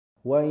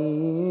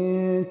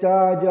وإن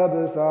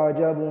تعجب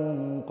فعجب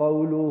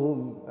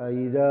قولهم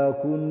أإذا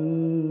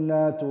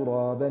كنا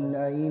ترابا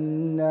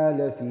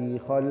أإنا لفي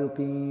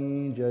خلق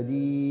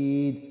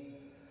جديد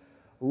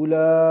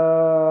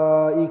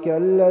أولئك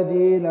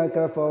الذين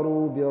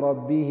كفروا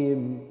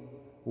بربهم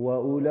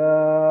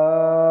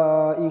وأولئك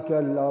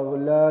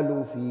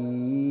الأغلال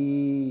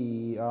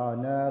في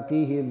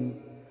أعناقهم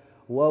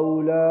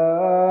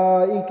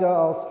وأولئك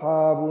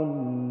أصحاب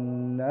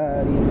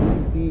النار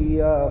هم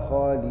فيها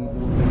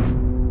خالدون.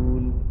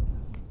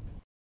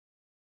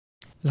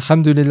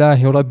 الحمد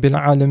لله رب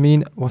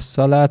العالمين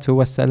والصلاة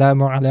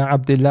والسلام على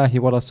عبد الله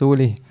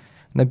ورسوله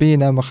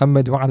نبينا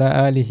محمد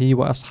وعلى آله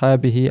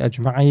وأصحابه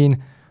أجمعين.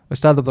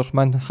 أستاذ عبد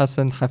الرحمن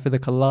حسن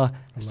حفظك الله.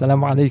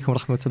 Assalamu alaikum wa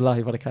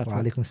rahmatullahi wa barakatuh.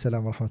 Wa alaikum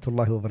assalam wa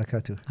rahmatullahi wa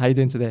barakatuh. How are you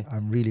doing today?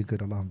 I'm really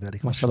good, Allah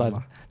barik.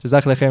 MashaAllah.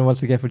 Jazakallah khair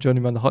once again for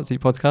joining me on the Hot Seat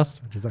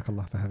podcast.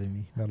 Jazakallah for having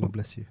me. May Allah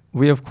bless you.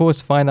 We of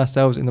course find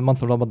ourselves in the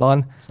month of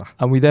Ramadan,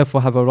 and we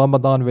therefore have a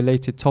Ramadan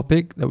related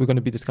topic that we're going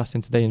to be discussing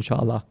today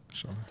inshallah.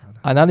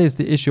 And that is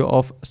the issue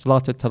of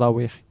Salat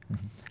al-Taraweeh.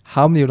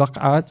 How many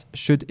rak'at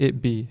should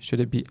it be? Should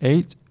it be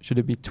 8? Should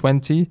it be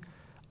 20?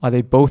 Are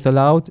they both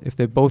allowed? If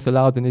they're both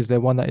allowed, then is there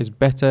one that is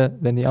better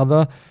than the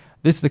other?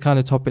 This is the kind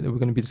of topic that we're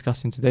going to be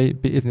discussing today,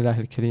 bi'idhnillah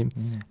al-kareem.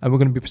 And we're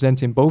going to be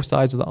presenting both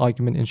sides of the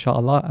argument,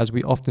 inshallah, as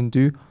we often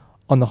do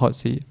on the hot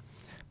seat.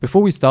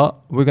 Before we start,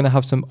 we're going to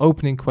have some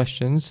opening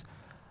questions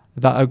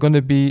that are going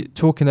to be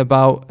talking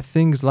about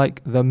things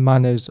like the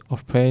manners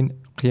of praying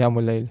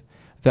Qiyamul Layl,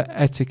 the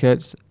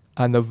etiquettes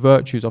and the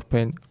virtues of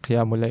praying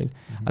Qiyamul Layl.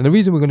 And the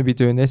reason we're going to be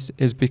doing this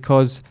is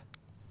because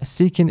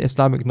seeking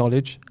Islamic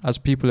knowledge, as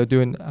people are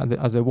doing,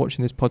 as they're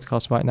watching this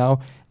podcast right now,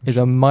 is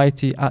a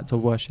mighty act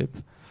of worship.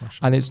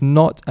 And it's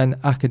not an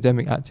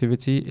academic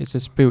activity, it's a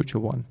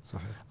spiritual one.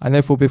 And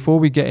therefore, before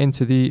we get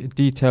into the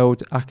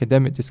detailed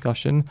academic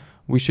discussion,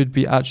 we should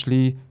be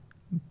actually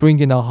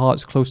bringing our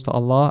hearts close to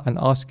Allah and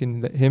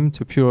asking Him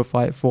to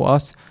purify it for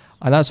us.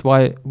 And that's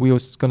why we are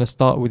going to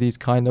start with these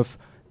kind of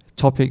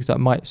topics that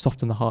might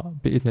soften the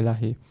heart,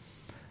 bi'idhnillahi.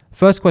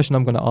 First question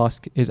I'm going to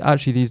ask is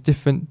actually these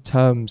different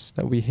terms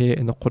that we hear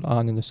in the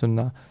Quran and the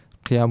Sunnah: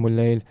 Qiyamul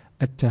Layl,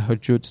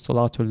 At-Tahajjud,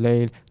 Salatul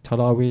Layl,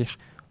 Taraweeh.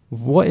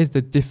 What is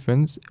the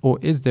difference, or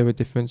is there a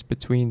difference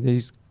between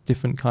these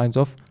different kinds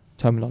of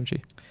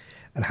terminology?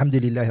 الحمد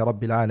لله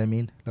رب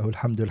العالمين له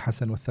الحمد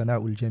الحسن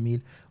والثناء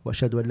الجميل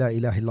وأشهد أن لا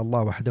إله إلا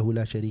الله وحده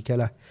لا شريك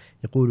له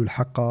يقول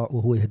الحق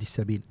وهو يهدي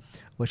السبيل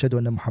وأشهد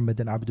أن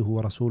محمدا عبده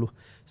ورسوله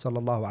صلى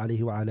الله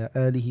عليه وعلى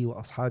آله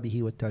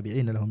وأصحابه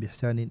والتابعين لهم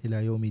بإحسان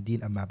إلى يوم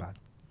الدين أما بعد.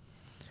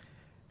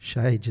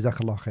 Shahid,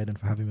 Jazakallah khairan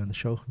for having me on the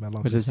show. May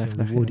Allah bless you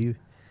and reward you.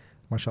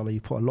 MashaAllah, you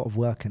put a lot of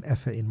work and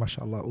effort in,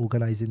 MashaAllah,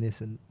 organizing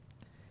this and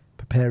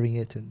preparing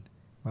it, and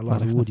may Allah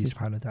reward you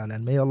subhanahu wa ta'ala.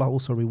 And may Allah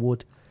also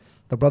reward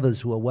the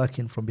brothers who are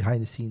working from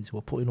behind the scenes, who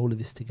are putting all of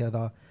this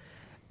together,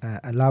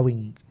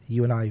 allowing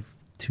you and I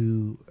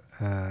to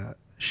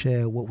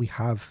share what we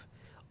have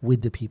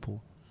with the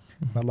people.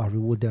 May Allah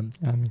reward them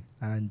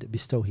and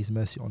bestow His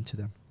mercy onto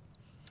them.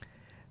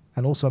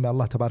 And also may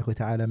Allah tabarak wa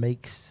ta'ala may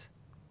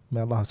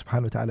Allah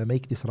subhanahu wa ta'ala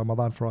make this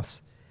Ramadan for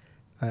us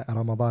a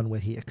Ramadan where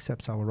He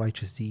accepts our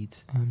righteous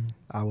deeds,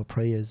 our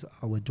prayers,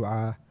 our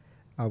dua,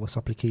 our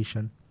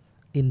supplication.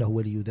 إِنَّهُ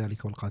وَلِيُّ ذَلِكَ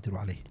وَالْقَادِرُ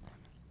عَلَيْهِ.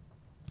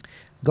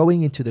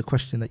 Going into the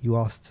question that you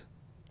asked,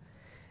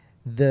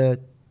 the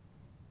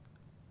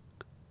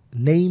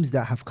names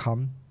that have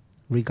come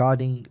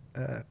regarding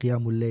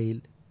Qiyamul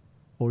Layl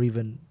or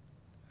even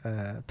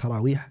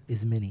Taraweeh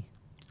is many.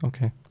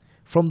 Okay.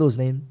 From those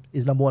names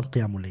is number one,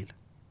 Qiyamul Layl.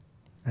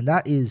 And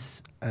that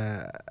is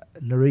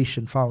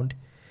narration found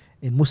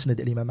in Musnad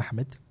al-Imam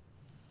Ahmad,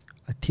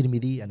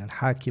 At-Tirmidhi and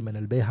Al-Hakim and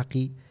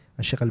Al-Bayhaqi,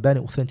 and Shaykh Albani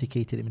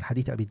authenticated in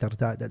Hadith Abi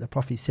Darda that the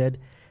Prophet said,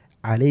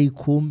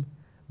 "Alaykum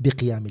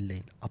بقيام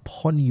الليل."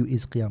 Upon you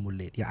is قيام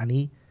الليل.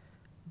 يعني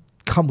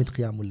come with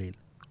قيام الليل.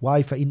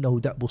 Why? فإنه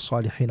دأب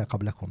الصالحين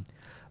قبلكم.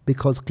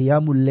 Because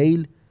قيام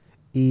الليل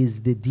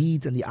is the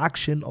deeds and the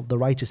action of the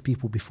righteous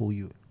people before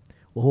you.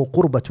 وهو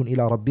قربة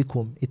إلى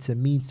ربكم. It's a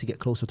means to get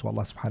closer to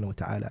Allah subhanahu wa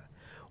ta'ala.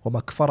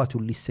 ومكفرة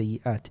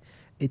للسيئات.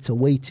 It's a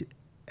way to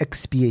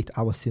expiate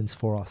our sins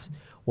for us.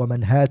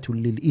 ومنهاة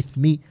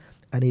للإثم.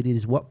 And it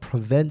is what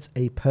prevents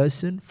a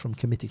person from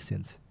committing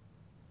sins.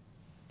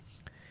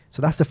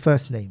 So that's the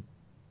first name.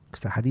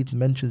 Because the hadith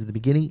mentions at the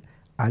beginning,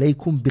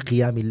 عليكم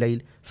بقيام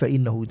الليل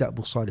فإنه دأب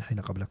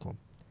الصالحين قبلكم.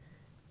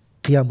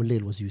 قيام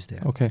الليل was used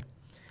there. Okay.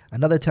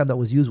 Another term that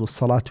was used was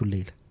Salatul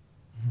Layl.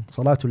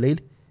 Salatul Layl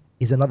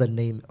is another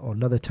name or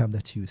another term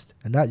that's used.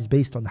 And that is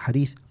based on the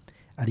hadith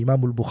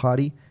Al-Imam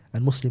al-Bukhari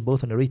and Muslim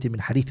both narrated in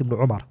Hadith Ibn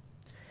Umar.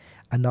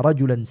 أن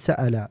رجلا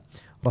سأل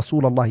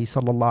رسول الله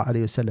صلى الله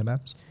عليه وسلم.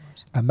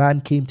 A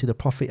man came to the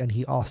Prophet and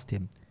he asked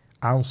him,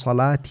 عن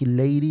صلاة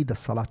الليل, the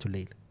Salatul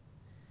Layl.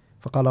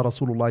 فقال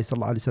رسول الله صلى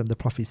الله عليه وسلم, the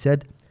Prophet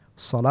said,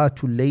 صلاة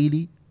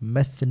الليل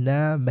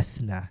مثنى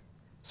مثنى.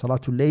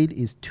 Salatul Layl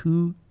is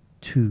 2,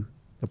 2.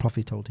 The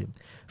Prophet told him,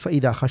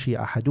 فإذا خشي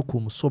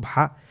أحدكم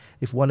الصبح,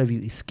 if one of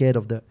you is scared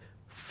of the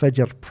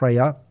Fajr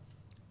prayer,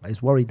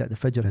 is worried that the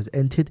Fajr has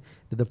entered,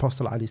 then the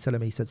Prophet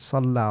ﷺ, he said,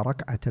 صَلَّى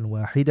رَكْعَةً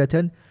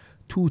وَاحِدَةً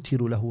تُوتِرُ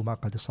لَهُ مَا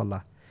قَدْ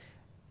صَلَّى.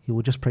 He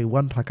would just pray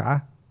one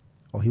rak'ah,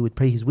 or he would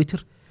pray his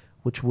witr,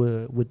 which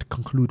would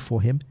conclude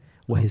for him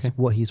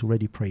what he's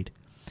already prayed.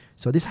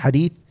 So this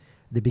hadith,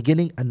 the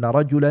beginning, أن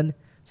رجلا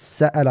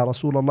سأل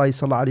رسول الله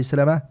صلى الله عليه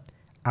وسلم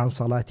عن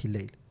صلاة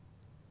الليل.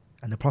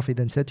 And the Prophet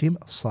then said to him,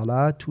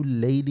 صلاة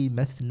الليل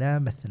مثنى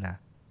مثنى.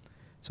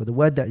 So the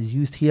word that is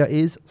used here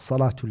is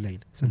Salatul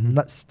Layl. So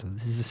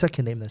this is the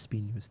second name that's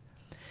being used.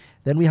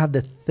 Then we have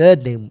the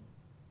third name,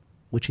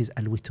 which is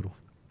Al-Witru.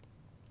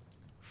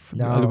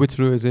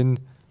 Al-Witru is in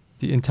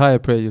the entire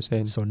prayer, you're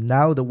saying. So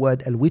now the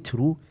word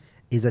Al-Witru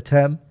is a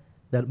term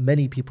that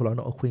many people are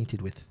not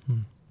acquainted with,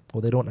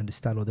 or they don't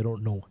understand, or they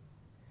don't know.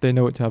 They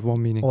know it to have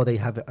one meaning. Or they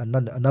have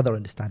another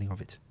understanding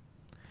of it.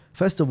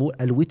 First of all,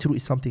 Al-Witru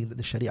is something that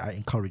the Sharia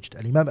encouraged.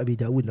 Al-Imam Abi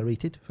Dawood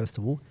narrated, first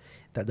of all,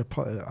 that the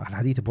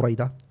Hadith of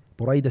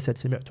Buraidah said,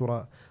 سمعت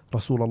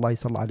رسول الله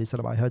صلى الله عليه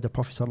وسلم, I heard the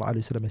Prophet صلى الله عليه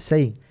وسلم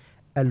saying,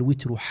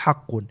 الوتر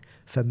حق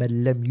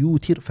فمن لم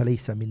يوتر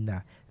فليس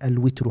منا.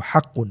 الوتر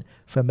حق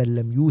فمن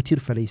لم يوتر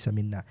فليس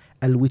منا.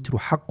 الوتر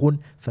حق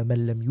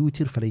فمن لم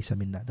يوتر فليس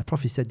منا. The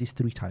Prophet said this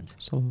 3 times.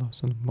 صلى الله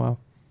عليه وسلم. Wow.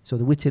 So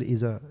the witr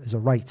is a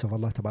right of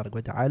Allah Tabarak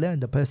wa Ta'ala,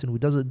 and the person who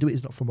doesn't do it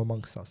is not from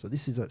amongst us. So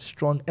this is a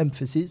strong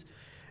emphasis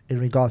in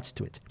regards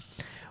to it.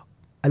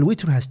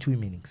 Al-witr has 2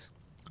 meanings.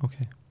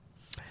 Okay.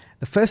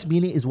 The first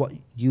meaning is what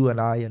you and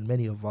I and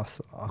many of us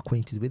are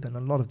acquainted with, and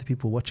a lot of the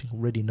people watching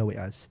already know it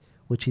as,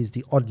 which is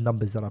the odd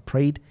numbers that are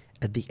prayed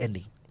at the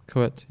ending.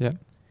 Correct, yeah.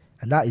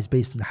 And that is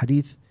based on the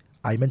hadith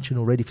I mentioned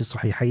already في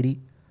الصحيحين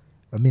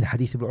من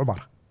حديث ابن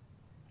عمر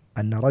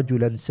أن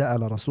رجلا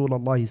سأل رسول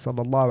الله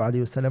صلى الله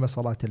عليه وسلم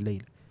صلاة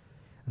الليل.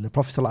 And the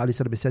Prophet صلى الله عليه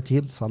وسلم said to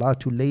him, صلاة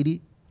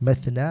الليل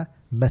مثنى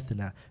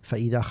مثنى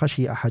فإذا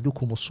خشي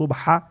أحدكم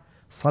الصبح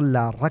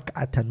صلى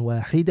ركعة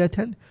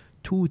واحدة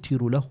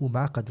توتر له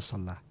ما قد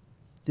صلى.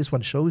 This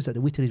one shows that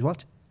the witr is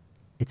what?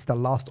 It's the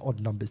last odd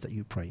numbers that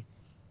you pray.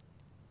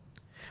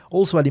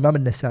 Also, Imam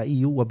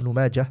al-Nasa'i wa Ibn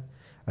Majah,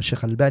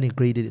 Shaykh al-Albani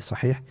graded it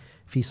صحيح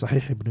في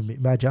صحيح Ibn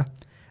Majah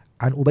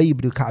عن أبي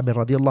بن كعب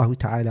رضي الله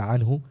تعالى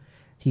عنه.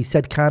 He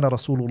said, كان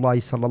رسول الله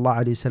صلى الله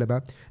عليه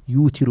وسلم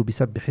يوتر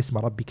بسبح اسم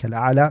ربك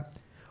الأعلى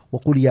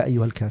وقل يا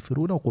أيها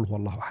الكافرون وقل هو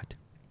الله أحد.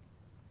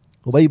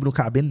 Ubay ibn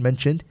Ka'b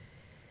mentioned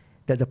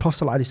that the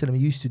Prophet ﷺ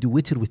used to do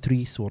witr with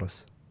 3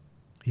 surahs.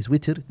 His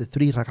witr, the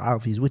 3 rak'ah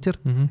of his witr,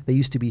 they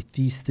used to be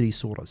these 3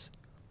 surahs.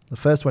 The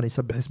first one is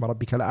سبح اسم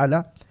ربك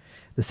الأعلى.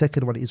 The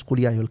second one is قل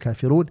يا أيها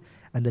الكافرون.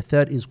 And the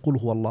third is قل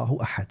هو الله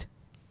أحد.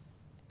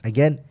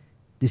 Again,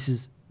 this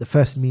is the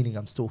first meaning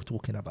I'm still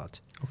talking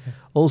about. Okay.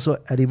 Also,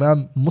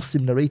 Imam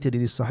Muslim narrated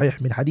in his Sahih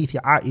من حديث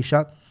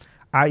عائشة.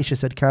 عائشة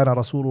said كان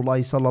رسول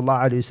الله صلى الله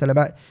عليه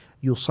وسلم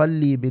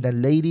يصلي من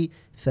الليل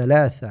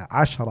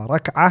 13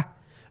 ركعة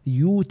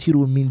يوتر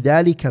من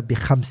ذلك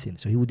ب5.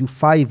 So he would do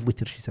 5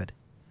 witr, she said.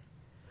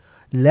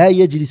 لا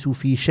يجلس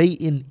في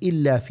شيء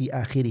إلا في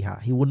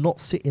آخرها. He will not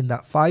sit in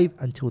that 5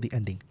 until the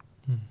ending.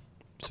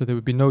 So there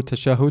would be no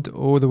tashahud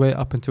all the way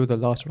up until the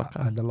last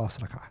rak'ah. And the last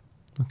rak'ah.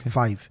 Okay.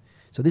 5.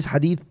 So this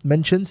hadith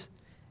mentions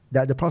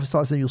that the Prophet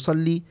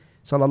يصلي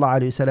صلى الله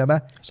عليه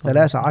وسلم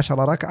 13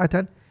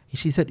 ركعة.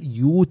 She said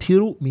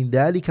يوتر من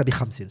ذلك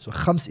ب5. So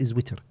 5 is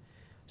witr.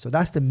 So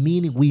that's the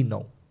meaning we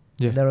know.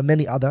 Yeah. And there are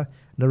many other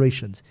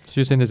narrations. So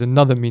you're saying there's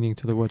another meaning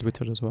to the word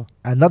witr as well?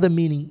 Another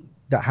meaning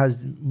that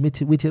has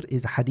witr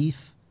is the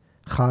hadith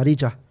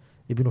Kharijah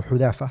ibn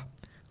Hudhafa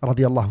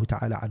radiyallahu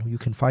ta'ala anhu. You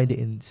can find it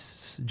in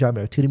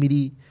Jami'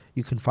 Tirmidhi,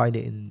 you can find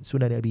it in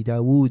Sunan Abi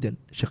Dawood, and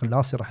Shaykh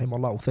al-Nasir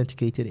rahimahullah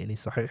authenticated in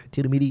his Sahih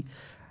Tirmidhi,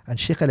 and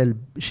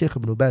Shaykh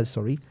ibn Baz,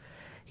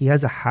 he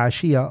has a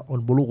hashiyah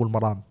on Bulugh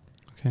al-Maram,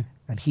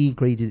 and he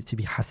graded it to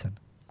be Hasan.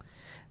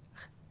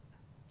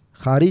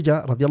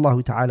 Kharijah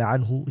radiyallahu ta'ala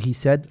anhu, he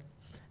said,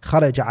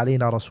 خرج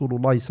علينا رسول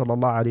الله صلى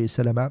الله عليه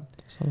وسلم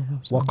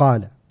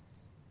وقال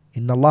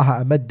إن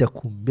الله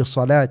أمدكم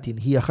بصلاة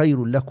هي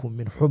خير لكم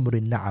من حمر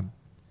النعم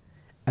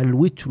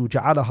الوتر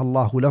جعلها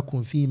الله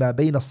لكم فيما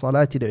بين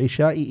الصلاة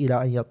العشاء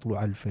إلى أن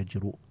يطلع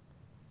الفجر.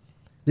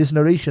 This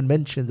narration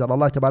mentions that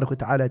Allah تبارك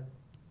وتعالى,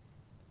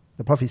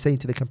 the Prophet is saying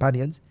to the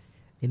companions,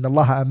 إن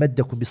الله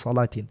أمدكم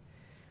بصلاة.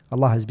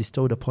 Allah has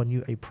bestowed upon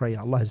you a prayer.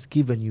 Allah has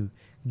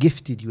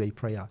gifted you a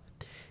prayer.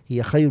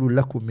 هي خير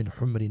لكم من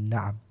حمر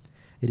النعم.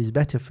 It is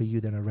better for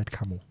you than a red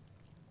camel.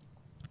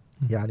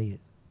 يعني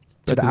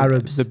to the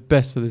Arabs, the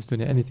best of this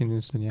dunya, anything in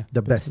this dunya.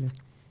 The best.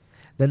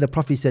 Then the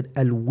Prophet said,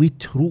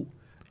 Al-witru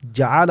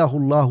ja'alahu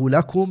Allahu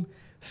lakum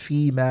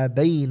fima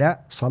bayna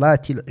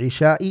salati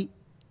al-isha'i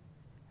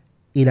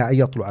ila an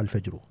yatlu'a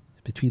al-fajr.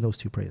 Between those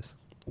 2 prayers.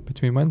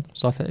 Between when?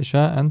 Salat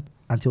al-isha and?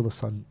 Until the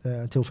sun,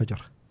 until fajr.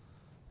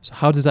 So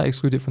how does that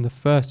exclude it from the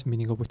first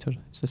meaning of witr?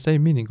 It's the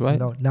same meaning, right?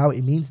 No, now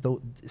it means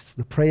it's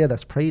the prayer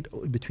that's prayed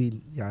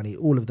between,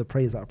 all of the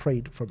prayers that are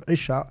prayed from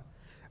isha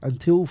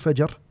until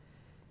fajr.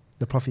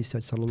 The Prophet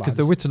said, sallallahu alaihi wasallam. Because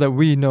the witr that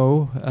we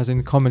know, as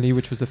in commonly,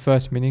 which was the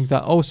first meaning,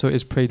 that also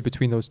is prayed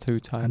between those 2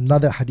 times.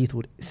 Another hadith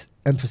would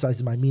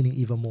emphasize my meaning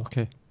even more.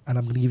 Okay. And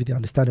I'm going to give you the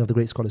understanding of the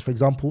great scholars. For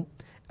example,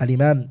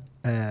 Al-Imam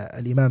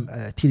الإمام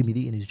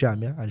الترمذي in his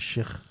Jami' and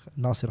Sheikh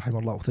Nasir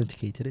rahimahullah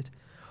authenticated it.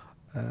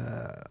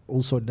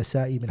 Also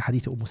النسائي من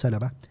حديث أم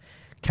سلمة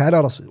كان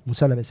رسول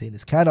مسلمة saying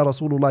this كان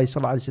رسول الله صلى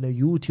الله عليه وسلم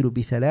يوتر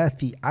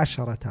ب13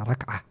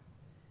 ركعة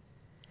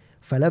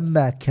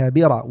فلما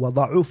كبر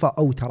وضعف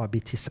أوتر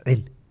ب9.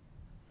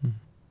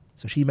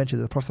 So she mentioned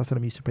that the Prophet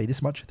ﷺ used to pray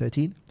this much,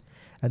 13.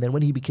 And then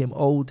when he became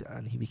old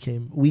and he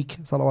became weak,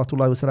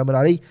 salawatullahi wa salamun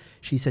alayhi,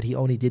 she said he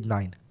only did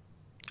 9.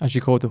 And she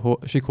called the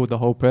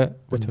whole prayer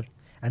witr.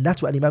 And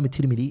that's what Imam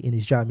al-Tirmidhi in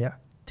his Jami',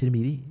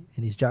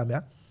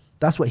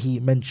 that's what he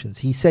mentions.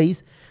 He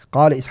says,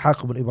 قال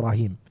إسحاق بن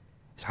إبراهيم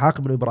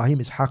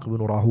إسحاق بن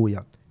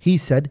راهوية. He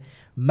said,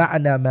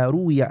 معنى ما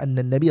روي أن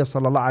النبي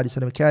صلى الله عليه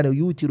وسلم كان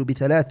يوتر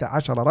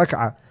ب13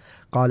 ركعة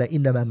قال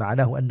إنما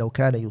معناه أنه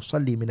كان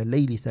يصلي من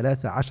الليل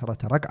 13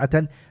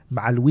 ركعة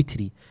مع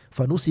الوتر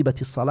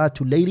فنصبت الصلاة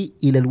الليل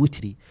إلى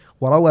الوتر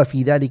وروى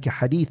في ذلك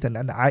حديثا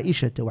عن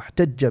عائشة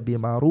واحتج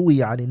بما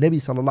روي عن النبي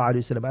صلى الله عليه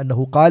وسلم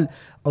أنه قال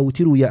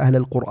أوتروا يا أهل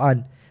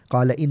القرآن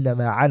قال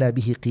إنما عنى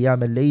به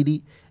قيام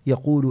الليل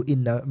يقول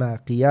إنما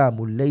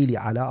قيام الليل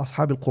على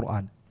أصحاب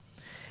القرآن.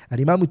 And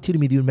Imam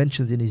al-Tirmidhi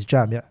mentions in his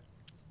Jami'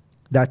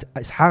 that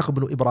Ishaq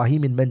ibn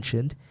Ibrahim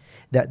mentioned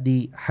that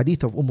the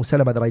hadith of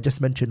Salama that I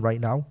just mentioned right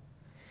now,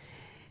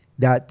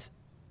 that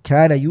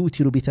كان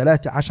يوتر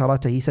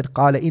ب13 he said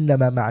قال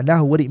إنما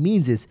معناه, what it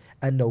means is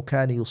أنه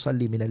كان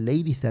يصلي من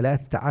الليل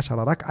 13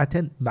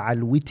 ركعة مع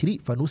الوتر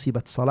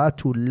فنسبت صلاة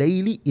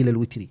الليل إلى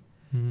الوتر.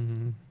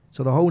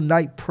 So the whole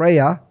night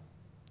prayer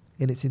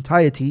in its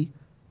entirety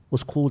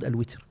was called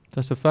al-witr.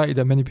 That's a fact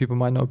that many people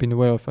might not have been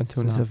aware of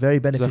until now. It's a very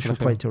beneficial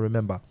point to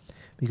remember,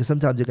 because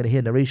sometimes you're going to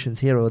hear narrations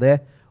here or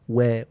there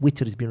where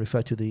witr is being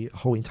referred to the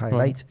whole entire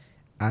night,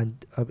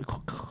 and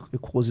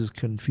it causes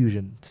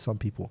confusion to some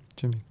people.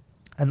 Jimmy.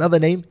 Another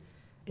name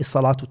is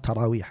Salatul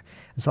Taraweeh.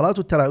 And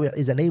Salatul Taraweeh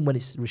is a name when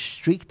it's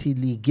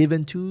restrictedly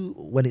given to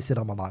when it's in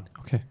Ramadan.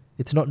 Okay.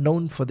 It's not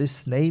known for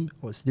this name,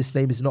 or this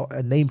name is not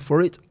a name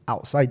for it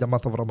outside the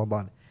month of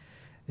Ramadan.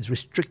 It's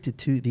restricted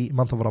to the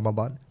month of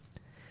Ramadan.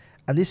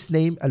 And this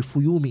name,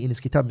 Al-Fuyumi, in his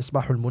Kitab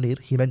Misbah al-Munir,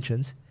 he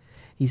mentions,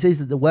 he says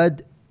that the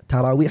word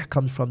Taraweeh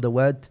comes from the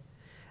word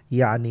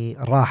يعني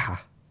راحة,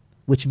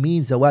 which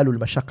means زوال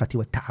المشقة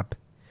والتعب.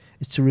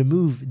 It's to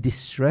remove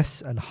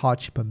distress and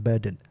hardship and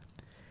burden.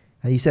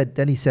 And he said,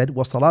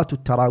 وصلاة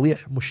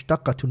التراويح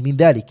مشتقة من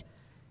ذلك.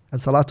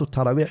 And Salatul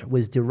Taraweeh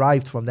was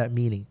derived from that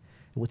meaning.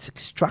 It was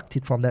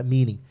extracted from that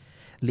meaning.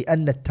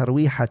 لأن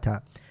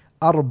الترويحة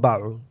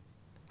 4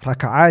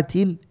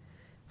 ركعات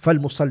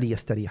فالمصلي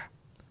يستريح.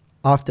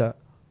 After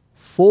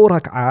 4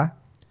 rak'ah,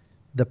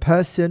 the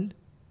person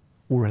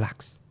will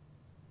relax.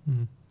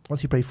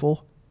 Once you pray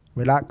 4,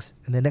 relax,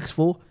 and the next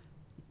 4,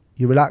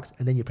 you relax,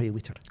 and then you pray a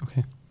witr.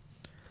 Okay.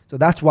 So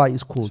that's why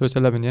it's called. So it's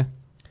 11, yeah?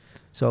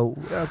 So,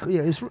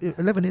 it's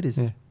 11 it is.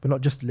 Yeah. But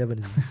not just 11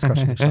 is the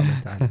discussion,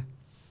 inshallah ta'ala.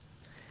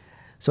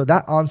 So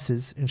that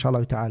answers,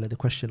 inshallah ta'ala, the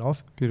question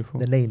of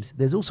the names.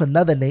 There's also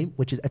another name,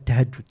 which is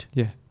at-tahajjud.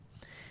 Yeah.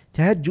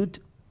 Tahajjud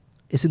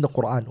is in the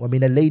Quran.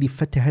 وَمِنَ اللَّيْلِ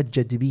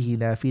فَتَهَجَّدْ بِهِ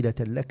نَافِلَةً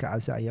لَكَ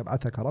عَسَىٰ أَن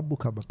يَبْعَثَكَ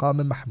رَبُّكَ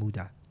مَقَامًا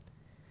مَحْمُودًا.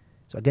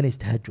 So again, it's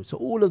tahajjud. So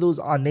all of those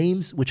are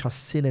names which are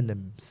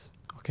synonyms.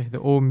 Okay, they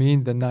all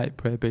mean the night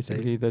prayer,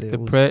 basically. The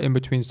prayer in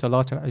between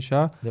Salat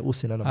al-Isha and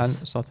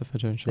Salat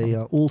al-Fajr, inshallah. They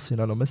are all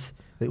synonymous.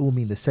 They all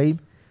mean the same,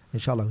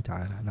 inshallah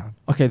ta'ala. Na'am.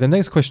 Okay, the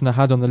next question I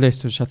had on the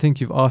list, which I think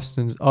you've asked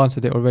and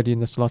answered it already in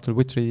the Salat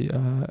al-Witri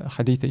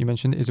hadith that you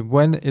mentioned, is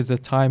when is the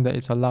time that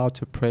it's allowed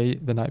to pray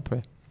the night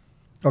prayer?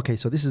 Okay,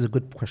 so this is a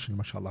good question,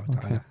 mashallah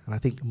ta'ala. And I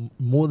think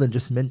more than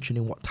just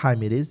mentioning what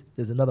time it is,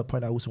 there's another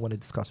point I also want to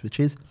discuss, which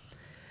is,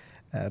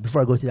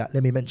 before I go to that,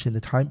 let me mention the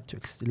time to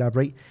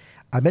elaborate.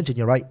 I mentioned,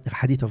 you're right, the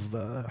hadith of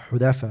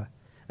Hudhafa,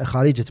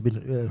 Kharija bin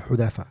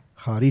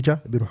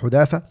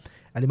Hudhafa,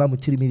 and Imam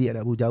al-Tirmidhi and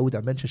Abu Dawud,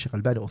 I mentioned Shaykh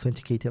Albani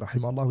authenticated,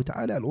 rahimahullah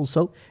ta'ala, and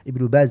also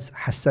Ibn Baz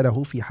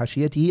hassanahu fi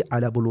hashiyatihi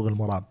ala bulugh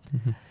al-maram.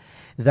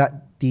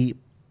 That the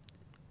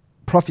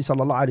Prophet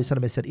sallallahu alayhi wa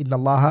sallam said, Inna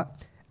Allah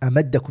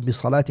أمدكم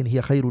بصلاة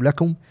هي خير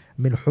لكم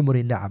من حمر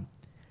النعم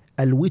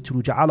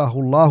الوتر جعله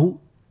الله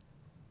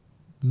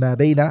ما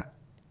بين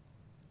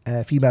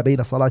فيما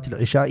بين صلاة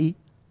العشاء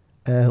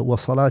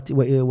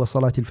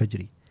وصلاة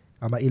الفجر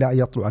أما إلى أن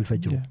يطلع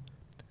الفجر,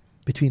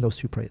 between those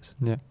two prayers.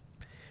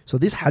 So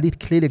this hadith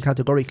clearly and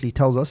categorically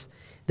tells us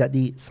that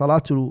the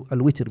Salatul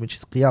al-Witr, which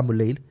is Qiyamul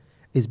Layl,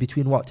 is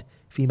between what?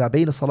 فيما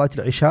بين صلاة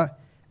العشاء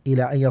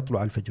إلى أن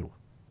يطلع الفجر,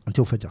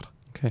 until Fajr.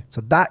 Okay.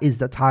 So that is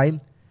the time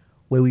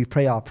where we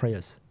pray our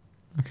prayers.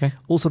 Okay.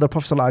 Also the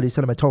Prophet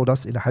ﷺ told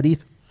us in a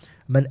hadith,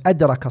 من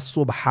أدرك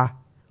الصبح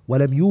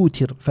ولم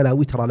يوتر فلا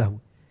وتر له.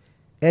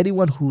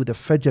 Anyone who the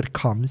Fajr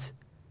comes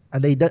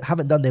and they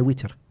haven't done their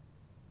witr,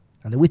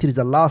 and the witr is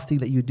the last thing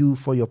that you do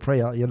for your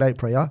prayer, your night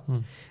prayer,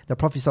 the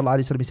Prophet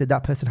ﷺ said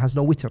that person has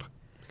no witr.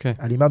 Okay.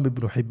 And Imam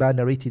Ibn Hibban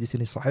narrated this in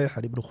his Sahih,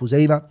 and Ibn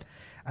Khuzaymah,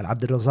 and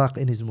Abdul Razaq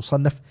in his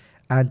Musannaf,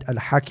 and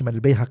Al-Hakim and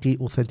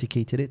Al-Bayhaqi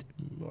authenticated it,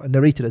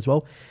 narrated as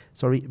well,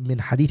 من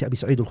hadith Abi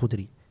Sa'id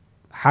al-Khudri.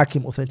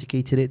 Hakim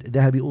authenticated it.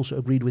 Dhahabi also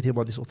agreed with him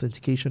on this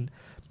authentication.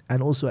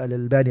 And also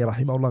Al-Albani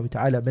rahimahullah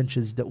ta'ala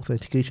mentions the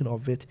authentication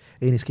of it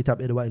in his Kitab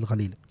Irwa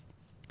al-Ghalil.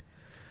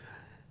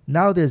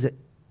 Now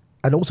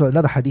and also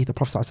another hadith, the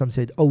Prophet ﷺ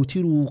said,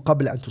 أوتروا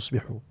قبل أن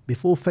تصبحوا.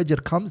 Before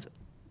Fajr comes,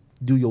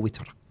 do your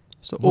witr.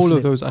 So Muslim, all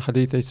of those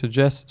ahadith, they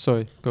suggest,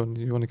 sorry, go on,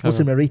 you want to carry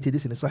Muslim narrated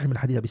this in Sahih min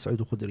hadith Abi Sa'id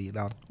al-Khudri.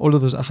 All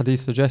of those ahadith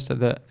suggest that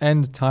the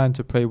end time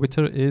to pray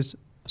witr is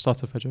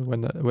Salat al-Fajr,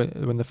 when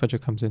the Fajr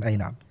comes in. Okay.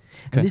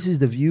 And this is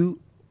the view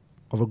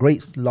of a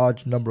great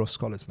large number of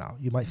scholars now.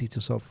 You might think to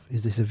yourself,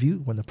 is this a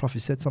view when the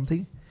Prophet said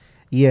something?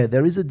 Yeah,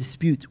 there is a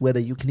dispute whether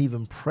you can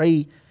even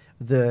pray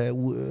the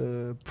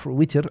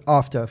witr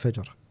after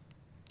Fajr.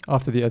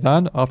 After the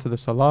adhan, after the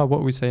salah, what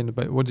are we saying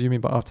about, what do you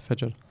mean by after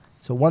Fajr?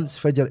 So once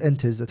Fajr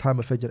enters, the time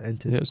of Fajr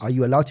enters, yes. Are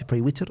you allowed to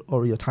pray witr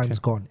or your time's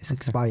gone? It's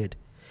expired.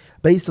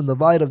 Based on the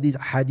dhahir of these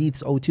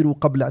hadiths, أوتروا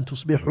قبل أن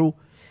تصبحوا,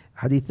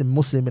 hadith in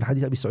Muslim and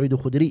hadith Abi Sa'id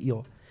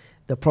al-Khudri,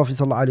 the Prophet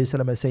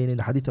ﷺ is saying in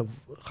the hadith of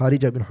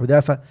Kharija ibn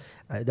Hudhafa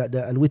that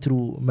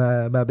al-witru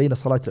ma bayna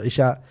salat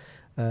al-isha,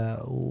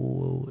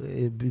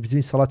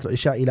 between salat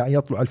al-isha ila an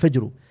yatlu'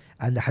 al-fajr,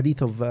 and the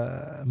hadith of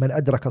man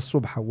adraka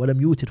as-subha wa lam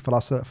yutir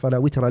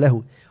fala witra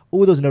lahu.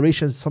 All those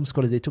narrations, some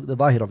scholars, they took the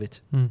dhahir of it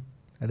and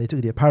they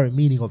took the apparent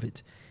meaning of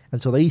it, and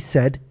so they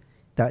said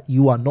that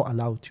you are not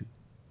allowed to.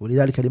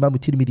 ولذلك الإمام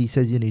الترمذي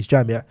says in his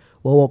جامع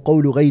وهو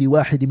قول غير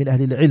واحد من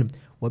أهل العلم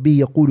وبه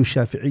يقول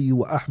الشافعي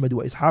وأحمد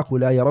وإسحاق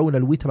لا يرون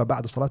الوتر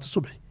بعد صلاة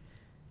الصبح.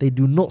 They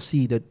do not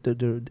see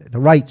the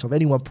rights of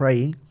anyone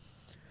praying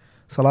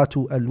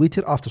Salatu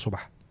al-Witr after Subh.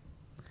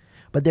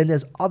 But then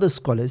there's other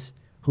scholars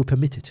who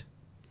permit it.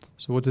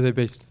 So what do they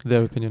base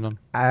their opinion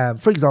on?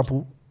 For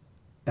example,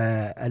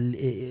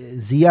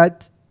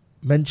 Ziyad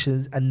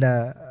mentions أن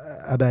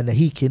أبا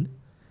نهيك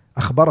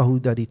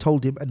أخبره that he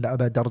told him أن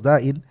أبا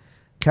درداء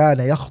كان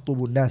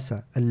يخطب الناس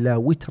ألا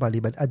وتر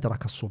لمن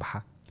أدرك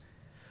الصبح.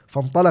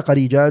 فانطلق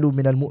رجال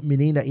من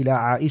المؤمنين إلى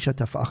عائشة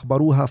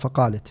فأخبروها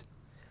فقالت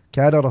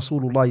كان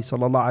رسول الله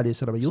صلى الله عليه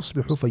وسلم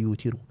يصبح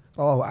فيوتر.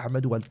 رواه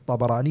أحمد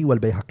والطبراني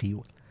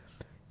والبيهقي.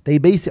 They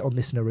base it on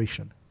this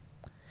narration.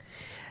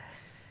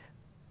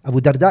 Abu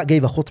Darda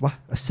gave a khutbah,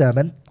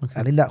 السامن,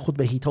 and in that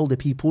khutbah he told the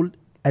people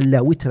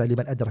ألا وتر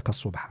لمن أدرك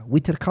الصبح.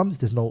 Witr comes,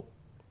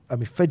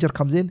 Fajr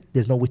comes in,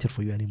 there's no witr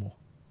for you anymore.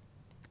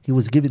 He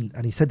was given,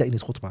 and he said that in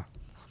his khutbah.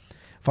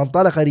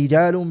 فانطلق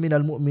رجال من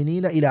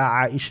المؤمنين إلى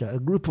عائشة. A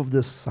group of the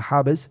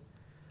Sahabas,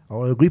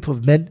 or a group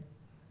of men,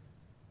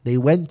 they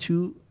went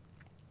to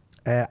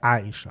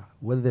Aisha.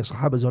 Whether they're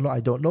Sahabas or not,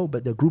 I don't know,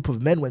 but the group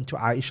of men went to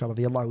Aisha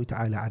رضي الله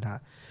تعالى عنها.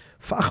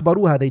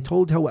 فأخبروها, they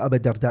told her what Abu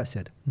Darda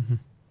said.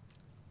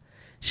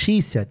 She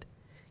said,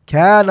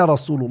 كان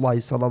رسول الله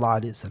صلى الله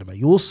عليه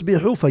وسلم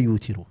يصبح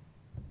فيوتر.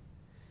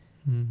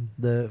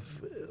 The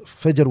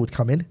Fajr would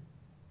come in,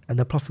 and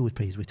the Prophet would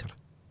pray his witr.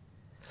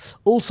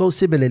 Also,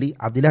 similarly,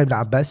 Abdullah ibn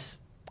Abbas,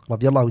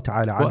 radiallahu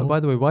ta'ala anhu. By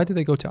the way, why did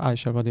they go to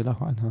Aisha,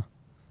 radiallahu anha?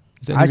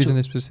 Is there any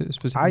reason specific?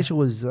 Aisha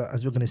was,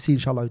 as we're going to see,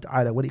 inshallah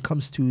ta'ala, when it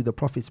comes to the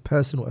Prophet's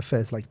personal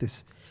affairs like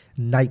this,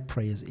 night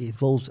prayers, it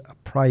involves a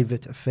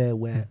private affair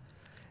where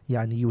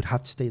you would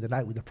have to stay the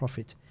night with the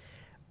Prophet.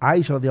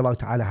 Aisha, radiallahu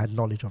ta'ala, had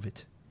knowledge of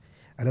it.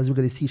 And as we're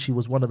going to see, she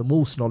was one of the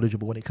most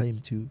knowledgeable when it came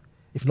to,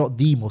 if not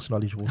the most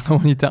knowledgeable. I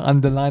want you to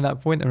underline that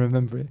point and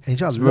remember it.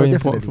 Inshallah, it's very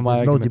important for my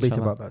There's argument, no debate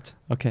inshallah. about that.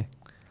 Okay.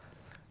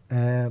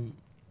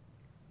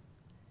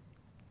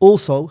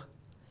 Also,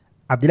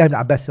 Abdullah ibn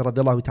Abbas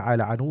radiallahu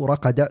ta'ala anhu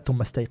رقد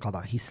ثم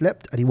استيقظ. He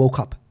slept and he woke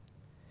up.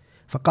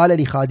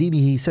 فقال لخادمه,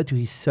 he said to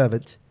his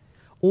servant,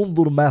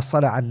 انظر ما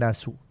صنع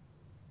الناس.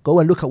 Go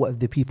and look at what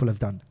the people have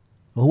done.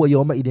 وهو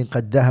يومئذ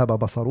قد ذهب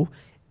بصره.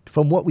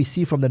 From what we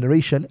see from the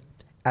narration,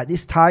 at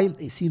this time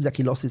it seems like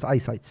he lost his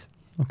eyesight.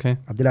 Okay.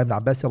 Abdullah ibn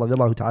Abbas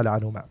radiallahu ta'ala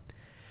anhuma.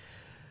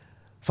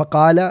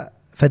 فقال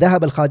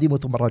فذهب الخادم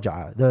ثم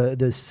رجع.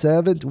 The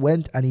servant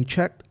went and he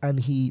checked and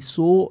he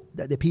saw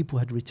that the people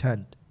had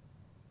returned.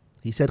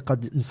 He said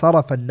قد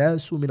انصرف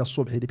الناس من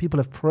الصبح. The people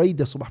have prayed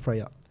the subh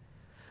prayer.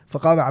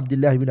 فقام عبد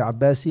الله بن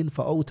عباس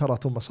فأوتر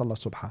ثم صلى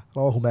الصبح.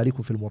 رواه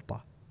مالك في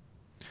الموطأ.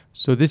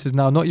 So this is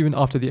now not even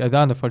after the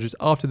adhan of Fajr, it's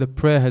after the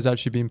prayer has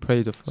actually been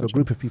prayed of Fajr. So a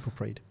group of people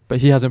prayed. But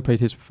he hasn't prayed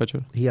his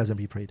Fajr. He hasn't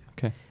been prayed.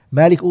 Okay.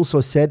 Malik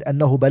also said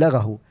أنه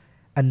بلغه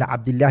أن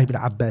عبد الله بن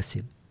عباس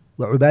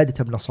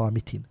وعبادة بن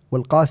صامت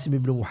والقاسم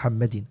بن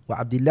محمد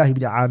وعبد الله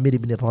بن عامر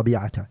بن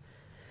الربيعة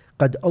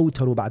قد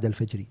أوتروا بعد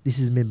الفجر. This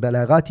is من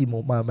بلاغات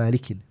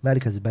مالك.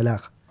 Malik has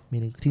بلاغ,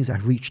 meaning things that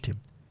have reached him.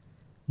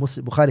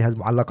 Bukhari has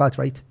معلقات,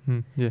 right?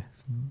 Yeah.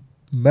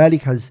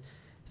 Malik has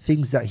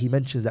things that he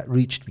mentions that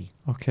reached me.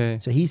 Okay.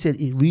 So he said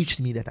it reached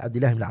me that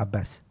Abdullah ibn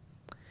Abbas,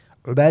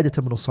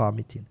 عبادة بن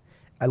صامت,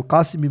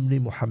 القاسم بن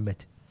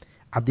محمد,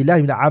 Abdullah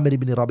ibn Amr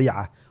ibn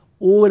Rabi'ah,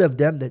 all of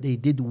them that they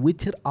did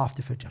witr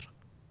after Fajr.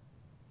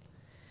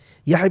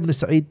 Yahya ibn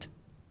Sa'id,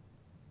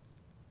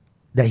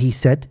 that he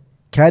said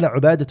كان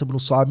عبادة بن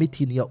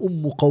صامت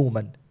يؤم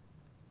قوما.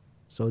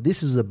 So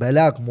this is a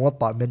balag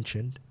Muwatta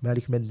mentioned.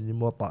 Malik mentioned in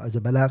Muwatta as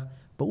a balag,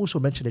 but also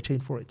mentioned a chain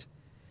for it.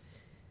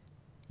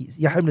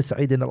 Yahya ibn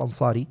Sa'id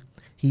al-Ansari,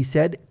 he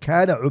said,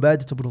 كان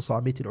عبادة بن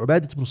صامت.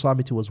 عبادة بن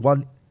صامت was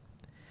one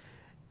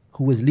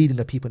who was leading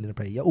the people in the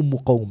prayer.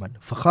 يؤم قوما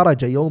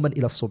فخرج يوما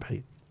إلى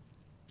الصبح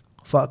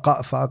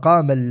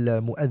فأقام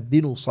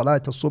المؤذن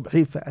صلاة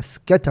الصبح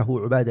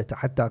فأسكته عبادة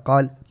حتى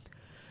قال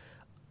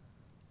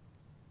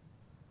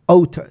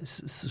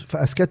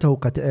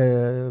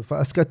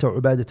فأسكته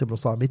عبادة بن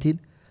صامت,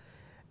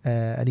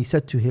 and he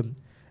said to him,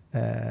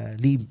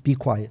 be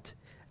quiet,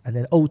 and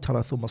then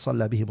أوتر ثم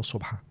صلى بهم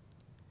الصبح.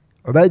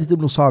 عبادة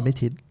بن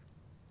صامت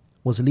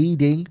was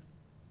leading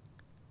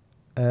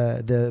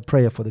the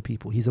prayer for the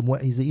people. He's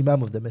the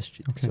imam of the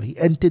masjid. Okay. So he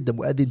entered, the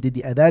muadhin did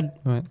the adhan,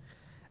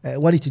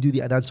 wanted to do the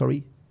adhan,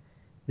 sorry.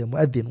 The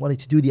muadhin wanted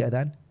to do the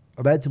adhan.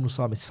 Ubadah ibn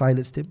Samit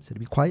silenced him, said,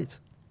 be quiet.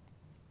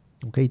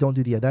 Okay, don't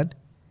do the adhan.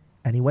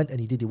 And he went and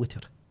he did the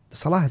witr. The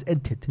salah has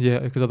entered. Yeah,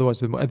 because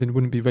otherwise the muadhin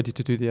wouldn't be ready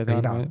to do the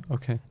adhan, right?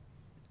 Okay.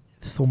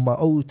 ثم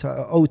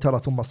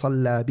أوتر ثم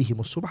صلى بهم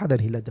الصبح, then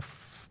he led the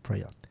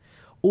prayer.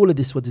 All of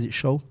this, what does it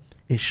show?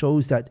 It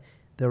shows that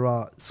there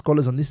are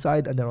scholars on this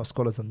side and there are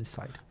scholars on this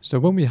side. So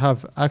when we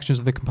have actions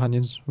of the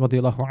companions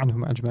radiyallahu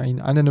anhum ajma'in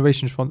and a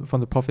narration from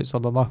the Prophet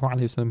sallallahu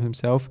alaihi wasallam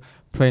himself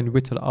praying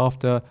witr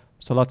after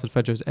Salat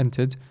al-Fajr is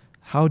entered,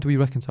 how do we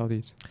reconcile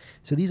these?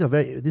 So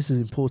this is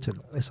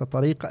important. It's a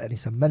tariqah and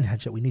it's a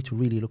manhaj that we need to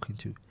really look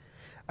into.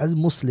 As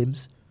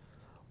Muslims,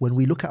 when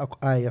we look at an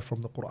ayah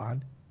from the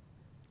Quran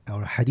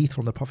or a hadith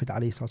from the Prophet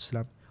alayhi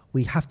salatu,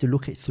 we have to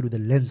look at it through the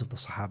lens of the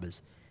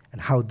Sahabas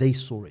and how they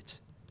saw it.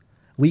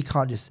 We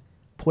can't just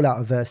pull out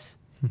a verse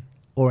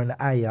or an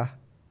ayah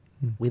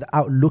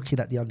without looking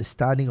at the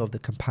understanding of the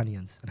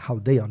companions and how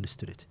they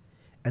understood it.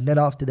 And then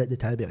after that, the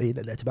tabi'een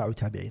and the atba'u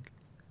tabi'een.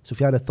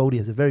 Sufyan al-Thawri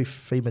has a very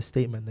famous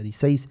statement that he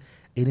says,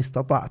 إِنِ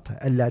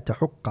اسْتَطَعْتَ أَلَّا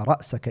تَحُقَّ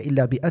رَأْسَكَ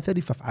إِلَّا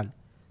بِأَثَرِ فَافْعَلْ.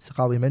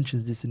 Sakhawi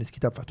mentions this in his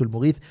kitab Fathul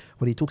Mughith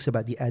when he talks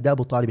about the adab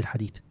al-talib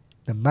al-hadith.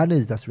 The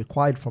manners that's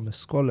required from a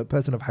scholar,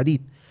 person of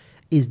hadith,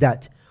 is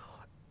that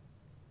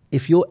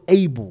if you're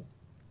able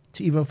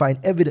to even find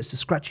evidence to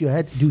scratch your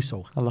head, do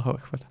so. Allahu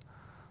Akbar.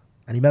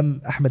 And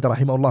Imam Ahmad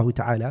rahimahullah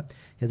ta'ala,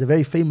 he has a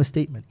very famous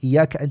statement,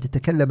 إِيَّاكَ أَن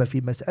تَتَكَلَّمَ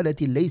فِي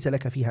مَسْأَلَةٍ لَيْسَ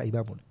لَكَ فِيهَا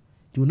إِمَامٌ.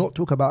 Do not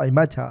talk about a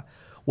matter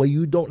where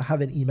you don't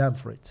have an imam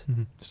for it.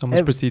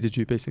 Someone's preceded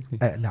you, basically.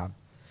 Naam.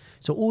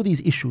 So all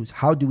these issues,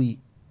 how do we...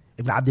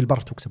 Ibn Abdul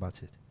Barr talks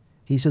about it.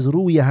 He says,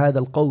 رُوِيَ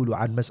هَذَا الْقَوْلُ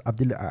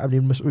عَنْ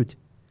Ibn Mas'ud.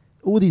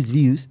 All these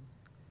views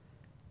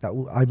that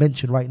I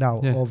mentioned right now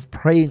of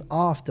praying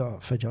after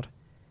Fajr.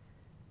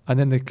 And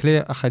then the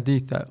clear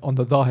ahadith that on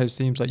the Zahir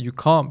seems like you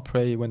can't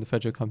pray when the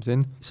Fajr comes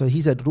in. So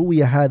he said,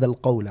 رُوِيَ هَذَا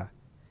الْقَوْلَ.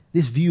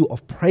 This view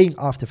of praying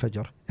after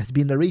Fajr has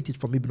been narrated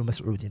from Ibn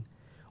Mas'ud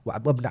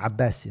وابن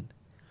عباس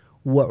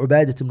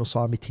وعبادة بن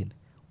صامت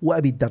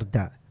وأبي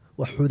الدرداء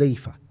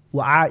وحذيفة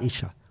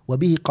وعائشة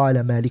وبه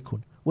قال مالك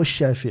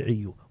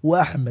والشافعي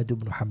وأحمد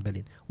بن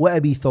حنبل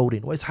وأبي ثور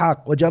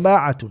وإسحاق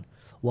وجماعة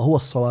وهو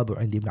الصواب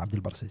عند ابن عبد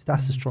البر.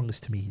 That's the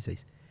strongest to me, he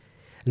says.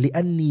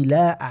 لأني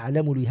لا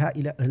أعلم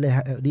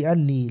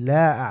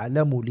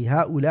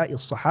لهؤلاء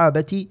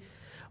الصحابة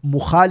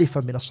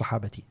مخالفا من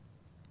الصحابة.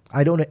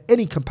 I don't know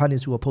any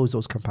companions who oppose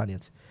those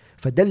companions.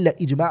 فدل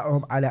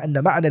إجماعهم على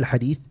أن معنى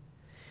الحديث.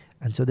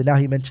 And so now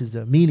he mentions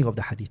the meaning of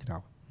the hadith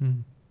now,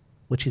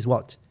 which is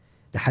what?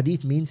 The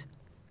hadith means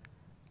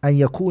أن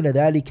يكون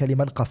ذلك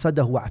لمن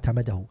قصده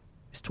واعتمده.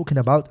 It's talking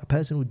about a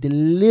person who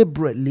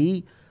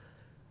deliberately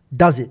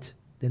does it,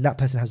 then that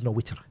person has no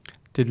witr.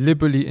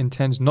 Deliberately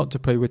intends not to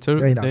pray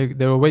witr.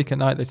 They're awake at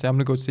night, they say, I'm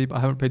going to go to sleep, I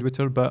haven't prayed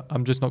witr, but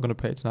I'm just not going to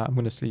pray it tonight, I'm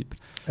going to sleep.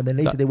 And then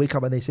later they wake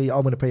up and they say,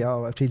 I'm going to pray,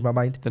 I've changed my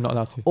mind. They're not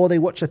allowed to. Or they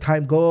watch the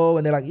time go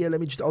and they're like,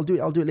 I'll do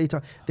it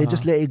later. They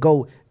just let it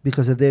go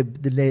because of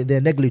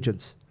their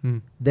negligence.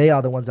 They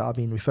are the ones that are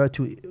being referred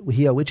to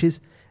here, which is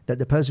that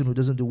the person who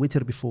doesn't do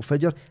witr before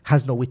Fajr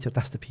has no witr.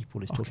 That's the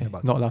people he's talking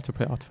about. Not allowed to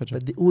pray after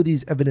Fajr. But all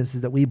these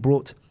evidences that we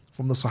brought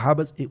from the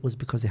Sahabas, it was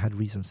because they had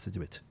reasons to do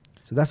it.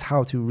 So that's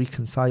how to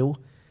reconcile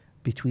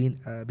between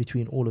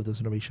all of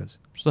those narrations.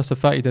 So that's a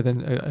fa'idah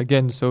then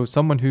again. So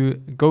someone who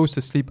goes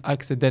to sleep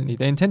accidentally,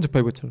 they intend to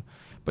pray witr,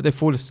 but they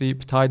fall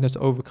asleep, tiredness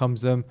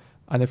overcomes them,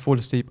 and they fall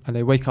asleep and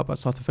they wake up at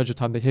Salat al-Fajr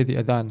time, they hear the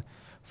adhan.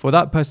 For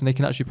that person, they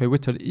can actually pray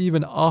witr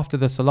even after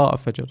the Salat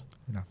al-Fajr.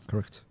 No,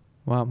 correct.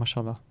 Wow,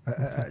 mashallah.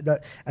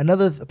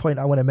 Another point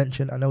I want to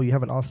mention, I know you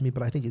haven't asked me,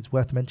 but I think it's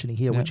worth mentioning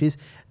here, which is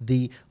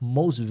the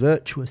most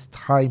virtuous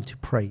time to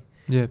pray.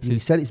 Yeah, you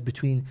said it's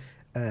between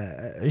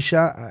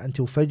Isha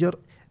until Fajr.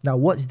 Now,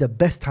 what is the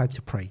best time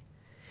to pray?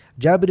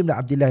 Jabir ibn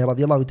Abdullah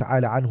radiyallahu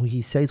ta'ala anhu,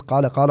 he says,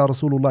 قال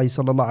رسول الله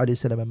صلى الله عليه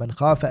وسلم من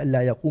خاف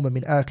ألا يقوم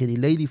من آخر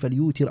الليل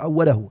فليوتر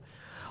أوله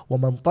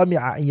ومن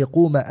طمع أن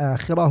يقوم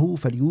آخره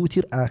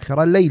فليوتر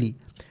آخر الليل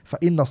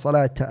فإن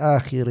صلاة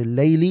آخر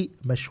الليل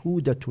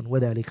مشهودة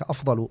وذلك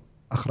أفضل.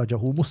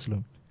 أخرجه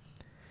مسلم.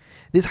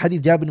 This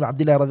hadith, Jabir ibn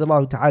Abdullah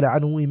radiyallahu ta'ala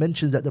anhu, he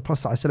mentions that the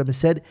Prophet ﷺ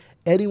said,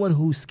 anyone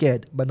who's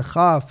scared, من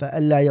خاف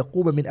ألا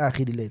يقوم من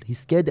آخر الليل, he's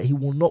scared that he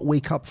will not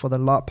wake up for the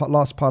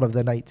last part of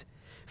the night,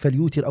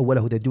 فليوتر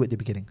أوله, then do it at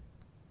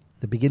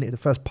the beginning, the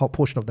first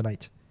portion of the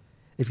night.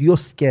 If you're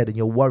scared and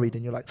you're worried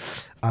and you're like,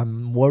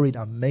 I'm worried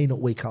I may not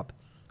wake up,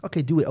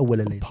 Okay, do it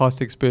أول الليل.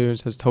 Past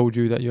experience has told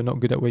you that you're not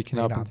good at waking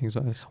up and things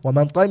like this.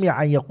 ومن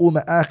طمع أن يقوم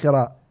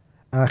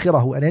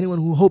آخره, and anyone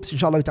who hopes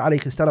inshallah ta'ala he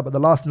can stand up at the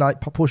last night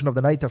portion of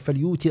the night,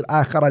 فليوتر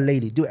آخر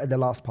الليل, do it at the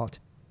last part.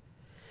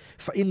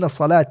 فإن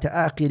صلاة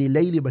آخر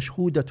الليل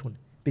مشهودة,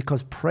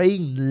 because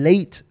praying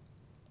late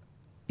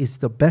is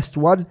the best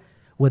one.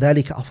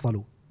 وذلك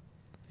أفضل.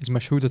 Is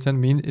مشهودة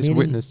mean is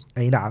witness.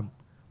 أي نعم.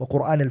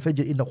 وقرآن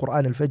الفجر إن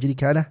قرآن الفجر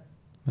كان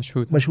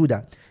مشهودا.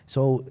 مشهودا.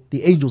 So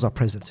the angels are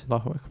present.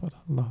 Allahu Akbar.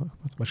 Allahu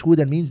Akbar.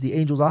 مشهودا means the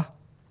angels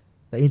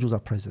are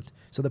present.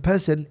 So the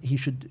person, he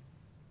should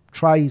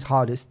try his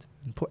hardest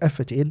and put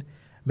effort in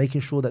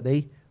making sure that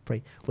they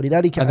pray.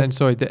 ولذلك and then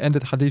sorry, the end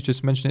of the hadith,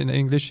 just mentioned it in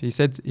English.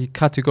 He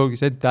categorically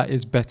said that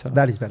is better.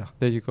 That is better.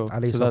 There you go.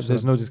 So that,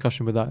 there's no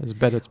discussion with that. It's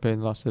better to pray in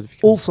the last third.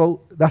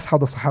 Also, that's how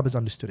the Sahabas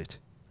understood it.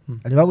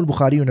 And Imam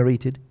al-Bukhari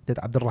narrated that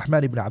Abdul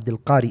Rahman ibn Abdul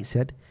Qari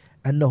said,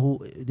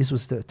 this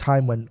was the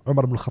time when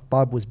Umar ibn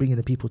al-Khattab was bringing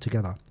the people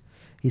together.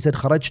 He said,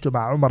 خرجت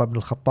مع عمر بن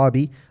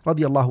الخطاب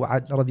رضي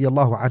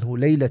الله عنه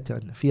ليلة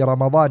في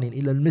رمضان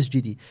إلى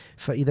المسجد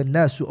فإذا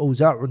الناس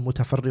أوزاع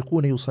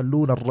متفرقون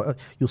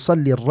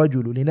يصلي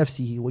الرجل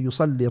لنفسه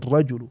ويصلي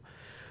الرجل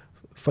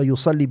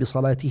فيصلي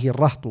بصلاته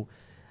الرهط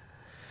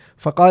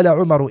فقال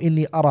عمر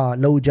إني أرى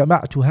لو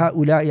جمعت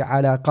هؤلاء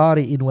على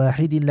قارئ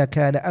واحد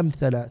لكان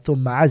أمثل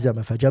ثم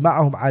عزم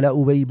فجمعهم على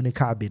أبي بن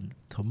كعب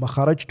ثم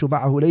خرجت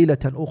معه ليلة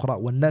أخرى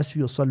والناس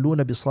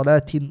يصلون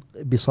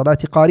بصلاة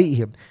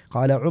قارئهم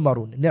قال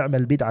عمر نعم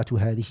البدعة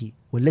هذه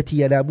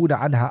والتي ينامون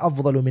عنها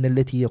أفضل من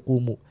التي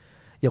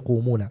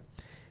يقومون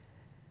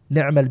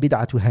نعم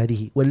البدعة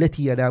هذه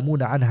والتي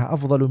ينامون عنها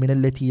أفضل من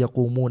التي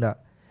يقومون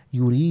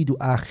يريد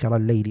آخر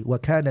الليل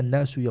وكان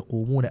الناس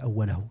يقومون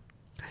أوله.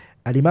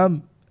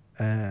 الإمام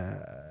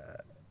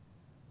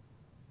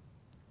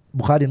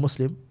Bukhari and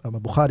Muslim,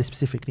 Bukhari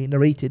specifically,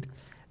 narrated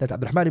that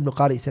Abdul Rahman ibn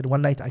Qari said,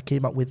 one night I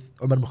came out with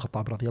Umar ibn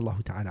Khattab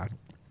radiyallahu ta'ala anhu.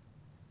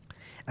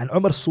 And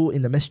Umar saw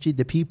in the masjid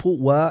the people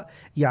were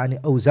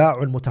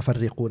أوزاع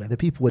متفرقون. The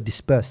people were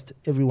dispersed.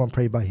 Everyone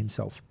prayed by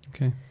himself.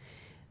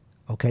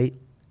 Okay.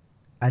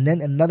 And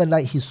then another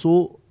night he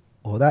saw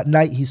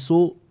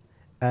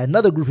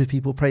another group of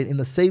people praying in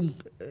the same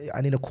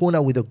and in a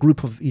corner with a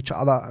group of each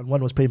other, and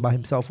one was praying by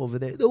himself over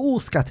there. They're all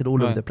scattered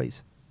all over the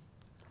place.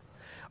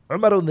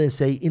 Umar will then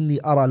say, إني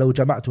أرى لو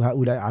جمعت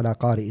هؤلاء على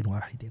قارئ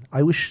واحد.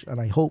 I wish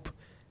and I hope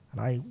and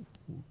I'm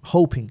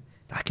hoping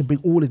that I can bring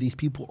all of these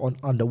people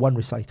under one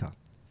reciter.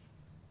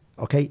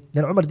 Okay,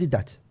 then Umar did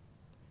that.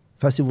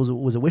 First it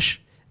was a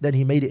wish, then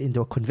he made it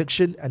into a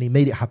conviction and he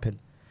made it happen.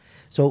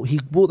 So he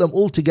brought them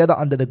all together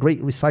under the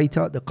great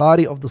reciter, the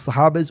Qari of the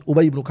Sahabas,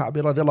 Ubay ibn Ka'b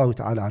radiallahu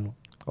ta'ala anhu.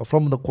 Or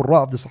from the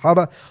Qurra of the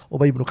Sahaba,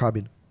 Ubay ibn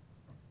Ka'b.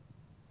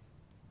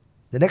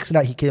 The next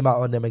night he came out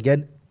on them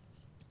again,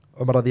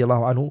 Umar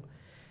radiallahu anhu,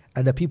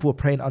 and the people were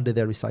praying under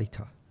their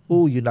reciter,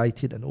 all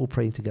united and all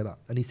praying together.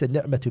 And he said,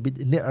 ni'ma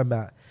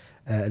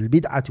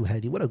al-bid'atu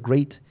hadi. What a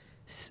great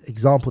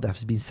example that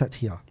has been set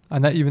here.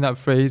 And even that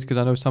phrase, because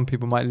I know some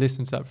people might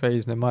listen to that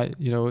phrase and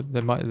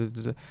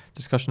there's a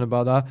discussion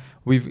about that.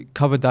 We've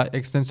covered that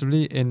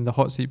extensively in the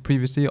hot seat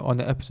previously on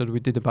the episode we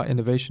did about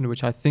innovation,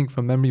 which I think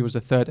from memory was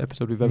the third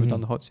episode we've ever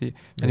done the hot seat.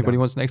 Anybody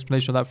wants an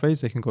explanation of that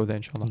phrase, they can go there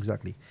inshallah.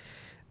 Exactly.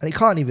 And it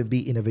can't even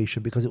be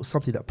innovation because it was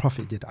something that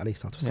Prophet did alayhi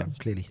salatu wasalam,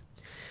 clearly.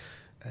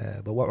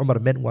 But what Umar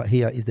meant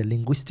here is the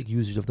linguistic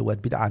usage of the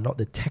word bid'ah, not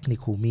the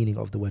technical meaning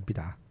of the word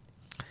bid'ah.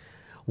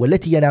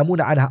 والتي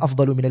ينامون عنها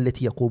أفضل من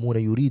التي يقومون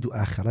يريد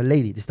آخر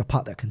الليل. This is the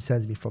part that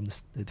concerns me from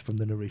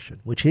the narration,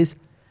 which is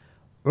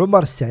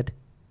Umar said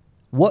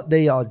what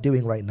they are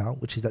doing right now,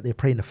 which is that they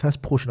pray in the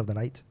first portion of the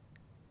night.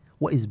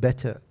 What is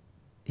better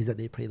is that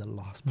they pray the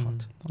last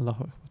part.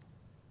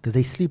 Because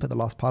they sleep at the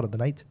last part of the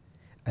night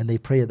and they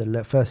pray at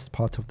the first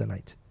part of the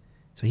night.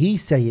 So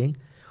he's saying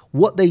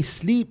what they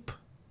sleep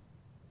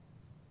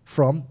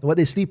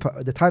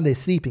the time they're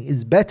sleeping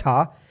is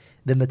better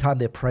than the time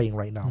they're praying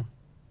right now.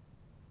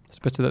 It's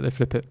better that they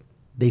flip it.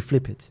 They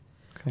flip it.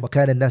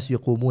 وَكَانَ النَّاسُ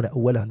يَقُومُونَ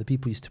أَوَّلَهُ. And the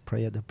people used to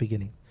pray at the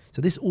beginning.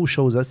 So this all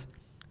shows us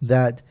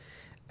that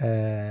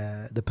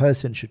the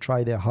person should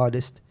try their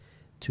hardest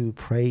to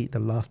pray the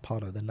last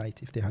part of the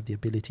night if they have the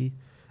ability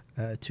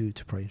to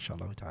pray,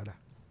 inshallah ta'ala.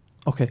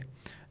 Okay,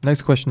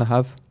 next question I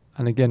have,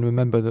 and again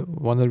remember that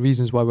one of the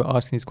reasons why we're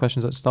asking these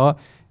questions at the start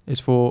is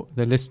for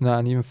the listener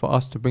and even for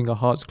us to bring our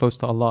hearts close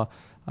to Allah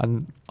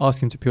and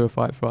ask Him to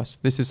purify it for us.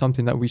 This is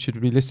something that we should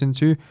really listen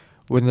to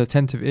with an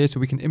attentive ear so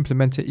we can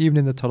implement it even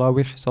in the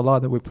Taraweeh Salah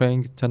that we're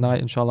praying tonight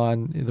inshallah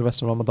and in the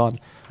rest of Ramadan.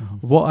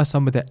 What are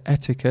some of the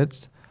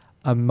etiquettes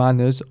and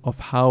manners of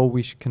how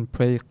we can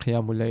pray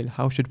Qiyamul Layl?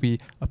 How should we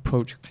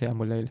approach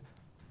Qiyamul Layl?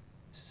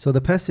 So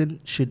the person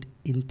should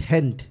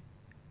intend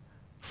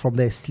from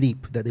their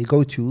sleep that they're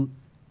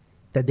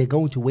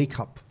going to wake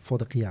up for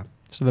the Qiyam.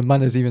 So the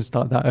manners even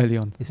start that early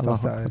on. It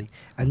starts that early.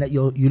 And that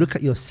you look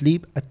at your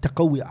sleep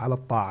at-taqawwi ala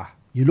ta'ah.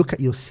 You look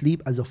at your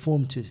sleep as a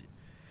form to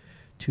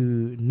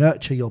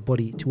nurture your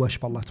body to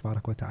worship Allah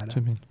Tabarak wa Ta'ala.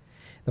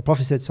 The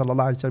Prophet said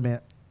sallallahu alayhi wa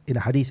sallam in a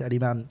hadith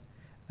al-Imam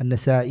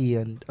al-Nasa'i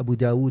and Abu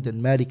Dawood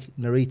and Malik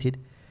narrated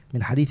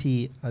من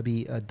حديث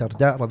أبي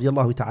الدرداء رضي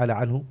الله تعالى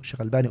عنه،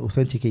 الشيخ الباني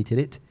authenticated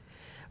it: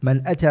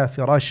 من أتى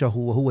فراشه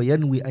وهو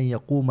ينوي أن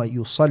يقوم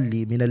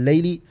يصلي من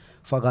الليل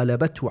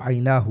فغلبته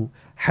عيناه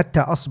حتى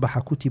أصبح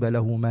كتب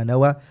له ما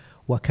نوى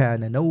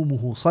وكان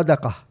نومه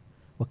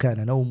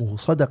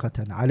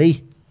صدقة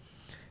عليه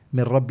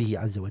من ربه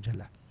عز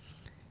وجل.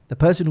 The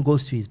person who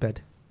goes to his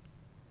bed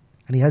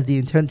and he has the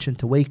intention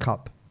to wake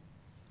up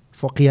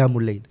for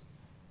Qiyamul Layl,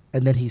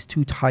 and then he's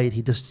too tired,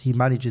 he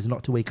manages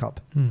not to wake up,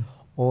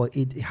 or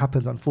it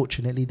happens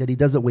unfortunately that he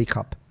doesn't wake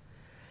up,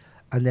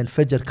 and then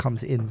Fajr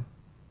comes in,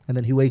 and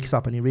then he wakes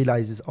up and he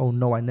realizes, oh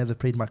no, I never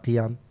prayed my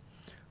Qiyam.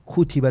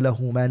 كُتِبَ لَهُ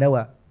مَا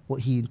نَوَى,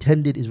 what he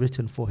intended is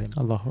written for him.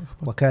 Allahu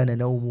Akbar. وَكَانَ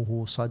نَوْمُهُ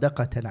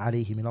صَدَقَةً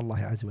عَلَيْهِ مِنَ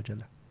اللَّهِ عَزَّ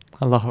وَجَلَّ.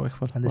 Allahu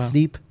Akbar. And the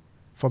sleep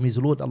from his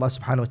Lord Allah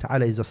subhanahu wa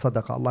ta'ala is a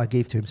sadaqah Allah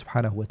gave to him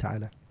subhanahu wa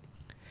ta'ala.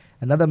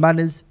 Another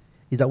manners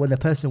is that when a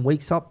person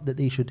wakes up, that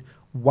they should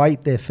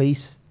wipe their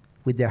face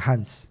with their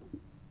hands.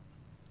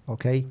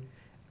 Okay?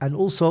 And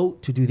also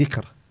to do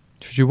dhikr.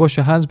 Should you wash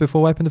your hands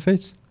before wiping the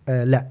face?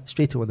 La,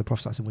 straight away when the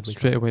Prophet would wake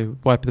Straight up. away,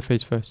 wipe the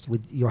face first.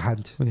 With your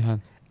hand. With your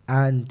hand.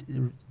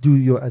 And do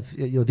your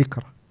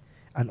dhikr.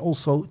 And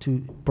also to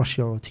brush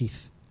your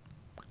teeth.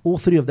 All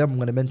three of them I'm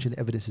going to mention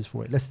evidences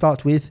for it. Let's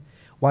start with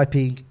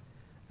wiping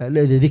the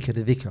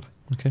dhikr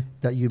okay.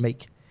 that you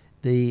make.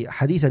 The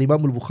hadith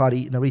Imam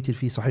al-Bukhari narrated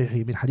في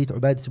صحيحه من حديث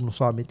عبادة بن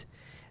صامت.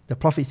 The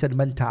Prophet said,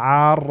 من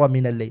تعار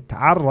من الليل.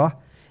 تعار,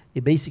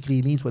 it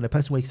basically means when a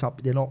person wakes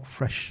up, they're not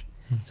fresh.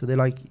 So they're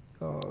like,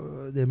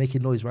 they're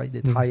making noise, right?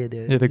 They're tired.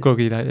 They're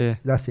groggy. Yeah.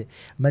 That's it.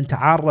 من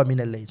تعار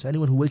من الليل. So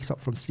anyone who wakes up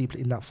from sleep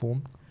in that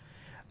form,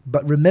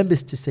 but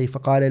remembers to say,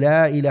 فقال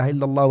لا إله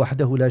إلا الله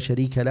وحده لا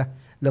شريك له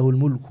له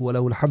الملك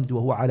وله الحمد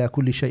وهو على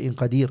كل شيء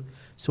قدير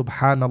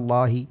سبحان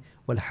الله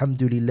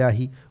والحمد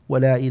لله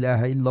ولا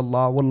إله إلا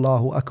الله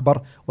والله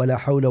أكبر ولا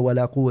حول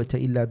ولا قوة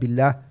إلا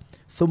بالله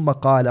ثم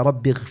قال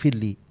رب اغفر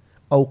لي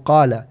أو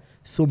قال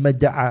ثم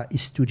دعا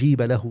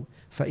استجيب له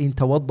فإن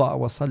توضأ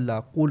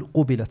وصلى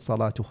قبلت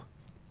صلاته.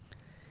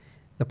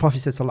 The Prophet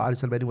said صلى الله عليه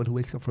وسلم, anyone who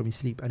wakes up from his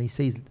sleep and he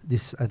says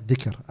this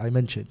dhikr I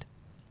mentioned,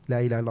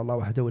 لا إله إلا الله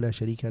وحده لا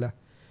شريك له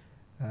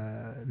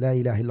لا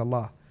إله إلا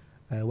الله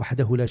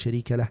وحده لا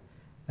شريك له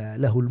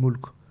له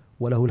الملك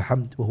وله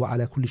الحمد وهو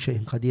على كل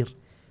شيء قدير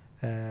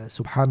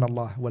سبحان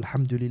الله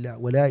والحمد لله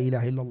ولا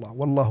إله إلا الله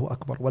والله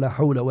أكبر ولا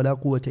حول ولا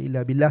قوة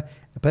إلا بالله.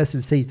 The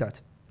person says that,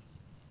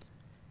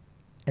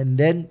 and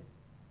then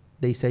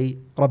they say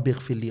رب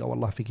اغفر لي, oh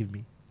Allah forgive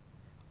me,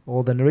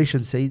 or the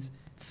narration says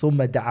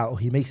ثم دعا, or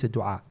he makes a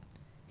dua,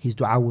 his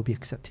dua will be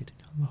accepted.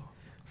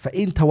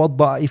 فإن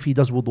توضأ, if he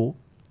does wudu,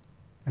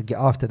 and get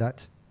after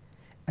that,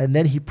 and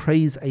then he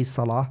prays a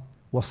salah,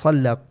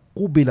 وصلى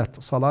قبلت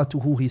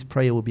صلاته, his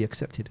prayer will be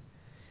accepted.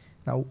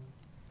 Now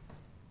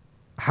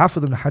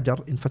Hafidh ibn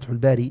Hajar in Fath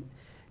al-Bari,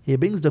 he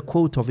brings the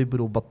quote of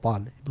Ibn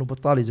Battal. Ibn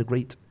Battal is a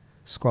great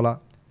scholar.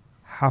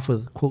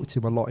 Hafidh quotes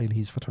him a lot in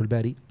his Fath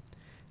al-Bari.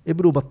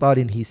 Ibn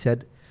Battal, he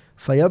said,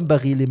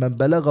 فَيَنْبَغِي لِمَنْ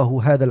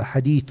بَلَغَهُ هَذَا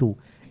الْحَدِيثُ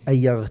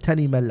أَنْ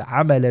يَغْتَنِمَ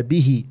الْعَمَلَ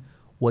بِهِ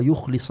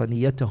وَيُخْلِصَ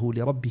نِيَّتَهُ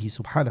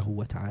لِرَبِّهِ سُبْحَانَهُ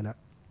وَتَعَالَى.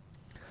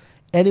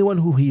 Anyone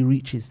who he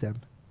reaches them,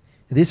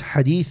 this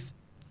hadith,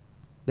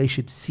 they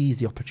should seize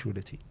the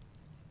opportunity.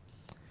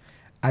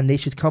 And they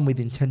should come with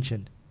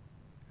intention,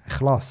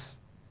 ikhlas,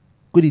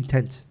 good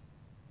intent,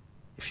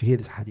 if you hear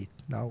this hadith.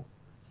 Now,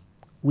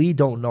 we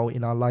don't know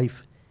in our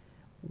life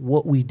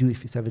what we do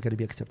if it's ever going to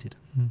be accepted.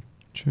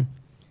 True.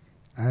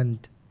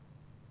 And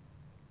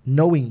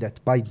knowing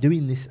that by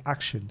doing this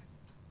action,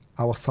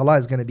 our salah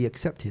is going to be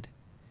accepted,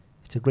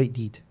 it's a great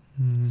deed.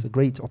 It's a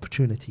great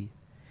opportunity.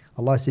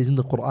 Allah says in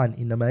the Quran,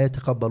 إِنَّمَا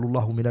يَتَقَبَّلُ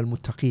اللَّهُ مِنَ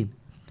الْمُتَّقِينَ.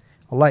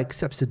 Allah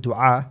accepts the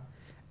dua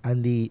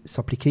and the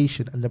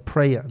supplication and the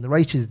prayer and the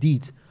righteous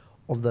deeds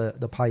of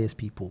the pious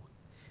people.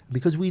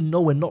 Because we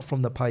know we're not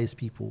from the pious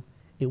people,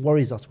 it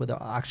worries us whether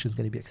our action is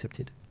going to be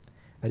accepted.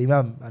 And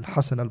Imam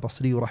Al-Hasan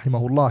Al-Basri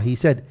rahimahullah, he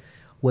said,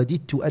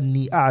 وَدِدْتُ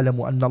أَنِّي أَعْلَمُ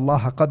أَنَّ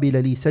اللَّهَ قَبِلَ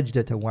لِي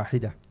سَجْدَةً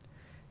وَاحِدَةً.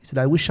 He said,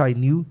 I wish I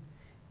knew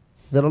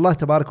that Allah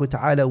Tabarak wa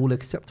Ta'ala will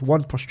accept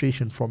one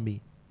prostration from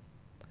me.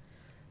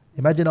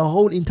 Imagine a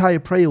whole entire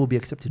prayer will be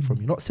accepted from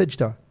you. Not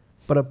sajda,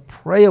 but a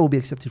prayer will be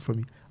accepted from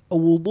you. A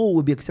wudu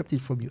will be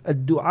accepted from you. A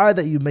dua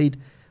that you made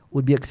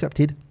will be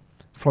accepted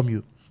from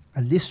you.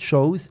 And this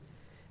shows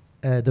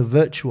the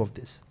virtue of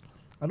this.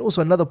 And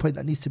also another point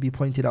that needs to be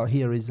pointed out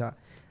here is that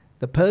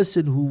the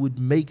person who would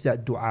make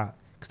that dua,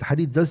 because the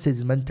hadith does say,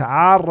 "Man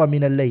ta'arra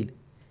min al-layl,"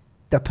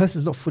 that person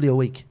is not fully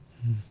awake.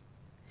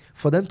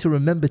 For them to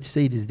remember to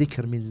say this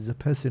dhikr means it's a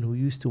person who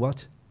used to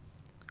what?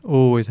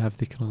 Always have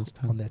dhikr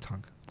on their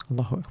tongue.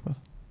 Allahu Akbar.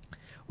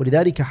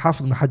 ولذلك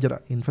حافظ بن حجر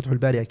in Fath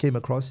al-Bari, I came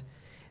across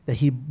that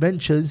he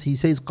mentions, he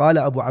says, قال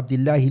أبو عبد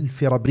الله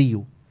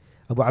الفرابري.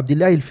 Abu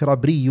Abdullah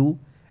al-Firabri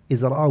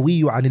is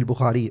rawi an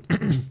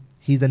al-Bukhari.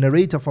 He's the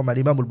narrator from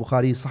Imam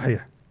al-Bukhari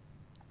Sahih.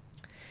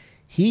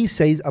 He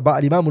says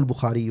about Imam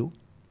al-Bukhari,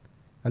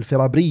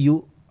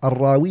 al-Firabri,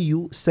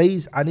 الراوي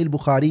says عن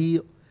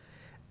البخاري: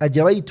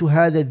 أجريت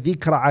هذا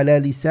الذكر على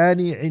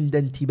لساني عند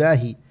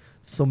انتباهي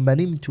ثم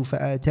نمت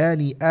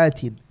فآتاني آت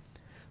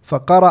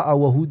فقرأ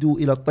وهدوا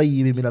إلى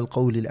الطيب من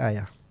القول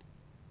الآية.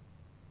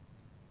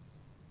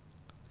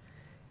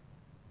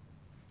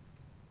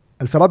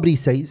 Al-Farabri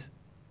says,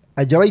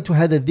 أجريت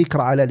هذا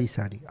الذكر على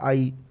لساني.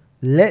 I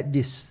let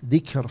this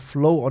dhikr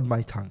flow on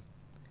my tongue.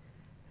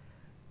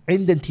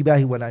 عند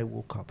انتباهي, when I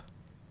woke up.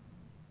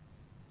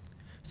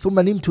 ثم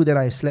نمت, then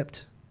I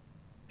slept.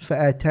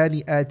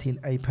 فآتاني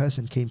آت, a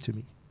person came to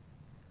me.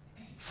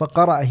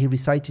 فقرأ, he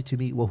recited to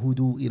me,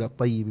 وهدوا إلى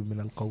الطيب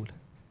من القول.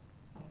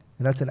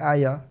 And that's an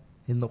ayah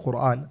in the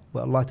Quran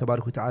where Allah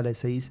Tabarak wa Ta'ala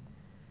says,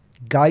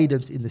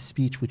 guidance in the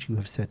speech which you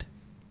have said.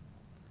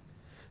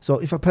 So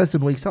if a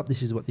person wakes up,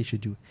 this is what they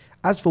should do.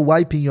 As for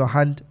wiping your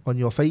hand on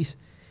your face,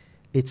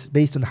 it's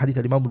based on the hadith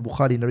of Imam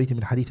al-Bukhari narrated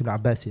in hadith ibn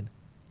Abbas,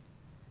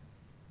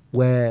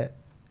 where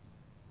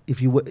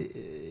if you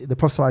the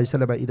Prophet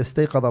ﷺ, إذا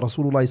استيقظ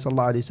رسول الله صلى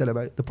الله عليه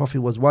وسلم, the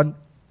Prophet was one.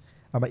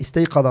 أما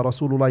استيقظ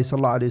رسول الله صلى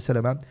الله عليه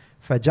وسلم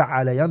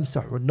فجعل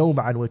يمسح النوم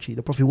عن وجهه.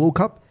 The Prophet woke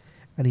up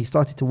and he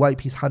started to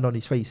wipe his hand on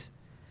his face.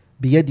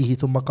 بيده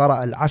ثم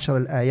قرأ العشر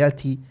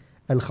الآيات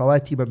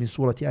الخواتم من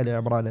سورة آل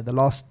عمران. The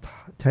last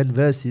 10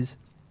 verses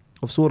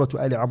of Surah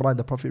Al Imran,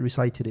 the Prophet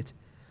recited it.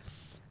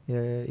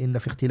 إن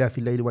في اختلاف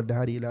الليل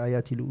والنهار إلى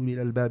آيات لأولي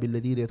الألباب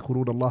الذين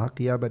يذكرون الله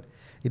قياما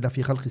إن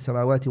في خلق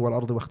السماوات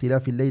والأرض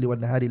واختلاف الليل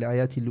والنهار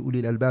لآيات لأولي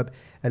الألباب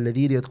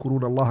الذين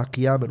يذكرون الله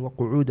قياما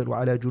وقعودا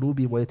وعلى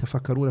جنوبهم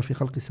ويتفكرون في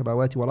خلق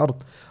السماوات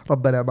والأرض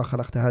ربنا ما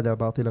خلقت هذا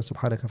باطلا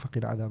سبحانك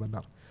فقنا عذاب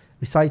النار.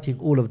 Reciting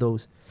all of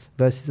those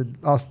verses and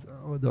last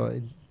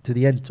to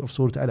the end of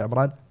Surah Al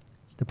Imran,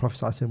 the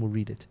Prophet ﷺ will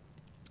read it.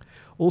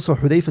 Also,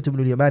 Hudayfah ibn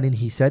al-Yaman,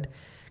 he said,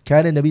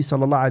 كان النبي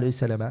صلى الله عليه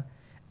وسلم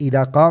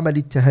إذا قام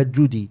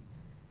للتهجد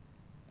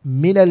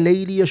من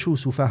الليل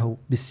يشوس فاه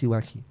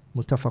بالسواك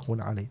متفق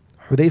عليه.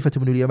 Hudayfah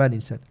ibn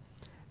al-Yaman said,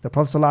 the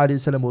Prophet صلى الله عليه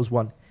وسلم was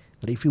one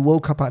that if he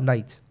woke up at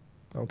night,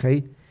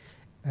 okay,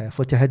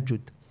 for tahajjud,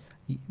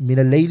 من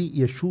الليل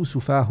يشوس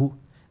فاه,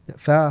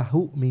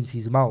 فاه means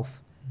his mouth,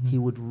 he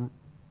would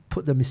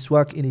put the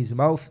miswak in his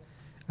mouth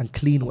and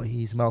clean what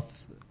his mouth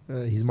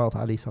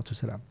عليه الصلاة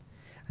والسلام.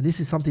 And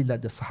this is something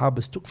that the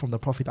Sahabas took from the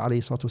Prophet عليه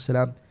الصلاة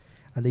والسلام,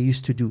 and they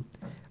used to do.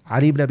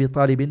 Ali ibn Abi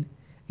Talib,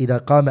 إذا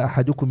قام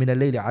أحدكم من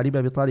الليل, Ali ibn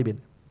Abi Talib,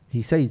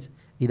 he says,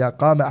 إذا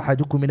قام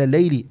أحدكم من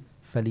الليل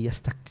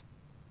فليستك.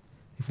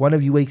 If one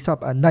of you wakes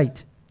up at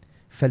night,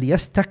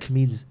 فليستك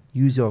means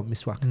use your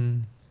miswak.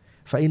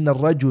 فإن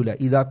الرجل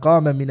إذا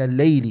قام من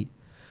الليل,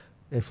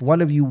 if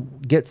one of you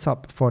gets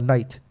up for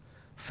night,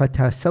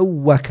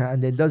 فتسوك,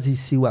 and then does his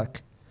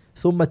siwak,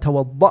 ثم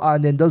توضأ,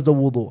 and then does the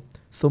wudu,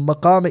 ثم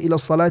قام إلى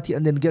الصلاة,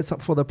 and then gets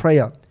up for the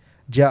prayer,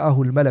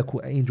 جاءه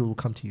الملك, an angel will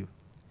come to you.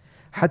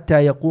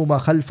 حتى يقوم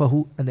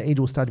خلفه, and the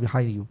angel will stand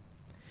behind you.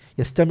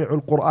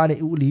 يستمع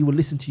القرآن, he will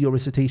listen to your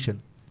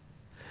recitation.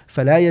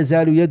 فلا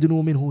يزال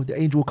يدنو منه, the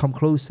angel will come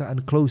closer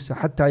and closer.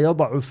 حتى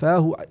يضع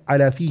فاه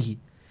على فيه,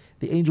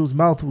 the angel's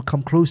mouth will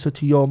come closer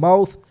to your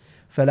mouth.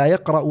 فلا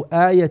يقرأ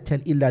آية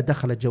إلا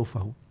دخل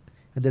جوفه,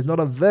 and there's not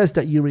a verse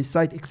that you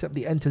recite except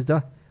it enters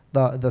the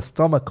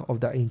stomach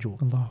of the angel.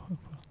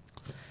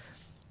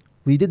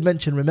 We did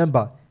mention,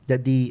 remember,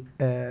 that the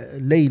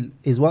layl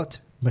is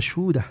what?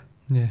 Mashhudah.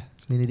 Yeah.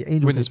 Meaning the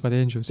angels. Witnessed by the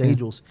angels. The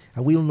angels.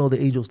 And we all know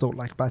the angels don't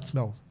like bad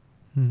smells.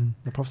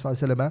 The Prophet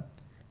ﷺ,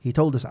 he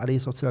told us,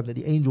 alayhi salatu, that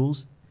the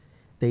angels,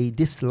 they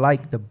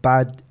dislike the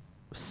bad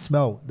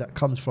smell that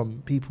comes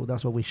from people.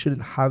 That's why we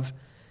shouldn't have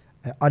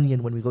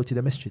onion when we go to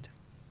the masjid.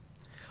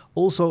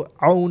 Also,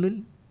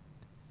 Aun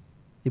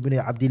ibn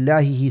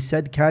Abdullah, he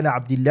said, كان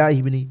عبد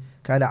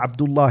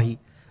الله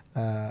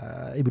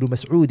ibn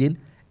Mas'ud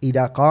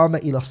إذا قام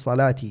إلى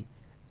الصلاة.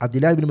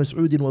 Abdullah ibn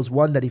Mas'ud was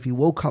one that if he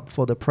woke up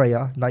for the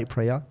prayer, night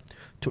prayer,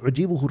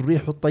 تعجبه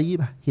الريح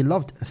الطيبة, he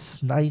loved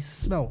a nice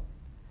smell.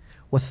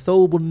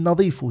 والثوب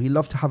النظيف, he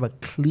loved to have a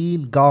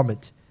clean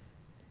garment.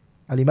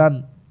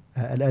 Al-Imam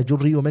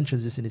Al-Ajurri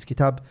mentions this in his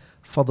kitab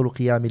فضل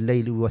قيام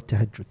الليل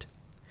والتهجد.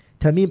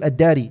 Tamim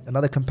ad-Dari,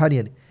 another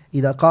companion,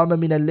 إذا قام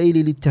من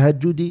الليل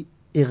للتهجد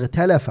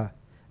اغتلف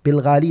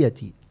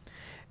بالغالية.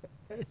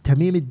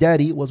 Tamim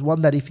ad-Dari was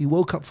one that if he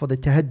woke up for the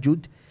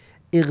tahajjud,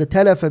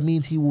 اغتلف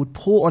means he would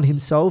pour on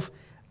himself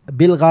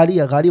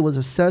بالغالية. Ghaliya was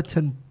a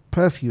certain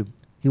perfume.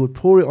 He would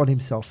pour it on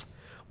himself.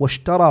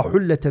 واشترى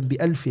حلة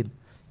بألف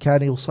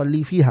كان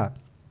يصلي فيها,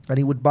 and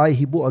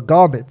he bought a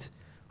garment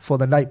for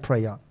the night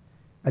prayer.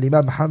 And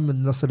Imam Muhammad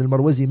Nasr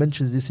al-Marwazi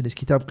mentions this in his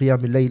kitab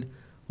Qiyam al-Layl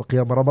wa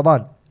Qiyam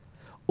Ramadan.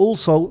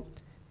 Also,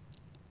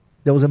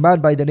 there was a man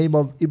by the name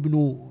of Ibn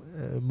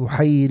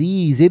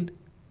Muhayrizin.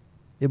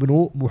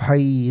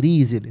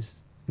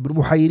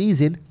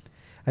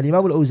 And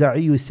Imam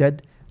al-Awza'i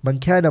said, Man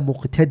kana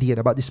muqtadiyan,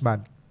 about this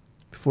man.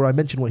 Before I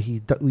mention what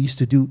he used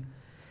to do,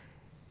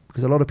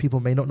 because a lot of people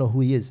may not know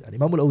who he is. And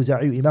Imam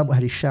al-Awza'i, Imam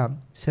Ahl al-Sham,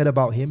 said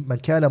about him, Man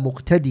kana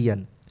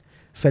muqtadiyan,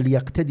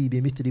 فَلْيَقْتَدِي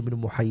بِمِثْلِ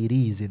مِنْ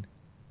مُحَيْرِيزٍ.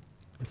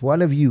 If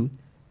one of you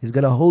is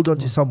going to hold on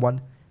to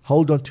someone,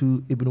 hold on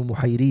to Ibn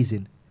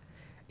Muhayrizin.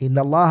 إِنَّ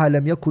اللَّهَ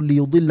لَمْ يَكُنْ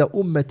لِيُضِلَّ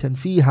أُمَّةً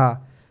فِيهَا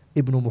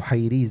Ibn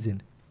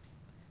Muhayrizin.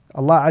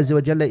 Allah Azza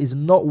wa Jalla is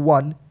not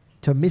one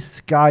to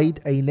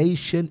misguide a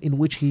nation in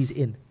which he is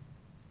in.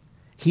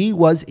 he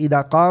was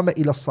إذا قام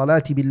إلى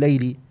الصلاة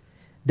بالليل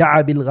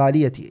دعا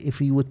بالغالية. If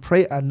he would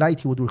pray at night,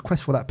 he would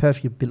request for that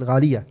perfume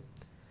بالغالية.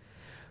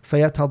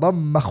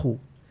 فيتضمخ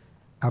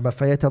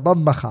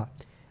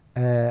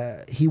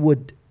he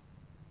would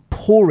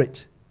pour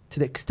it to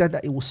the extent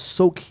that it will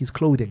soak his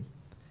clothing.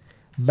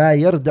 ما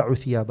يردع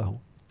ثيابه.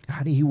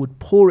 He would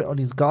pour it on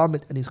his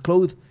garment and his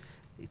clothes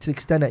to the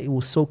extent that it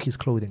will soak his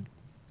clothing.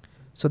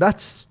 So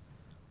that's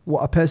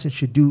what a person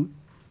should do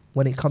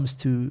when it comes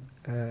to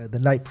the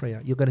night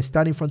prayer. You're going to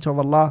stand in front of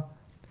Allah.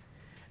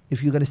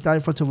 If you're going to stand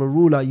in front of a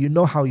ruler, you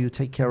know how you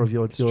take care of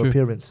your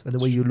appearance and the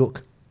way you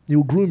look.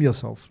 You'll groom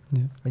yourself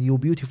and you'll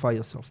beautify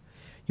yourself.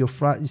 You're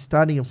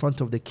standing in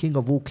front of the King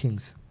of all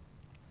kings.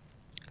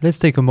 Let's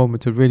take a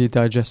moment to really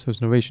digest those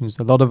narrations.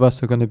 A lot of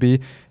us are going to be,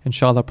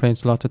 inshallah, praying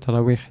Salat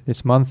al-Taraweeh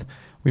this month.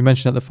 We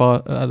mentioned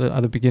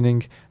at the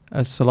beginning,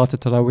 Salat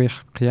al-Taraweeh,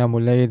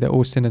 Qiyamul Layl, they're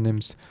all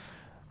synonyms.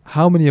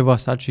 How many of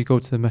us actually go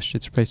to the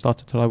masjid to pray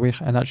Salat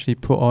al-Taraweeh and actually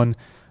put on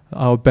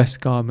our best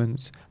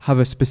garments, have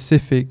a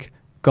specific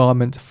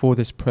garment for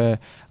this prayer,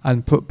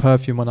 and put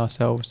perfume on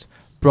ourselves,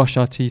 brush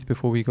our teeth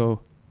before we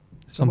go?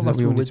 Some of us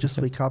will just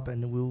wake up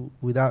and we'll,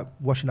 without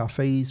washing our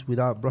face,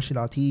 without brushing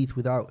our teeth,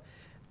 without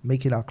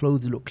making our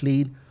clothes look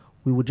clean,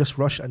 we would just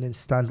rush and then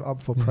stand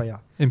up for prayer.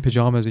 In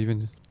pajamas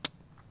even.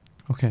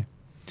 Okay.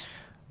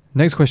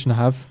 Next question I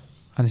have,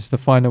 and it's the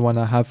final one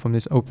I have from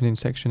this opening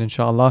section,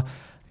 inshallah.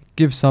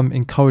 Give some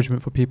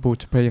encouragement for people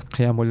to pray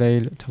Qiyamul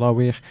Layl,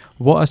 Taraweeh.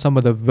 What are some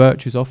of the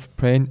virtues of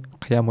praying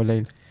Qiyamul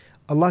Layl?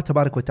 Allah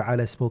Tabarak wa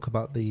Ta'ala spoke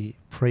about the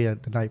prayer,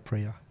 the night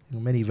prayer.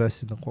 In many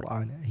verses in the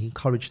Quran, He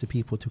encouraged the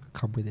people to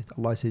come with it.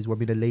 Allah says,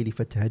 وَمِنَ اللَّيْلِ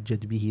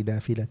فَتَهَجَّدْ بِهِ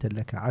نَافِلَةً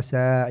لَكَ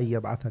عَسَىٰ أَن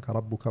يَبْعَثَكَ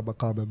رَبُّكَ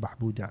مَقَامًا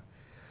مَحْمُودًا.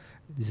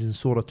 This is in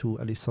Surah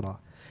Al-Isra.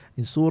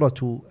 In Surah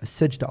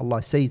Al-Sajda,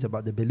 Allah says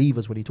about the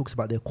believers when He talks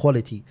about their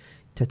quality,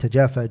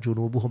 تَتَجَافَى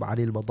جُنُوبُهُمْ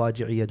عَنِ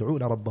الْمَضَاجِعِ يَدْعُونَ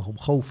رَبَّهُمْ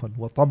خَوْفًا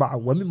وَطَمَعًا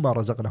وَمِمَّا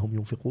رَزَقْنَهُمْ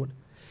يُنْفِقُونَ.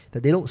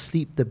 That they don't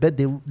sleep the bed,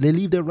 they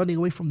leave their running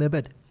away from their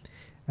bed.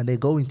 And they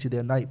go into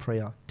their night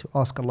prayer to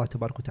ask Allah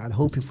Tabarak wa Ta'ala,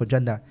 hoping for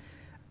Jannah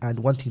and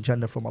wanting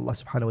Jannah from Allah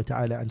Subhanahu wa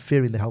Ta'ala and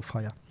fearing the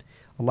hellfire.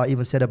 Allah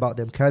even said about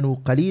them,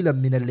 كَانُوا قَلِيلًا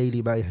مِنَ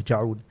اللَّيْلِ مَا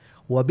يَهْجَعُونَ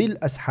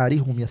وَبِالْأَسْحَارِ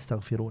هُمْ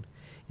يَسْتَغْفِرُونَ.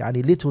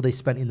 يعني little they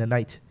spent in the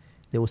night,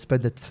 they will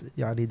spend it,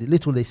 يعني the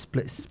little they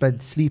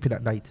spend sleeping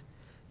at night,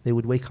 they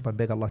would wake up and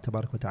beg Allah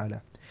Tabarak wa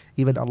Ta'ala.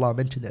 Even Allah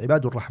mentioned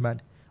عباد الرحمن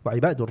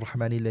وعباد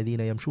الرحمن الذين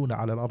يمشون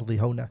على الأرض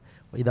هونا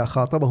وإذا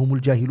خاطبهم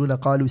الجاهلون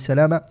قالوا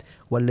سلاما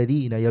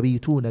والذين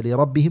يبيتون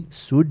لربهم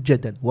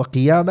سجدا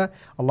وقياما.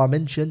 Allah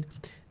mentioned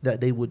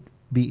that they would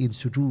be in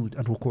sujood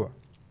and ruku'.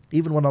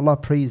 Even when Allah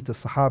praised the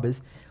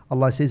Sahabas,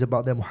 Allah says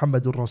about them,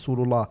 Muhammadur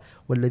Rasulullah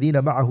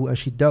والذين معه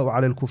أشداء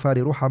على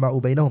الكفار رحماء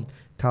بينهم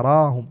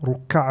تراهم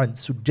ركعا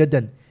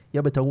سجدا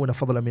يبتغون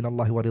فضلا من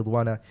الله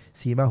ورضوانا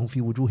سيماهم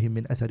في وجوههم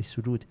من أثر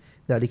السجود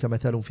ذلك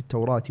مثل في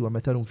التوراة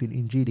ومثل في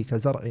الإنجيل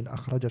كزرع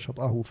أخرج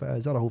شطأه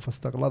فآزره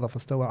فاستغلظ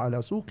فاستوى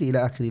على سوقه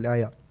إلى آخر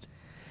الآية.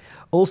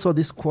 Also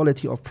this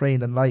quality of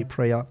praying and night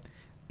prayer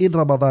in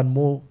Ramadan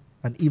more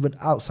and even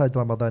outside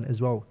Ramadan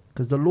as well,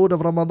 because the Lord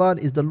of Ramadan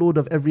is the Lord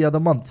of every other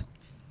month.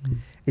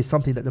 It's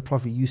something that the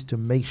Prophet used to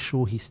make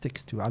sure he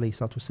sticks to, alayhi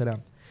salatu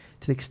wasalam,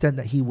 to the extent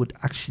that he would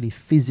actually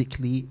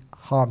physically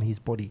harm his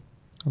body.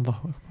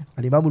 Allahu Akbar.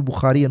 الإمام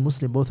البخاري and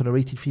Muslim both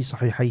narrated في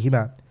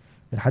صحيحيهما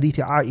من حديث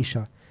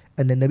عائشة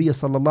أن النبي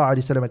صلى الله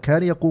عليه وسلم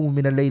كان يقوم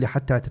من الليل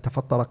حتى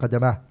تتفطر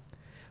قدماه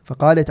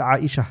فقالت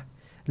عائشة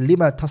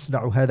لما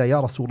تصنع هذا يا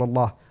رسول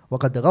الله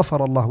وقد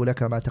غفر الله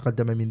لك ما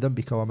تقدم من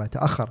ذنبك وما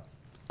تأخر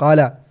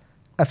قال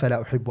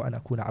أفلا أحب أن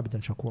أكون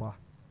عبدا شكورا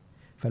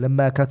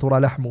فلما كثر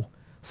لحمه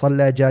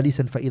صلى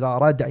جالسا فإذا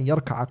أراد أن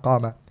يركع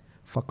قام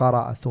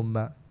فقرأ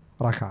ثم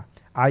ركع.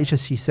 Aisha,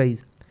 she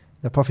says,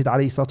 the Prophet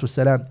عليه الصلاة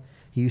والسلام,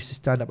 he used to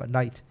stand up at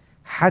night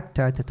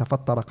حتى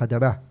تتفطر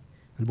قدماه.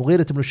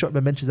 Al-Mughirah ibn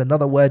Shu'bah mentions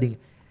another wording,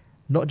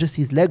 not just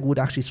his leg would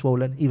actually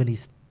swollen, even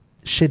his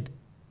shin.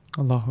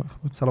 Allahu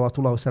Akbar.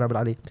 Salawatullah wa salam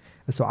alayhi.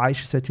 And so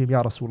Aisha said to him,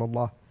 Ya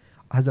Rasulullah,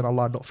 hasn't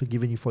Allah not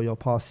forgiven you for your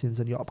past sins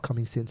and your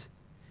upcoming sins?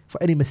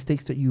 For any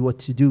mistakes that you were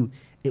to do,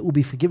 it will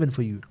be forgiven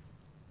for you.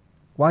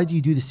 Why do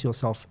you do this to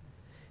yourself?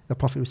 The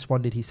Prophet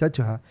responded, he said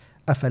to her,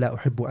 أَفَلَا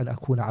أُحِبُّ أَنْ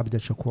أَكُونَ عَبْدًا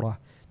شَكُورًا.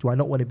 Do I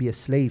not want to be a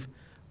slave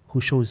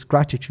who shows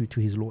gratitude to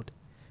his Lord?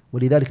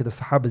 وَلِذَلِكَ the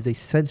Sahabas, they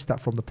sensed that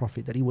from the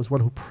Prophet, that he was one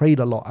who prayed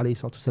a lot, alayhi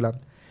salatu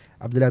wasalam.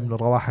 Abdullah ibn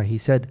Rawaha, he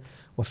said,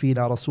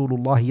 وَفِينَا رَسُولُ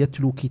اللَّهِ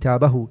يَتْلُو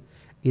كِتَابَهُ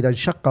إِذَا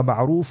انشَقَّ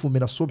مَعْرُوفٌ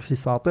مِنَ الصُّبْحِ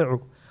سَاطِعُ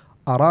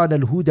أَرَانَا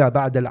الْهُدَى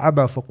بَعْدَ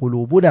الْعَمَى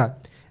فَقُلُوبُنَا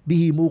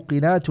بِهِ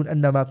مُوقِنَاتٌ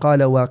أَنَّمَا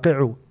قَالَ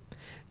وَاقِعُ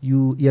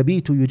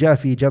يبيت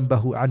يجافي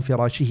جنبه عن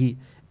فراشه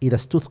إذا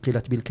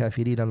استثقلت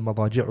بالكافرين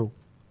المضاجع.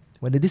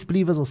 When the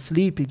disbelievers are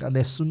sleeping and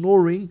they're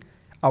snoring,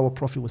 our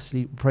Prophet was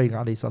praying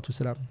alayhi salatu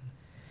wasalam.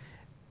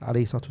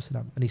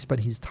 And he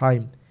spent his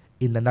time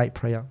in the night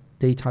prayer.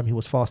 Daytime he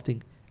was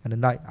fasting, and at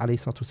night alayhi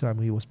salatu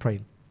wasalam he was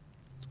praying.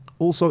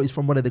 Also is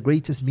from one of the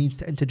greatest means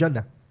to enter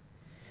Jannah.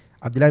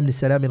 Abdullah ibn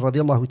Salam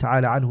radiyallahu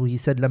ta'ala anhu, he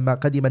said, لما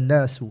قدم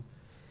الناس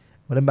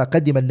ولما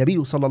قدم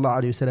النبي صلى الله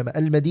عليه وسلم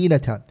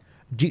المدينة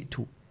جئت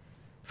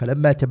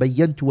فلما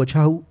تبينت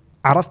وجهه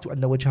عرفت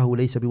أن وجهه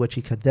ليس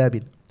بوجه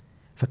كذاب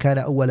فكان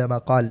أول ما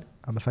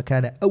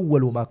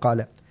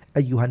قال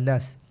أيها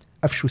الناس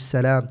أفشوا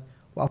السلام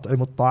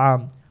وأطعموا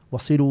الطعام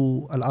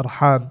وصلوا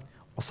الأرحام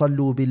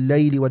وصلوا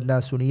بالليل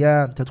والناس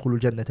نيام تدخلوا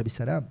الجنة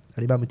بسلام.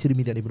 Imam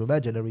Tirmidhi and Ibn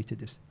Majah narrated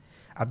this.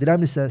 Abdullah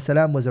ibn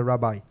Salam was a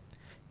rabbi.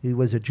 He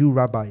was a Jew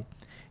rabbi.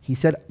 He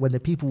said when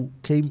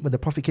the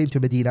Prophet came to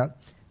Medina,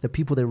 the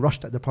people, they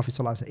rushed at the Prophet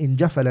ﷺ. In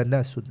Jafal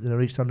al-Nas,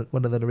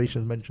 one of the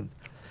narrations mentions,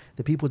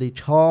 the people, they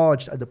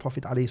charged at the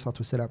Prophet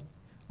ﷺ.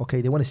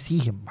 Okay, they want to see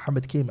him.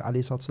 Muhammad came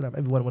ﷺ.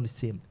 Everyone wanted to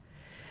see him.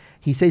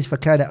 He says,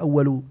 فَكَانَ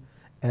أَوَّلُ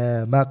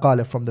مَا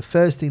قَالَ. From the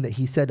first thing that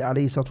he said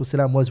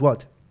ﷺ was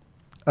what?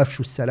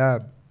 أَفْشُوا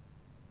السَّلَامِ.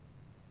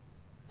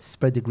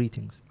 Spread the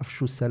greetings.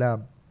 أَفْشُوا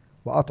السَّلَامِ.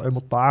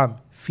 وَأَطْعِمُوا الطَّعَامِ.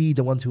 Feed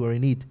the ones who are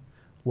in need.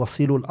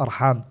 وَصِلُوا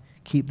الْأَرْحَامِ.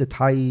 Keep the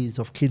ties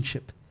of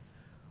kinship.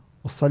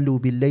 وَصَلُّوا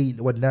بِاللَّيْلِ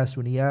وَالنَّاسُ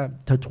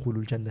نِيَامٍ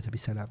تَدْخُلُوا الْجَنَّةَ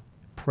بِسَلَامٍ.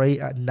 Pray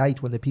at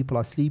night when the people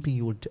are sleeping,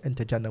 you will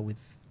enter Jannah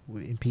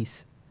in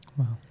peace.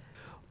 Wow.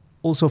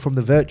 Also from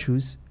the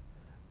virtues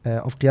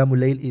of Qiyamul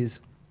Layl is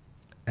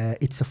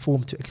it's a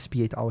form to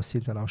expiate our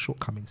sins and our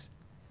shortcomings.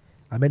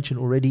 I mentioned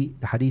already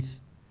the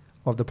hadith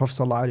of the Prophet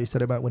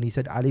ﷺ when he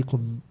said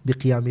عليكم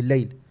بقيام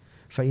الليل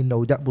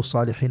فإنه دأب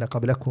الصالحين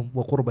قبلكم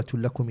وقربة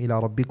لكم إلى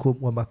ربكم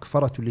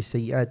ومغفرة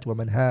للسيئات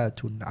ومنهاة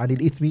عن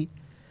الإثم.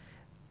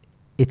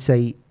 It's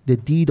the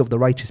deed of the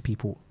righteous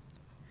people,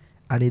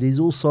 and it is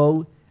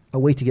also a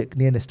way to get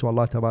nearness to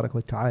Allah Tabarak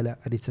wa Ta'ala,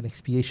 and it's an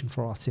expiation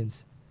for our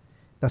sins.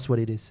 That's what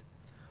it is.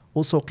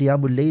 Also,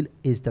 Qiyamul Layl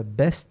is the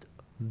best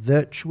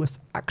virtuous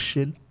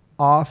action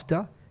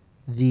after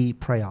the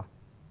prayer.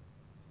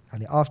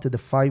 And after the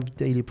 5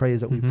 daily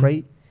prayers that we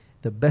pray,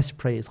 the best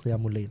prayer is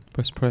Qiyamul Layl.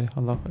 Best prayer,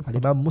 Allah. And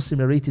Imam Muslim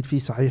narrated في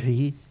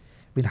صحيحه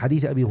من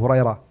حديث أبي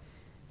هريرة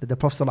that the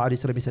Prophet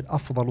ﷺ said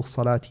أفضل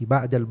الصلاة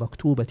بعد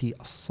المكتوبة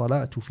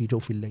الصلاة في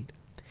جوف الليل.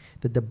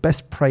 That the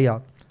best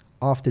prayer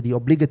after the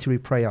obligatory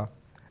prayer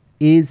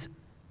is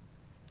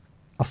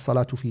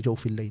الصلاة في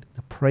جوف الليل,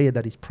 the prayer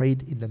that is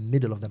prayed in the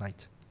middle of the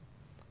night.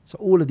 So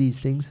all of these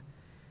things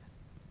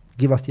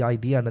give us the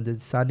idea and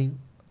understanding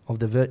of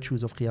the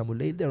virtues of Qiyamul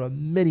Layl. There are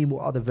many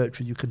more other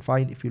virtues you can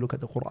find if you look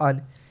at the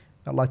Quran.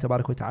 Allah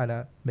Tabarak wa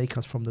Ta'ala make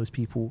us from those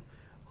people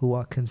who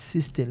are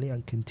consistently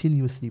and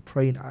continuously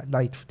praying at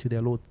night to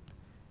their Lord.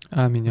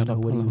 Ameen ya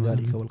Rabb.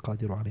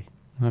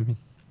 Ameen.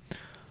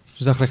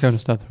 Jazakallah khairan,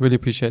 Ustad. Really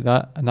appreciate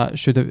that. And that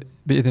should have,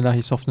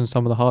 bi'idhnillahi, softened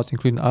some of the hearts,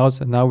 including ours.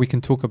 And now we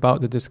can talk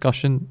about the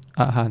discussion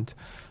at hand.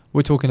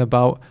 We're talking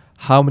about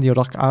how many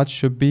rak'ats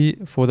should be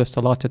for the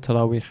Salat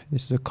al-Taraweeh.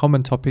 This is a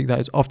common topic that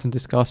is often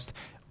discussed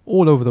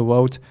all over the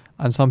world,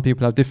 and some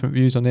people have different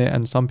views on it,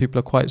 and some people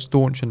are quite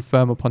staunch and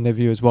firm upon their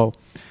view as well.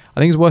 I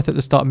think it's worth it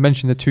to start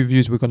mentioning the two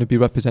views we're going to be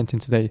representing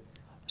today.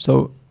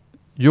 So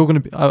you're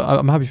going to be,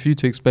 I'm happy for you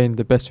to explain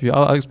the best view.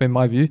 I'll explain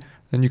my view,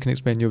 then you can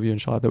explain your view,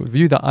 inshallah. The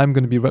view that I'm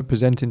going to be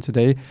representing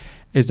today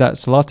is that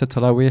Salat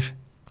al-Taraweeh,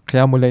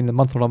 Qiyamul Layl in the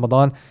month of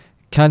Ramadan,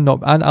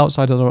 cannot, and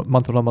outside of the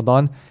month of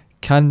Ramadan,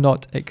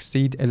 cannot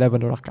exceed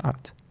 11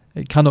 rak'at.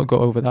 It cannot go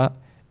over that.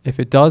 If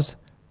it does,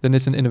 then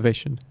it's an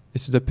innovation.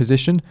 This is a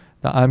position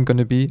that I'm going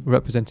to be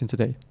representing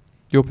today.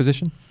 Your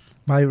position?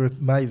 My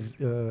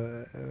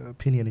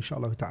opinion,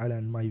 inshallah ta'ala,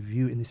 and my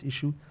view in this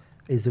issue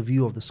is the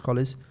view of the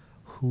scholars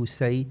who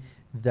say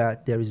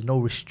that there is no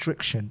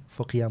restriction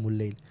for Qiyamul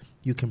Layl.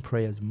 You can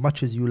pray as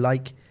much as you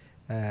like,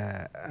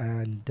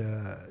 and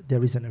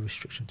there isn't a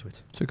restriction to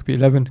it. So it could be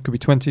 11, could be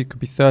 20, could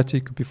be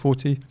 30, could be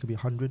 40. Could be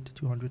 100,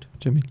 200.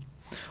 Jameel.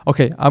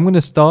 Okay, I'm going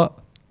to start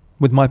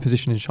with my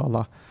position,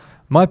 inshallah.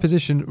 My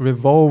position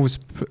revolves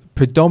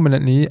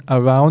predominantly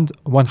around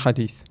one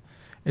hadith.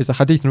 It's a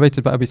hadith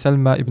narrated by Abi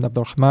Salma ibn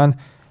Abdurrahman,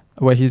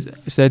 where he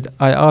said,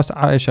 I asked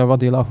Aisha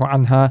radiallahu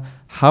anha,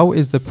 how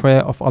is the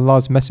prayer of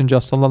Allah's Messenger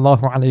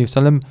sallallahu alayhi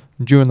wasallam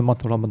during the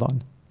month of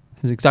Ramadan?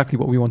 This is exactly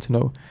what we want to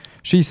know.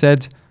 She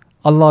said,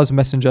 Allah's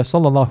Messenger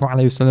sallallahu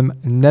alayhi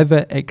wasallam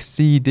never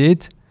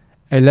exceeded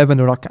 11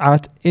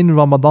 rak'at in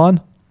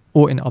Ramadan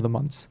or in other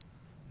months.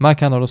 ما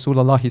كان رسول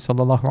الله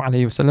صلى الله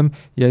عليه وسلم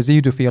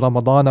يزيد في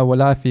رمضان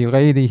ولا في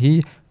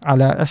غيره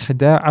على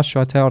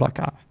 11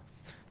 ركعة.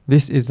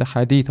 This is the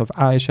hadith of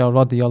Aisha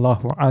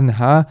radiallahu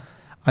anha,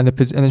 and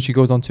then she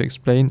goes on to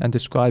explain and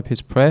describe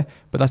his prayer,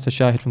 but that's the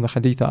shahid from the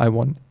hadith that I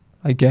want.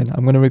 Again,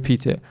 I'm going to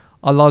repeat it.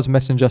 Allah's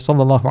Messenger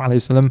sallallahu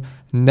alayhi wasallam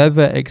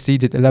never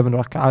exceeded 11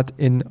 rak'at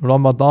in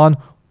Ramadan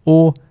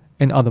or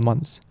in other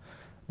months.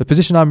 The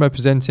position I'm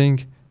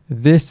representing,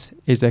 this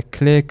is a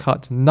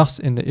clear-cut nas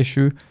in the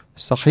issue,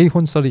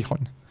 sahihun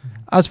sarihun.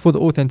 As for the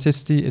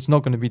authenticity, it's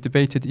not going to be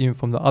debated even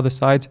from the other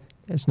side.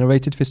 It's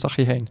narrated fi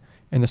sahihain,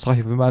 in the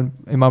Sahih of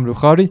Imam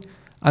al-Bukhari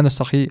and the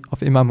Sahih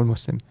of Imam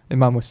Muslim.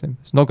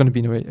 It's not going to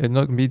be narrated, it's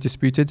not going to be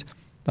disputed,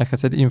 like I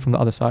said, even from the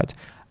other side.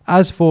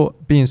 As for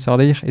being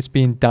sarih, it's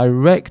being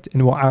direct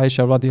in what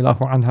Aisha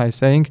radiallahu anha is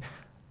saying.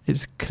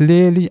 It's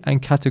clearly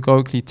and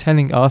categorically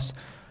telling us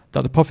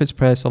that the Prophet's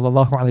prayer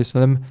sallallahu alayhi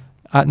wasallam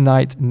at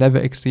night never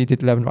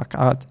exceeded 11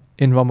 rak'at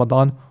in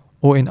Ramadan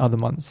or in other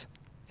months.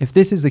 If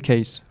this is the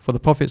case for the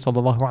Prophet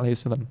sallallahu alayhi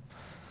wasallam,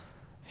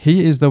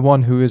 He is the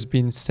one who has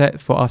been set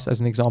for us as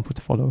an example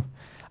to follow.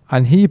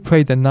 And he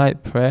prayed the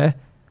night prayer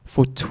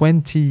for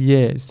 20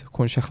 years.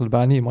 Shaykh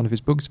Albani in one of his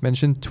books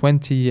mentioned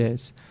 20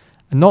 years.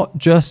 And not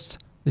just,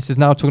 this is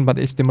now talking about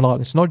the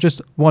istimrar, it's not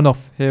just one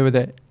off here or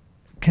there,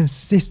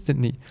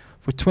 consistently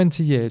for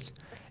 20 years,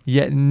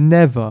 yet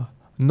never,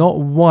 not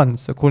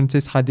once, according to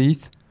this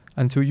hadith,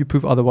 until you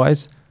prove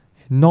otherwise,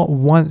 not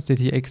once did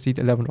he exceed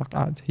 11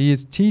 rak'at. He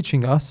is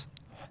teaching us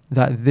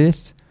that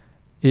this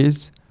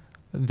is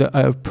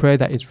a prayer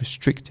that is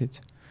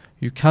restricted.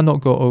 You cannot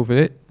go over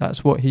it.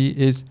 That's what he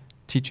is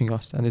teaching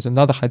us. And there's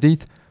another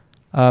hadith,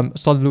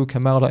 Sallu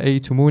kama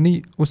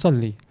ra'aytumuni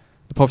usalli.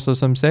 The Prophet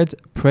ﷺ said,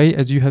 pray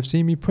as you have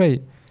seen me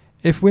pray.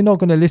 If we're not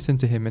going to listen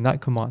to him in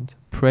that command,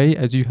 pray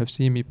as you have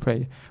seen me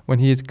pray, when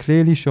he is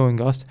clearly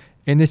showing us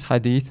in this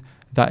hadith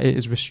that it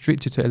is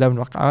restricted to 11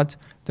 rak'at,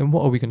 then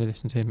what are we going to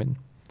listen to him in?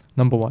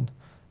 Number one.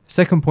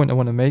 Second point I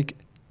want to make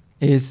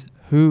is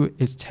who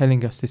is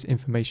telling us this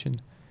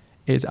information.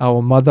 It is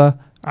our mother,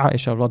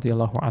 Aisha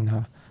radiallahu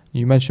anha.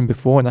 You mentioned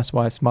before, and that's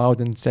why I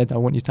smiled and said I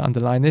want you to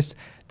underline this,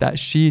 that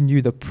she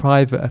knew the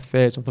private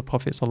affairs of the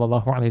Prophet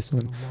sallallahu alaihi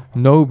wasallam.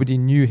 Nobody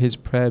knew his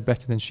prayer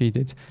better than she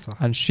did.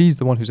 And she's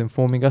the one who's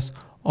informing us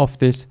of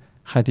this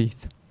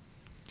hadith.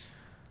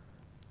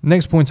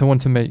 Next point I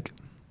want to make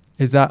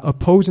is that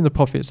opposing the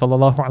Prophet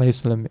sallallahu alaihi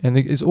wasallam, and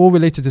it's all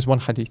related to this one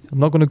hadith. I'm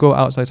not going to go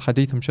outside this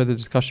hadith. I'm sure the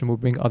discussion will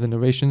bring other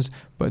narrations,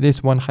 but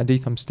this one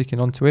hadith, I'm sticking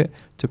onto it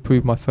to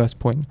prove my first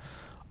point.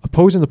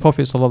 Opposing the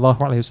Prophet sallallahu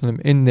alaihi wasallam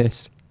in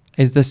this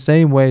is the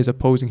same way as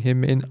opposing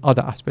him in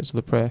other aspects of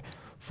the prayer.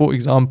 For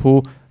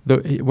example,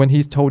 when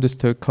he's told us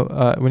to,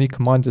 when he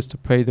commands us to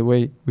pray the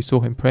way we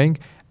saw him praying,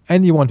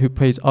 anyone who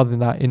prays other than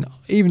that, in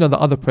even the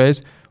other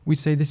prayers, we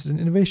say this is an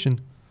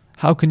innovation.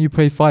 How can you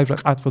pray 5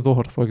 rak'at for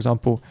dhuhr, for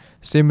example?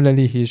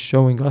 Similarly, he is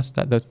showing us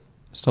that the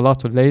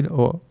Salatul Layl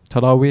or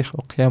Taraweeh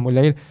or Qiyamul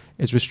Layl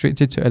is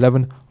restricted to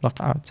 11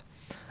 rak'at.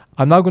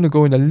 I'm now going to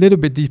go in a little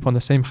bit deep on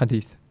the same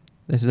hadith.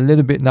 This is a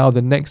little bit now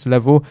the next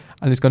level,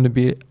 and it's going to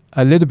be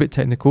a little bit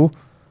technical,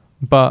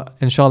 but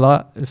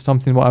inshallah, it's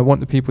something what I want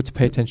the people to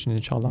pay attention,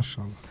 inshallah.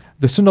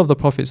 The sunnah of the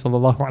Prophet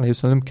sallallahu alaihi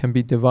wasallam can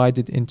be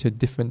divided into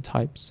different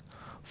types.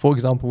 For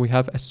example, we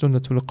have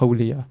as-sunnatul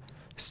qawliya,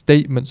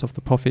 statements of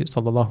the Prophet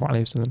sallallahu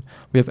alaihi wasallam.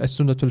 We have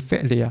as-sunnatul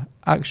fi'liya,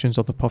 actions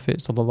of the Prophet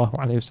sallallahu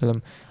alaihi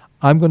wasallam.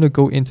 I'm going to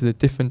go into the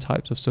different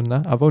types of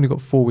sunnah. I've only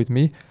got 4 with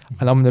me,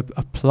 and I'm going to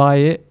apply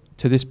it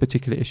to this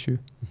particular issue.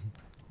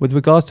 With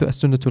regards to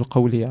as-sunnatul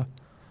qawliya,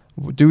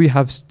 do we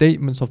have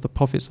statements of the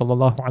Prophet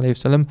sallallahu alaihi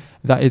wasallam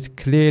that is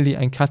clearly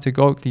and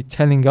categorically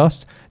telling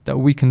us that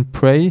we can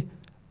pray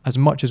as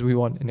much as we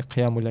want in the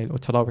Qiyamul Layl or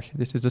Tarawih?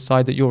 This is the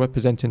side that you're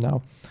representing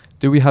now.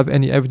 Do we have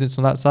any evidence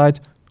on that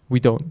side? We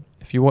don't.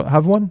 If you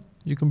have one,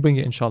 you can bring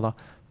it, inshallah.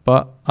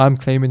 But I'm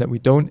claiming that we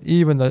don't.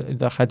 Even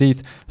the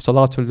hadith,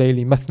 Salatul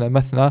Layli mathna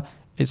mathna,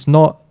 it's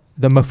not,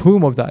 the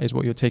mafhum of that is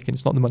what you're taking.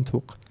 It's not the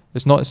mantuq.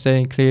 It's not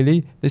saying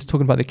clearly. This is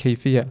talking about the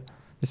kayfiyah.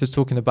 This is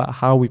talking about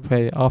how we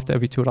pray. After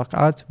every 2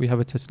 rak'at, we have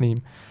a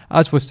taslim.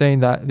 As for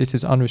saying that this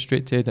is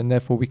unrestricted and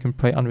therefore we can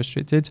pray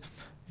unrestricted,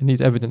 it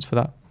needs evidence for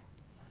that.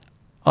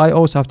 I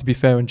also have to be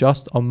fair and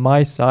just. On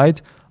my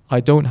side,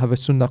 I don't have a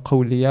sunnah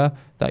qawliya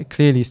that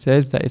clearly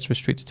says that it's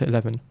restricted to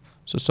 11.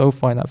 So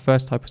far in that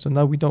first type of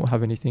sunnah, we don't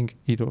have anything,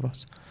 either of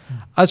us.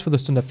 As for the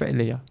sunnah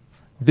fi'liya,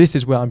 this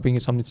is where I'm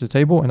bringing something to the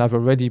table, and I've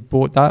already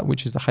brought that,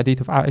 which is the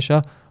hadith of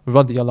Aisha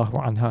radiyallahu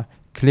anha,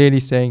 clearly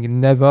saying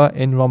never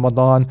in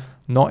Ramadan,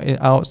 not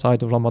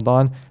outside of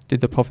Ramadan,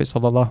 did the Prophet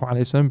sallallahu alaihi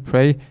wasallam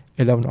pray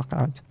 11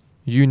 rak'at.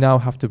 You now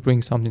have to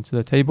bring something to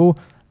the table.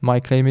 My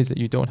claim is that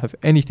you don't have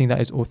anything that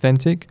is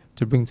authentic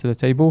to bring to the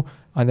table,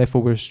 and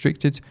therefore we're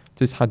restricted to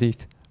this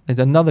hadith. There's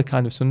another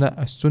kind of sunnah,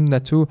 a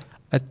sunnatu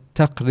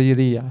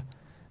at-taqririyah.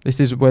 This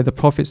is where the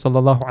Prophet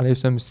sallallahu alaihi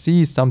wasallam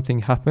sees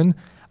something happen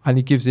and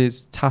he gives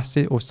his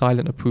tacit or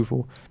silent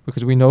approval,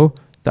 because we know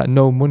that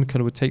no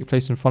munkar would take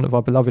place in front of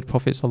our beloved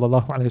Prophet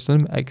sallallahu alaihi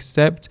wasallam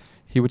except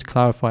he would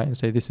clarify it and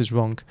say this is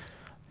wrong.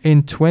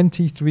 In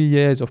 23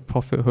 years of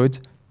prophethood,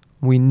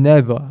 we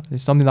never,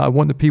 it's something that I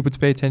want the people to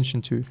pay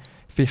attention to,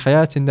 fi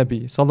hayatin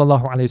nabi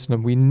sallallahu alaihi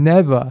wasallam, we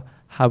never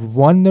have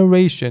one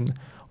narration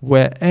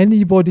where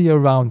anybody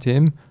around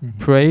him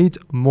prayed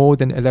more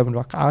than 11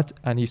 rak'at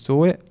and he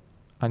saw it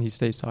and he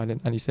stayed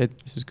silent and he said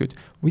this is good.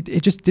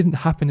 It just didn't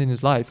happen in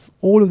his life.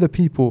 All of the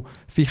people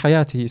fi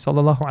hayatihi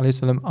sallallahu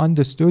alaihi wasallam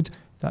understood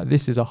that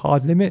this is a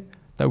hard limit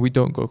that we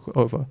don't go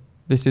over.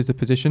 This is the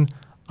position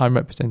I'm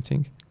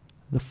representing.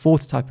 The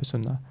 4th type of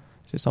sunnah,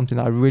 this is something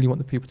that I really want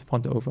the people to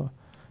ponder over.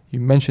 You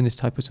mentioned this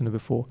type of sunnah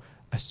before,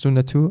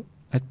 as-sunnatu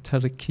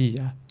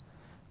at-tarkiyah.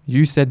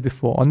 You said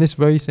before on this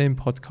very same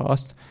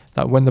podcast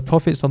that when the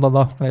Prophet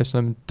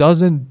ﷺ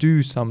doesn't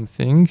do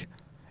something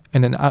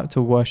in an act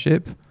of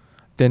worship,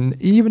 then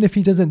even if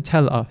he doesn't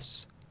tell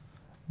us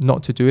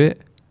not to do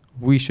it,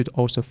 we should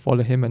also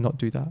follow him and not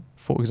do that.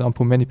 For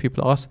example, many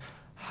people ask,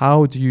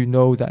 how do you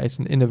know that it's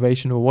an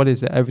innovation, or what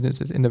is the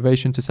evidence it's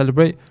innovation to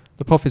celebrate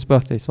the Prophet's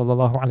birthday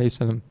sallallahu alaihi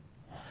wasallam?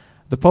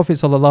 The Prophet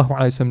sallallahu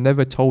alaihi wasallam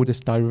never told us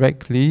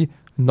directly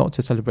not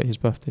to celebrate his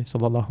birthday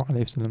sallallahu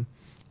alaihi wasallam.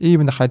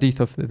 Even the hadith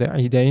of the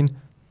Eidain,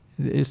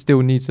 it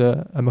still needs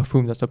a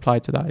mafhum that's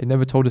applied to that. It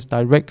never told us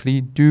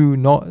directly, do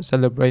not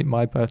celebrate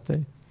my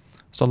birthday.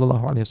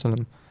 Sallallahu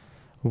Alaihi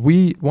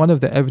Wasallam. One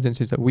of the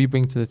evidences that we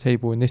bring to the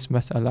table in this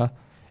mas'ala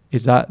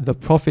is that the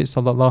Prophet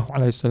Sallallahu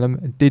Alaihi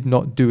Wasallam did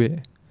not do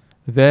it.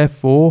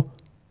 Therefore,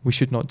 we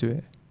should not do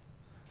it.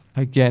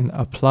 Again,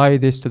 apply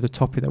this to the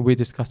topic that we're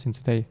discussing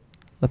today.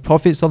 The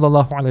Prophet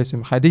Sallallahu Alaihi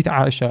Wasallam, Hadith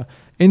Aisha,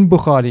 in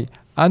Bukhari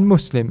and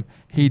Muslim,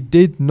 he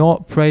did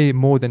not pray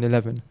more than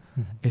 11.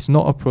 It's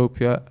not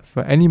appropriate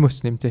for any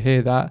Muslim to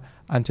hear that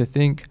and to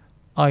think,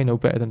 I know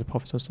better than the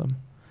Prophet Sallallahu Alaihi Wasallam.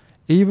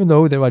 Even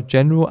though there are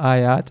general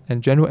ayat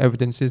and general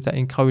evidences that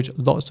encourage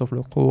lots of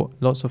ruku',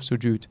 lots of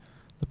sujood.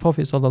 The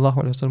Prophet Sallallahu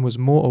Alaihi Wasallam was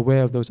more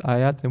aware of those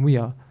ayat than we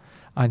are.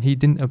 And he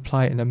didn't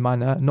apply it in a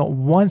manner, not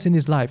once in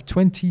his life,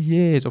 20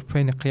 years of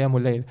praying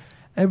Qiyamul Layl,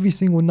 every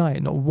single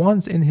night, not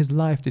once in his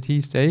life did he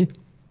say,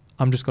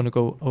 I'm just going to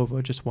go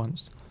over just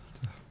once.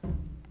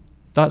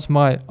 That's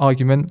my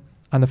argument.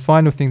 And the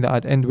final thing that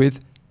I'd end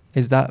with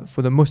is that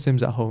for the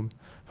Muslims at home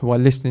who are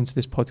listening to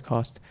this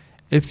podcast,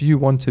 if you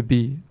want to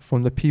be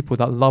from the people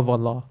that love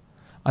Allah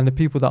and the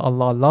people that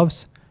Allah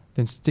loves,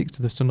 then stick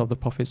to the sunnah of the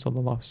Prophet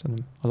Sallallahu Alaihi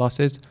Wasallam. Allah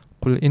says,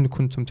 قُلْ إِن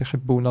كُنْتُمْ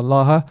تُحِبُّونَ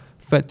اللَّهَ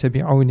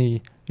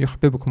فَاتَّبِعُونِي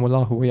يُحْبِبْكُمُ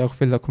اللَّهُ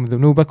وَيَغْفِرْ لَكُمْ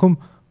ذُنُوبَكُمْ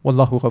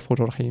وَاللَّهُ غَفُورٌ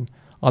رَحِيمٌ.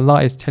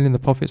 Allah is telling the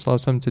Prophet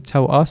ﷺ to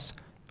tell us,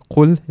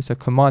 قُل is a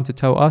command to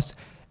tell us,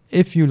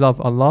 if you love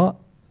Allah,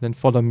 then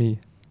follow me,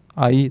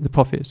 i.e. the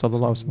Prophet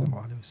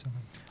ﷺ.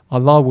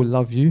 Allah will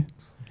love you,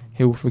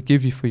 He will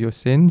forgive you for your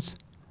sins,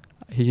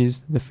 He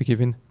is the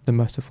forgiving, the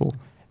merciful.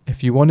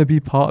 If you want to be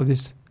part of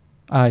this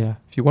ayah,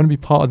 if you want to be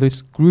part of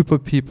this group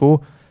of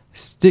people,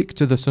 stick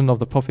to the sunnah of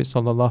the Prophet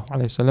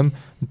ﷺ.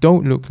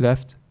 Don't look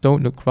left,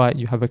 don't look right.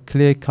 You have a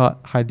clear-cut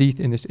hadith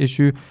in this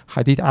issue.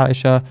 Hadith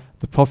Aisha,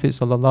 the Prophet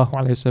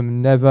ﷺ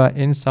never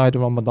inside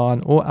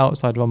Ramadan or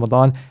outside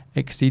Ramadan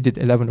exceeded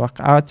 11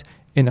 rak'at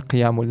in a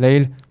Qiyamul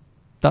Layl.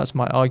 That's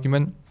my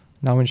argument.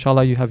 Now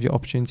inshallah you have your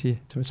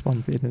opportunity to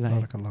respond.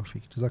 Barakallahu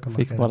feek.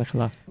 Jazakallah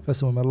khairan.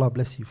 First of all, may Allah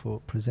bless you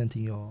for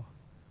presenting your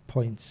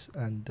points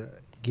and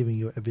giving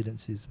your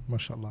evidences.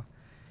 MashaAllah.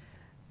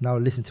 Now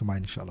listen to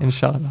mine inshallah.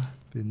 Inshallah.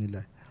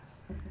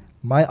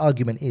 My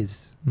argument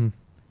is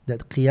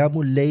that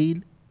Qiyamul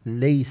Layl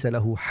laysa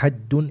lahu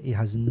haddun, it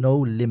has no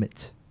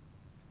limit.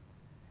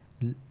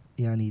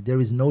 There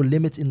is no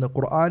limit in the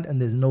Quran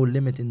and there's no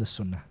limit in the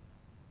Sunnah.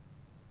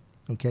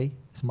 Okay?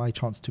 It's my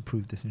chance to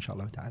prove this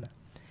inshallah ta'ala.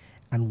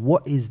 And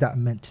what is that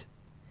meant?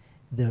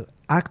 The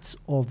acts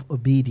of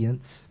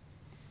obedience,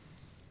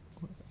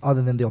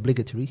 other than the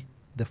obligatory,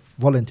 the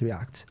voluntary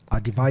acts, are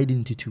divided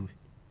into two.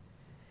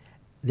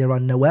 There are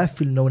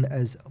nawafil known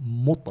as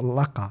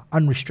mutlaqa,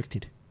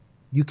 unrestricted.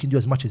 You can do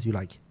as much as you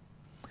like.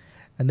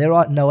 And there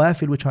are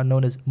nawafil which are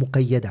known as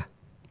muqayyada.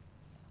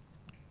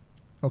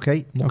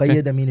 Okay?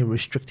 Muqayyada meaning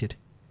restricted.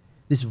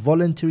 This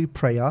voluntary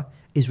prayer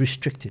is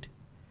restricted.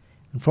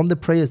 And from the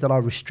prayers that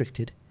are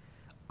restricted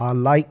are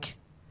like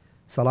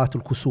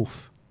Salatul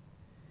Kusuf,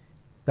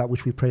 that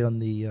which we pray on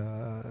the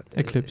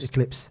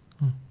eclipse.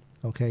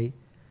 Okay?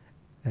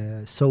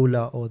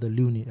 Solar or the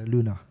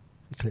lunar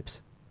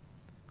eclipse.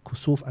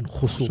 Kusuf and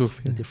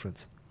khusuf, the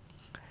difference.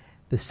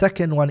 The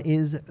second one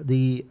is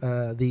the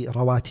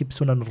rawatib,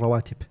 sunan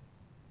rawatib,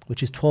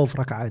 which is 12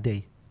 rak'ah a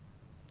day.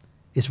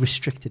 It's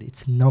restricted,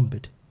 it's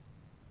numbered.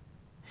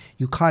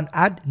 You can't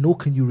add, nor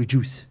can you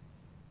reduce.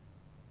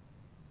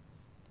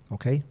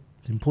 Okay?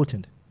 It's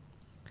important.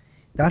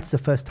 That's the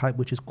first type,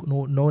 which is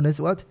known as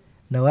what?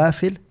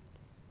 Nawafil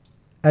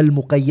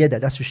al-muqayyada.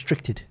 That's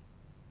restricted.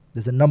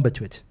 There's a number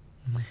to it.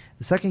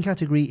 The second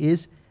category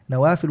is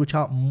nawafil which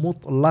are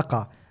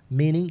mutlaqa,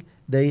 meaning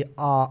they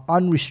are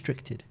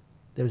unrestricted.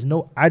 There is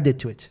no added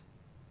to it.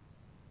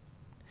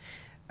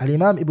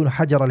 Al-Imam Ibn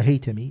Hajar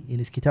al-Haytami in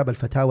his Kitab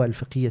al-Fatawa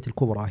al-Fiqhiyyah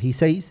al-Kubra, he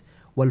says,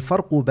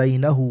 وَالْفَرْقُ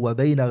بَيْنَهُ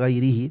وَبَيْنَ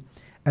غَيْرِهِ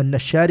أَنَّ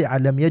الشَّارِعَ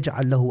لَمْ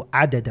يَجْعَلْ لَهُ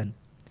عَدَدًا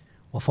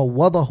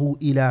وَفَوَّضَهُ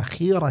إِلَى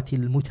خِيرَةِ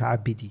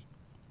الْمُتَعَبِّدِ.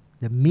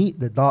 The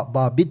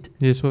dabit.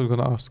 Yes, what we're going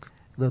to ask.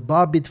 The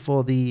dabit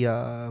for the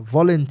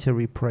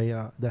voluntary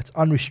prayer that's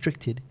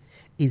unrestricted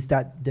is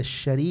that the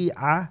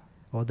Sharia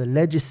or the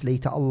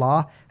legislator,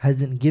 Allah,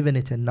 hasn't given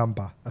it a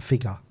number, a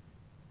figure.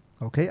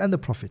 Okay, and the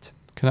Prophet.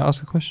 Can I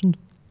ask a question?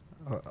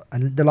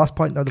 And the last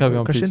point of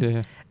the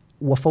question.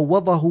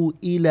 وَفَوَّضَهُ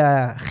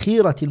إِلَى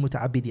خِيرَةِ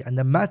الْمُتَعَبِّدِ. And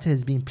the matter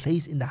has been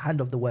placed in the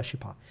hand of the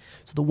worshipper.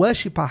 So the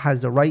worshipper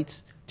has the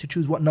right to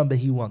choose what number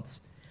he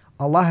wants.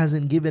 Allah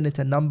hasn't given it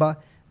a number,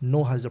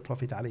 nor has the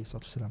Prophet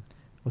ﷺ.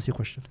 What's your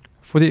question?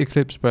 For the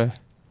eclipse prayer,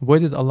 where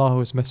did Allah or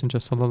His Messenger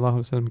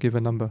ﷺ give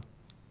a number?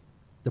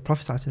 The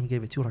Prophet ﷺ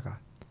gave it 2 rak'ah.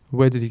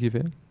 Where did he give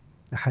it?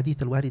 The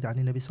hadith al-warid an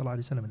Nabi sallallahu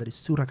alayhi wa sallam, that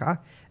is 2 rak'ah.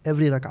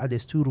 Every rak'ah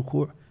there's 2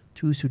 ruku',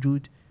 2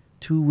 sujood,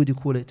 2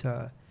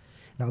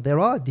 now there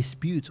are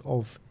disputes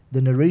of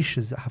the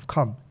narrations that have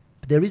come,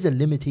 but there is a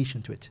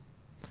limitation to it.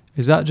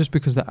 Is that just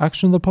because the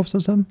action of the Prophet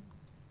ﷺ?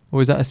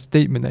 Or is that a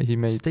statement that he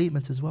made?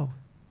 Statement as well.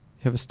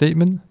 You have a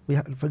statement?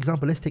 For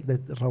example, let's take the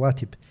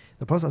rawatib.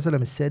 The Prophet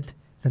ﷺ said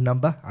the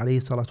number,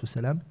 alayhi salatu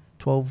wasalam,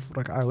 12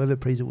 rak'ah, whoever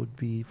prays it would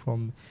be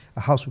from,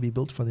 a house would be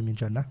built for them in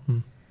Jannah.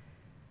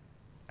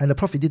 And the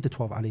Prophet did the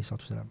 12 alayhi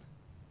salatu wasalam.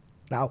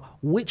 Now,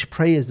 which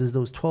prayers does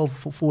those 12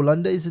 fall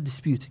under is a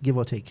dispute, give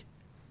or take.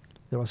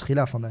 There was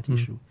khilaf on that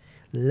issue.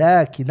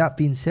 Lakin, that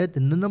being said, the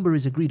number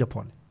is agreed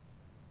upon.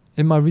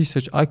 In my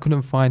research, I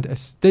couldn't find a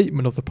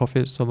statement of the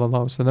Prophet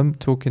ﷺ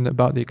talking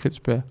about the eclipse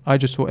prayer. I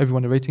just saw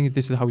everyone narrating it.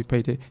 This is how he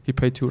prayed it. He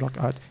prayed 2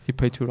 rak'at. He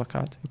prayed 2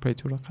 rak'at. He prayed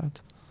 2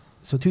 rak'at.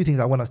 So 2 things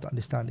I want us to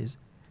understand is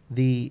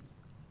the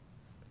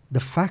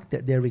fact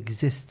that there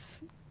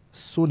exists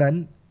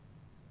sunan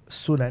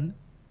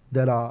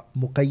that are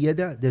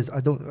muqayyada. I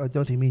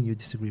don't think me and you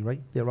disagree,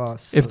 right? There are.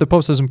 If the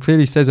Prophet ﷺ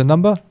clearly says a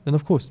number, then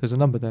of course there's a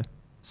number there.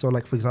 So,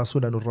 like for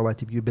example, Sunan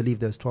al-Rawatib, you believe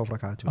there's 12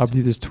 rak'at. I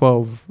believe there's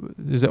 12.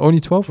 Is it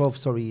only 12? 12,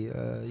 sorry.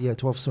 12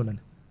 Sunan.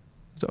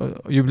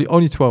 So, you believe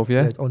only 12,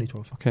 yeah? Yeah, only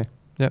 12. Okay,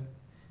 yeah.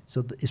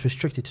 So, it's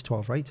restricted to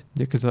 12, right?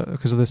 Yeah, because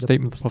of the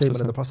statement of the Prophet.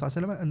 The Prophet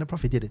and the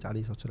Prophet did it,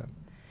 alayhi salatu.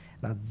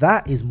 Now,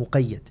 that is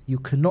muqayyad. You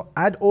cannot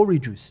add or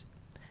reduce.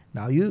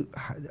 Now,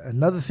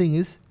 another thing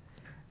is,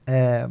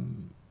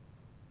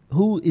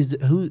 who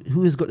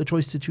has got the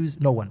choice to choose?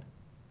 No one.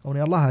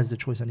 Only Allah has the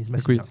choice and His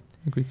Messenger.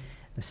 Agreed.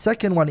 The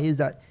second one is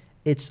that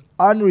it's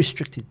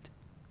unrestricted.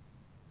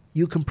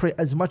 You can pray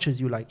as much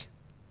as you like.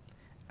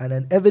 And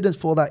an evidence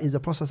for that is the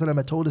Prophet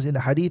ﷺ told us in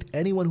the hadith,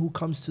 anyone who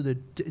comes to the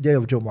day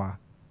of Jumu'ah,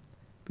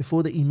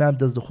 before the Imam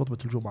does the khutbah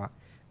al-Jumu'ah,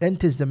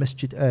 enters the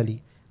masjid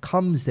early,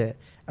 comes there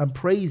and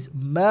prays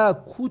ma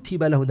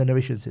kutiba lahu, the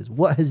narration says,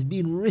 what has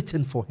been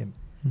written for him.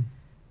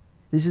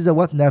 This is a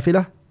what?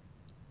 Nafilah?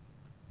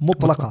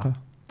 Mutlaqa.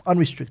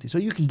 Unrestricted. So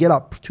you can get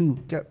up to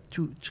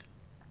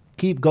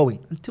keep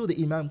going. Until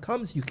the Imam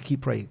comes, you can keep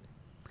praying.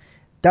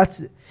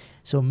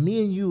 So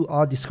me and you,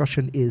 our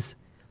discussion is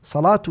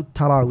Salatul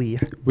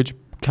Taraweeh. Which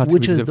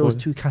of those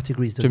 2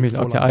 categories does Jamil, it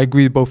fall okay, under? I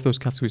agree both those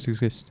categories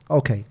exist.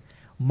 Okay.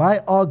 My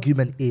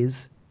argument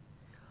is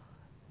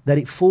that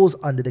it falls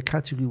under the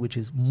category which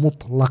is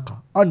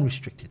mutlaqa,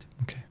 unrestricted.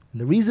 Okay.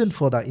 And the reason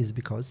for that is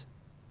because,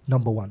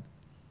 number 1,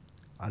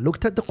 I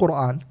looked at the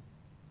Quran,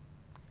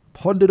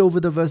 pondered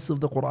over the verses of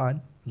the Quran.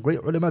 Great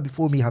ulama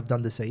before me have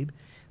done the same.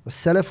 The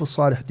Salaf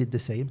al-Salih did the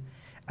same.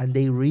 And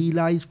they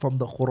realized from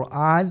the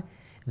Quran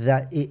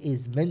that it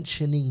is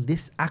mentioning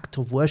this act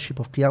of worship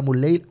of Qiyamul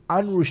Layl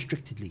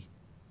unrestrictedly,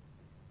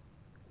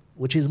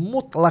 which is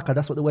mutlaqa.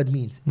 That's what the word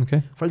means.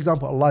 Okay. For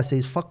example, Allah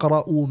says,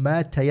 فَقْرَأُوا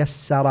مَا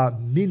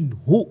تَيَسَّرَ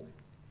مِنْهُ.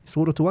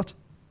 Surah what?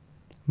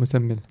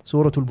 Muzammil.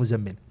 Surah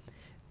Al-Muzammil.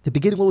 The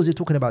beginning, what was he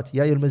talking about?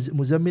 يَا أَيُّهَا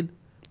الْمُزَمِّلُ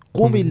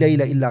قُمِ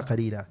اللَّيْلَ إِلَّا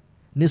قَلِيلًا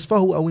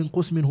نِصْفَهُ أَوْ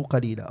انْقُصْ مِنْهُ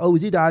قَلِيلًا أَوْ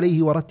زِدْ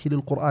عَلَيْهِ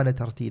وَرَتِّلِ الْقُرْآنَ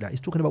تَرْتِيلًا.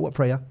 He's talking about what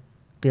prayer?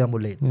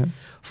 Qiyamul Layl.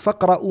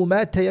 فَقْرَأُوا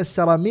مَا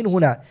تَيَسَّرَ مِنْ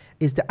هُنَا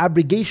is the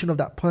abrogation of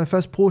that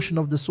first portion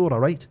of the surah,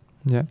 right?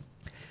 Yeah.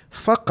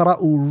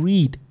 فَقْرَأُوا,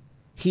 read.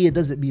 Here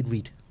doesn't mean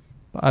read.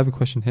 But I have a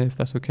question here, if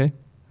that's okay.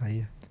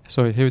 Yeah.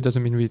 Sorry, here it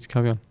doesn't mean read.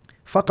 Carry on.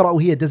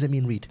 فَقْرَأُوا here doesn't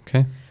mean read.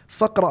 Okay.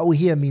 فَقْرَأُوا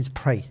here means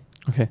pray.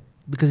 Okay.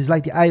 Because it's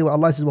like the ayah where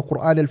Allah says,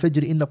 وَقُرْآنَ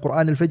الْفَجْرِ إِنَّ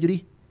قُرْآنَ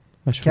الْفَجْرِ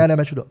كَانَ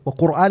مَشْهُودًا.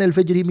 وَقُرْآنَ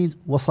الْفَجْرِ means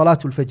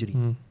وَصَلَاةُ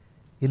الْفَجْرِ.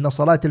 إِنَّ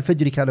صَلَاةَ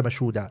الْفَجْرِ كَانَ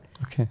مَشْهُودًا.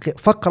 Okay.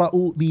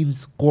 فَقْرَأُوا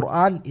means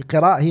Quran,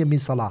 قراءة here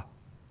means salah.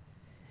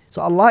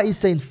 So Allah is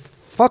saying,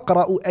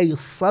 فَقْرَأُوا أي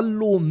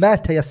صَلُّوا مَا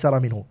تَيَسَّرَ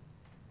مِنْهُ.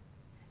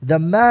 The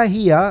ma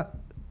here,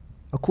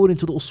 according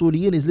to the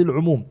usuliyin, is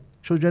للعموم,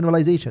 shows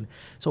generalization.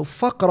 So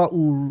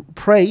فَقْرَأُوا,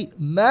 pray,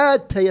 مَا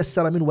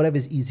تَيَسَّرَ مِنْهُ, whatever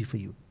is easy for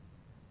you.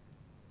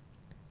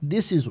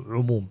 This is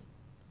umum,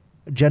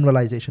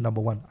 generalization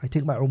number 1. I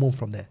take my umum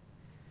from there.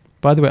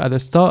 By the way, at the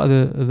start of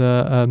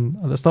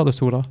the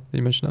surah that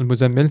you mentioned,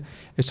 Al-Muzammil,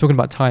 it's talking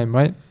about time,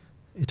 right?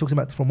 It talks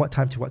about from what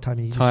time to what time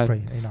you used to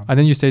pray. And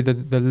then you say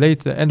that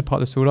the end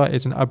part of the surah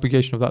is an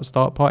abrogation of that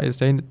start part. It's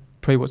saying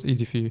pray what's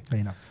easy for you.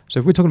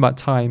 So if we're talking about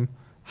time,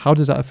 how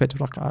does that affect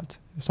rak'at?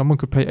 If someone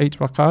could pray 8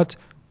 rak'at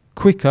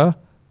quicker,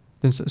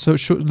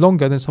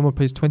 longer than someone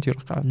prays 20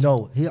 rak'at.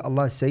 No, here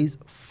Allah says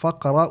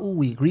فَقْرَأُوا,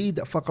 we read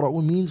that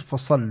فَقْرَأُوا means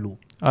فَصَلُّوا.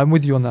 I'm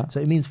with you on that. So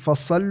it means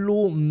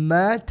فَصَلُّوا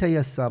مَا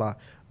تَيَسَّرَ.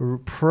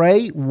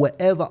 Pray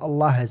whatever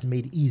Allah has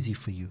made easy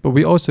for you. But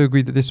we also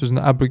agreed that this was an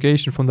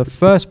abrogation from the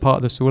first part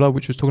of the surah,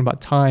 which was talking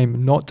about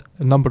time, not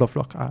a number of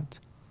rak'at. Do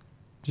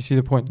you see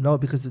the point? No,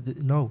 because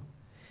the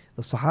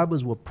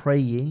Sahabas were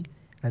praying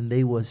and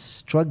they were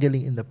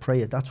struggling in the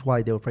prayer. That's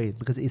why they were praying.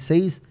 Because it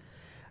says,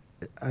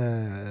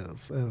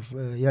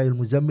 يا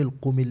المزمل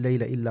قم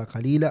الليل إلا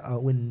قليلا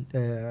أو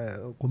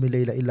قم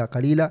الليل إلا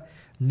قليلا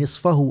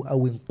نصفه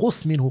أو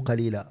انقص منه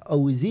قليلا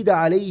أو زد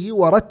عليه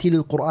ورتل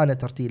القرآن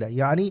ترتيلا.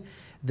 يعني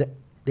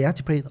they had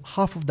to pray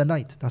half of the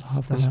night.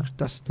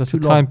 That's the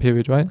time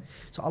period, right?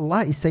 So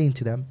Allah is saying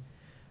to them,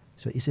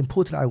 so it's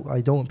important, I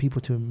don't want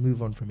people to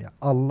move on from here.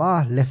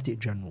 Allah left it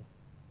general.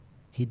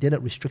 He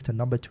didn't restrict a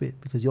number to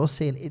it, because you're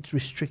saying it's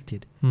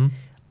restricted.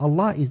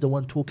 Allah is the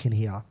one talking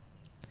here,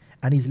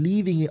 and He's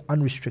leaving it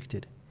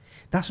unrestricted.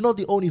 That's not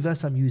the only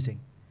verse I'm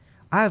using.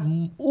 I have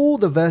all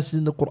the verses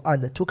in the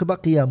Quran that talk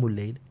about Qiyamul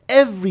Layl.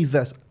 Every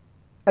verse,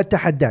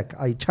 At-Tahaddak,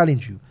 I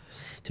challenge you.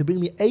 to bring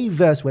me a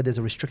verse where there's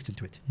a restriction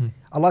to it.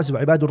 Allah says,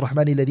 وَعِبَادُ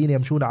الرَّحْمَنِ الَّذِينَ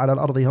يَمْشُونَ عَلَى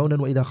الْأَرْضِ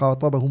هَوْنًا وَإِذَا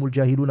خَاطَبَهُمُ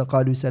الْجَاهِلُونَ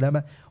قَالُوا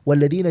سَلَامًا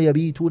وَالَّذِينَ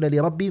يَبِيتُونَ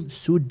لِرَبِّهِمْ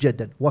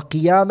سُجَّدًا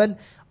وَقِيَامًا.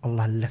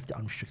 Allah left it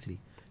unrestrictedly.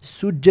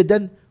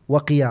 سُجَّدًا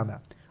وَقِيَامًا.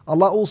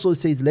 Allah also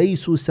says,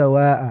 لَيْسُوا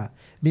سَوَاءً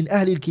مِنْ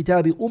أَهْلِ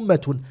الْكِتَابِ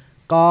أُمَّةٌ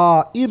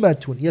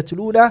قَائِمَةٌ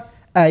يَتْلُونَ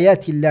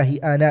آيَاتِ اللَّهِ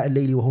آنَاءَ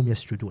اللَّيْلِ وَهُمْ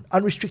يَسْجُدُونَ.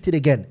 Unrestricted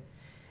again.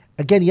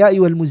 Again, يا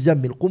أيها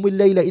المزمل قم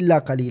الليل إلا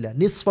قليلا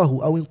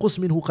نصفه أو انقص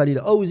منه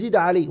قليلا أو زد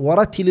عليه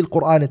ورتل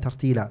القرآن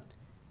ترتيلا.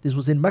 This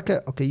was in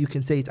Mecca. Okay, you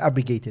can say it's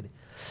abrogated.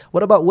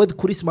 What about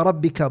واذكر اسم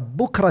ربك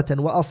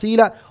بكرة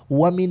وأصيلا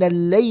ومن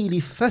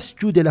الليل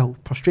فاسجد له,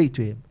 prostrate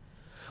to him,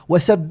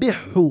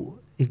 وسبحه,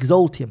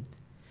 exalt him,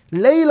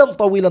 ليلا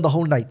طويلا, the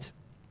whole night.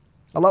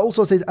 Allah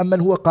also says أمن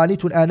هو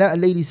قانت آناء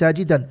الليل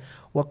ساجدا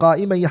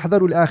وقائما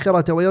يحذر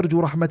الآخرة ويرجو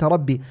رحمة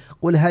ربي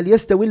قل هل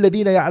يستوي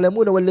الذين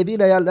يعلمون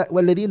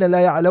والذين لا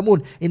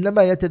يعلمون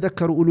إنما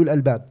يتذكر أولو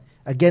الألباب.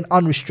 Again,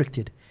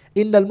 unrestricted.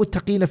 إن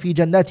المتقين في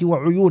جنات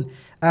وعيون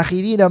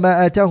آخرين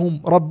ما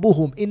آتاهم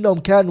ربهم إنهم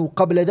كانوا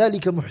قبل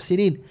ذلك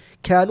محسنين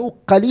كانوا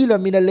قليلا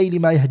من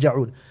الليل ما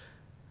يهجعون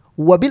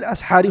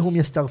وبالأسحار هم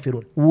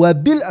يستغفرون.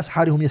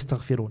 وبالأسحار هم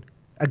يستغفرون.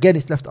 Again,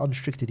 it's left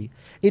unrestricted.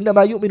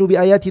 إنما يؤمن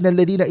بآياتنا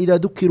الذين إذا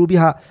ذكروا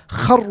بها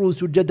خروا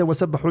سجدا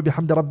وسبحوا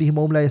بحمد ربهم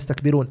وهم لا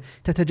يستكبرون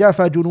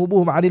تتجافى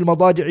جنوبهم عن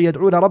المضاجع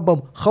يدعون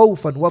ربهم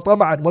خوفا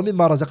وطمعا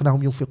ومما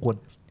رزقناهم ينفقون.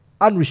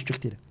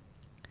 Unrestricted.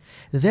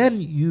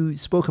 Then you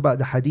spoke about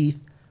the hadith.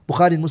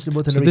 Bukhari and Muslim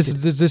both narrated. So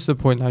this is the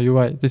point now, you're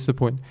right, this is the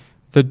point.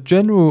 The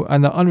general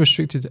and the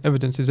unrestricted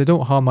evidence is they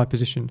don't harm my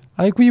position.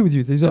 I agree with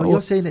you. These are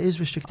you're saying it is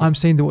restricted. I'm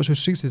saying that what's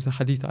restricted is the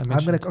hadith that I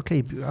mentioned.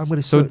 I'm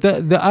gonna so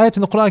the ayat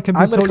in the Quran can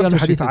be totally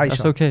unrestricted.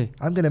 That's okay.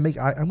 I'm going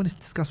to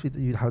discuss with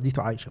you hadith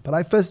of Aisha. But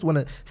I first want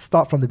to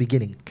start from the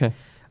beginning. Okay.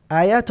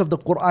 Ayat of the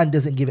Quran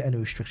doesn't give any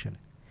restriction.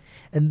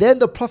 And then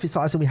the Prophet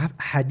ﷺ, we have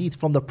hadith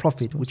from the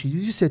Prophet, which is,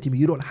 you said to me,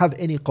 you don't have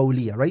any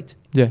qawliya, right?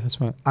 Yeah,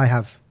 that's right. I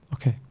have.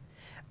 Okay.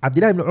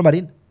 Abdullah ibn Umar,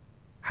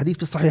 hadith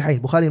fi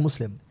Sahihain, Bukhari and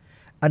Muslim.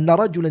 أن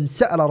رجلا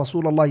سأل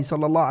رسول الله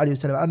صلى الله عليه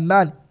وسلم. A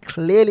man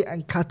clearly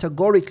and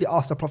categorically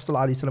asked the Prophet صلى الله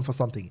عليه وسلم for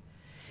something.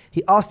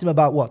 He asked him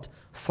about what?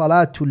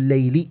 Salatul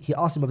Layli. He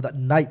asked him about that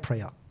night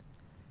prayer.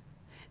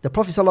 The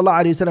Prophet صلى الله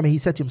عليه وسلم, he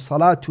said to him,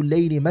 Salatul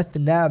Layli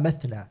مثنى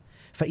مثنى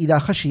فإذا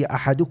خشي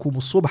أحدكم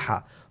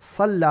الصبح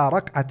صلى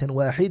ركعة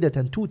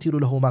واحدة توتر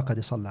له ما قد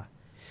صلى.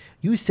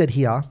 You said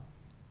here,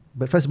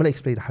 but first let me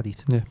explain the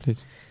hadith. Yeah,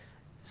 please.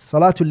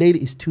 Salatul Layli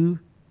is 2,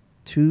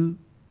 2,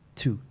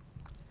 2.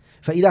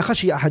 فإذا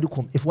خشي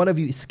أحدكم, if one of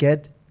you is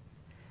scared,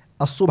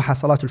 الصبح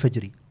صلاة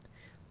الفجر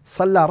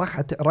صلى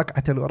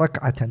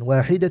ركعة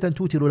واحدة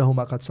توتر له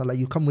ما قد صلى.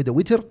 You come with a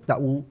witr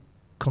that will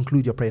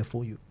conclude your prayer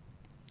for you.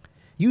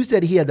 You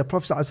said here the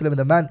Prophet ﷺ,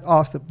 the man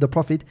asked the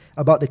Prophet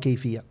about the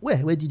kayfiyah.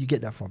 Where did you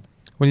get that from?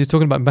 When he's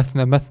talking about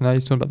mathna,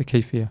 he's talking about the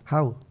kayfiyah.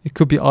 How? It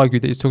could be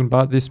argued that he's talking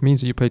about this means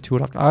that you pray 2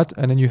 rak'at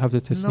and then you have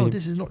the taslim. No,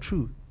 this is not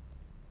true.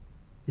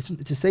 It's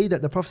to say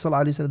that the Prophet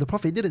ﷺ, the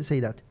Prophet didn't say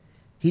that.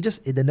 He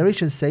just, the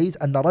narration says,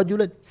 أن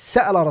رجلا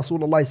سأل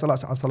رسول الله صلى الله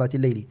عليه وسلم عن صلاة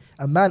الليل.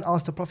 A man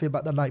asked the Prophet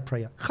about the night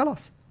prayer.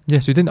 خلاص.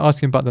 Yes, you didn't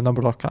ask him about the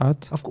number of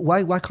rak'at. Of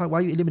course, why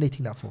are you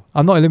eliminating that for?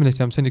 I'm not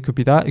eliminating. I'm saying it could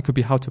be that. It could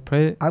be how to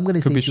pray. I'm going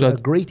to say to a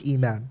great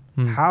Imam,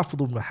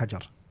 Hafidh ibn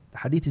Hajar. The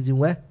hadith is in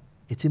where?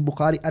 It's in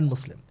Bukhari and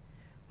Muslim.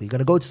 We're going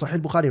to go to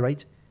Sahih Bukhari,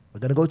 right? We're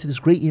going to go to this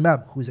great Imam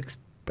who's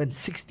spent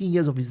 16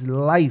 years of his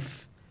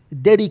life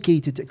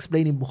dedicated to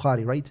explaining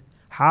Bukhari, right?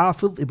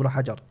 Hafidh ibn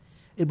Hajar.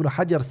 Ibn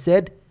Hajar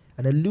said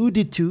and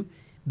alluded to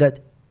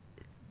that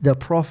the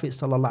Prophet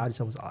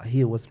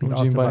ﷺ was being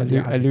asked about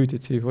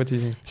alluded to. What do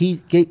you mean? He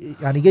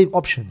gave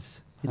options.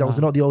 That was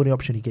not the only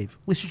option he gave,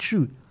 which is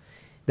true.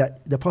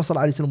 That the Prophet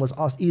ﷺ was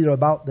asked either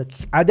about the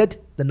adad,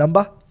 the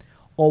number,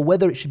 or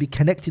whether it should be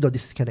connected or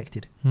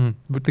disconnected.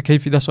 But the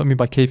kayfiyah, that's what I mean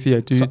by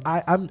kayfiyah. So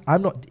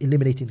I'm not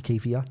eliminating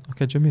kayfiyah.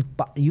 Okay, do you mean?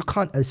 But you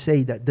can't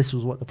say that this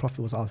was what the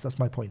Prophet was asked. That's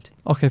my point.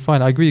 Okay,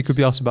 fine. I agree. It could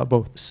be asked about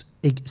both.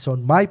 So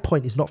my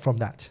point is not from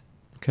that.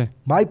 Okay.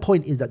 My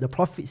point is that the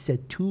Prophet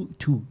said 2,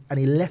 2, and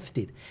he left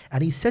it.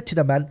 And he said to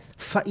the man,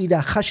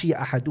 فَإِذَا خَشِيَ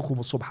أَحَدُكُمُ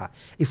الصُّبْحَ.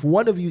 If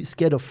one of you is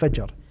scared of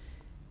Fajr,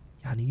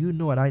 and you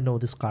know and I know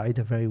this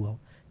qa'idah very well,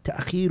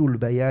 تَأْخِيرُ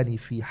الْبَيَانِ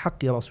فِي حَقِّ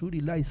رَسُولِ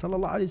اللَّهِ صَلَّى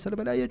اللَّهُ عَلَيْهِ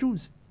وسلم لَا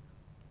يَجُوزُ.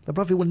 The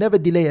Prophet will never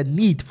delay a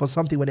need for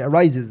something when it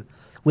arises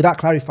without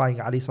clarifying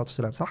alayhi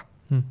salatu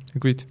wasalam.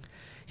 Agreed.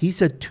 He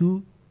said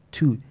 2,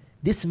 2.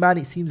 This man,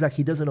 it seems like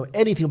he doesn't know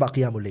anything about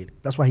Qiyamul Layl.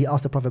 That's why he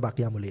asked the Prophet about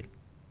Qiyamul Layl.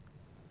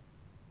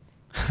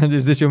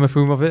 Is this your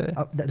mafhum of it?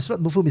 It's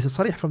not mafhum, it's a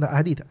sarih from the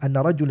hadith. أن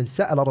رجل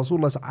سأل رسول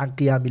الله عن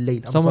قيام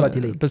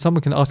الليل. But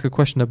someone can ask a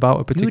question about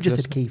a particular... You just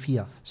said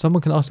kayfiyah.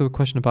 Someone can ask a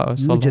question about a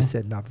salah. You just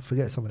said, now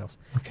forget someone else.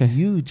 Okay.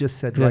 You just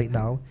said right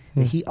now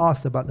that he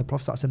asked about the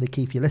Prophet ﷺ, the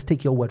kayfiyah. Let's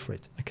take your word for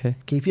it. Okay.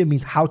 Kayfiyah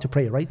means how to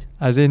pray, right?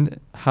 As in,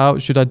 how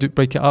should I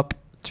break it up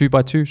 2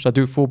 by 2? Should I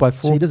do it 4 by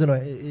 4? So he doesn't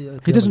know.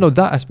 He doesn't know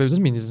that aspect. It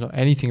doesn't mean he doesn't know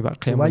anything about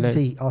qiyam So why al-layl. did he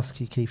say he ask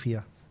you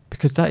kayfiyah?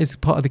 Because that is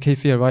part of the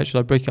kayfiyah, right? Should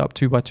I break it up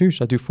 2 by 2?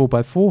 Should I do 4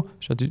 by 4?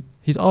 Should I do?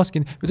 He's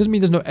asking. It doesn't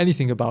mean he doesn't know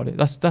anything about it.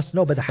 That's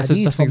no, but the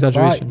hadith that's an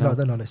exaggeration. No,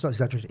 it's not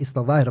exaggeration. It's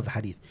the dhahir of the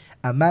hadith.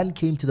 A man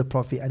came to the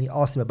Prophet and he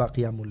asked him about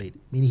Qiyamul Layl.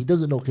 Meaning he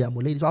doesn't know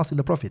Qiyamul Layl. He's asking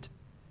the Prophet.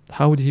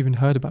 How would he even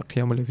heard about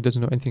Qiyamul Layl if he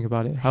doesn't know anything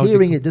about it?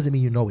 Hearing it doesn't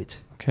mean you know it.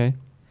 Okay.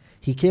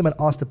 He came and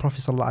asked the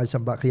Prophet ﷺ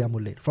about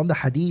Qiyamul Layl. From the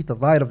hadith, the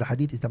dhahir of the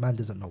hadith is the man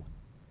doesn't know.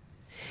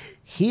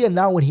 Here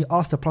now, when he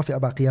asked the Prophet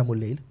about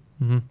Qiyamul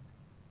Layl,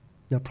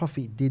 the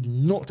Prophet did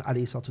not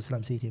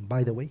ﷺ say to him,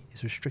 by the way,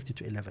 it's restricted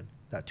to 11.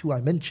 That too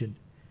I mentioned.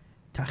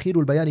 تأخير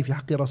البيان في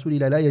حق رسول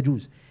الله لا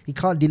يجوز. He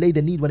can't delay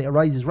the need when it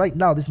arises. Right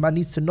now, this man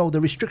needs to know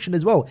the restriction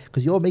as well,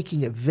 because you're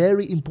making it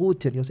very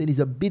important. You're saying it's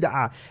a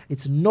bid'ah.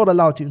 It's not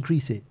allowed to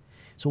increase it.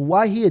 So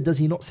why here does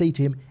he not say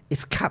to him,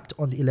 it's capped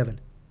on 11?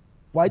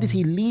 Why does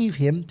he leave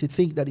him to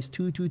think that it's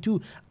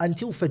 222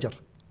 until Fajr?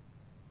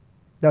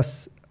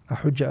 That's a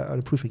hujjah,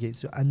 a proof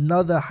against it.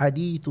 Another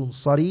hadithun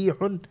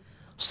sarihun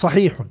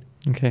sahihun.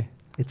 Okay.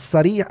 It's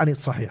sarih and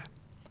it's sahih.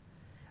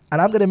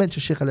 And I'm going to mention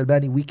Shaykh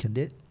Al-Albani weakened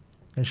it,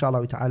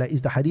 inshallah ta'ala,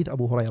 is the hadith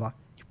Abu Hurairah.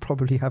 You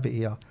probably have it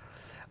here.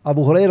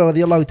 Abu Hurairah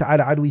radiallahu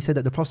ta'ala anhu, he said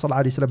that the Prophet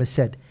sallallahu alayhi wa sallam has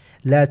said,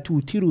 لا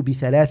توتروا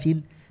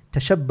بثلاث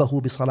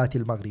تشبهوا بصلاة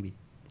المغرب.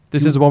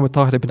 This is the one with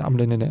Tahir ibn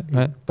Amr in it,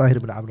 right? Tahir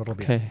ibn Amr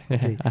al-Rabi'.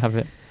 Okay, I have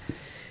it.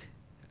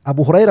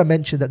 Abu Hurairah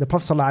mentioned that the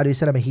Prophet sallallahu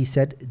alayhi wa sallam, he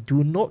said,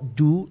 do not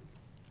do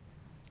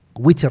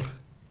witr,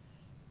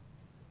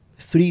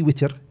 3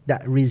 witr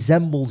that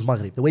resembles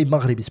Maghrib, the way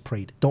Maghrib is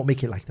prayed. Don't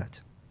make it like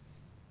that.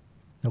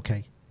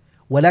 Okay.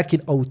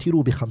 وَلَكِنْ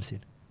أَوْتِرُوا بِخَمْسٍ.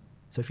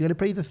 So if you're going to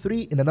pray the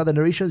 3, in another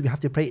narration, we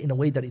have to pray it in a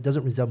way that it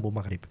doesn't resemble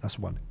Maghrib. That's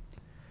one.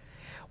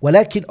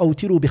 وَلَكِنْ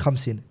أَوْتِرُوا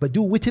بِخَمْسٍ. But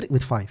do witr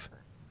with 5.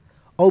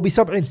 أو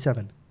بسبع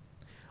 7.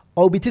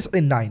 أو بتسع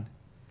 9.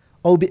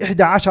 أو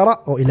بإحدى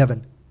عشر or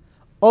 11.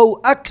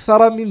 أو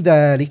أكثر من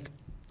ذلك,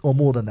 or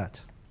more than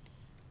that.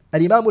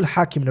 Al-Imam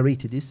al-Hakim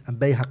narrated this, and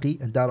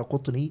Bayhaqi and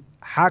Daraqutni.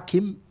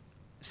 Hakim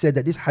said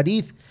that this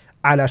hadith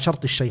على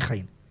شرط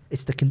الشيخين.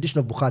 It's the condition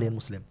of Bukhari and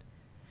Muslim.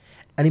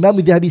 And Imam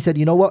al-Dhahabi said,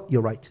 you know what?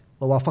 You're right.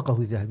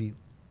 وَوَافَقَهُ الذَّهَبِيُّ.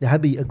 The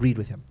Dhahabi agreed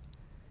with him.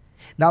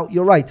 Now,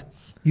 you're right.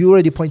 You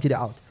already pointed it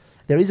out.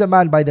 There is a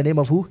man by the name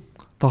of who?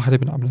 Tahir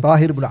ibn Amr.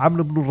 Tahir ibn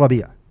Amr ibn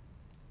al-Rabi'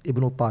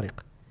 ibn al-Tariq.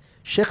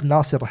 Sheikh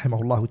Nasir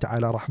rahimahullah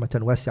ta'ala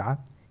rahmatan wasi'a,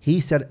 he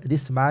said,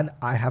 this man,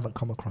 I haven't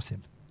come across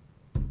him.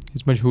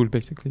 He's majhul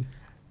basically.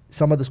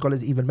 Some of the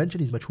scholars even mention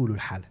he's majhul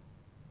al-hal.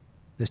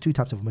 There's 2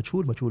 types of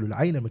majhul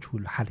al-ayn and majhul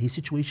al-hal. His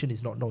situation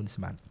is not known, this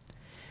man.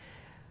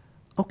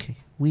 Okay,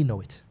 we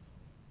know it.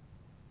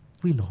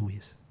 We know who he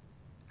is.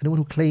 Anyone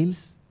who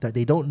claims that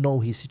they don't know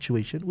his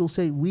situation will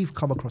say, we've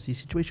come across his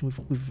situation,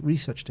 we've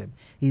researched him.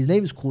 His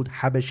name is called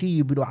Habashi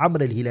ibn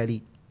Amr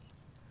al-Hilali.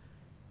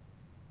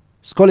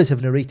 Scholars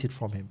have narrated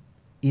from him.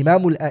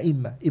 Imam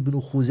al-A'imma ibn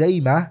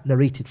Khuzaymah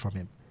narrated from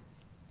him.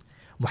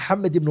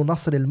 Muhammad ibn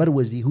Nasr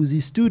al-Marwazi, who's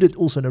his student,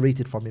 also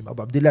narrated from him.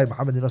 Abu Abdullah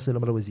Muhammad ibn Nasr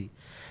al-Marwazi.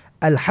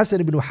 Al-Hasan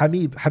ibn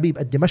Habib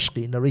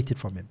al-Dimashqi narrated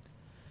from him.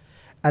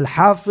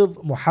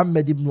 Al-Hafidh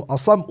Muhammad ibn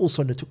Asam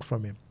also took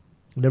from him,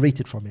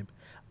 narrated from him.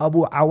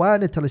 Abu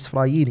Awanat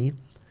al-Isfrayini,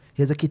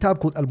 he has a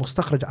kitab called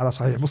Al-Mustakhraj ala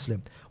Sahih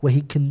Muslim, where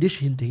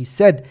he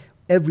said,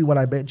 everyone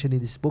I mentioned in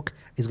this book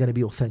is going to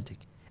be authentic.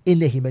 In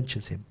there he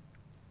mentions him.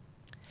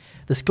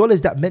 The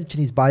scholars that mention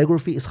his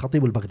biography is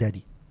Khatib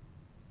al-Baghdadi.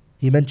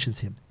 He mentions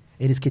him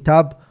in his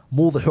kitab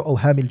موضح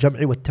أوهام الجمع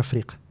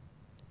والتفريق.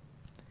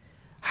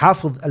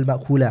 حافظ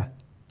المأكولة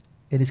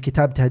in his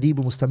kitab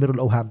تهذيب مستمر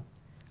الأوهام.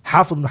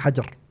 حافظ بن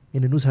حجر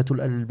in نزهة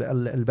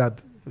الباب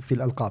في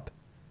الألقاب.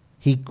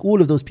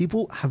 All of those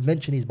people have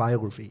mentioned his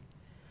biography.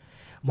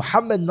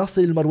 Muhammad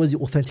Nasr al-Marwazi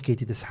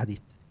authenticated this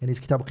hadith in his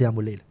kitab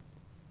Qiyamul Layl.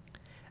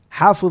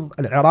 Hafiz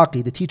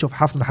al-Iraqi, the teacher of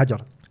Hafiz ibn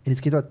Hajar, in his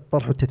kitab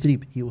Tarh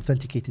al-Tathrib, he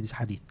authenticated this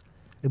hadith.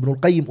 Ibn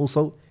al-Qayyim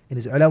also, in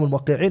his I'lam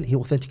al-Muwaqqi'in, he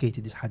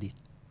authenticated this hadith.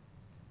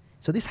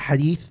 So this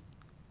hadith,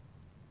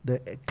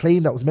 the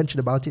claim that was mentioned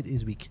about it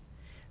is weak.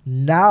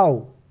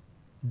 Now,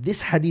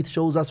 this hadith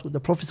shows us what the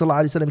Prophet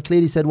ﷺ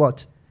clearly said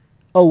what?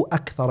 أو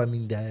أكثر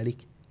من ذلك.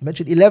 He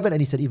mentioned 11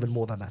 and he said even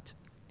more than that.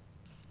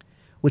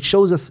 Which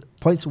shows us,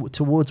 points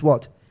towards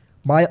what?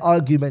 My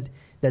argument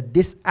that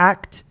this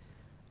act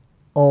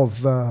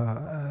of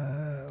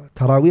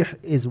Taraweeh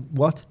is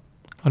what?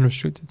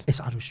 Unrestricted. It's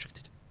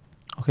unrestricted.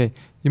 Okay.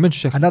 You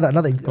mentioned Sheikh. Another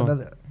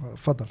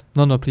فضل.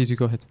 No, please, you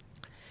go ahead.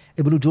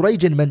 Ibn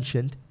Jurayj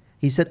mentioned,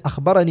 he said,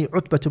 أخبرني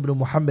عتبة بن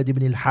محمد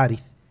بن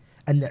الحارث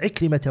أن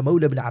عكرمة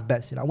مولى بن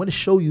عباس. And I want to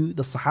show you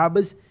the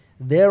Sahabas,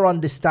 their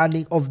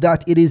understanding of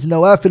that it is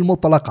nawafil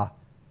mutlaqa.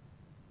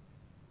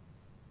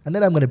 And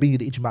then I'm going to bring you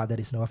the ijma' that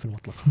is nawafil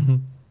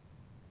mutlaqa.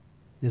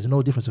 There's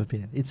no difference of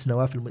opinion. It's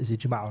nawafil, is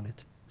ijma' on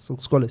it. So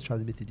scholars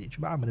transmitted the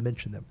ijma'. I'm going to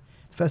mention them.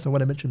 First I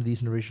want to mention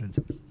these narrations.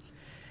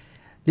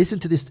 Listen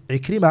to this.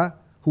 Ikrimah,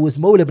 who was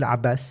Mawla ibn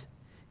Abbas,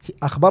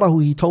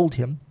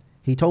 أخبره,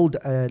 he told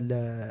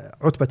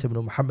Utbah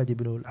ibn Muhammad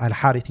ibn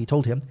al-Harith, he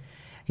told him,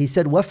 he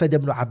said, وفد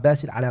ابن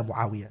عباس على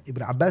معاوية.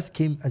 Ibn Abbas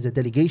came as a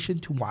delegation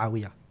to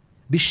Muawiyah.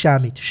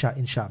 بالشام,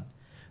 in Sham.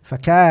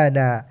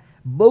 فكان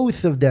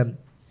both of them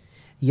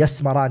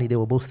Yasmarani, they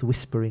were both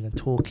whispering and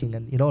talking,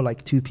 and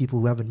like two people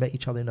who haven't met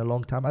each other in a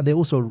long time, and they're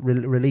also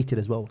related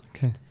as well.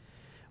 Okay.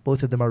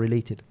 Both of them are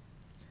related.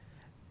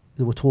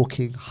 They were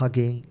talking,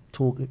 hugging,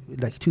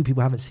 like two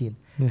people I haven't seen.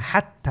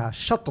 حتى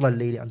شطر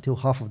الليل, until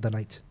half of the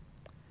night.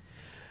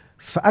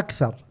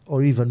 فأكثر,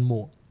 or even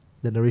more,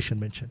 the narration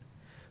mentioned.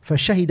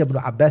 فشهد ابن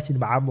عباس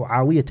مع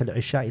معاوية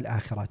العشاء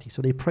الآخرة.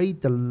 So they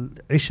prayed the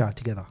Isha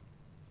together.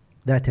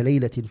 ذات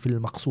ليلة في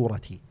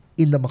المقصورة.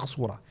 In the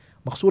مقصورة.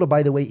 مقصورة,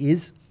 by the way,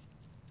 is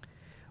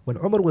when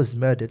Umar was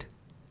murdered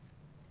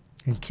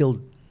and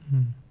killed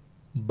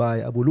by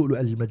Abu Lu'lu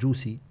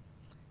al-Majusi,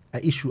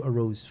 an issue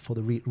arose for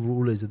the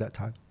rulers at that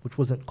time, which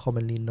wasn't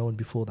commonly known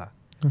before that.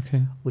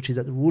 Okay. Which is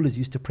that the rulers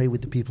used to pray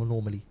with the people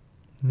normally.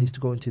 They used to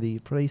go into the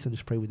place and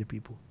just pray with the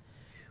people.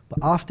 But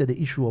after the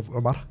issue of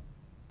Umar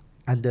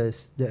and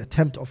the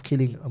attempt of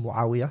killing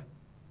Muawiyah,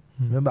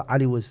 remember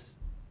Ali was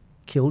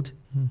killed.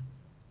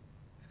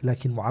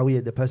 Like in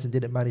Muawiyah, the person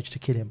didn't manage to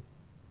kill him,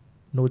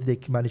 nor did they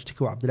manage to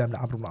kill Abdullah ibn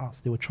Amr ibn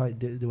al-As. They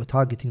were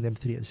targeting them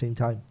three at the same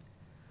time.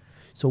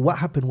 So what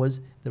happened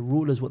was, the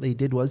rulers, what they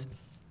did was,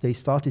 they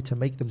started to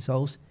make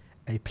themselves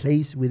a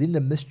place within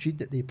the masjid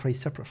that they pray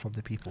separate from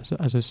the people. So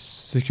as a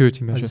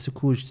security measure. As a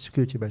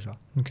security measure.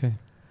 Okay.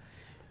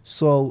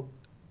 So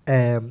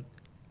Muawiyah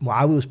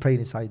was praying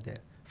inside there.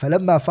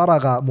 فلما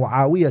فرغ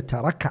معاوية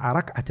ركع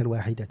ركعة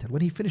واحدة.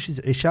 When he finishes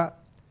Isha,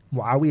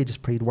 Muawiyah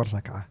just prayed one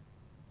rak'ah.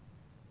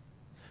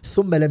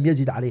 ثم لم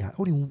يزد عليها.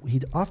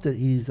 After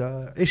his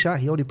Isha,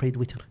 he only prayed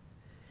witr,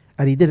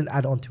 and he didn't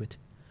add on to it.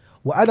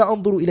 وأنا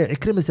أنظر إلى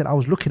عكرمة, and I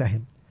was looking at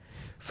him.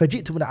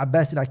 فجئت ابن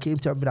عباس, and I came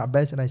to Ibn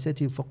Abbas and I said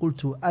to him,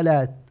 فقلت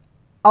ألا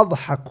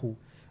أضحك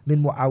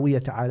من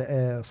معاوية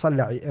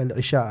صلى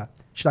العشاء.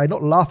 Should I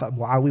not laugh at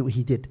Muawiyah what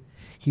he did?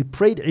 He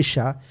prayed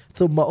Isha,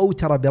 ثم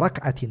أوتر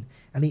بركعة,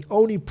 and he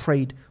only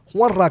prayed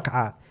one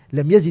rak'ah,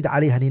 لم يزد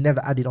عليها, and he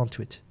never added on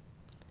to it.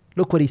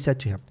 Look what he said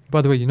to him.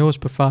 By the way, you know what's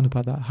profound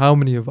about that? How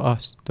many of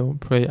us don't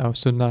pray our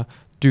sunnah,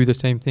 do the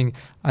same thing,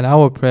 and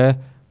our prayer,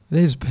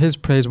 his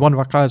prayer is one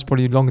rak'ah is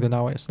probably longer than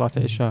our Salat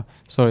Isha.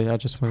 Sorry, I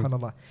just want.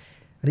 SubhanAllah.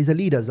 And he's a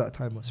leader at that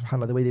time,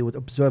 SubhanAllah, the way they would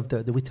observe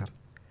the witr.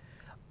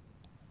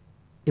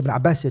 Ibn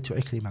Abbas said to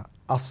Ikrimah,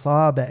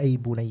 أصاب أي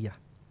بنية.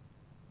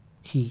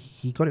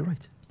 He got it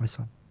right, my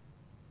son.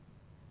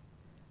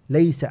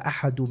 ليس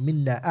أحد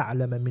منا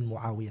أعلم من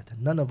معاوية.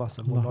 None of us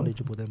are more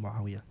knowledgeable than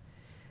Muawiyah.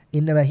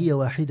 إنما هي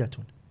واحدة.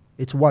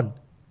 It's one.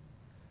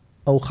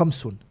 أو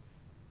خمس.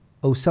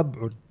 أو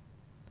سبع.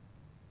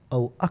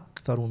 أو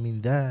أكثر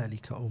من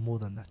ذلك, or more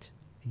than that.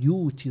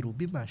 يوتر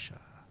بما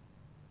شاء.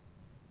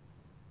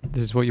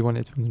 This is what you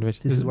wanted from the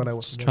narration. This is what I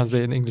want. Just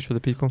translate in English for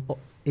the people.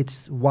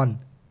 It's one,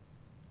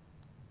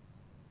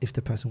 if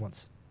the person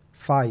wants.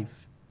 5,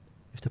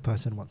 if the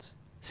person wants.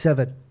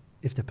 7,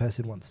 if the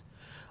person wants.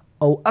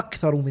 أو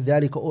أكثر من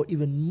ذلك, or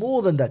even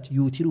more than that.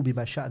 يوتر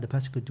بما شاء. The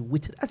person could do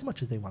witr as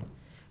much as they want.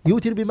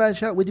 يوتر بما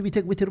شاء. Where did we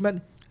take witr,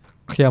 man?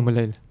 قيام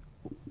الليل.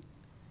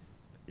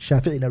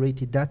 Shafi'i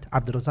narrated that.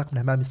 عبد الرزاق بن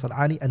همام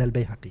الصنعاني and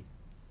البيهقي.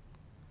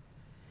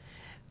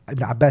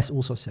 Ibn Abbas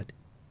also said,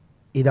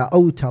 إذا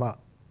أوتر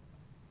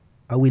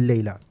أو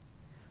الليلة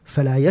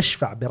فلا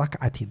يشفع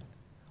بركعة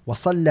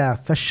وصلى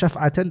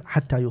فالشفعة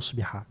حتى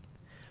يصبح.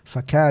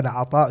 فكان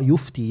عطاء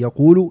يفتي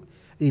يقول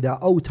إذا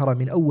أوتر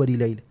من أول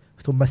ليل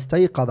ثم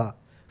استيقظ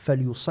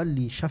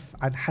فليصلي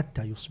شفعا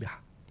حتى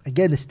يصبح.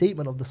 Again, the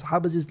statement of the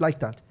Sahabas is like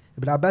that.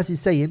 Ibn Abbas is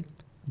saying,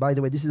 by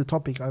the way, this is a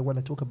topic I want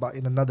to talk about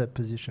in another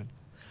position,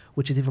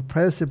 which is if a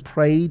person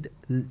prayed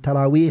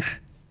Taraweeh,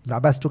 Ibn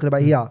Abbas is talking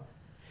about here,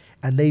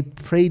 and they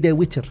prayed their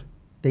witr,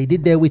 they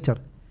did their witr.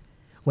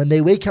 When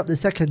they wake up the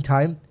second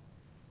time,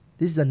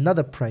 this is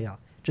another prayer.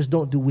 Just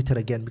don't do witr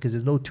again, because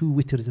there's no 2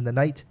 witrs in the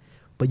night,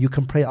 but you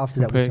can pray after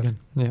that witr. Again.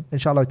 Yeah.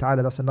 Inshallah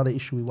ta'ala, that's another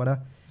issue we want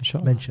to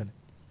mention.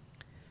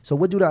 So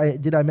what did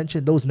I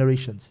mention? Those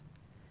narrations.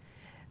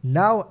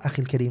 Now,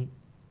 Akhil Kareem,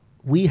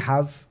 we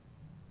have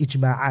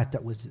ijma'at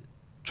that was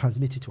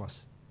transmitted to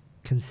us.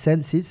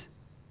 Consensus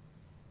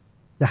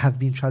that have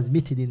been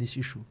transmitted in this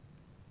issue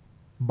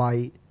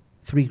by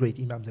 3 great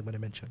Imams I'm going to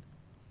mention.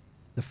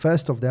 The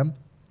first of them,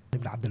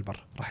 Ibn Abdul Barr,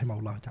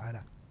 rahimahullah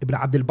ta'ala. Ibn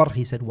Abdul Barr,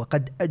 he said,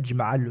 وَقَدْ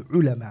أَجْمَعَ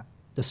الْعُلَمَا.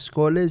 The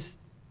scholars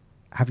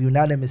have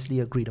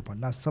unanimously agreed upon.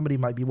 Now somebody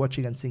might be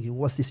watching and thinking,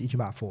 what's this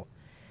ijma' for?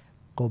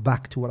 Go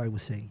back to what I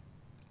was saying.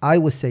 I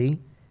was saying,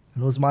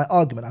 and it was my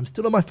argument, I'm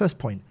still on my first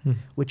point,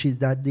 which is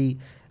that the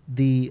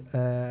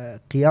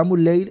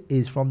Qiyamul Layl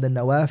is from the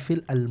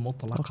Nawafil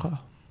al-Mutlaqa.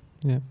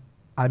 Yeah.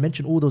 I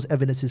mentioned all those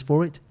evidences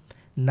for it.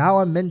 Now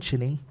I'm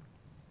mentioning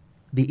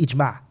the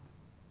ijma',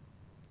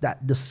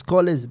 that the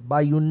scholars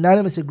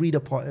unanimously agreed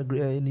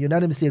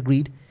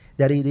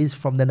that it is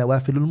from the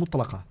Nawafil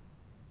al-Mutlaqa.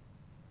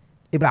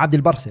 Ibn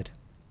Abdul Barr said,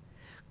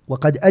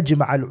 وَقَدْ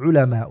أَجْمَعَ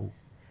الْعُلَمَاءُ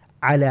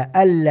على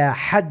ألا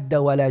حد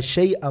ولا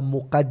شيء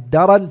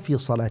مقدرا في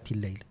صلاة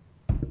الليل.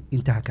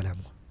 انتهى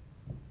كلامه.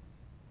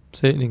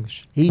 Say it in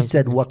English. He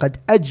said, وَقَدْ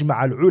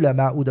أَجْمَعَ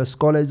الْعُلَمَاءُ. The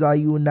scholars are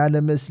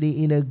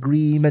unanimously in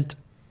agreement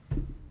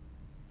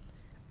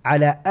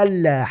على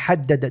ألا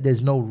حد, that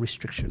there's no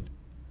restriction.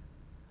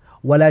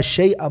 ولا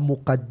شيء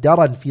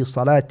مقدرا في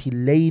صلاة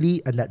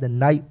الليل, and that the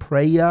night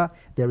prayer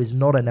there is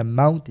not an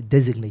amount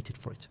designated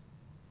for it.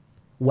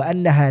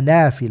 وأنها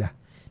نافلة,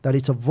 that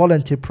it's a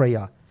voluntary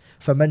prayer.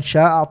 فمن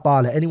شاء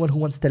طال, anyone who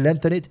wants to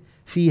lengthen it,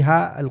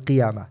 فيها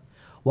القيامة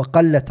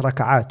وقلت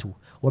ركعاته.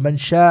 ومن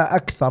شاء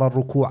أكثر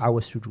الركوع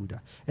والسجود,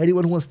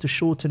 anyone who wants to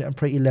shorten it and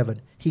pray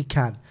 11, he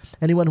can.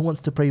 Anyone who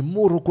wants to pray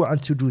more ركوع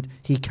and sujood,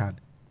 he can.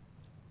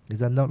 Is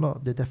that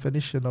not the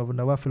definition of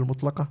nawafil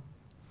mutlaqa?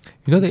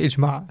 You know the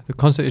ijma', the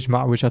concept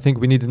ijma', which I think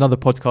we need another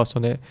podcast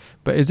on it.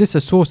 But is this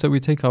a source that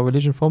we take our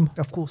religion from?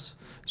 Of course.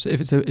 So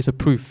if it's a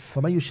proof.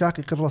 فمن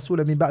يشاقق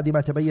الرسول من بعد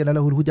ما تبين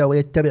له الهدى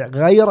ويتبع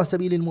غير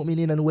سبيل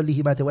المؤمنين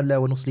نوله ما تولى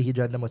ونصله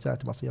جهنم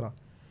وساءت مصيرا.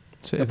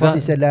 So the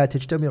Prophet said, لا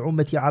تجتمع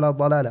أمتي على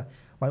ضلالة.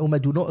 My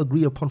ummah do not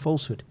agree upon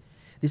falsehood.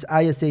 This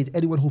ayah says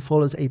anyone who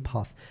follows a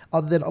path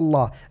other than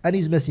Allah and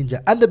His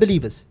Messenger and the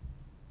believers.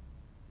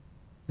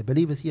 The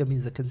believers here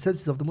means the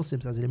consensus of the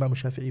Muslims, as Imam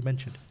Shafi'i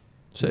mentioned.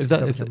 So if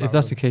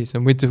that's the case,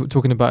 and we're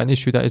talking about an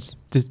issue that is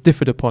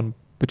differed upon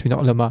between the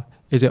ulama,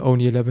 is it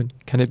only 11?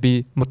 Can it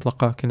be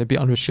mutlaqa? Can it be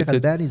unrestricted?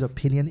 Shaykh Albani's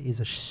opinion is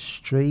a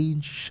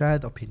strange,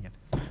 shad opinion.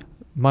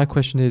 My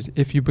question is,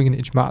 if you bring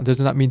an ijma',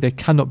 doesn't that mean there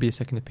cannot be a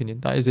second opinion?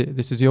 That is it.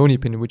 This is the only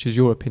opinion, which is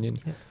your opinion.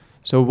 Yeah.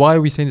 So why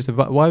are we saying this?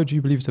 Why would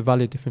you believe it's a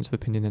valid difference of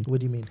opinion then? What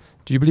do you mean?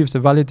 Do you believe it's a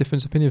valid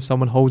difference of opinion if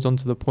someone holds on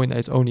to the point that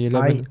it's only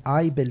 11?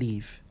 I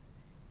believe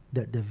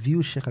that the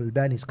view Shaykh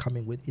Albani is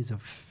coming with is a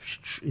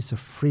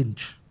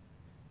fringe.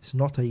 It's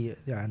not a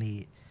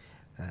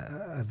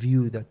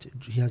view that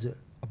he has a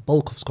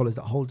bulk of scholars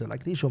that hold it,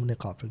 like the issue of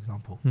niqab, for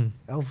example.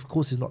 Of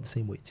course, is not the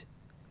same weight.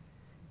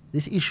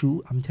 This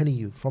issue, I'm telling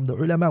you, from the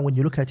ulama, when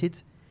you look at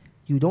it,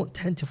 you don't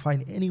tend to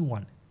find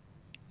anyone.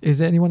 Is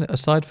there anyone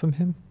aside from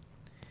him?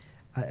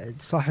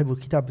 صاحب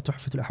الكتاب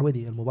تحفة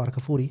الأحوذي المبارك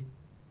فوري,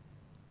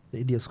 the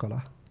Indian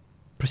scholar,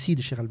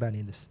 preceded Shaykh Albani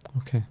in this.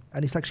 Okay.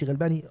 And it's like Shaykh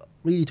Albani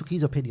really took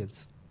his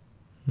opinions.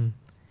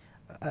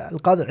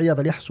 Al-Qadi Iyad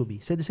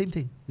al-Yahsubi said the same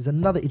thing. There's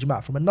another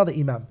ijma' from another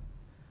imam.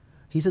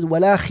 He said,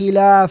 وَلَا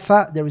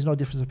خِلَافَ, there is no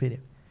difference of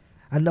opinion.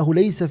 أنه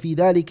ليس في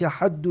ذلك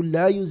حد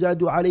لا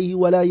يزاد عليه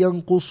ولا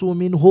ينقص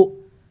منه.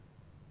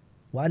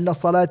 وأن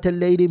صلاة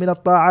الليل من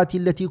الطاعات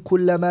التي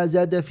كلما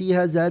زاد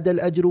فيها زاد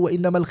الأجر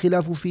وإنما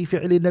الخلاف في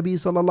فعل النبي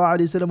صلى الله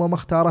عليه وسلم وما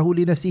اختاره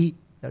لنفسه.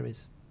 There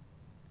is.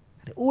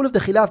 And all of the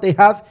khilaf they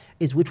have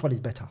is which one is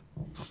better.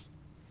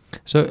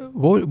 So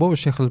what was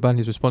Shaykh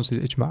Albani's response to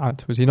the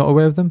ijma'at? Was he not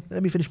aware of them?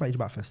 Let me finish my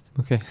ijma' first.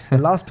 Okay. The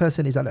last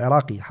person is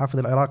Al-Iraqi,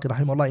 Hafidh Al-Iraqi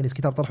rahimahullah, in his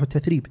kitab Tarh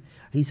al-Tathrib.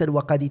 He said,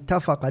 وَقَدْ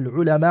اتَّفَقَ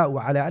الْعُلَمَاءُ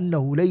عَلَى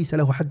أَنَّهُ لَيْسَ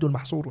لَهُ حَدٌّ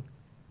مَحْصُورٌ.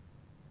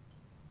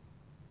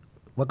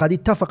 وَقَدْ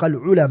اتَّفَقَ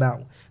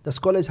الْعُلَمَاءُ. The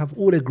scholars have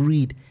all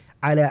agreed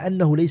على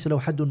أنه ليس له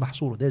حد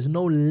محصور. There's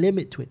no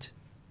limit to it.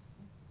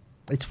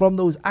 It's from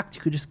those acts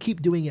you could just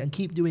keep doing it and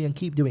keep doing and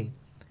keep doing.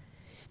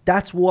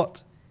 That's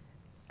what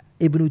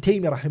Ibn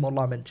Taymiyyah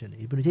rahimahullah mentioned.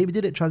 Ibn Taymiyyah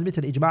didn't transmit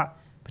an ijma',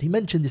 but he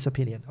mentioned this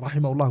opinion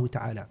rahimahullah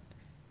ta'ala,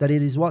 that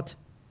it is what?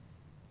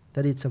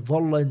 That it's a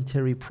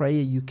voluntary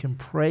prayer. You can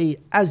pray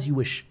as you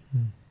wish.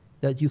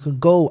 That you can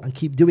go and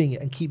keep doing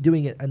it and keep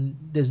doing it, and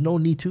there's no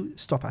need to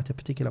stop at a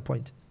particular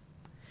point.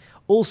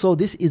 Also,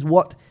 this is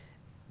what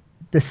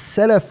the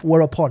Salaf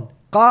were upon.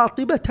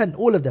 قاطبة,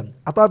 all of them.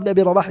 Ata ibn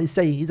Abi Rabah is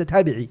saying, he's a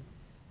tabi'i.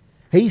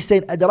 He's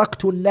saying,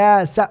 أدركت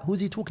الناس.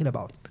 Who's he talking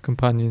about? The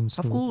companions.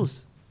 Of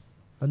course.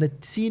 And the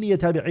senior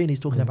tabi'in he's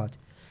talking about.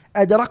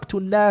 أدركت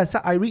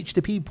الناس, I reached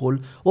the people,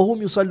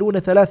 وهم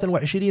يصلون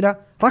 23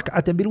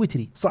 ركعة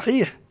بالوتر.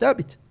 صحيح,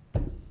 ثابت.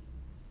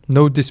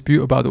 No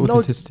dispute about the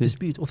authenticity. No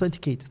dispute,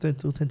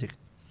 authentic.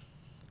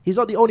 He's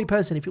not the only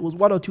person. If it was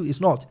one or two,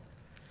 it's not.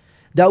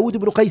 Dawood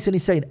ibn Qais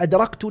is saying,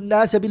 أدركت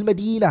الناس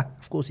بالمدينة.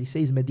 Of course, he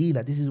says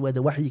Medina. This is where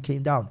the wahy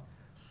came down.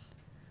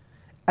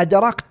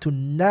 أدركت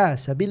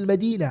الناس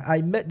بالمدينة.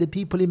 I met the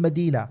people in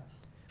Medina.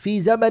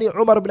 في زمن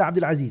عمر بن عبد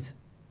العزيز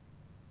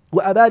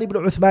وأبان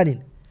بن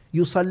عثمان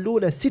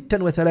يصلون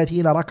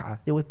 36 ركعة.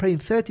 They were praying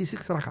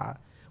 36 ركعة.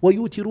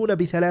 ويوترون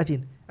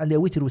ب3, and their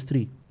witr was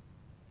 3.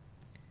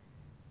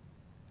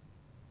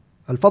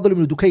 الفضل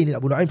بن دكين,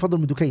 أبو نعيم فضل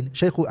بن دكين,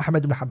 شيخ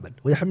أحمد بن حنبل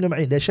ويحيى بن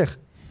معين, their sheikh.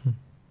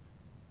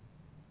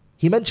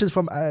 He mentions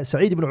from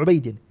سعيد بن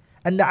عبيد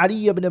أن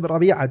علي بن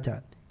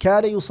ربيعة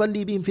كان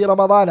يصلي بهم في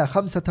رمضان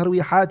 5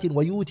 ترويحات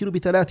ويوتر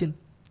ب3.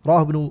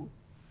 راه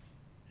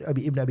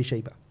ابن أبي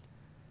شيبة.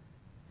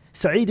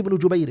 سعيد بن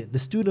جبير, the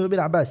student of Ibn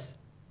Abbas,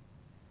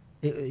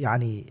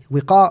 يعني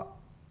وقاء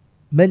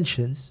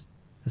mentions,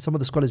 and some of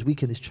the scholars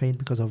weaken this chain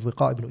because of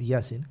وقاء ibn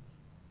Iyasin,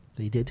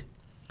 they did,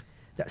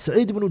 that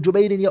سعيد بن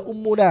جبير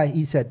يأمنا,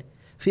 he said,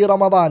 في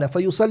رمضان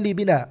فيصلي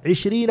بنا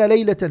 20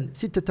 ليلة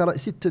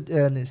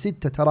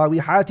 6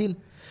 تراويحات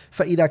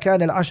فإذا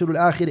كان العشر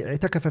الآخر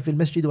اعتكف في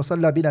المسجد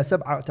وصلى بنا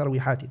 7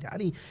 تراويحات.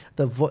 يعني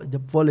the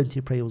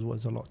voluntary prayer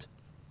was a lot.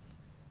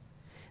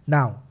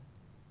 Now,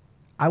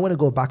 I want to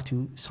go back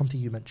to something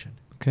you mentioned.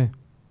 Okay.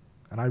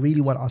 And I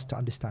really want us to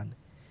understand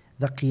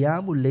the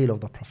Qiyamul Layl of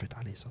the Prophet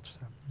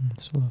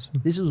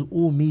ﷺ. This is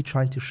all me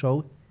trying to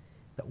show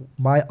that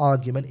my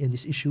argument in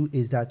this issue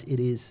is that it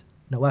is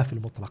Nawafil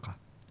Mutlaqa.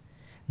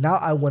 Now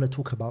I want to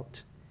talk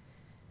about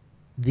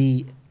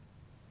the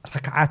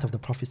rak'at of the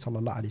Prophet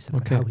sallallahu alaihi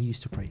wasallam, Okay. how he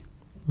used to pray.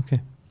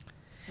 Okay.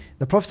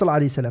 The Prophet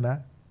sallallahu alaihi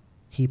wasallam,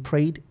 he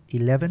prayed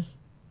 11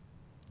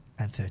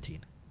 and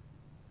 13.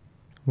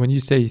 When you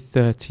say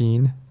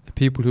 13, the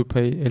people who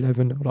pray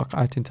 11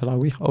 rak'at in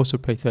Taraweeh also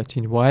pray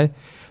 13. Why?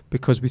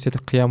 Because we said the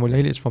Qiyamul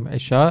Layl is from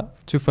Isha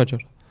to Fajr.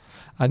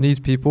 And these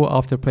people,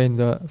 after praying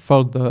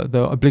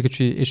the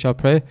obligatory Isha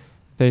prayer,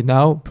 they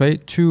now pray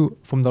 2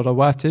 from the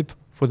Rawatib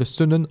for the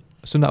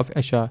Sunnah of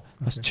Isha.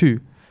 That's 2.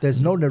 There's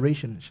no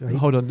narration. Shahid.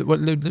 Hold on,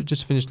 let me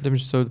just finish. Let me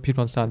just so the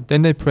people understand.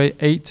 Then they pray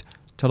 8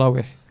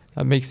 Taraweeh.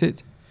 That makes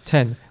it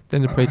 10.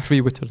 Then they pray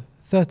 3 Witr.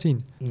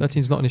 13. 13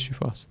 is not an issue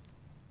for us.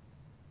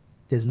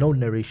 There's no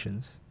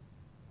narrations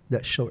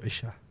that show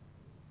Isha.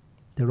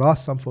 There are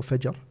some for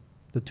Fajr,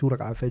 the 2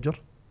 rak'ah Fajr,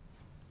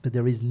 but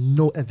there is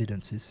no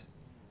evidences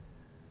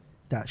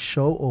that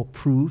show or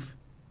prove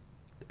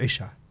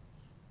Isha.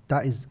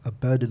 That is a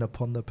burden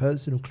upon the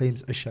person who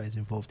claims Isha is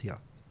involved here.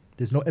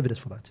 There's no evidence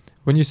for that.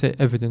 When you say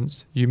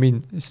evidence, you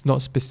mean it's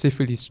not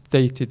specifically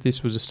stated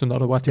this was a Sunnah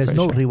Rawatib There's for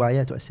no Isha?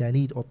 riwayat or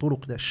asanid or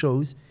turuq that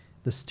shows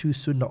the 2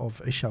 Sunnah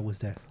of Isha was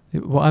there.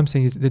 What I'm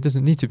saying is there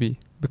doesn't need to be,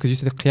 because you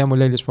said the Qiyamul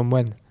Layl is from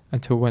when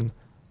until when?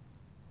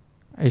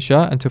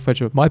 Isha until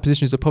Fajr. My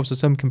position is the Prophet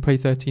ﷺ can pray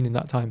 13 in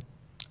that time.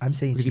 I'm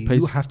saying Because to he you,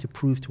 prays- you have to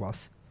prove to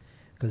us,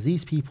 because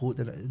these people,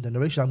 the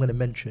narration I'm going to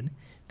mention,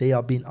 they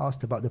are being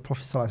asked about the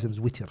Prophet ﷺ's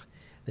witr.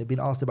 They've been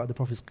asked about the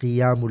Prophet's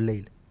qiyamul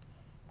layl.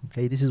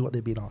 Okay, this is what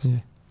they've been asked. Yeah.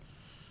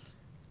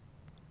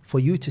 For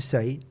you to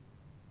say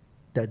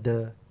that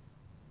the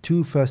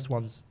 2 first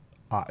ones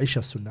are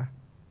Isha Sunnah,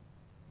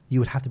 you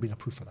would have to bring a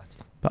proof for that.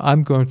 But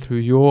I'm going through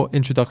your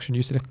introduction.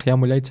 You said the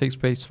Qiyamul Layl takes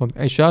place from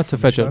Isha to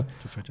From Fajr. Isha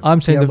to Fajr.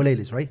 I'm saying Qiyamul the layl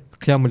is right,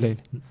 Qiyamul Layl.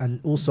 and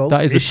also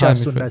That is the Isha time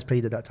Sunnah difference. is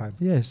prayed at that time.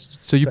 Yes.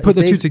 So you So put if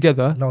the 2 they've-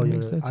 together. No, it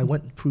makes 13. I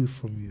want proof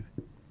from you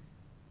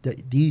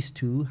that these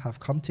 2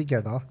 have come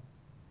together.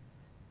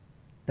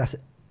 That's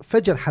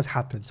Fajr has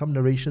happened. Some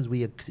narrations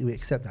we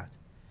accept that,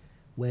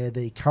 where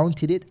they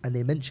counted it and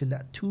they mentioned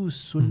that 2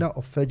 Sunnah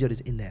of Fajr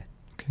is in there.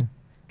 Okay.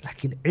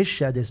 Like in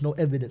Isha, there's no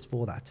evidence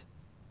for that.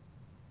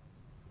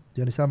 Do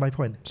you understand my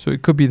point? So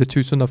it could be the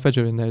 2 Sunnah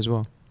Fajr in there as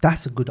well.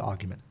 That's a good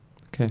argument.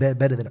 Okay.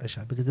 Better than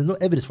Isha, because there's no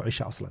evidence for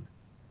Isha aslan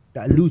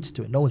that alludes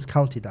to it. No one's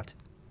counted that.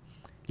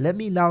 Let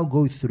me now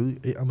go through.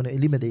 I'm going to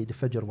eliminate the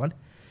Fajr one,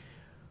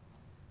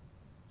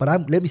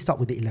 but let me start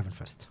with the 11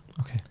 first.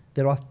 Okay.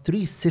 There are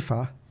 3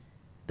 sifah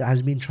that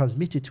has been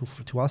transmitted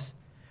to us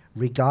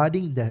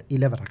regarding the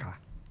 11 rak'ah.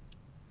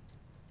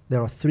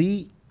 There are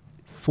 3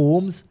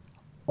 forms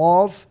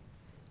of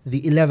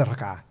the 11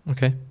 rak'ah.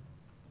 Okay.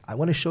 I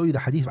want to show you the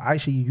hadith of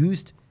Aisha you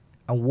used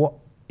and what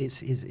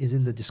is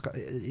in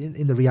the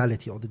in the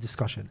reality of the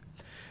discussion.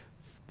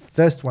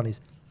 First one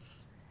is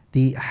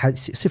the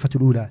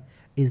sifatul ula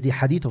is the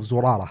hadith of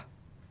Zurara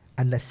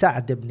أن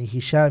سعد بن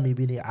هشام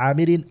بن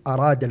عامر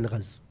أراد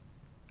الغزو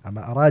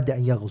أما أراد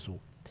أن يغزو.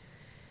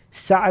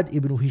 Sa'ad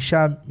ibn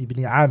Hisham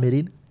ibn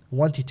Amir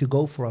wanted to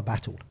go for a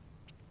battle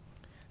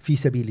في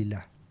سبيل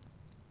الله.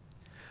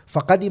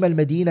 فقدم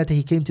المدينة,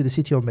 he came to the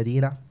city of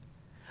Medina.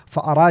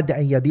 فأراد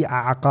أن يبيع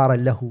عقارا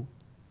له.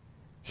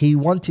 He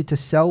wanted to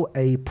sell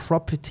a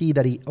property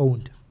that he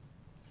owned.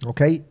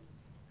 Okay?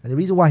 And the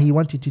reason why he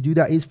wanted to do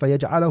that is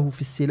فيجعله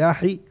في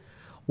السلاح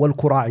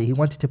والقراع. He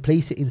wanted to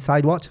place it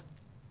inside what?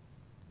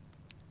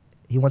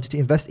 He wanted to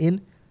invest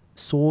in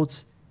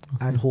swords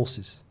and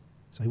horses.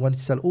 So he wanted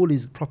to sell all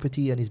his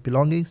property and his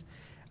belongings,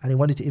 and he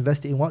wanted to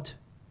invest it in what?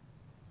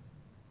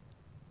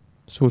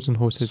 Swords and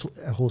horses.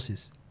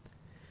 Horses.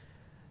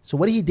 So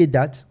when he did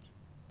that,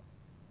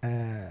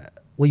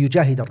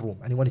 ويجاهد الروم,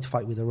 and he wanted to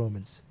fight with the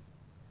Romans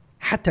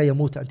حتى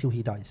يموت, until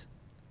he dies.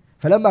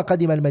 فلما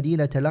قدم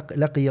المدينة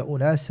لقي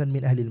أناسا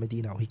من أهل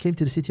المدينة. He came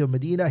to the city of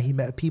Medina, he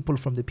met people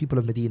from the people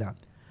of Medina.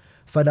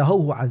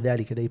 فنهوه عن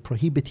ذلك, they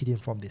prohibited him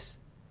from this.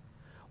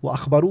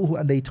 وأخبروه,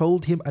 and they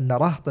told him أن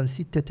رهطا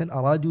ستة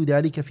أرادوا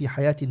ذلك في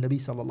حياة النبي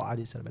صلى الله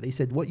عليه وسلم. They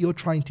said, what you're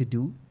trying to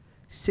do,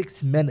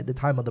 6 men at the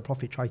time of the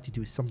Prophet tried to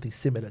do something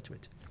similar to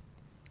it.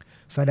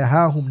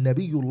 فنهاهم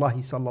نبي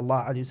الله صلى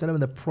الله عليه وسلم,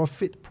 and the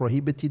Prophet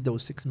prohibited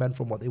those 6 men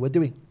from what they were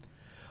doing.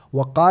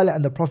 وقال,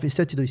 and the Prophet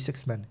said to those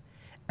 6 men,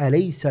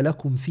 أليس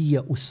لكم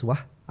في أسوة?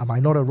 Am I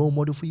not a role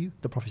model for you?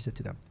 The Prophet said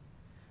to them.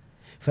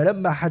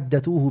 فلما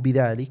حدثوه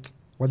بذلك,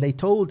 when they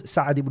told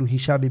Sa'ad ibn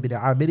Hisham ibn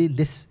Amir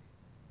this,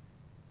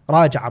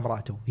 راجع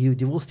امرأته, he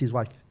divorced his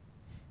wife.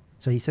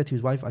 So he said to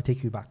his wife, I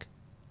take you back.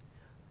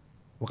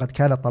 وقد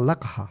كان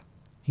طلقها,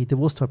 he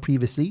divorced her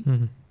previously.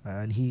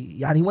 And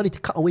he wanted to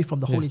cut away from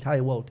the whole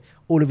entire world.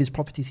 All of his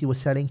properties he was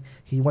selling.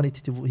 He wanted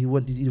to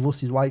divorce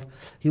his wife.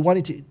 He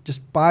wanted to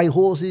just buy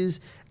horses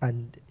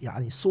and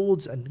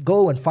swords and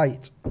go and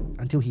fight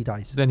until he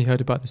dies. Then he heard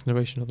about this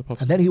narration of the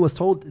Prophet. And then he was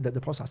told that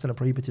the Prophet ﷺ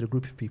prohibited a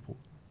group of people.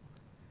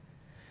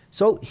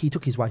 So he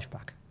took his wife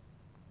back.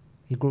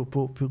 He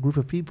brought a group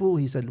of people.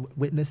 He said,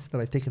 witness that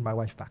I've taken my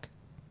wife back.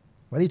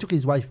 When he took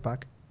his wife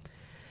back,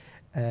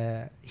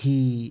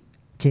 he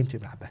came to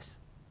Ibn Abbas.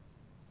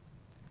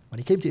 When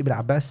he came to Ibn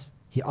Abbas,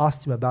 he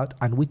asked him about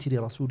an witri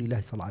Rasulullah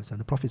sallallahu alaihi wasallam,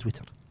 the Prophet's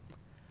witr.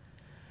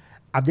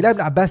 Abdullah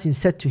ibn Abbas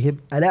said to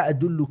him, ألا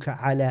أدلك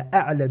على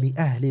أعلم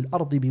أهل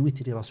الأرض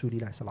بوتر رسول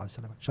الله صلى الله عليه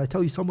وسلم. Shall I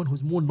tell you someone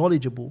who's more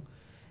knowledgeable,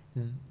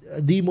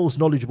 the most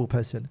knowledgeable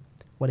person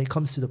when it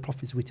comes to the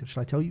Prophet's witr?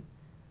 Shall I tell you?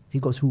 He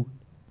goes, who?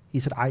 He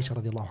said, Aisha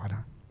radiallahu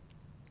anha.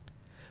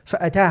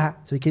 فأتاها,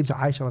 so he came to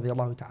Aisha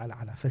radiallahu ta'ala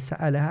anha.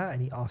 فسألها,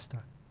 and he asked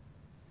her.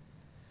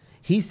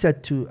 He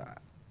said to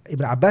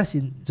Ibn Abbas,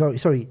 Ibn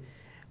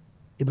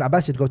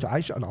Abbas said, go to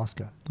Aisha and ask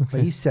her. Okay.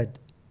 But he said,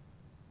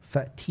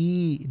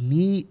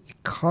 فأتيني,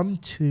 come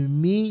to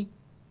me,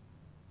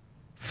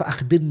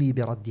 فأخبرني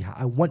بردها.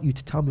 I want you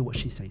to tell me what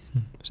she says.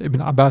 So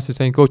Ibn Abbas is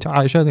saying, go to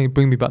Aisha, then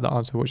bring me back the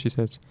answer, what she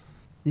says.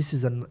 This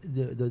is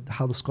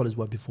how the scholars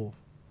were before.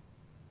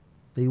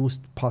 They always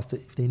passed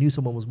it. If they knew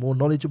someone was more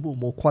knowledgeable,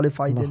 more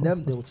qualified than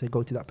them, they would say,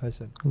 go to that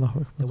person.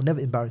 They were never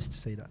embarrassed to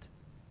say that.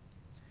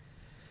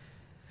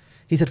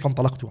 He said,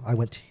 فانطلقت, I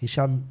went.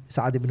 Hisham,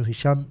 Sa'ad ibn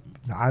Hisham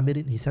ibn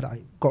Amir, he said,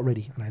 I got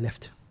ready and I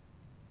left.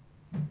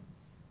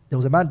 There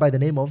was a man by the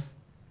name of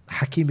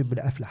Hakim ibn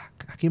Aflah.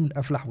 Hakim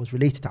ibn Aflah was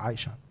related to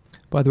Aisha.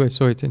 By the way,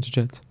 sorry to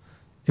interject.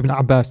 Ibn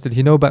Abbas, did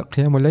he know about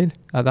Qiyam al-Layl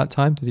at that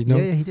time? Did he know?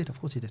 Yeah, he did. Of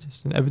course he did.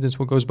 It's an evidence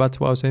what goes back to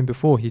what I was saying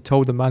before. He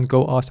told the man,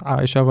 go ask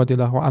Aisha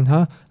radiallahu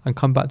anha and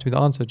come back to the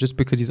answer. Just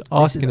because he's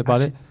asking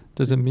about it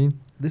doesn't mean...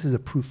 This is a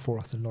proof for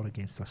us and not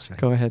against us. Shaykh.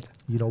 Go ahead.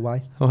 You know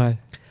why? Why?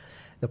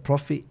 The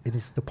Prophet, and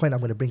it's the point I'm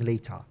going to bring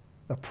later,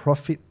 the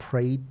Prophet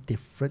prayed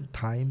different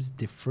times,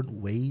 different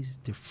ways,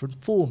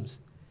 different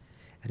forms.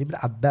 And Ibn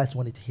Abbas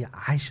wanted to hear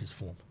Aisha's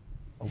form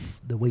of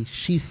the way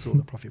she saw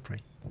the Prophet pray.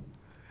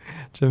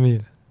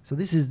 Jameel. So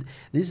this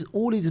is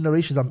all these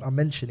narrations I'm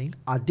mentioning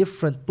are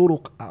different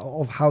turuq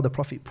of how the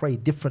Prophet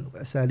prayed, different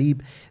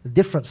asalib,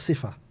 different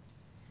sifa.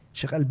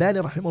 Shaykh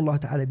Albani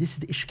rahimahullah ta'ala, this is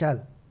the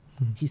ishkal.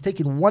 He's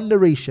taking one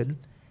narration,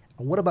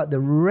 and what about the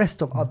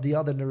rest of the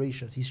other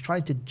narrations? He's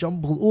trying to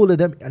jumble all of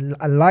them and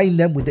align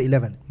them with the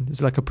 11.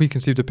 It's like a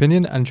preconceived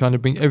opinion and trying to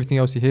bring everything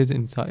else he hears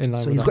in line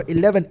so with he's got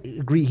 11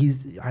 agree,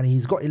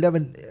 he's got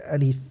 11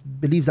 and he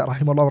believes that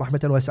rahimahullah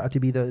rahmatan wasi'ah to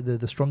be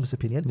the strongest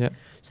opinion. Yeah.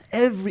 So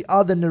every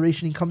other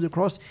narration he comes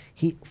across,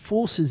 he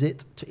forces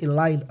it to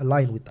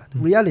align with that.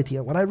 Reality,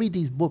 when I read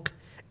these book,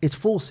 it's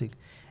forcing.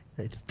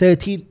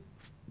 13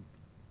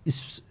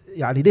 is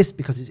this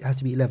because it has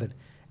to be 11.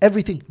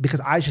 Everything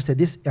because Aisha said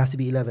this, it has to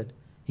be 11.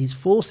 He's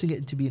forcing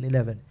it to be an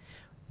 11.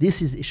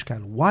 This is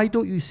ishkal. Why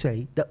don't you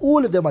say that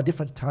all of them are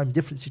different times,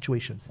 different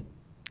situations?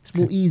 It's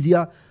more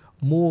easier,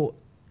 more,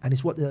 and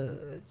it's what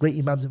the great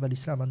Imams of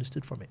Islam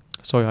understood from it.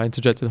 Sorry, I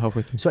interjected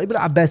halfway through. So Ibn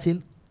Abbas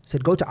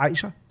said, go to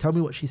Aisha, tell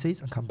me what she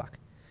says, and come back.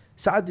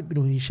 Sa'ad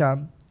ibn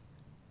Hisham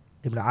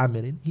ibn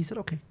Amir, he said,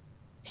 okay.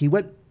 He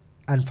went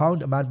and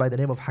found a man by the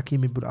name of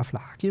Hakim ibn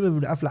Aflah. Hakim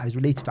ibn Aflah is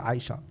related to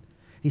Aisha.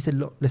 He said,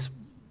 look, let's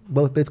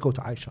both go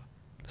to Aisha.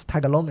 Let's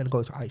tag along and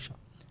go to Aisha.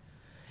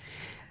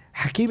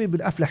 Hakim ibn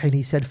Aflah,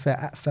 he said,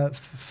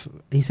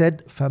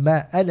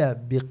 فَمَا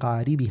أَنَا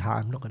بِقَارِبِهَا,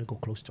 I'm not going to go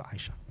close to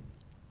Aisha.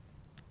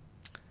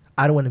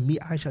 I don't want to meet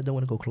Aisha, I don't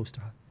want to go close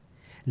to her.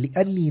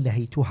 لأني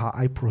نهيتها,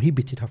 I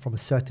prohibited her from a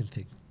certain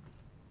thing.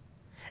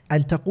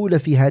 أن تقول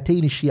في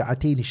هاتين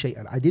الشيعتين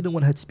شيئا, I didn't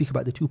want her to speak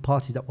about the two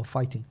parties that were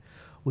fighting,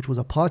 which was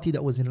a party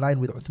that was in line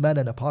with Uthman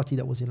and a party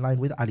that was in line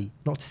with Ali.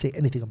 Not to say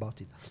anything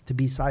about it, to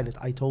be silent.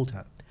 I told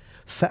her.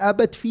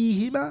 فأبت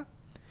فيهما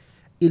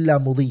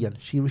إلا مضيا.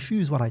 She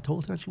refused what I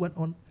told her and she went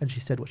on and she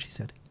said what she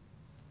said.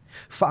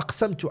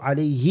 فأقسمت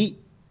عليه.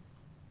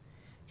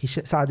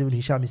 Sa'ad ibn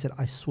Hisham, he said,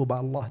 I swore by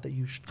Allah that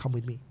you should come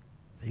with me.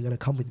 That you're going to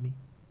come with me.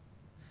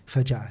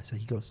 فجاء. So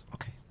he goes,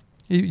 okay.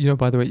 You know,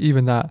 by the way,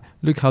 even that,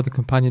 look how the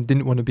companion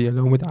didn't want to be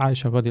alone with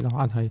Aisha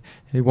radiallahu anha.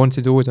 He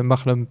wanted always a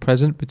mahram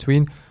present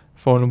between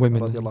foreign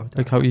women.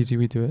 Look how easy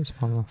we do it,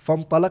 subhanAllah.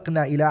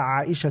 فانطلقنا إلى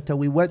عائشة,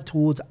 we went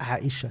towards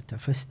عائشة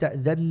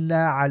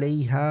فاستأذنا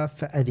عليها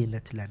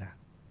فأذنت لنا.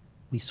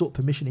 We sought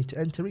permission into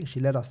entering, she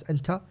let us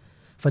enter.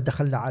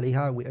 فدخلنا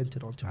عليها, we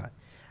entered onto her.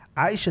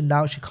 Aisha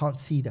now, she can't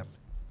see them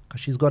because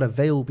she's got a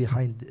veil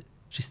behind,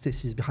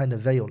 she's behind a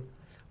veil.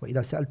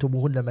 وإذا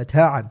سألتموهن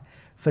متاعا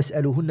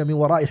فاسألوهن من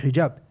وراء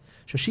حجاب.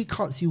 So she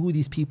can't see who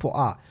these people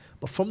are.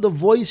 But from the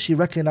voice, she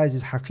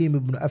recognizes Hakim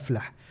ibn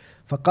Aflah.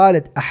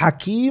 فقالت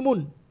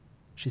أحكيم.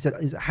 She said,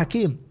 is it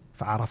Hakim?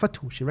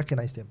 فعرفته, she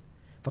recognized him.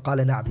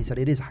 فقال نعم, he said,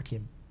 it is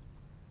Hakim.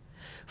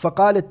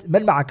 فقالت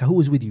من معك,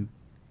 who is with you?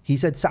 He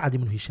said, Sa'ad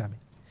ibn Hisham.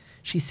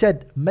 She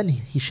said, من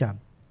Hisham?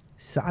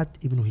 Sa'ad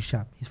ibn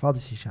Hisham, his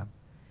father's Hisham.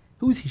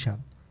 Who is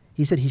Hisham?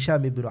 He said,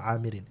 Hisham ibn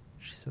Amir.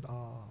 She said,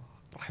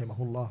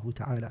 rahimahullah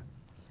ta'ala.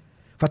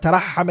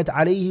 فترحمت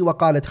عليه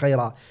وقالت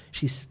خيرا.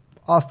 She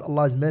asked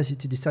Allah's mercy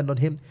to descend on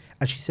him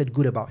and she said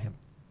good about him.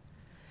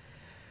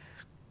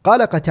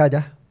 قال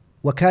قتادة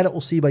وكان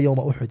أصيب يوم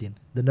أحد.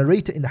 The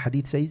narrator in the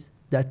hadith says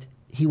that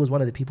he was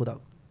one of the people that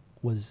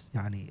was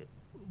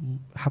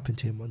happened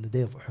to him on the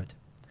day of Uhud.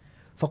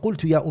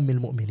 فقلت يا أم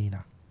المؤمنين,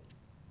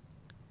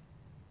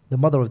 the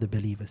mother of the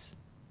believers,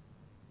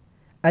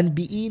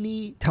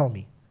 أنبئيني, tell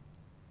me,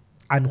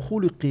 عن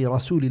خلق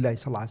رسول الله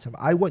صلى الله عليه وسلم,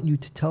 I want you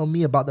to tell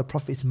me about the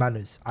Prophet's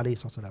manners عليه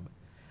الصلاة والسلام.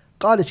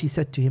 قالت, she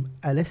said to him,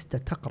 ألست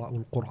تقرأ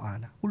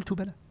القرآن? قلت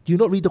بلى. Do you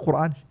not read the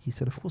Quran? He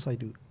said, of course I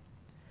do.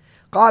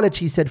 قالت,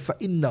 she said,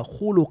 فإن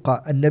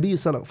خلق النبي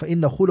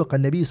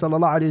صلى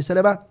الله عليه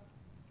وسلم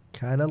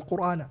كان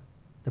القرآن.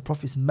 The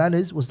Prophet's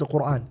manners was the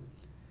Quran.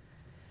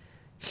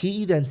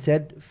 He then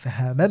said,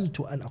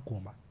 فهممت أن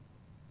أقوم.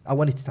 I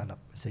wanted to stand up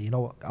and say, you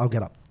know what, I'll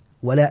get up.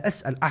 ولا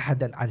أسأل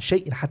أحدا عن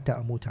شيء حتى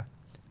أموت.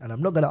 And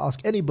I'm not going to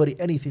ask anybody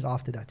anything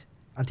after that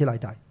until I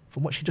die.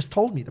 From what she just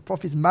told me, the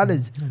Prophet's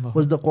manners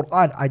was the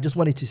Quran. I just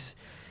wanted to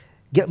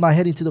get my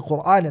head into the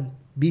Quran and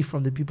be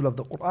from the people of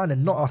the Quran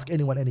and not ask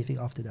anyone anything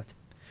after that.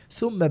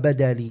 ثم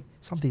بدا لي,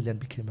 something then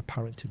became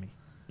apparent to me,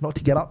 not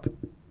to get up.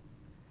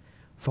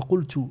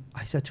 فقلت,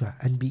 I said to her,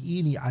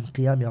 أنبئيني عن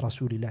قيام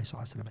رسول الله صلى الله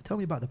عليه وسلم. Tell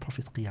me about the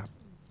Prophet's qiyam.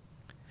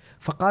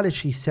 فقالت,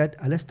 she said,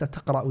 ألست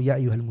تقرأ يا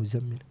أيها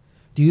المزمل?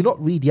 Do you not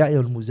read يا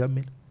أيها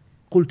المزمل?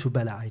 قلت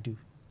بلى, I do.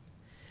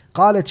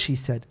 قالت, she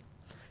said,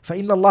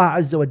 فإن الله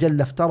عز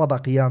وجل افترض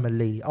قيام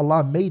الليل.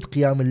 Allah made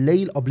قيام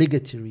الليل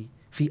obligatory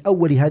في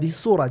أول هذه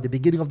السورة, the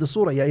beginning of the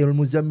surah, يا أيها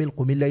المزمل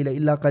قم الليل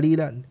إلا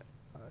قليلا.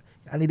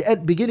 And in the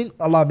beginning,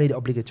 Allah made it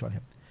obligatory on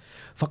him.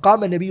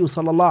 فقام النبي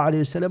صلى الله عليه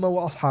وسلم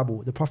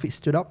وأصحابه. The Prophet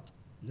stood up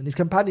and his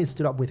companions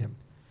stood up with him.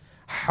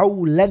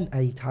 حولا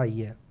أي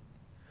تاية.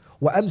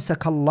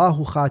 وأمسك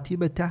الله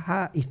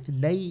خاتمتها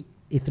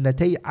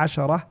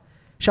 12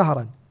 شهرا.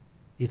 12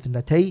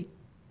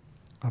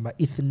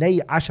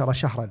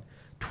 شهرا.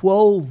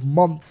 12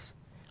 months.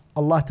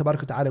 Allah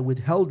تبارك وتعالى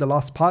withheld the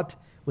last part,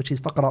 which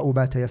is فقرأوا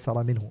ما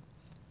تيسر منه.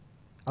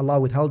 Allah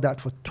withheld that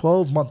for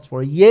 12 months.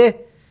 For a year,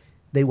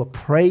 they were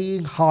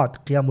praying hard.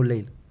 قيام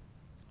الليل.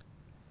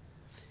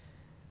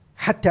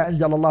 حتى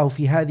أنزل الله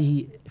في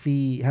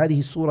هذه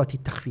السورة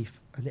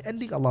التخفيف. And the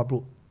ending, Allah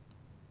brought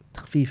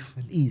تخفيف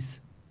and ease.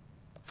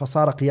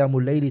 فصار قيام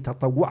الليل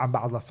تطوعا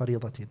بعد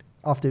فريضة.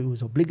 After it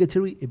was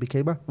obligatory, it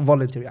became a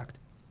voluntary act.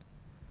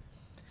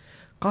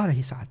 قال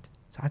هي سعد.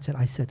 سعد said,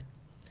 I said,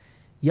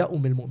 يا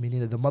أم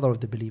المؤمنين, the mother of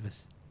the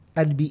believers,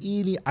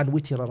 أنبئيني عن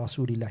وتر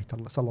رسول الله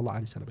صلى الله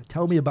عليه وسلم.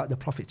 Tell me about the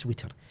Prophet's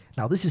witr.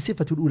 Now this is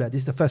صفة الأولى, this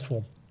is the first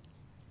form.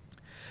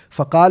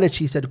 فقالت,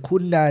 she said,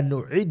 كنا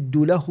نعد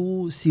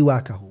له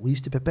سواكه. We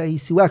used to prepare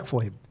his siwak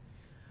for him.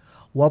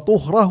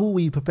 وطهره,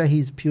 we prepare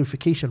his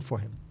purification for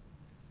him.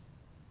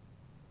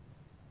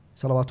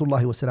 صلوات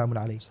الله وسلام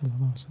عليه.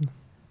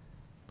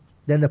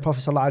 Then the Prophet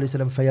صلى الله عليه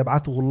وسلم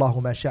فيبعثه الله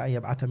ما شاء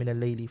يبعث من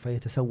الليل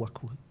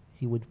فيتسوك.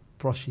 He would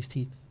brush his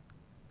teeth.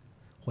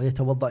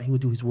 ويتوضأ, he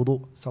would do his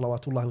wudu.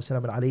 صلوات الله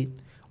وسلام عليه.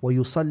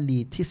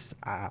 ويصلي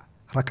 9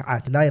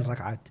 ركعات, 9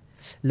 ركعات.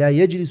 لا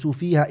يجلس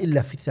فيها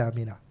إلا في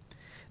الثامنة.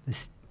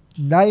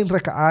 9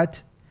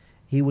 rak'at,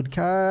 he would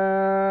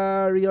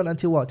carry on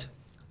until what?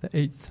 The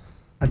 8th.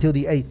 Until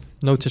the 8th.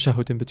 No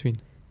tashahud in between.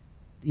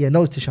 Yeah,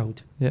 no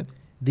tashahud. Yeah.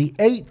 The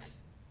 8th,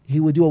 he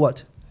would do a what?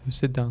 He would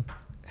sit down.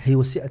 He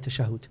would sit at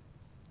tashahud.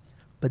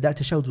 But that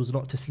tashahud was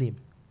not taslim.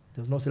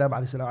 There was no salam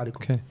alaykum.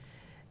 Okay.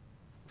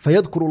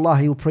 فيذكر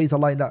الله, he would praise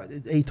Allah in that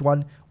 8th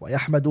one.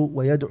 ويحمد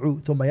ويدعو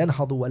ثم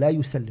ينهض ولا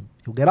يسلم.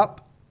 He would get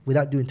up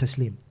without doing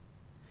taslim.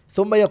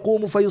 ثم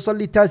يقوم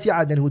فيصلي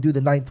التاسعة. Then he would do the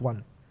 9th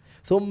one.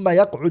 ثم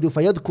يقعد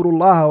فيذكر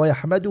الله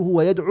ويحمده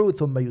ويدعو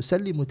ثم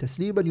يسلم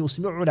تسليما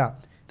يسمعنا.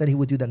 Then he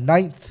would do the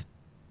 9th,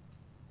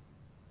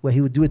 where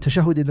he would do a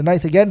tashahud in the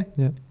 9th again.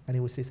 Yeah. And he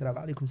would say salam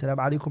alaikum, salam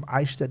alaikum.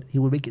 Aisha said he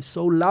would make it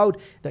so loud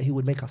that he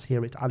would make us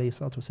hear it. Alayhi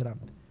salatu wasalam.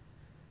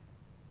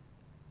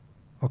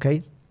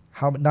 Okay,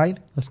 how 9?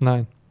 That's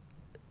 9.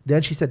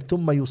 Then she said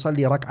ثم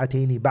يصلي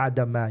ركعتين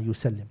بعدما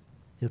يسلم.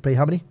 He'll pray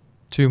how many?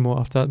 2 more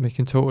after that,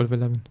 making total of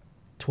 11.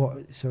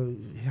 So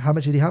how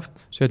much did he have?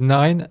 So he had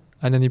 9,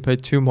 and then he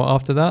prayed 2 more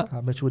after that.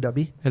 How much would that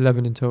be?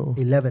 11 in total.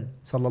 11.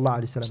 Sallallahu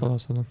alayhi wa sallam.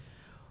 So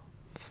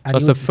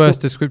that's the first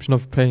description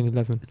of praying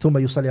 11. ثم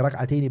يصلي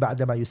ركعتين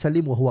بعدما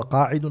يسلم وهو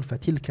قاعد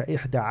فتلك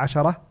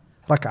 11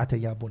 ركعة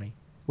يا بني.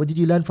 What did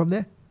you learn from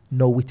there?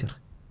 No witr.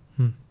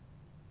 Yeah.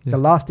 The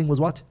last thing was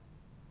what?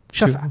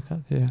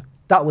 Shafa'. Yeah.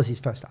 That was his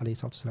first alayhi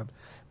salatu wasalam.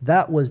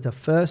 That was the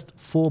first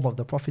form of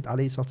the Prophet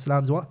alayhi salatu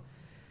wasalam's what?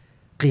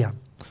 Qiyam.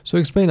 So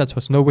explain that to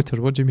us. No witr.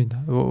 What do you mean?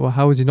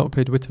 How is he not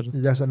prayed witr?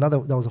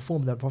 There was a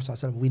form that the Prophet sallallahu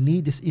alaihi wasallam. We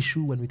need this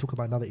issue when we talk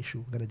about another issue.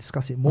 We're going to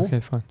discuss it more.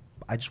 Okay, fine.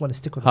 I just want to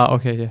stick with this.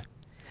 Okay, yeah.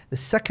 The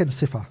second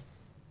sifa,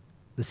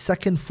 the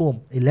second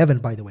form, 11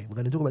 by the way. We're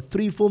going to talk about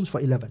 3 forms for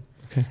 11.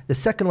 Okay. The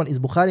second one is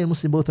Bukhari and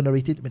Muslim both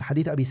narrated من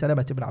حديث أبي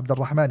سلمة بن عبد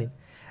الرحمن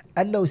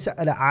أنه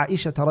سأل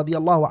عائشة رضي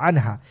الله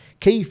عنها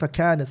كيف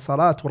كانت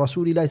صلاة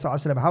رسول الله صلى الله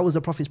عليه وسلم. How was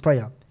the Prophet's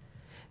prayer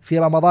في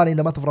رمضان in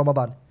the month of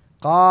Ramadan.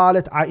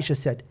 قالت عائشة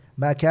said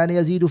ما كان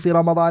يزيد في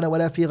رمضان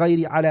ولا في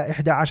غير على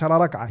 11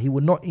 ركعة. He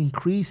would not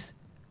increase,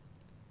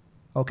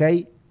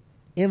 okay,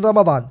 in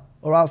Ramadan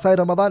or outside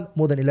Ramadan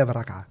more than 11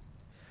 ركعة.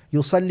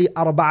 يصلي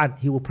 4.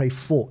 He will pray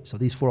 4. So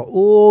these 4 are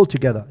all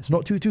together. It's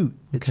not 2.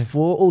 It's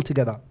 4 all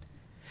together.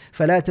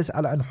 فلا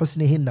تسأل عن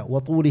حسنهن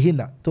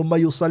وطولهن ثم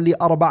يصلي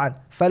 4.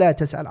 فلا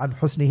تسأل عن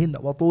حسنهن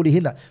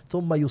وطولهن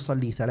ثم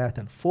يصلي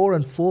 3. 4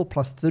 and 4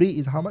 plus 3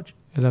 is how much?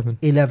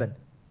 11.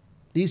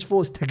 These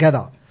 4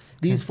 together.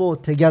 These 4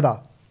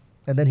 together.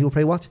 And then he will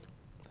pray what?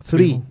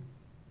 3.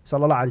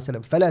 صلى الله عليه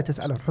وسلم. فلا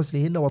تسأل عن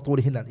حسنهن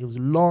وطولهن. It was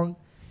long,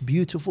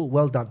 beautiful,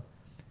 well done.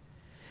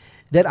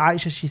 Then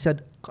Aisha, she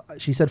said,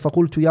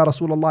 فَقُلْتُ يَا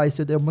رَسُولَ اللَّهِ, I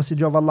said, O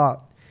Messenger of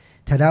Allah,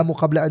 تَنَامُ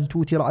قَبْلَ أَن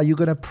تُوتِرَ, are you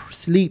going to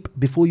sleep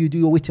before you do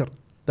your witr?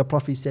 The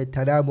Prophet said,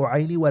 تَنَامُ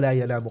عَيْنِي وَلَا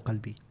يَنَامُ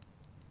قَلْبِي.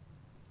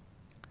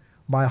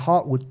 My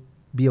heart would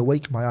be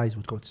awake, my eyes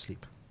would go to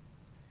sleep.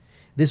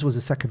 This was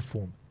the second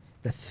form.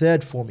 The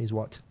third form is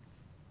what?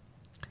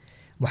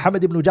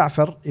 Muhammad ibn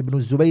Ja'far ibn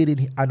Zubayr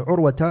and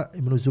Urwata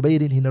ibn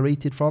Zubayr, he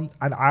narrated from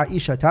عن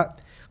عائشة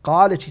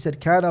قالت, she said,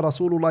 كان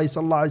رسول الله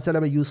صلى الله عليه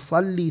وسلم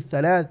يصلي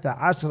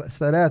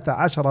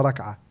 13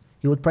 ركعة.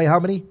 He would pray how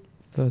many?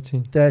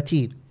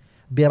 13.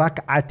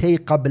 بركعتي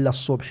قبل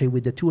الصبح,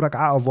 with the 2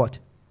 rak'ah of what?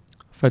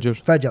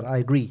 Fajr, I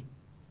agree.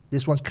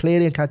 This one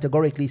clearly and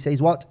categorically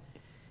says what?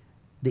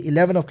 The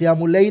 11 of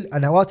Qiyamul Layl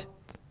and what?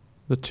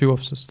 The 2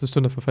 of the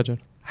Sunnah for Fajr.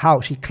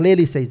 How? She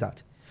clearly says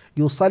that.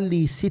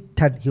 يصلي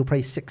 6, he'll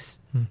pray 6.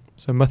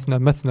 So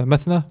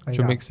مثنى, which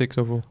will make 6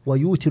 overall.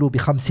 ويوتر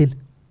ب5.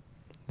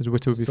 The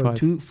witr will be 5.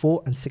 2,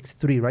 4 and 6,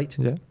 3, right?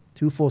 Yeah.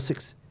 2, 4,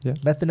 6. Yeah.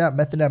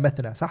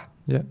 مثنى, صح?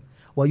 Yeah.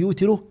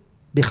 ويوتر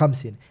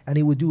ب5. And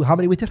he would do how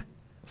many witr?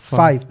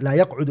 5. لا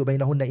يقعد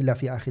بينهن إلا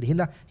في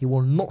آخرهن. He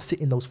will not sit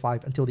in those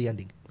 5 until the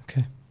ending.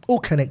 Okay. All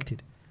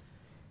connected.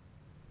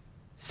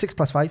 6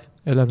 plus 5?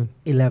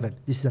 11.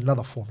 This is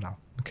another form now.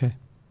 Okay.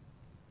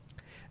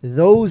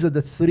 Those are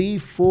the 3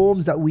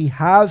 forms that we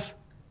have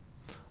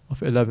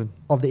of 11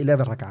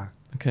 rak'ah.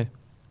 Okay.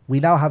 We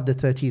now have the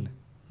 13.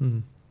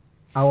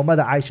 Our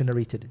mother Aisha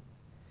narrated.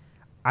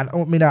 عن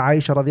أمنا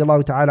عائشة رضي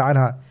الله تعالى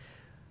عنها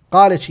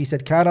قالت, she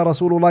said, كان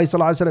رسول الله صلى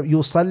الله عليه وسلم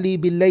يصلي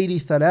بالليل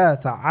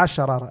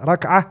 13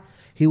 ركعة.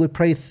 He would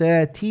pray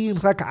 13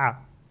 ركعة.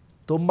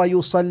 ثم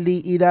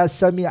يصلي إذا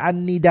سمع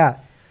النداء.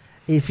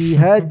 If he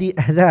heard the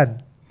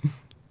adhan.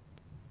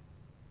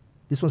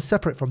 This one's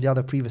separate from the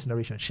other previous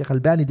narration. Sheikh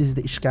Albani, this is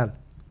the ishkal.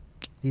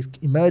 He's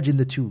emerging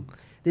the 2.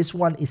 This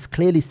one is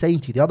clearly saying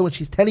to you. The other one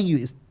she's telling you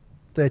is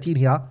 13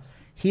 here.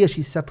 Here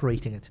she's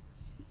separating it.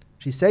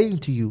 She's saying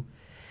to you,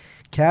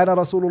 كان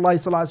رسول الله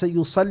صلى الله عليه وسلم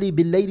يصلي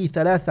بالليل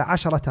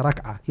 13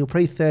 ركعة. He'll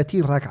pray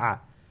 13 ركعة.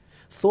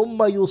 ثم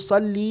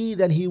يصلي,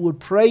 then he would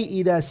pray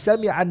إذا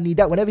سمع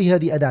النداء, whenever he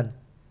heard the adhan.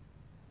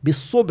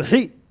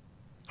 بالصبح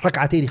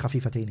ركعتين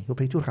خفيفتين. He'll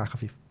pray 2 ركعة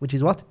خفيف. Which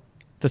is what?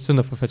 The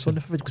Sunnah for Fajr.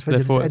 Sunnah for Fajr, because Fajr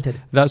is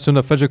entered. That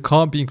Sunnah for Fajr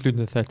can't be included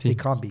in the 13. It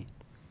can't be.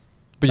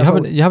 But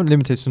you haven't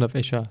limited Sunnah of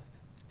Isha.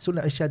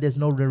 Sunnah Isha, there's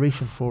no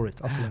narration for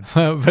it. Aslan.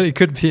 But it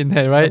could be in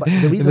there, right?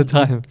 The reason in the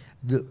time.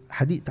 The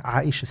Hadith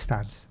Aisha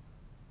stands.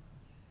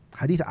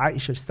 Hadith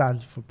Aisha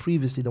stands for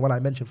previously, the one I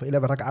mentioned for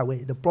 11 rak'ah,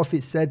 where the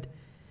Prophet said,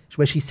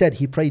 where she said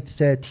he prayed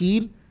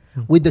 13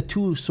 with the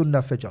 2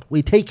 Sunnah Fajr.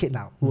 We take it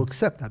now. We'll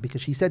accept that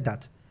because she said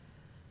that.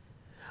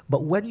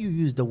 But when you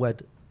use the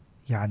word,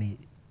 yani,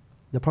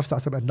 the Prophet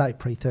ﷺ at night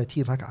prayed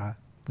 13 rak'ah,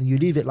 and you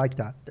leave it like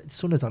that, the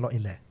Sunnahs are not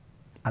in there.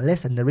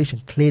 Unless a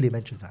narration clearly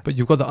mentions that. But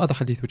you've got the other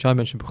hadith which I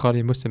mentioned, Bukhari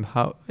and Muslim.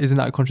 How isn't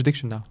that a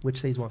contradiction now? Which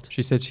says what?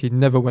 She said he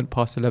never went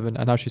past 11,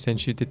 and now she's saying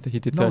he did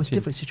 13. No, it's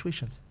different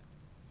situations.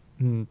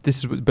 This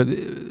is, but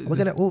we're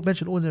going to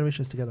mention all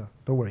narrations together.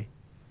 Don't worry.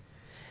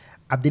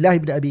 Abdullah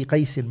ibn Abi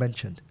Qais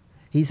mentioned.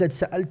 He said,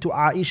 سألت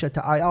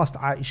عائشة, I asked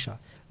Aisha,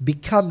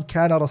 بكم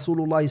كان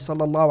رسول الله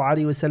صلى الله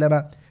عليه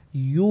وسلم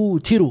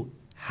يوتر,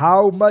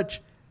 how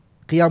much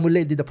قيام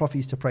الليل did the Prophet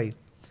used to pray?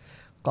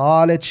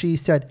 قالت, she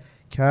said,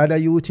 كان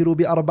يوتر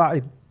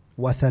بأربع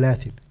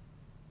وثلاث.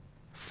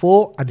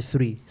 4 and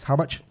 3 is how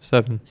much?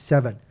 7.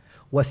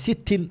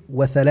 وست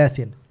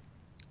وثلاث.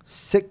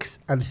 6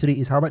 and 3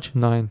 is how much?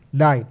 9.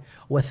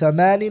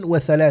 وثمان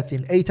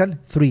وثلاث. 8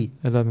 and 3.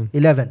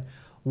 11.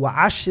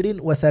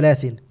 وعشر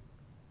وثلاث.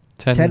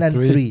 10 and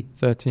 3.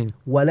 13.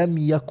 ولم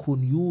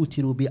يكن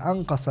يوتر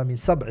بأنقص من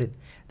 7.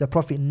 The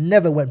Prophet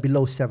never went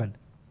below 7.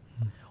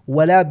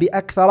 ولا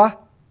بأكثر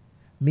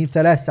من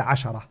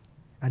 13.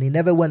 And he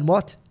never went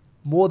what?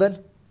 More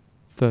than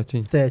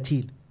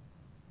 13.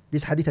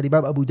 This hadith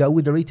Imam Abu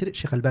Dawud narrated it,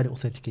 Sheikh Albani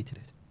authenticated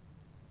it.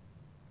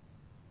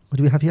 What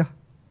do we have here?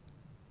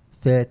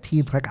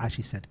 13 rak'ah,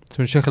 she said. So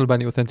when Sheikh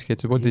Albani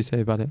authenticated, what did he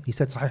say about it? He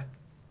said Sahih.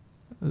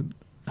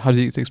 How does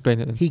he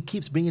explain it then? He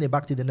keeps bringing it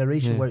back to the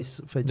narration where it's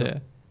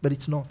Fajr, but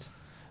it's not.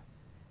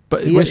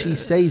 But here she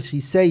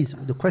says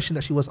the question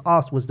that she was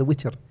asked was the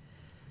witr.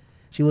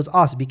 She was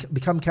asked,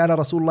 بكم كان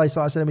رسول الله صلى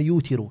الله عليه وسلم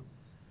يوتر؟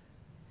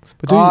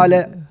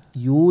 قال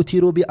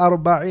يوتر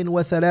بأربع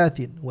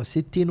وثلاث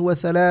وست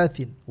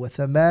وثلاث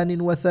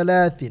وثمان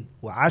وثلاث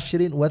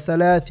وعشر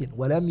وثلاث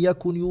ولم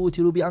يكن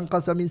يوتر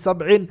بأنقص من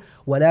 7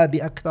 ولا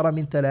بأكثر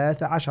من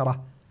 13.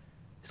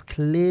 This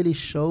clearly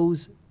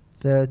shows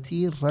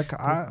 13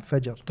 rak'ah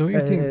fajr.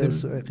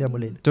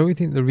 Don't you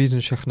think the reason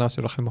Sheikh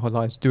Nasir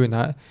rahimahullah is doing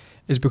that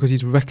is because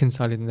he's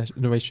reconciling the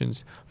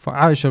narrations? For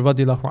Aisha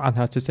radiallahu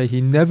anha to say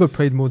he never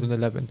prayed more than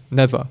 11.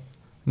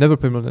 Never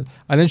prayed more than 11.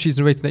 And then she's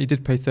narrating that he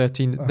did pray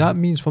 13. That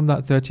means from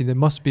that 13 there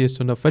must be a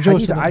sunnah.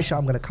 Hadith Aisha,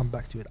 I'm going to come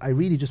back to it. I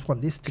really just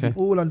want this to be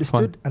all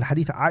understood. Fine. And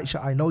Hadith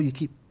Aisha, I know you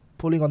keep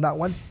pulling on that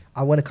one.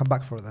 I want to come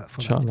back for that.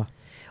 Inshallah.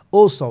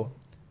 Also,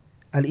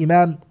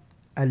 Al-Imam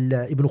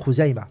Ibn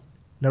Khuzaymah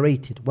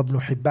narrated, وابن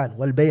حبان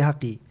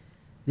والبيهقي,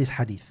 this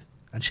hadith.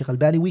 And Sheikh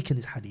Albani weakened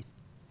this hadith.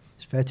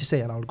 It's fair to say,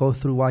 and I'll go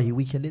through why he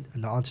weakened it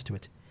and the answer to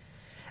it.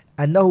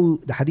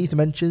 أنه, the hadith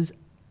mentions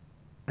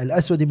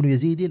الأسود بن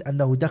يزيد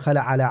أنه دخل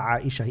على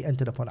عائشة, he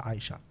entered upon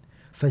Aisha.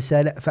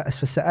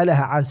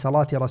 فسألها عن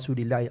صلاة رسول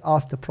الله,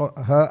 asked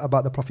her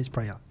about the Prophet's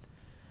prayer.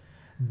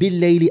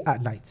 بالليل,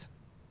 at night.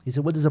 He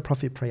said, what does the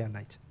Prophet pray at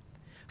night?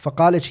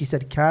 فقالت, she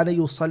said, كان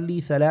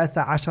يصلي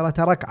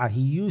 13 ركعة.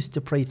 He used to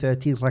pray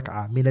 13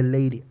 ركعة من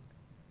الليل.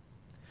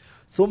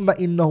 ثم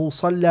إنه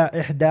صلى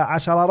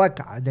 11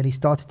 ركعة. Then he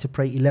started to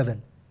pray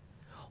 11.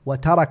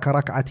 وترك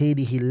ركعتين,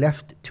 he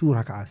left 2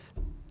 ركعات.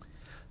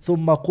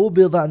 ثم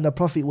قبض, and the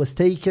Prophet was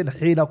taken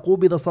حين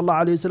قبض صلى الله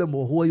عليه وسلم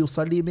وهو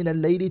يصلي من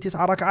الليل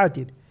 9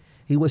 ركعات.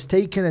 He was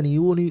taken and he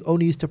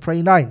only used to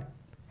pray 9.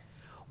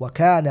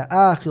 وكان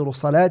آخر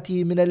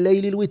صلاته من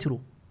الليل الوتر.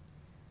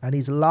 And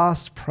his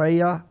last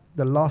prayer,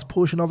 the last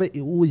portion of it,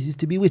 it always used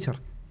to be witr.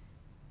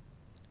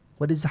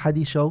 What does the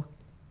hadith show?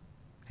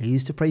 He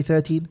used to pray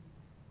 13,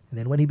 and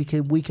then when he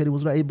became weaker, he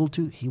was not able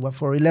to, he went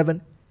for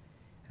 11,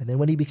 and then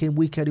when he became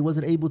weaker, he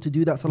wasn't able to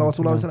do that,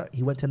 salawatullah wasalam,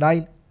 he went to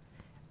 9,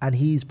 and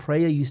his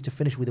prayer used to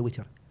finish with a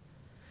witr.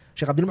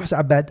 Shaykh Abdul Muhsin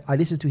Abbad, I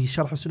listened to his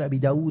Sharh Sunan Abi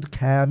Dawood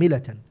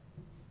kamilatan,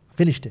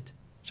 finished it.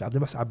 Shaykh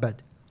Abdul Muhsin Abbad,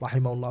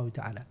 rahimahullah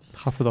ta'ala.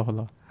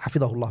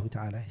 Hafidahullah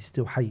ta'ala, he's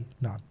still hayy,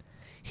 na'am.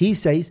 He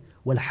says,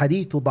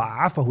 وَالْحَدِيثُ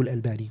ضَعَّفَهُ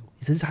الْأَلْبَانِيُّ.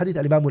 He says, this hadith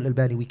al-Imam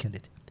al-Albani weakened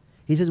it.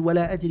 He says,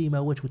 وَلَا أَدْرِي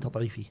مَا وَجْهُ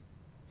تَضْعِيفِهِ.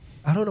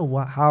 I don't know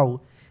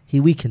how he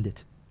weakened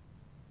it.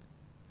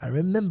 I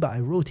remember I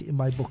wrote it in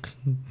my book.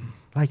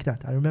 Like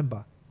that, I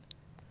remember.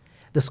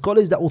 The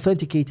scholars that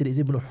authenticated is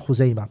Ibn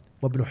Khuzaymah,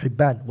 Ibn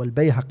Hibban,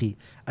 Wal-Bayhaqi,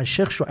 and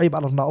Sheikh Shu'aib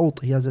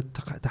al-Arnaut. He has a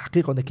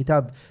tahqiq on the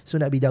kitab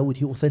Sunan Abi Dawud.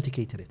 He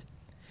authenticated it.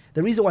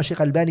 The reason why Sheikh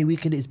Albani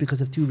weakened it is because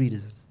of 2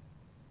 reasons.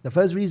 The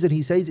first reason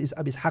he says is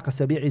Abi Ishaq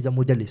al-Sabi'i is a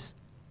mudallis.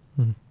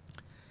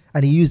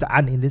 And he used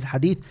an in this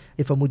hadith.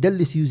 If a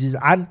mudallis uses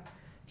an,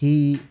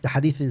 the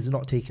hadith is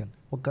not taken.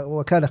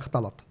 وَكَانَ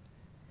اخْتَلَطَ.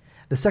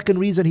 The second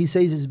reason he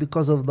says is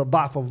because of the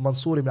da'f of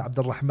Mansur ibn Abd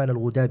al-Rahman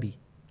al-Ghudabi.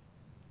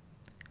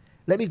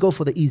 Let me go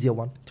for the easier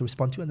one to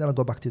respond to, and then I'll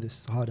go back to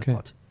this harder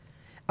part.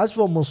 As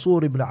for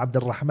Mansur ibn Abd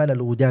al-Rahman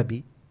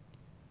al-Ghudabi,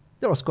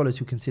 there are scholars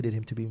who consider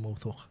him to be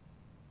mawthuq.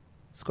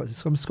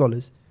 Some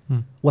scholars,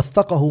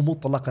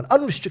 وَثَّقَهُ مُطْلَقًا,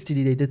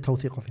 unrestrictedly they did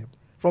tawthiq of him.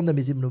 From them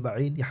is Ibn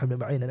Ma'in, Yahya ibn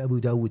Ma'in, and Abu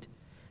Dawood.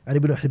 And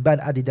Ibn Hibban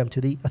added them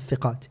to the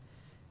Thiqat.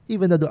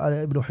 Even though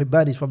Ibn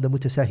Hibban is from the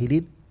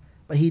Mutasahilin,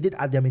 but he did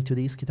add them into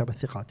these Kitab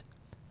al-Thiqat.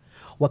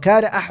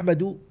 وَكَانَ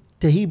أَحْمَدُ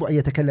تَهِيبُ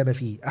أَن يَتَكَلَّمَ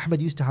فِيهِ.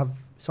 Ahmad used to have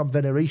some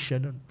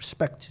veneration and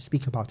respect to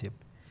speak about him.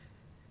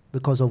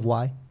 Because of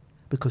why?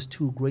 Because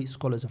 2 great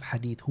scholars of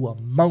hadith who are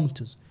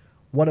mountains,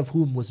 one of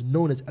whom was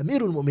known as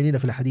Amirul Mu'mineen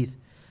fil hadith,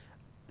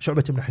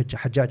 Shu'bat ibn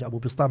Hajjaj Abu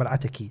Bistam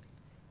al-Ataki,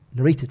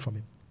 narrated from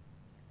him.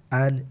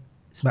 And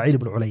Ismail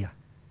ibn Ulayya.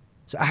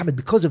 So Ahmad,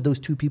 because of those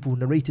 2 people who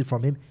narrated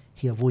from him,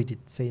 he avoided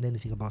saying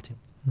anything about him.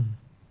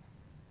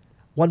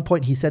 One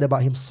point he said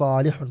about him,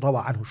 Salihun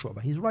rawa anhu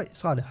Shu'bah. He's right,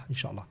 Salih,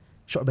 inshallah.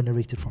 Shu'bah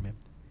narrated from him.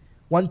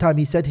 One time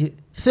he said,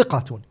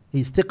 Thiqatun.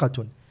 He's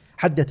Thiqatun.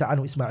 حدث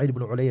عنه إسماعيل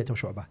بن علية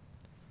وشعبة.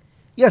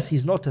 Yes,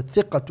 he's not a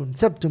Thiqatun,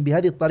 Thabtun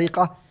بهذه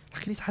الطريقة,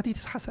 لكن his hadith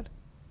is Hasan.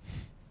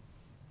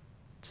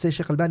 Say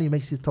Shaykh Albani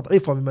makes his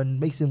tad'if from him and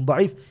makes him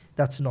da'if,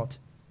 that's not.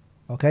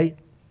 Okay?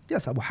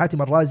 Yes, Abu Hatim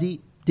al-Razi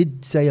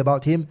did say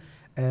about him,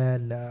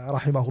 and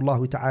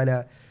rahimahullah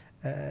ta'ala,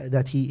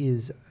 that he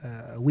is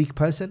a weak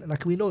person.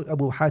 Like we know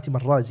Abu Hatim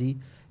al-Razi,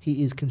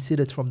 he is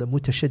considered from the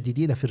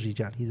mutashaddidina fil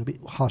rijal. He's a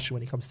bit harsh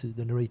when it comes to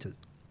the narrators.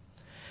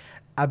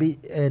 Ibn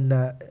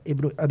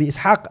Abi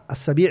Ishaq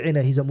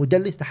al-Sabi'ina, he's a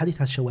mudallis. The hadith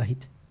has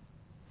shawahid.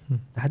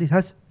 The hadith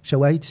has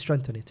shawahid to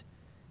strengthen it.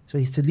 So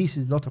his tadlis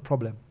is not a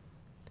problem.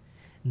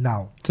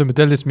 Now, so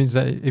mudallis means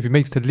that if he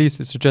makes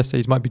tadlis, it suggests that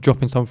he might be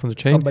dropping something from the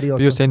chain. But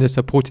you're saying there's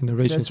supporting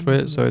narrations for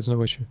it, so it's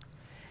no issue.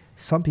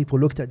 Some people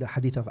looked at the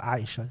hadith of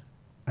Aisha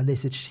and they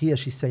said, here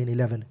she's saying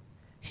 11,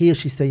 here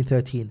she's saying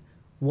 13.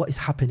 What is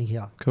happening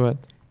here?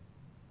 Correct.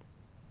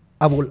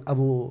 Abu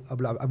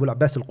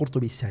al-Abbas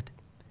al-Qurtubi said,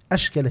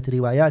 أشكلت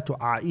روايات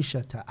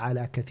عائشة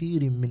على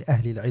كثير من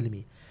أهل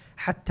العلم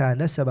حتى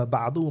نسب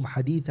بعضهم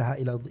حديثها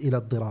إلى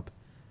الضراب.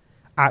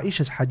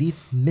 Aisha's hadith,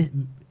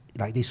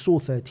 like they saw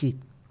 13,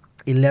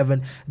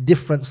 11,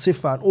 different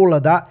sifa and all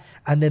of that,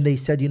 and then they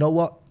said, you know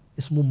what?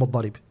 It's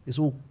مضارب. It's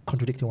all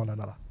contradicting one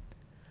another.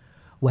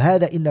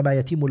 وهذا إنما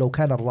يتم لو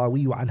كان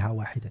الراوي عنها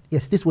واحدا.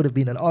 Yes, this would have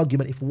been an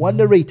argument if one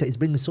narrator is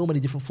bringing so many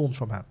different forms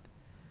from her.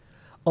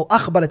 أو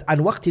أخبرت عن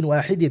وقت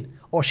واحد,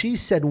 or she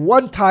said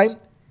one time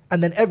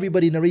and then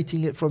everybody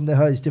narrating it from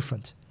her is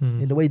different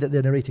in the way that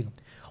they're narrating.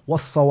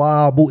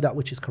 والصواب, that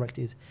which is correct,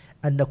 is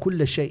أن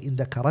كل شيء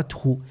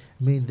ذكرته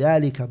من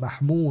ذلك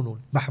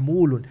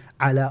محمول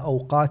على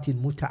أوقات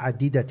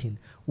متعددة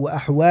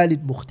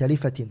وأحوال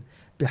مختلفة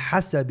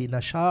بحسب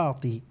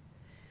نشاط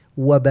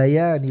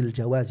وبيان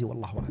الجواز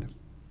والله أعلم.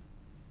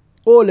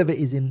 All of it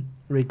is in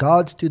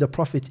regards to the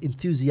Prophet's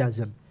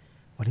enthusiasm.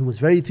 When he was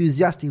very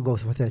enthusiastic, he would go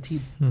for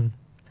 13.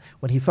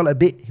 When he felt a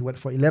bit, he went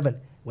for 11.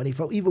 When he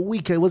felt even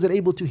weaker, he wasn't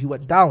able to, he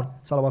went down.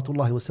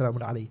 Salawatullahi wa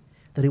salamun alayhi.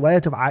 The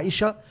riwayat of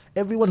Aisha,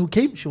 everyone who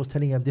came, she was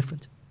telling him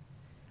different.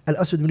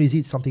 Al-Aswad ibn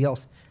Yazid, something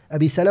else.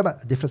 Abi Salama,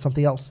 a different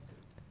something else.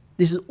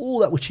 This is all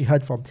that which he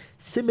heard from.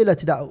 Similar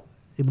to that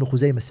Ibn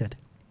Khuzaymah said.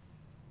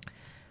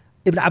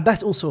 Ibn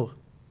Abbas also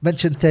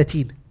mentioned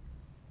 13.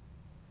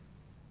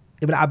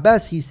 Ibn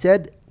Abbas, he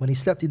said, when he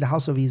slept in the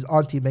house of his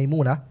auntie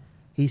Maymuna,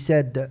 he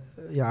said,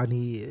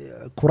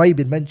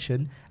 Qurayb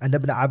mentioned, and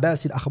Ibn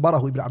Abbas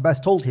أخبره, Ibn Abbas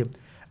told him,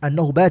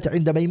 أنه بات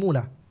عند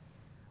ميمونة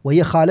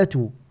وهي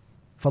خالته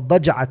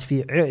فضجعت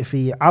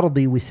في عرض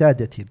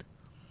وسادة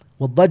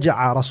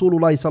وضجع رسول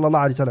الله صلى الله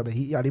عليه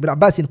وسلم. يعني Ibn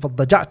Abbas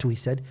فضجعت, he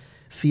said,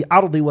 في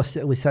عرض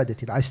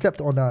وسادة. I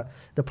slept on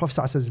the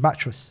Prophet's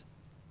mattress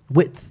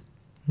width.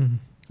 Mm-hmm.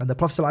 And the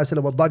Prophet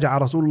ﷺ وضجع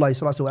رسول الله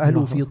صلى الله عليه وسلم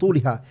وأهله في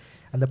طولها.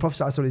 And the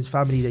Prophet ﷺ and his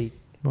family, they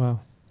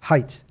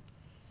height.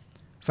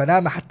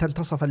 فنام حتى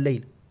انتصف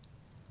الليل,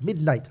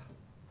 midnight,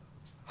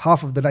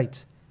 half of the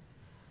night.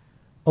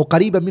 أو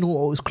قريبا منه,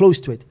 or is close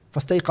to it.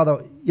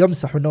 فاستيقظ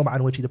يمسح النوم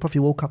عن وجهه. The Prophet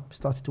woke up,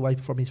 started to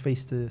wipe from his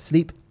face to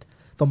sleep.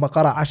 ثم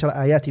قرأ 10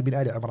 آيات من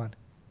آل عمران.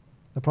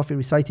 The Prophet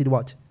recited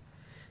what?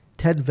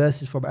 10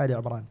 verses from آل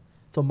عمران.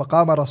 ثم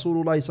قام رسول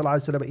الله صلى الله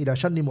عليه وسلم إلى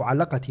شن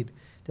معلقة.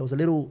 There was a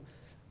little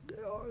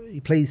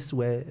place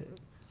where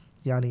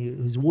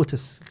his water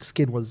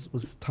skin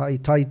was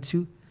tied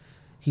to.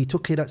 He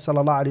took it,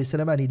 sallallahu alayhi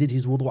wasallam, and he did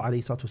his wudu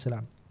alayhi salatu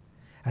wasalam.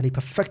 And he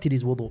perfected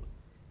his wudu.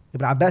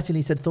 Ibn Abbas,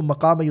 he said, ثُمَّ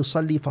قَامَ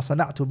يُصَلِّي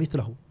فَصَنَعْتُ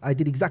مِثْلَهُ. I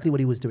did exactly what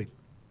he was doing.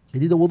 He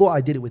did the wudu,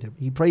 I did it with him.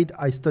 He prayed,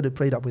 I stood and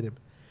prayed up with him.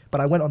 But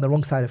I went on the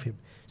wrong side of him.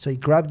 So he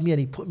grabbed me and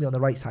he put me on the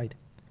right side.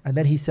 And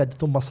then he said,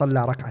 ثُمَّ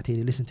صَلَّى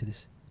رَكْعَتَيْنِ. Listen to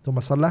this. ثُمَّ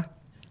صَلَّى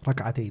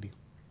رَكْعَتَيْنِ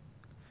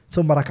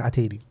ثُمَّ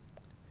رَكْعَتَيْنِ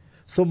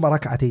ثُمَّ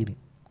رَكْعَتَيْنِ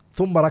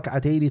ثُمَّ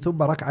رَكْعَتَيْنِ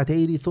ثُمَّ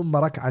رَكْعَتَيْنِ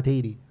ثُمَّ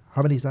رَكْعَتَيْنِ.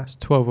 How many is that? It's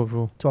 12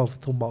 overall. 12.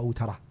 ثُمَّ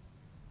أُوتَرَ.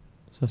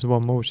 So that's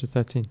one more, which is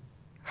 13.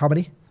 How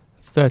many?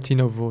 13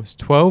 overall. It's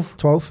 12.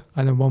 12.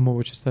 And then one more,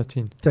 which is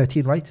 13.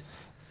 13, right?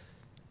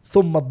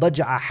 ثُمَّ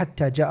الضَّجَعَ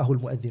حَتَّى جَاءَهُ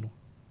الْمُؤَذِّنُ.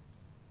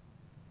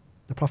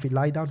 The Prophet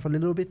lied down for a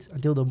little bit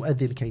until the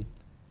mu'adhin came.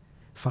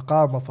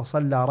 فَقَامَ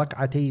فَصَلَّى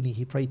رَكْعَتَيْنِ.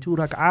 He prayed 2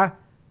 rak'ah.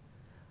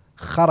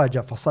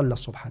 خَرَجَ فَصَلَّى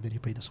الصُّبْحَ. Then he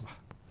prayed the subh.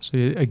 So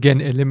you're again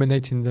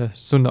eliminating the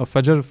sunnah of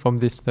Fajr from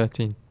this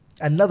 13.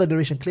 Another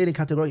narration clearly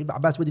categorically, Ibn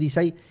Abbas, what did he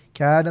say?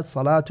 كانت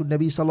صلاة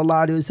النبي صلى الله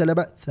عليه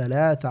وسلم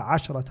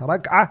 13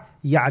 ركعة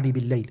يعني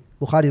بالليل.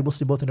 Bukhari and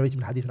Muslim both narrated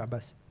in Hadith Ibn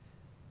Abbas.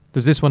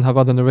 Does this one have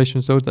other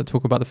narrations though that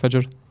talk about the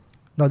Fajr?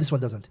 No, this one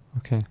doesn't.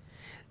 Okay.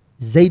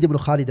 Zayd ibn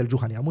Khalid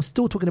al-Juhani. I'm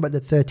still talking about the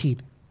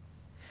 13.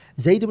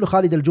 Zayd ibn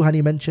Khalid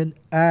al-Juhani mentioned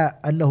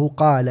أنه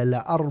قال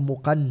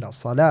لأرمقن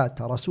صلاة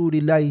رسول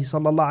الله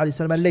صلى الله عليه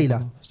وسلم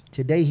الليلة.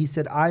 Today he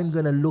said, I'm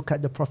going to look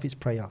at the Prophet's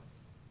prayer.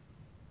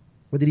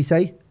 What did he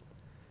say?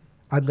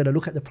 I'm going to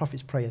look at the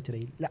Prophet's prayer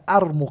today.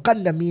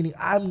 لأرمقن, meaning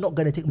I'm not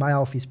going to take my eye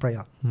off his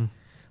prayer.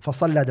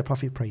 فصلى, the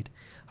Prophet prayed.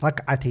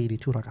 ركعتين,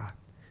 2 rak'ah.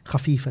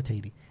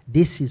 خفيفتين.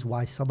 This is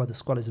why some of the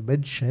scholars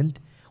mentioned,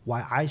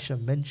 why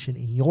Aisha mentioned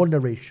in your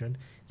narration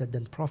that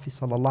the Prophet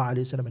sallallahu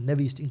alaihi wasallam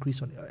never used to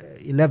increase on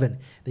 11.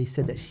 They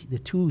said that the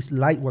 2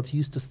 light ones he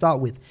used to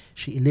start with,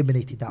 she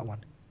eliminated that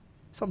one.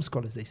 Some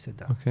scholars, they said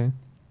that. Okay.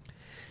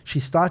 She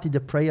started the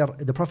prayer,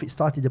 the Prophet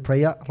started the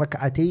prayer,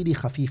 ركعتين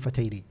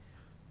خفيفتين,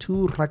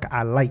 2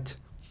 rak'ah light.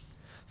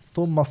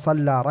 ثم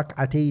صلى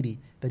ركعتين.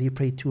 Then he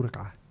prayed 2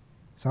 rak'ah.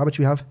 So how much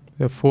we have?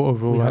 We have 4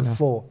 overall. We right have now.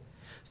 4.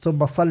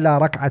 ثم صلى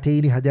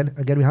ركعتين.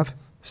 Again we have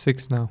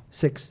 6 now.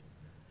 6.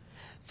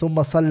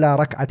 ثم صلى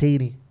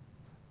ركعتين.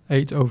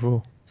 8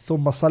 overall.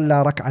 ثم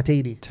صلى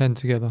ركعتين. 10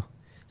 together.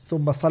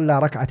 ثم صلى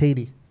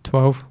ركعتين.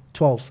 12.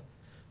 12.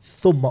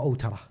 ثم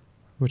أوتر.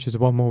 Which is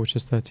one more, which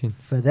is 13.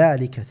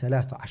 فذلك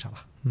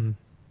 13.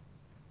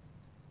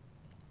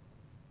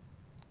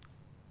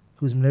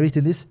 Who's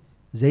narrating this?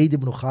 Zayd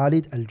ibn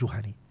Khalid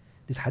al-Juhani.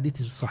 This hadith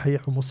is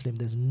Sahih Muslim.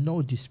 There's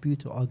no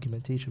dispute or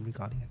argumentation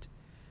regarding it.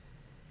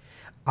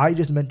 I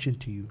just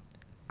mentioned to you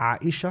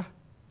Aisha,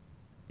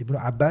 Ibn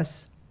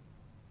Abbas,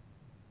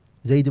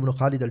 Zayd ibn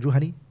Khalid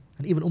al-Juhani,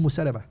 and even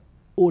Salama.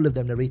 All of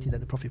them narrating that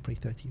the Prophet prayed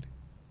 13.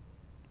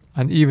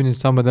 And even in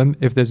some of them,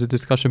 if there's a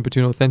discussion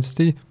between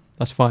authenticity,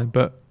 that's fine.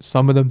 But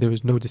some of them, there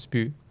is no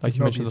dispute, like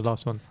you mentioned the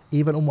last one.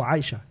 Even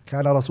Aisha,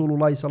 كان رسول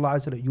الله صلى الله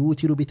عليه وسلم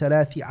يوتر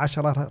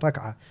ب13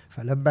 ركعة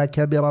فلما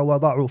كبر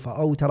وضعف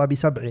أوتر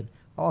ب7.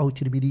 رواه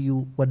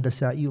الترمذي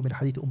والنسائي من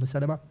حديث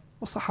سلمة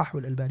وصححه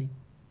الألباني.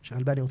 Shaykh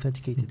Albani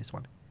authenticated this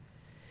one.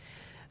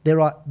 There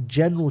are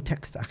general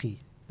texts, أخي,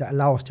 that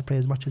allow us to pray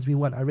as much as we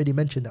want. I already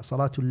mentioned that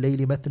صلاة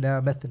الليل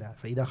مثنى مثنى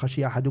فإذا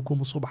خشي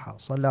أحدكم الصبح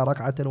صلى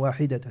ركعة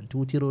واحدة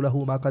توتر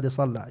له ما قد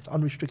صلى. It's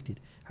unrestricted.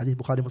 Hadith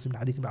Bukhari Muslim,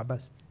 Hadith Ibn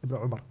Abbas, Ibn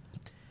Umar.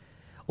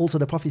 Also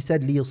the Prophet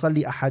said,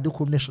 ليصلي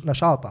أحدكم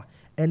نشاطا.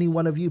 Any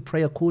one of you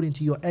pray according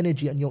to your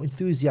energy and your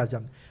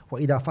enthusiasm.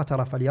 وإذا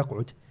فتر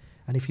فليقعد.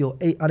 And if you're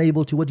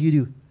unable to, what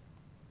do?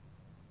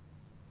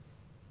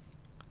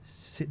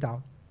 Sit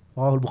down.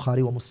 رواه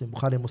البخاري ومسلم.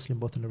 Bukhari and Muslim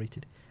both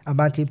narrated. A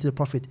man came to the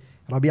Prophet,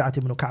 Rabi'at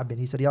ibn Ka'b,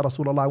 he said, Ya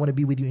Rasulullah, I want to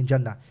be with you in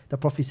Jannah. The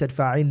Prophet said,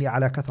 فَأَعِنِّي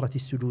عَلَى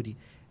كَثْرَةِ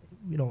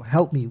السُّجُودِ.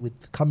 Help me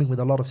with coming with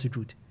a lot of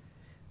sujood.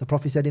 The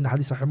Prophet said in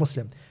Hadith Sahih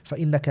Muslim,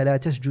 فَإِنَّكَ لَا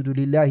تَسْجُدُ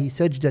لِلَّهِ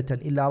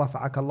سَجْدَةً إِلَّا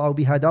رَفَعَكَ اللَّهُ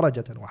بِهَا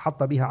دَرَجَةً وَحَطَّ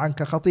بِهَا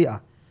عَنْكَ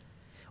خَطِيئَةً.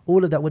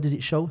 All of that, what does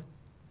it show?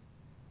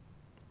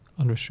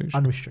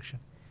 Unrestriction.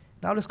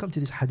 Now let's come to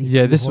this hadith.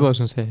 Yeah, this is what I was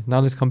going to say. Now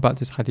let's come back to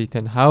this hadith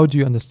then. How do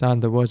you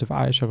understand the words of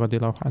Aisha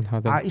radiallahu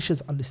anha then?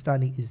 Aisha's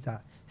understanding is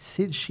that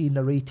since she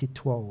narrated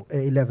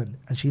 11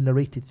 and she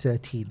narrated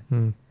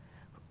 13,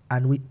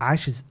 and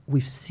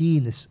we've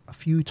seen this a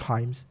few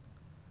times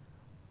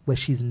where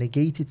she's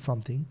negated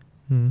something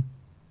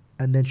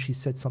and then she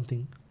said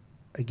something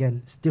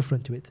again, it's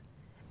different to it.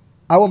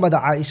 Our mother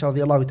Aisha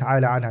radiallahu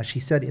ta'ala anha, she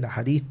said in a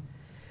hadith,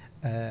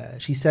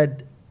 she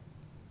said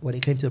when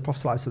it came to the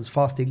Prophet ﷺ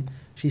fasting,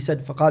 she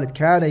said, فَقَالَتْ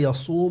كَانَ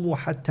يَصُومُ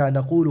حَتَّى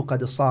نَقُولُ قَدْ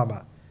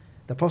صَامَ.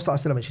 The Prophet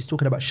ﷺ, and she's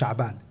talking about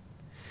Sha'ban.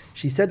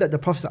 She said that the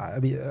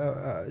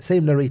Prophet,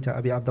 same narrator,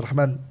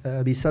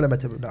 Abi Salama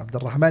ibn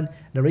Abdul Rahman,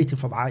 narrating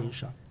from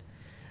Aisha.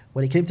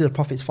 When it came to the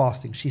Prophet's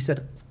fasting, she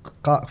said,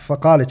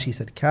 فَقَالَتْ, she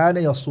said, كَانَ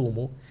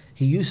يَصُومُ,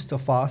 he used to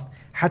fast,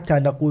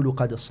 حَتَّى نَقُولُ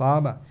قَدْ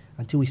صَامَ,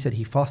 until we said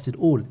he fasted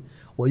all.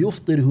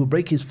 وَيُفْطِرُ, he would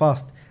break his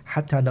fast,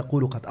 حَتَّى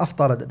نَقُولُ قَدْ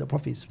أَفْطَرَ, that the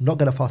Prophet is not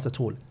going to fast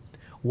at all.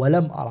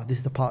 وَلَمْ أَرَى, this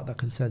is the part that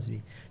concerns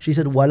me. She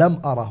said,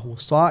 وَلَمْ أَرَهُ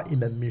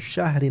صَائِمًا مِنْ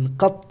شَهْرٍ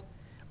قَطْ,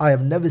 I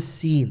have never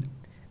seen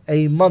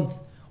a month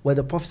where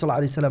the Prophet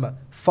ﷺ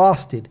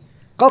fasted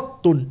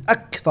قَطٌ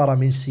أَكْثَرَ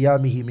مِنْ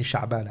صِيَامِهِ مِنْ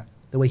شَعْبَانَ,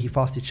 the way he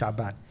fasted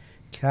Sha'ban.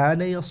 كَانَ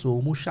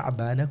يَصُومُ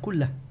شَعْبَانَ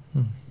كُلَّهُ,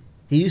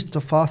 he used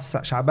to fast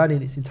Sha'ban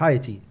in its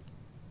entirety.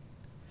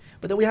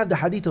 But then we have the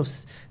hadith of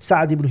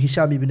Sa'ad ibn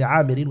Hisham ibn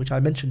Amir, which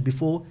I mentioned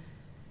before,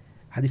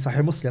 hadith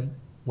Sahih Muslim,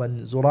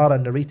 when Zurara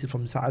narrated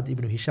from Sa'ad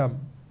ibn Hisham,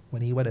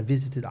 when he went and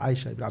visited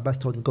Aisha, Ibn Abbas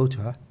told him, go to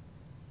her.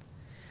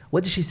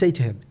 What did she say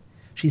to him?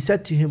 She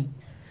said to him,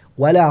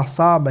 وَلَا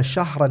صَامَ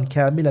شَهْرًا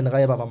كَامِلًا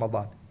غَيْرَ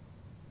رَمَضَانَ.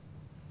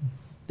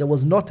 There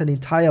was not an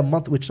entire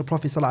month which the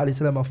Prophet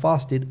ﷺ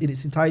fasted in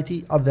its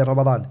entirety other than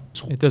Ramadan.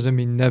 It doesn't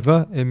mean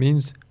never, it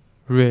means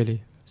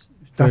really.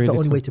 That's the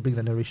only way to bring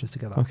the narrations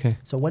together. Okay.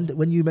 So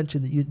when you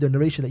mentioned the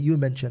narration that you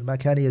mentioned, ما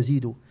كان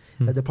يزيد,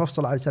 that the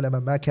Prophet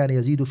ﷺ ما كان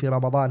يزيد في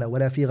رمضان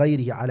ولا في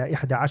غيره على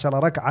 11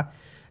 ركعة,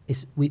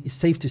 it's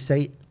safe to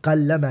say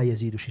قَلَّمَا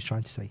يَزِيدُ, she's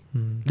trying to say.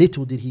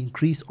 Little did he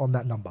increase on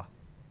that number.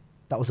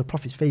 That was the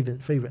Prophet's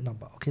favorite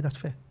number. Okay, that's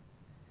fair.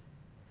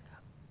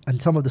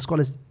 And some of the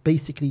scholars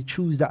basically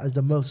choose that as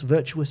the most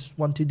virtuous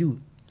one to do.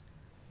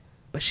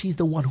 But she's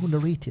the one who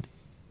narrated.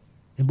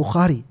 In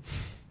Bukhari,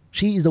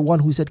 she is the one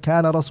who said,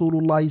 كان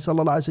رسول الله صلى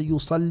الله عليه وسلم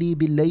يصلي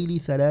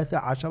بالليل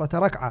 13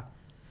 ركعة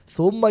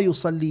ثم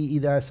يصلي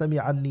إذا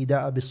سمع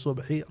النداء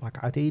بالصبح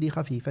ركعتين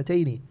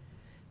خفيفتين,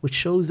 which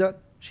shows that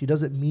she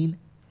doesn't mean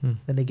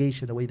the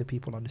negation the way the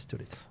people understood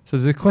it. So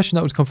there's a question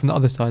that would come from the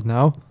other side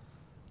now.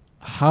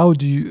 How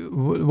do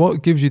you,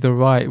 what gives you the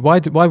right, why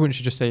wouldn't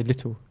you just say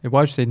little?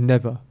 Why would you say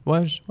never? Why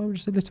would you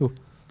say little?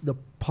 The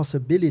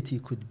possibility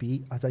could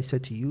be, as I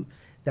said to you,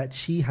 that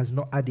she has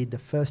not added the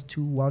first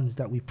two ones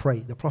that we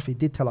pray. The Prophet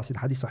did tell us in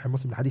Hadith Sahih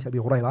Muslim, Hadith Abi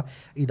Hurairah,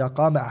 إِذَا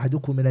قَامَ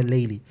أَحَدُكُم مِنَ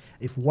اللَّيْلِ,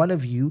 if one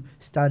of you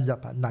stands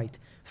up at night,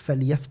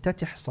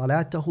 فَلْيَفْتَتِحْ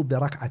صَلَاتَهُ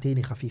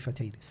بِرَكْعَتَيْنِ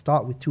خَفِيفَتَيْنِ,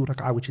 start with 2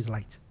 rak'ah, which is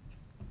light.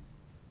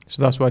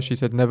 So that's why she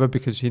said never,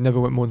 because she never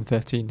went more than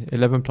 13.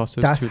 11 plus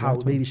those. That's how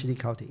maybe she didn't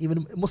count it.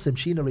 Even Muslim,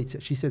 she narrates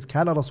it. She says,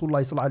 كان رسول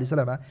الله صلى الله عليه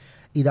وسلم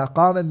إذا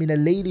قام من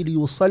الليل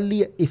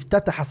ليصلي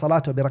افتتح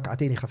صلاته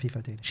بركعتين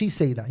خفيفتين. She's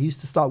saying that he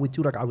used to start with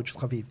 2 rak'ah, which is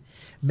khafif.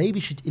 Maybe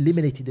she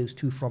eliminated those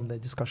 2 from the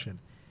discussion.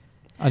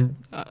 And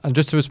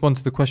just to respond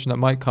to the question that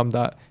might come,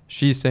 that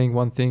she's saying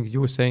one thing,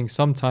 you're saying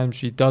sometimes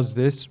she does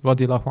this,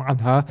 radiallahu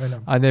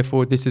anha, and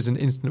therefore this is an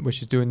incident where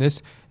she's doing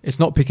this. It's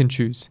not pick and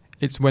choose.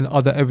 It's when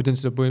other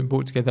evidences are being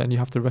brought together and you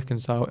have to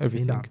reconcile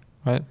everything,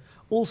 right?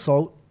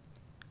 Also,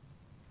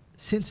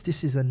 since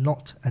this is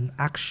not an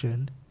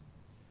action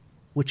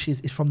which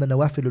is from the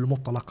nawafil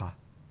al-muttalaqa,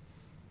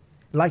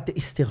 like the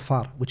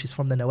istighfar, which is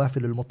from the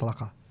nawafil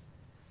al-muttalaqa.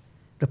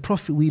 The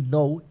Prophet, we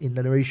know in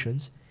the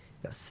narrations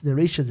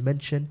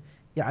mention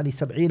يعني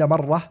 70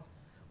 مرة,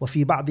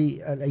 وفي بعض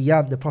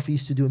الأيام the Prophet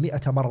used to do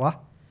 100 مرة.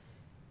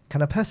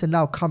 Can a person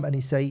now come and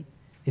he say,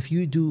 if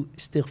you do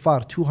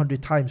istighfar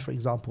 200 times, for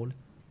example,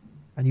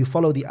 and you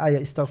follow the ayah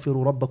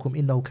استغفروا ربكم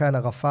إنه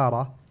كان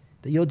غفارا,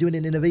 that you're doing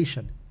an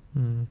innovation?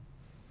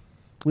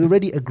 We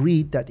already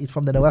agreed that it's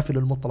from the nawafil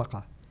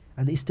al-mutlaqa,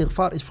 and the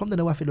istighfar is from the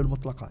nawafil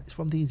al-mutlaqa. It's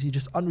from things you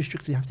just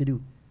unrestrictedly have to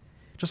do.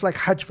 Just like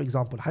Hajj, for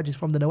example. Hajj is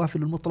from the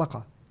nawafil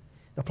al-mutlaqa.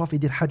 The Prophet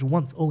did Hajj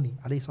once only,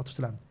 alayhi salatu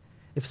wasalam.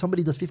 If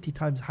somebody does 50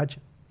 times Hajj,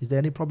 is there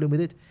any problem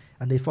with it?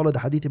 And they follow the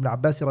hadith Ibn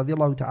Abbas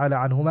radiyallahu ta'ala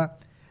anhuma,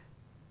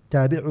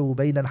 تابعوا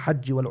بين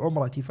الحج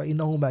والعمرة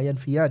فإنهما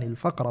ينفيان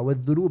الفقر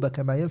والذنوب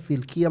كما ينفي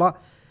الكير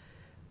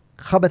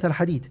خبث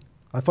الحديد.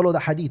 I follow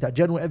the hadith, that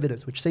general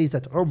evidence which says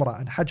that Umrah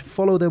and Hajj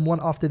follow them one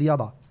after the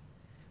other,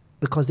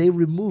 because they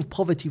remove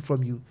poverty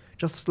from you,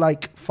 just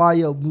like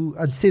fire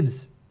and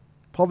sins.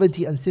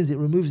 Poverty and sins, it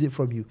removes it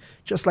from you.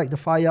 Just like the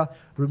fire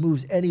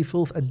removes any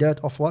filth and dirt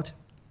of what?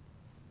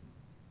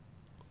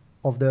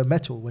 Of the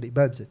metal when it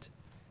burns it.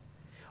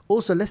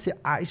 Also, let's say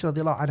Aisha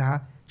radiallahu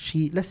anha,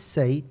 let's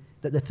say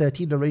that the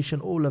 13 narration,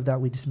 all of that,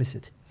 we dismiss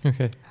it.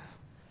 Okay.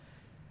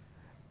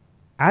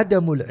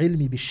 عدم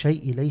العلم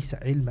بالشيء ليس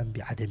علما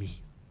بعدمه.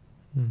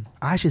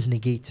 Aisha is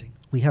negating.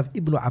 We have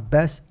Ibn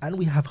Abbas and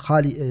we have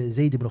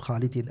Zayd ibn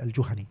Khalid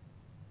al-Juhani.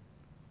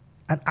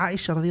 And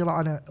Aisha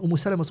radiallahu anha,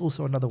 Salama is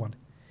also another one.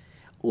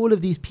 All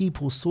of these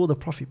people saw the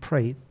Prophet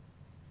pray,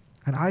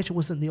 and Aisha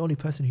wasn't the only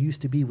person who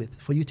used to be with,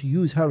 for you to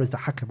use her as the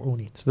hakam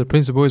only. So the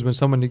principle is when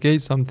someone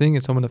negates something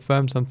and someone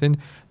affirms something,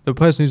 the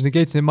person who's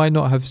negating it might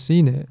not have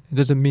seen it. It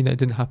doesn't mean that it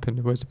didn't happen,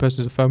 whereas the person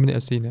who's affirming it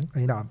has seen it.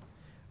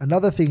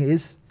 Another thing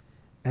is,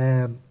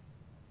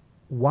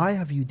 why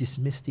have you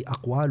dismissed the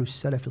أقوال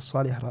السلف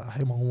الصالح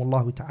رحمهم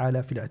الله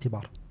تعالى في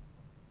الاعتبار?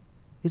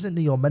 Isn't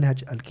your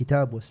manhaj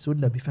al-kitab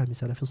was-sunnah بفهم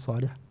سلف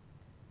الصالح?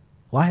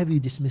 Why have you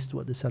dismissed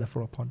what the Salaf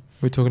were upon?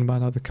 We're talking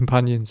about now the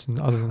companions and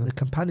other than the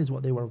companions,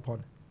 what they were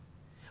upon.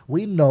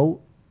 We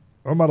know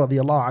Umar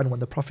radiallahu anhu, when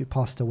the Prophet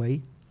passed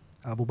away,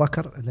 Abu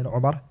Bakr and then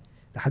Umar,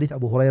 the hadith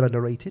Abu Hurairah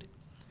narrated,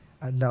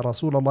 أن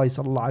رسول الله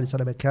صلى الله عليه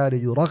وسلم كان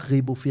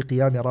يرغب في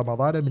قيام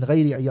رمضان من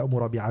غير أن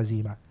يأمر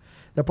بعزيمة.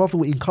 The Prophet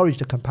would encourage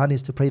the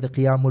companions to pray the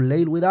Qiyamul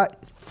Layl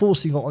without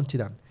forcing it onto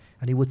them.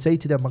 And he would say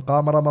to them, من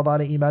قام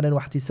رمضان إيمانا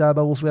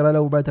واحتسابا غفر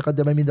له ما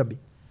تقدم من ذنبه.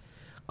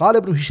 قال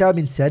ابن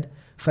هشام said,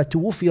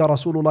 فتوفي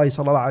رسول الله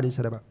صلى الله عليه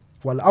وسلم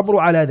والأمر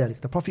على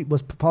ذلك. The Prophet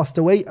was passed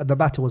away and the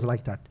matter was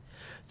like that.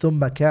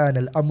 ثم كان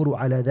الأمر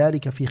على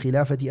ذلك في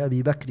خلافة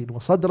أبي بكر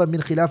وصدرا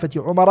من خلافة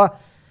عمر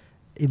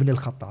ابن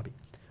الخطاب.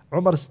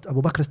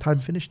 Abu Bakr's time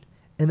finished,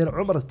 and then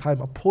Umar's time,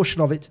 a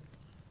portion of it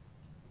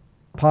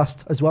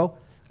passed as well,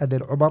 and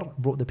then Umar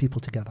brought the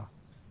people together.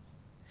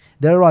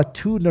 There are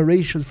two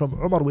narrations from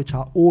Umar which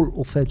are all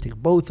authentic,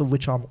 both of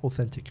which are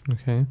authentic.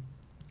 Okay.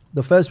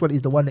 The first one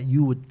is the one that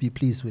you would be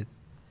pleased with,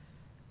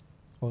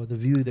 or the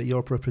view that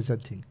you're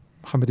representing.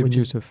 Muhammad ibn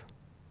Yusuf.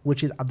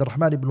 Which is Abdul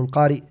Rahman ibn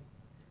al-Qari,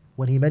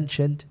 when he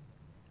mentioned,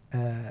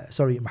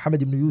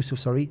 Muhammad ibn Yusuf,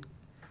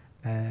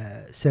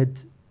 said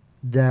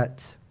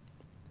that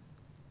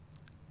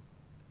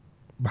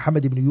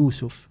Muhammad ibn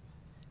Yusuf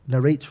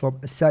narrates from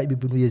As-Sa'ib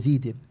ibn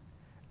Yazid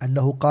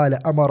أنه قال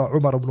أمر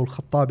عمر بن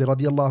الخطاب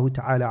رضي الله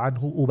تعالى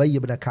عنه أبي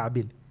بن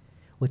كعب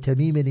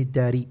وتميم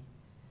الداري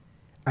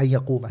أن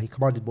يقوم. He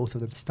commanded both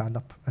of them to stand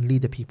up and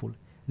lead the people.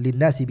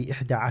 للناس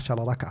ب11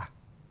 ركعة.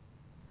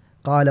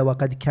 قال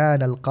وقد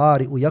كان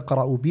القارئ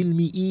يقرأ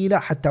بالمئين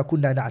حتى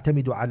كنا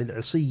نعتمد على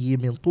العصي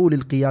من طول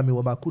القيام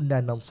وما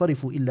كنا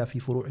ننصرف إلا في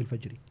فروع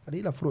الفجر. And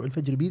إلى فروع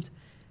الفجر means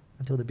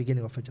until the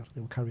beginning of Fajr.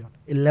 They will carry on.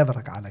 11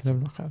 rak'ah. Like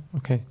 11 rak'ah.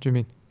 Okay, do you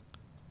mean?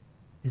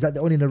 Is that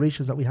the only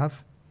narrations that we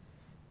have?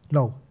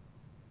 No.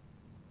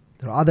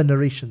 There are other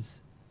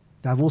narrations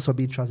that have also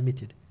been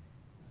transmitted.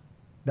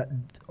 That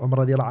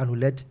Umar radiallahu anhu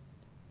led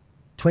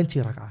 20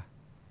 rak'ah.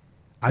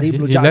 He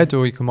led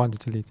or he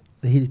commanded to lead?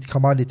 He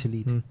commanded to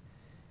lead.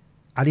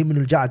 Ali ibn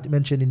al-Ja'd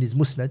mentioned in his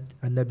Musnad,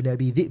 and Ibn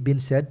Abi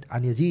Dhi'b said,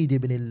 عن يزيد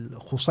بن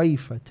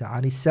الخصيفة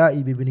عن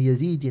السائب بن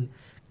يزيد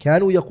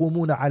كانوا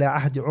يقومون على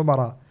عهد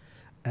عمر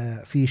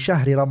في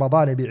شهر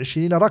رمضان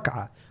ب20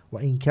 ركعة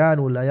وإن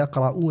كانوا لا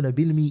يقرؤون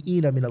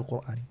بالمئين من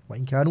القرآن.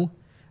 وإن كانوا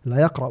لا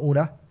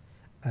يقرؤون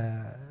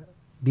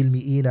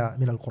بالمئين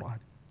من القرآن.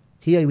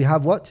 Here we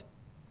have what?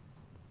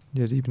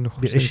 يزيد بن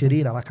خصيفة.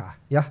 ب20 ركعة.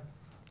 Yeah.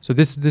 So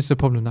this is the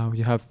problem now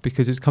you have,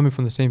 because it's coming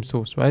from the same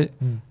source, right?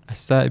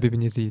 As-Sa'ib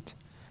ibn Yazid.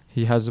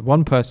 He has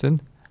one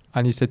person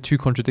and he said two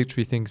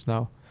contradictory things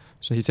now.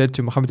 So he said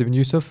to Muhammad ibn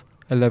Yusuf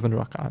 11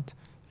 rak'at.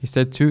 He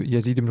said to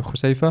Yazid ibn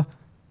Khusayfa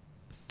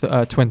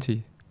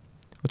 20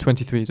 or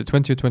 23. Is it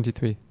 20 or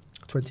 23?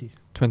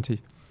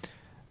 20.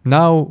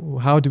 Now,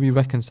 how do we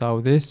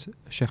reconcile this?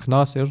 Sheikh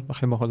Nasir,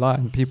 rahimahullah,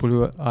 and people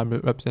who I'm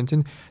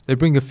representing, they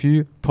bring a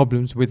few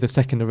problems with the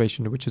second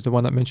narration, which is the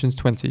one that mentions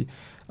 20.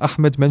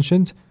 Ahmed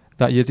mentioned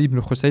that Yazid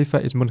ibn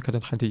Khusayfa is munkar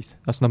al-hadith.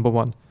 That's number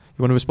one.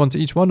 You want to respond to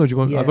each one, or do you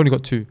want? Yeah. I've only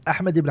got two.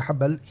 Ahmed ibn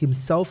Hanbal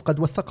himself قد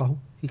وثقه.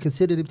 He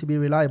considered him to be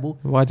reliable.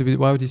 Why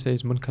would he say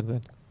he's munkar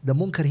then? The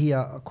munkar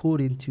here,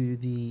 according to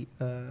the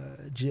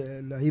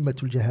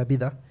A'immatul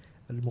Jahabidha,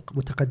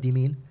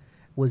 al-Mutaqaddimin,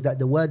 was that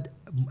the word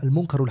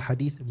al-munkar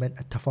al-hadith meant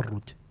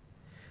at-tafarrud.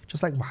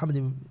 Just like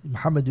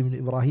Muhammad ibn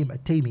Ibrahim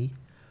at-Taymi,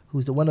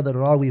 who's the one of the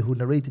rawi who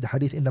narrated the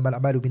hadith إنما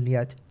الأعمال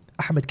بالنيات,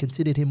 Ahmed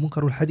considered him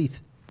munkar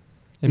al-hadith.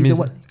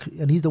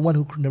 He's the one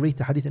who narrated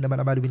the hadith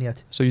إنما الأعمال بالنيات.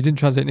 So you didn't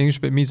translate in English,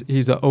 but it means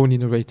he's the only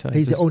narrator.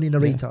 He's the only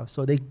narrator. Yeah.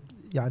 So they,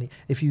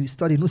 if you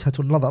study نزهة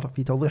النظر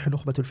في توضيح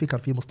نخبة الفكر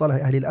في مصطلح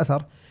أهل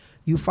الأثر,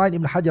 you find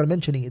Ibn Hajar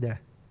mentioning it there.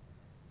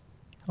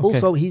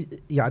 Okay. Also,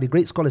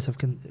 great scholars have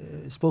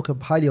spoken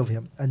highly of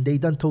him, and they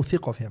done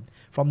tawthiq of him.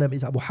 From them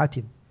is Abu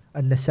Hatim,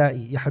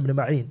 An-Nasa'i, Yahya ibn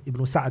Ma'in,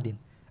 Ibn Sa'd,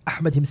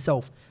 Ahmad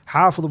himself,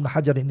 Hafiz ibn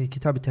Hajar in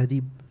Kitab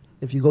al-Tahdhib.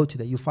 If you go to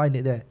that, you find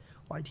it there.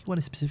 Why do you want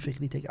to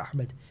specifically take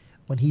Ahmad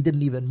when he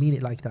didn't even mean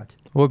it like that?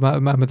 What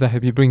Imam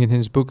al-Dhahabi bring in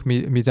his book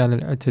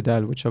Mizan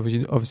al-I'tidal, which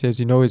obviously, as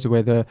you know, is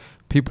where the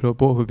people who are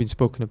brought who have been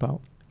spoken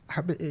about.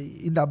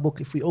 In that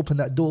book, if we open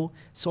that door,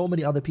 so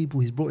many other people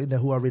he's brought in there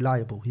who are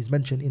reliable. He's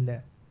mentioned in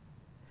there.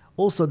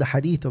 Also, the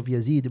hadith of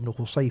Yazid ibn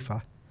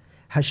Khusayfa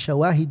has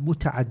shawahid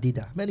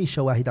muta'addida. Many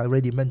shawahid, I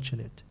already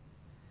mentioned it.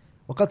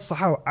 وقد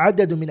صححه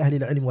عدد من أهل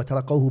العلم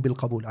وتلقوه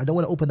بالقبول. I don't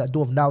want to open that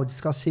door of now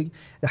discussing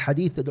the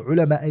hadith that the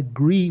ulama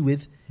agree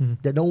with,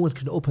 that no one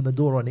can open the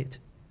door on it.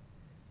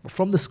 But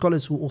from the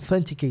scholars who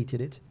authenticated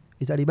it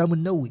is Al-Imam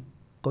al-Nawawi.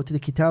 Go to the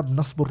Kitab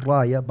Nasb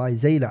al-Raya by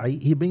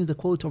Zayla'i. He brings the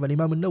quote of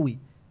Al-Imam al-Nawawi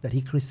that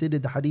he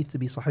considered the hadith to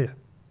be sahih.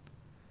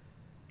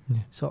 Yeah.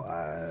 So,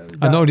 and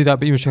not only that,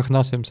 but even Shaykh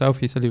Nasir himself,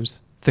 he said he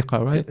was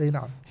thiqa, right?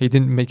 He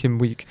didn't make him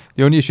weak.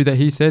 The only issue that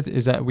he said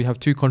is that we have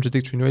two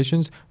contradictory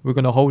narrations. We're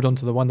going to hold on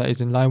to the one that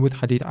is in line with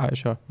Hadith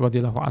Aisha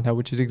radiallahu anha,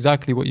 which is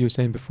exactly what you were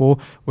saying before,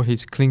 where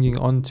he's clinging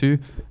on to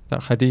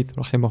that hadith,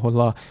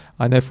 rahimahullah.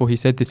 And therefore he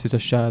said this is a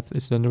shadh,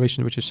 this is a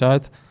narration which is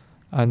shadh.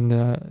 And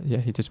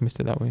he dismissed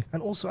it that way.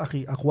 And also,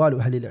 أخي, أقوال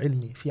أهل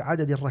العلم في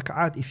عدد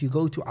الركعات. If you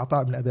go to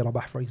Ata ibn Abi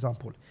Rabah, for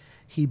example,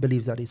 he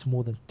believes that it's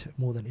more than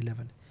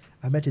 11.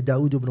 I mentioned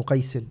Dawood ibn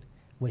Qais,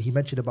 where he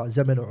mentioned about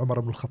Zaman Umar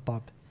ibn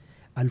al-Khattab.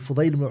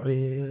 Al-Fadl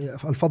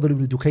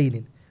ibn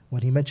Dukayn,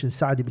 when he mentioned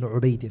Sa'd ibn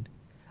Ubayd.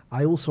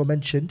 I also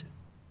mentioned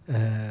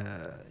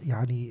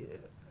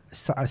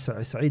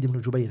Sa'id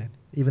ibn Jubayr,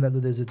 even though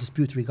there's a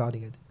dispute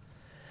regarding it.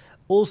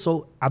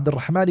 Also, عبد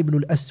الرحمن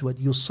ibn al-Aswad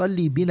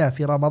يصلي بنا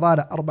في رمضان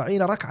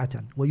 40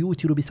 ركعة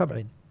ويوتر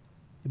ب7.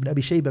 Ibn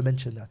Abi Shayba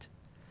mentioned that.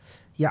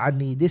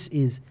 This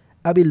is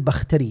أبي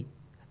البختري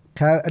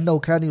أنه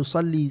كان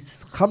يصلي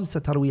 5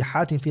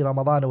 ترويحات في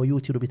رمضان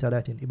ويوتر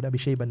ب3. Ibn Abi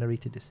Shayba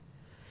narrated this.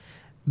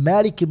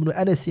 Malik ibn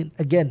Anas,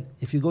 again,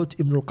 if you go to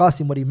Ibn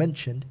al-Qasim, what he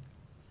mentioned,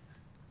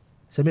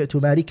 سمعت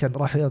مالكا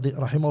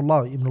رحمه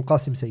الله, Ibn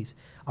al-Qasim says,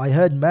 I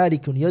heard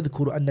Malik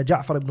يذكر أن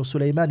جعفر بن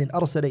سليمان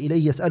أرسل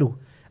إليه يسأله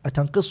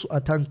أتنقص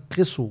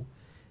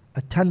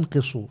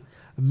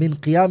من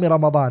قيام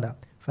رمضان،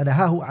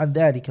 فنهاه عن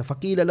ذلك،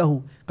 فقيل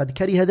له قد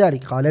كره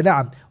ذلك، قال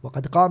نعم،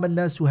 وقد قام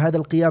الناس هذا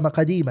القيام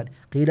قديما،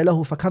 قيل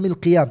له فكم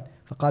القيام،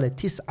 فقال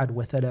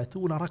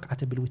 39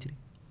 ركعة بالوتر.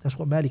 That's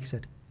what Malik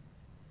said.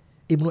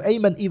 Ibn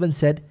Ayman even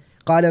said,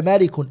 قال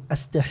مالك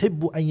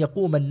أستحب أن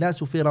يقوم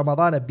الناس في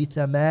رمضان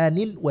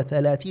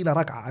ب38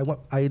 ركعة.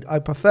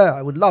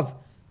 I would love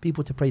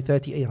people to pray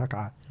 38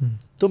 ركعة.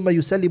 ثم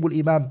يسلم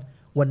الإمام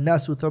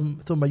والناس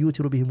ثم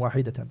يوتر بهم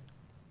واحدة.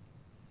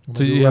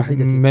 So you have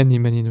many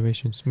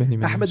narrations.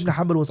 many أحمد بن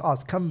حنبل was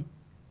asked, كم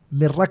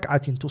من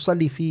ركعة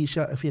تصلي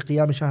في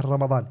قيام شهر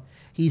رمضان?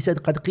 He said,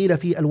 قد قيل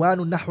في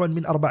ألوان نحو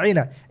من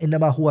 40،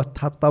 إنما هو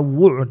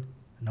تطوع،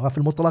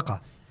 النوافل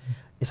المطلقة.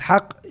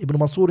 إسحاق ابن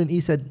منصور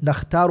he said,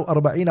 نختار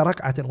 40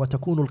 ركعة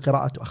وتكون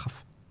القراءة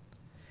أخف.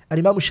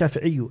 الإمام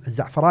الشافعي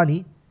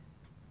الزعفراني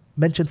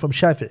mentioned from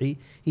Shafi'i,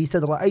 he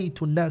said,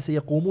 رأيت الناس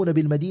يقومون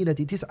بالمدينة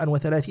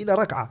 39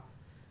 ركعة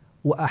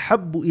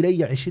وأحب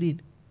إلي 20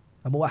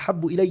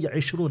 وأحب إلي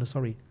 20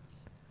 sorry.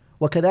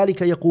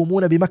 وكذلك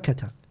يقومون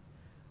بمكة،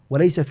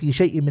 وليس في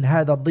شيء من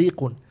هذا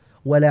ضيق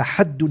ولا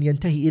حد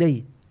ينتهي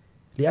إليه،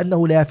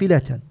 لأنه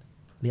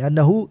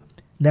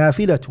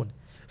نافلة،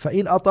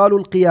 فإن أطالوا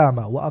القيام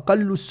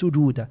وأقلوا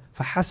السجود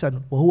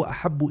فحسن وهو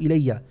أحب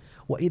إلي،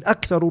 وإن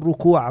أكثروا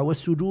الركوع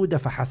والسجود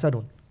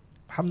فحسن.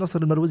 Muhammad Nasr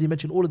al-Marwazi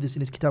mentioned all of this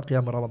in his Kitab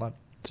Qiyam Ramadan.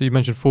 So you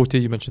mentioned 40,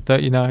 you mentioned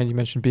 39, you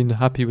mentioned being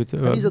happy with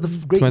and these are the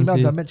great 20.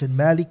 Imams I mentioned,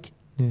 Malik,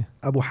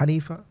 Abu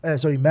Hanifa,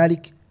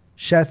 Malik,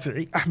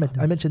 Shafi'i, Ahmed,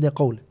 I mentioned their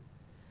qawl.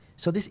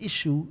 So this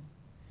issue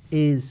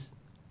is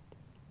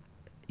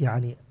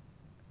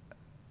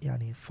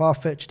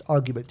far-fetched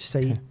argument to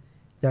say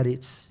that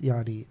it's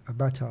a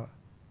matter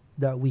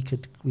that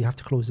we have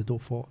to close the door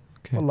for.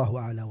 Wallahu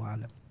a'la wa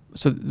a'lam.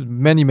 So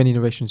many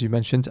narrations you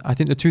mentioned. I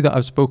think the two that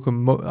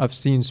I've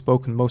seen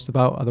spoken most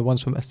about are the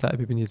ones from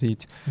As-Sa'ib ibn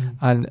Yazid.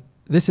 And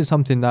this is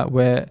something that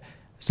where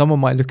someone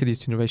might look at these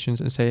two narrations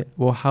and say,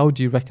 well, how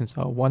do you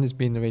reconcile? One is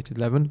being narrated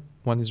 11,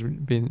 one is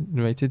being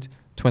narrated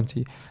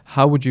 20.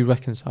 How would you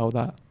reconcile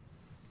that?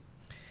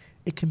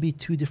 It can be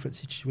two different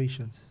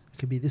situations. It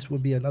can be, this will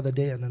be another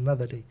day and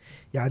another day.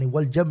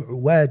 وَالْجَمْعُ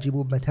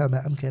وَاجِبٌ مَتَى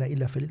مَا أَمْكَنَ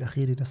إِلَّا فِي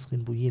الْأَخِيرِ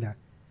نَسْخٍ بُيِّنَا.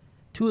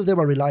 Two of them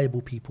are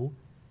reliable people.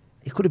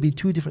 It could have been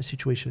two different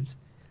situations.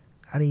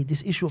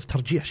 This issue of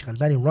tarjih, Sheikh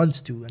Al-Albani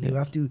runs to, and you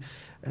have to,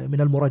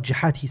 min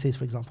al-murajjihat, he says,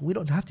 for example, we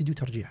don't have to do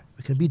tarjih.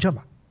 We can be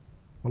jama'.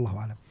 Wallahu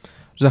a'lam.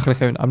 Jazakallah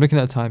khairan. I'm looking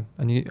at the time,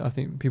 and I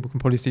think people can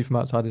probably see from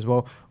outside as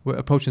well. We're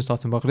approaching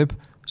Salat al-Maghrib.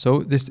 So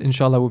this,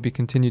 inshallah, will be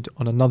continued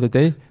on another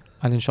day,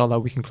 and inshallah,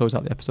 we can close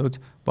out the episode.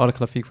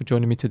 Barakallah feek for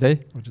joining me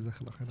today.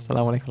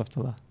 Assalamu alaikum wa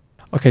rahmatullah.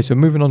 Okay, so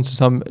moving on to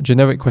some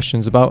generic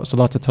questions about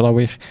Salat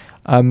al-Tarawih.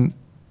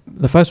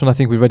 The first one I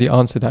think we've already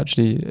answered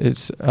actually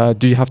is,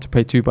 do you have to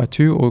pray 2 by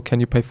 2 or can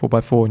you pray 4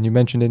 by 4? And you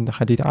mentioned in the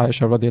Hadith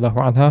Aisha radiallahu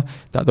anha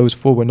that those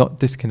 4 were not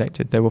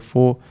disconnected. There were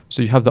 4.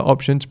 So you have the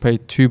option to pray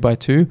 2 by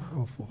 2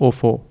 or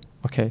 4.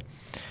 Okay.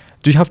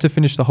 Do you have to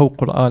finish the whole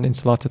Quran in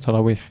Salat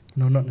al-Tarawih?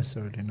 No, not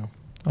necessarily, no.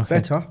 Okay.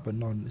 Better, but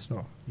no, it's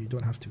not. You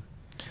don't have to.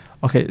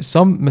 Okay,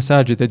 some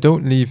masajid, they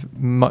don't leave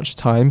much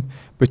time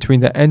between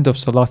the end of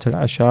Salat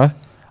al-Isha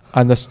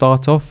and the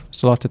start of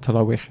Salat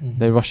al-Tarawih.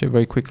 They rush it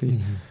very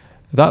quickly.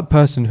 That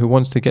person who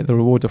wants to get the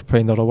reward of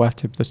praying the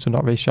rawatib, the sunnah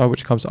of Isha,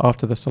 which comes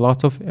after the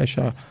salat of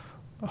Isha,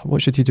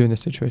 What should he do in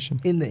this situation?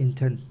 In the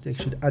intent, they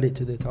should add it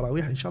to the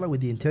Taraweeh, inshallah,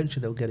 with the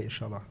intention they'll get it,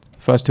 inshallah.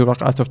 First 2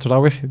 rak'at of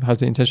Taraweeh has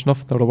the intention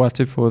of the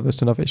rawatib for the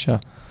Sunnah of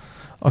Isha.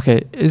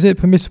 Okay, is it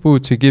permissible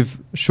to give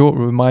short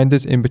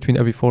reminders in between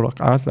every 4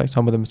 rak'at? Like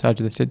some of the masajid,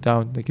 they sit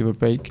down, they give a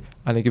break,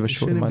 and they give a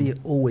short reminder. It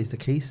shouldn't be always the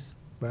case,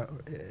 but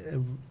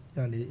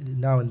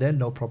now and then,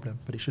 no problem.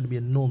 But it shouldn't be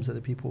a norm that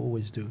the people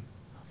always do.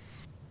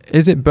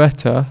 Is it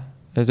better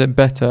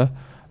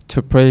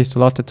to pray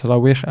Salat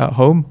al-Taraweeh at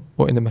home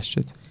or in the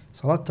masjid?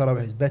 Salat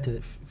Tarawih is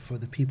better for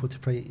the people to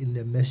pray in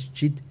the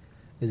masjid,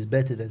 is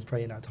better than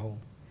praying at home.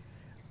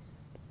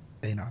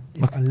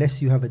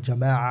 Unless you have a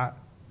jama'ah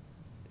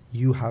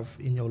you have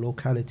in your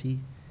locality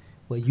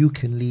where you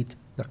can lead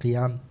the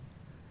qiyam,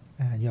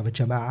 and you have a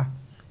jama'ah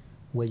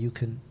where you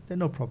can, then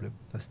no problem.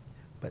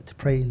 But to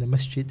pray in the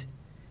masjid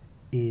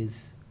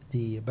is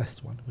the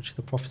best one, which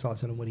the Prophet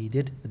ﷺ, what he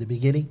did at the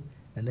beginning,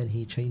 and then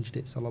he changed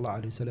it,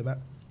 sallallahu alaihi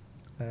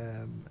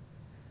wasallam,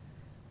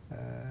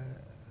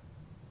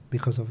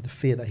 because of the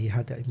fear that he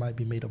had that it might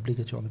be made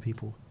obligatory on the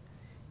people.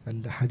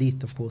 And the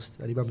hadith, of course,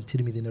 Imam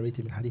al-Tirmidhi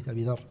narrated in hadith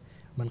Abi Dharr,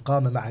 من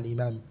قام مع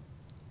الإمام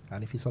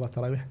يعني في صلاة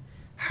التراويح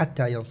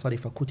حتى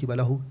ينصرف كتب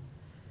له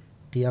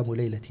قيام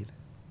ليلة.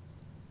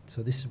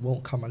 So this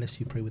won't come unless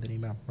you pray with an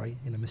imam, right,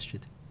 in a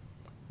masjid.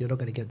 You're not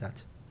going to get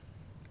that.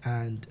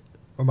 And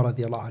Umar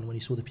radiallahu anhu, when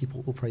he saw the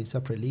people all praying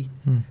separately,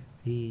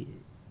 he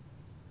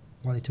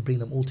wanted to bring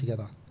them all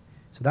together.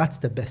 So that's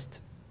the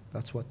best.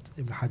 That's what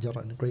Ibn Hajar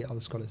and great other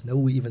scholars.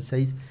 Nawawi even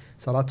says,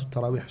 صلاة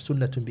التراويح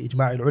سنة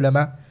بإجماع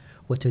العلماء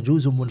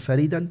وتجوز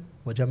منفردا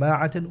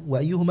وجماعة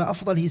وأيهما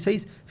أفضل. He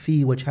says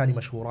في وجهان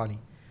مشهوران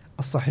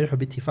الصحيح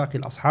باتفاق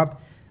الأصحاب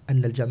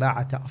أن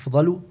الجماعة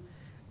أفضل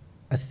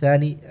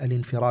الثاني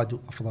الانفراد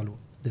أفضل.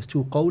 There's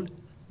 2 قول.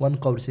 One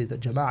قول says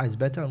that jama'ah is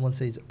better, and one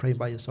says that praying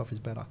by yourself is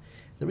better.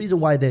 The reason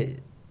why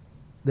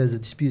there's a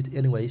dispute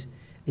anyways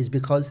is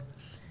because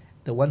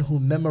the one who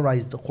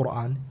memorized the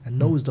Quran and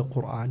knows the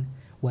Quran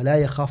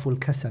ولا يخاف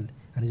الكسل,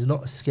 and is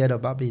not scared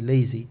about being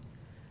lazy,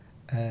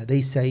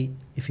 they say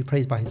if he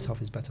prays by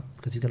himself is better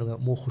because he's going to get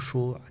more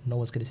khushu' and no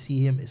one's going to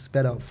see him. It's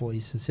better for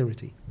his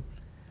sincerity.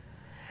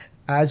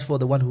 As for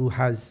the one who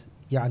has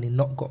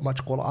not got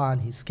much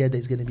Quran, he's scared that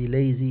he's going to be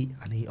lazy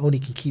and he only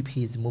can keep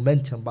his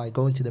momentum by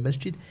going to the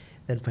masjid,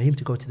 then for him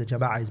to go to the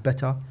jama'ah is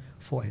better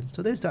for him.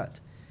 So there's that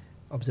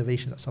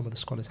observation that some of the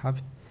scholars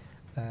have.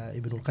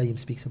 Ibn al-Qayyim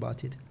speaks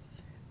about it.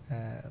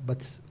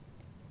 But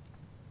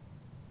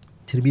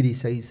Tirmidhi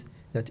says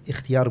that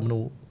Ikhtiyar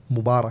ibn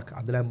Mubarak,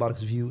 Abdullah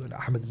Mubarak's view, and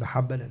Ahmad ibn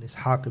Hanbal and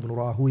Ishaq ibn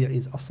Rahuya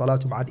is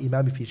as-salatu ma'al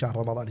imam fi shahr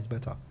Ramadan is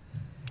better.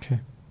 Okay.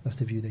 That's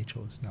the view they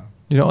chose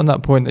now. On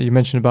that point that you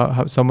mentioned about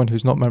how someone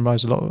who's not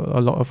memorized a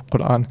lot of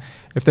Quran,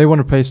 if they want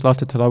to pray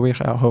Salat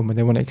al-Taraweeh at home and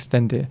they want to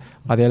extend it,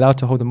 are they allowed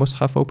to hold the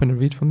Mus'haf open and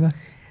read from there?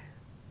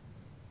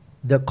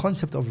 The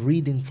concept of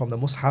reading from the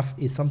Mus'haf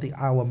is something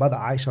our mother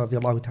Aisha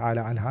radiallahu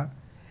ta'ala anha,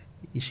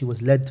 she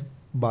was led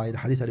by the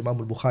hadith that Imam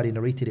al-Bukhari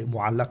narrated it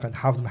mu'allaq, and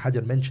Hafiz ibn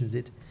Hajar mentions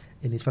it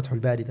in his Fath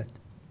al-Bari that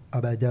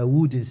Abu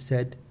Dawood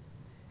said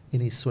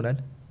in his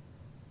Sunan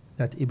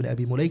that Ibn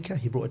Abi Mulaika,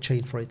 he brought a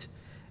chain for it.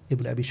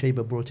 Ibn Abi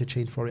Shayba brought a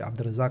chain for it.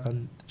 Abd al-Razaq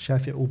and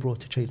Shafi' all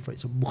brought a chain for it.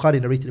 So Bukhari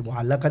narrated it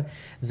mu'allaqan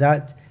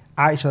that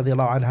Aisha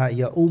radiallahu anha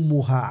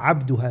ya'ummuha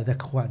abduha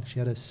Dhakwan. She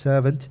had a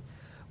servant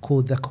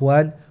called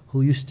Dhakwan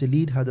who used to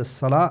lead her the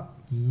salah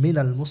min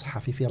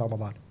al-Mushaf fi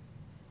Ramadan.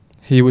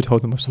 He would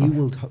hold the Mus'haf. He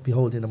would be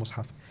holding the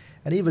Mus'haf.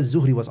 And even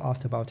Zuhri was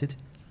asked about it.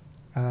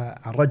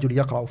 الرجل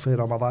يقرأ في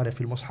رمضان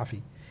في المصحف.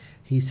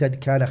 He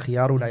said كان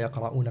خيارنا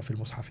يقرؤون في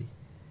المصحف.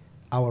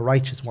 Our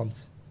righteous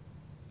ones,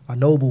 our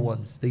noble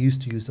ones, they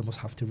used to use the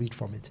Mus'haf to read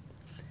from it.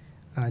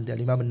 And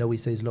Imam al-Nawawi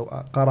says لو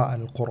قرأ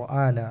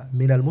القرآن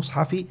من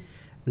المصحف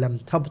لم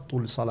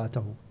تبطل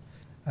صلاته.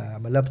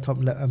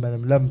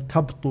 لم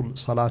تبطل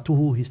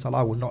صلاته, his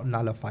salah will not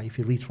nullify if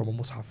he reads from a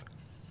Mus'haf.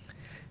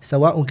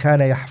 سواء كان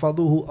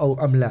يحفظه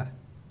أو أم لا.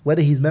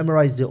 Whether he's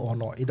memorized it or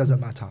not, it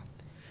doesn't matter.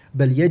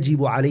 بل يجب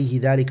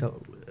عليه ذلك.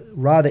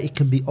 Rather, it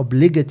can be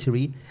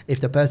obligatory if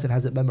the person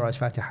hasn't memorized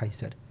Fatiha, he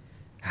said.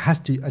 Has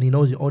to, and he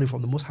knows it only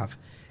from the Mus'haf.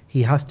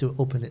 He has to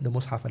open it, the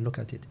Mus'haf, and look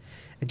at it.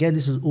 Again,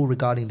 this is all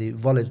regarding the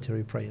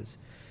voluntary prayers.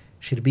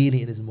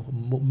 Shirbini in his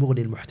Mughni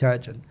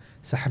al-Muhtaj, and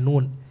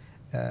Sahnun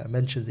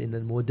mentions in the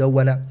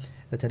Mudawwana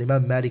that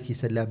Imam Malik, he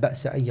said لا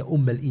بأس أن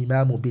يؤم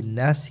الإمام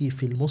بالناس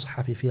في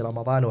المصحف في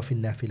رمضان وفي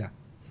النافلة.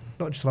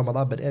 Not just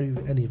Ramadan, but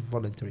any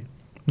voluntary.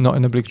 Not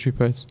in obligatory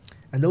prayers.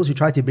 And those who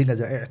try to bring as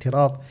an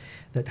i'tirad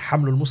that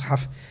hamlul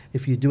mushaf,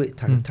 if you do it,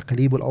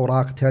 taqlib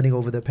al-awraq, turning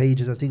over the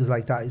pages and things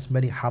like that, is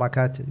many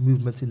harakat,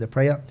 movements in the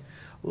prayer.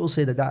 We'll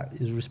say that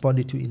is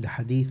responded to in the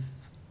hadith.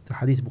 The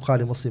hadith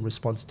Bukhari Muslim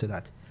responds to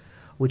that,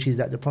 which is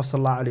that the Prophet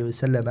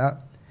ﷺ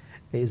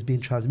is being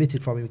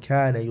transmitted from him,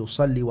 كان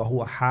يصلي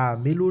وهو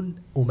حامل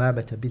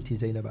أمامة بنت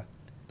زينب.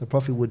 The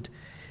Prophet would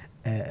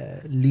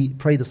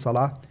pray the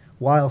salah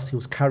whilst he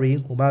was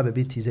carrying Umama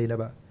binti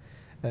Zainab,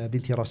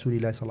 binti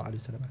Rasulillah sallallahu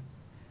alayhi wa sallam.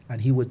 And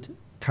he would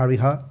carry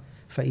her,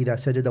 فَإِذَا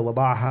سَجَدَ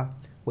وَضَعَهَا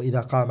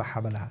وَإِذَا قَامَ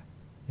حَمَلَهَا.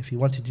 If he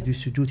wanted to do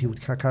sujood, he would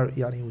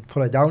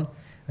pull her down,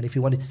 and if he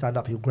wanted to stand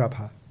up, he would grab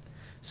her.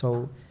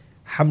 So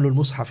حمل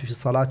المصحف في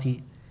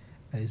الصلاة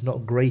is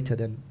not greater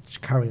than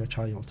carrying a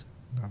child.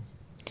 No.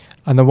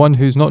 And the one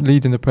who's not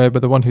leading the prayer,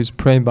 but the one who's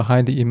praying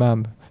behind the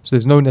imam. So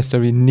there's no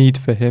necessary need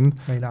for him.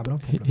 No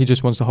he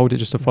just wants to hold it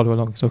just to follow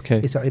along. It's okay.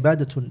 It's a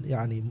عبادة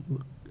يعني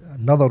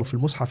النظر في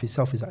المصحف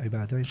itself is a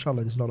ibadah.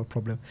 Inshallah, there's not a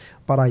problem.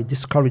 But I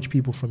discourage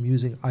people from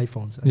using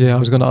iPhones. Yeah, I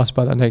was going to ask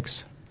about that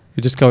next.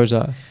 You discourage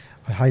that?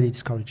 I highly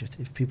discourage it.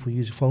 If people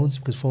use phones,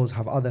 because phones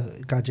have other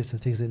gadgets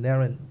and things in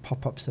there and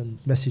pop-ups and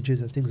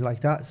messages and things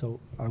like that, so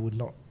I would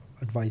not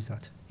advise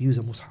that. Use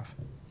a mushaf.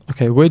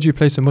 Okay, where do you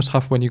place a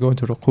mushaf when you go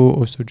into ruku'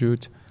 or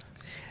sujood?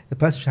 The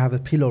person should have a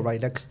pillow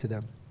right next to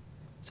them.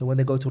 So when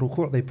they go to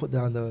ruku', they put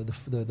down the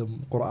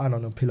Quran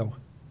on a pillow.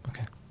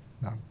 Okay.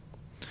 No.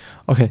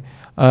 Okay,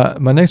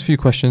 my next few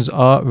questions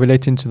are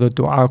relating to the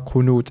dua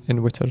qunut in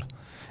witr.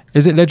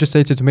 Is it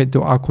legislated to make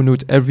dua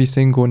qunut every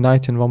single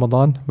night in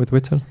Ramadan with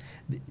witr?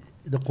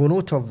 The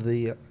qunut of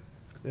the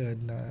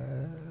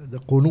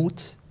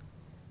qunut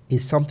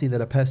is something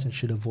that a person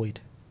should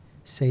avoid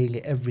saying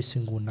it every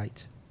single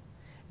night.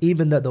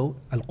 Even though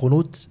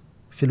al-qunut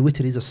fil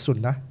witr is a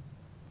sunnah,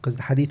 because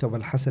the hadith of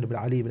Al-Hasan ibn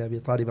Ali ibn Abi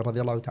Talib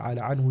radiyallahu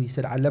ta'ala anhu, he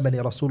said, علمني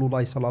رسول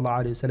الله صلى الله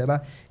عليه وسلم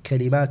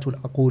كلمات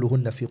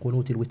أقولهن في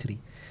قنوت الوتر.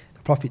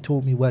 The Prophet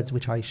told me words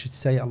which I should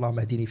say, اللهم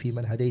اهدني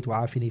فيمن هديت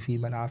وعافني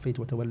فيمن عافيت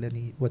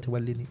وتولني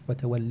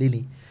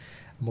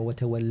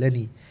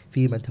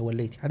فيمن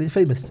توليت. And the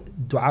famous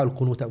dua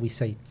al-qunut that we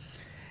say.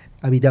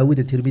 Abi Dawud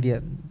and Tirmidhi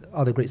and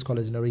other great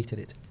scholars narrated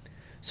it.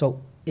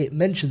 So it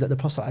mentioned that the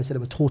Prophet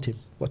ﷺ taught him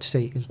what to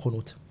say in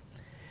qunut.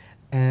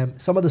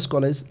 Some of the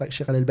scholars, like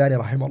Shaykh al-Albani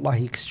rahimahullah,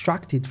 he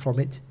extracted from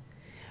it,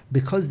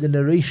 because the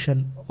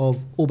narration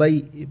of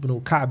Ubay ibn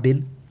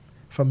Ka'b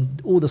from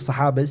all the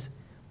Sahabas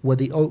was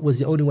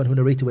the only one who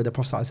narrated where the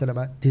Prophet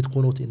ﷺ did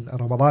qunut in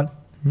Ramadan.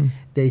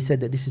 They said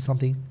that this is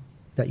something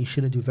that you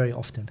shouldn't do very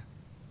often.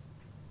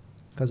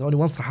 Because only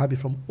one Sahabi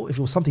if it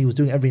was something he was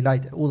doing every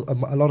night, a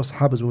lot of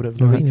Sahabas would have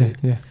narrated it.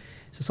 Yeah.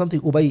 So something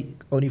Ubay,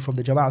 only from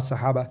the Jama'at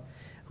Sahaba,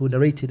 who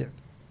narrated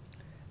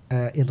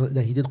that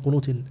he did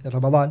qunut in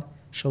Ramadan,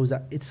 shows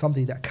that it's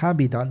something that can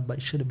be done, but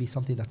it shouldn't be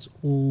something that's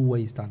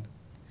always done.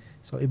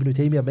 So Ibn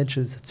Taymiyyah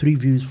mentions 3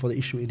 views for the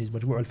issue in his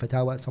Majmu'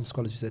 al-Fatawa. Some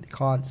scholars who said it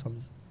can't,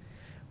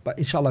 but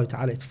inshallah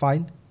ta'ala it's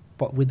fine,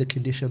 but with the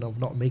condition of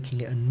not making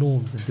it a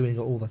norm and doing it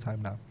all the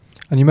time now.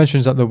 And you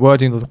mentioned that the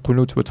wording of the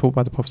qunut were taught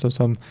by the Prophet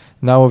ﷺ.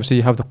 Now obviously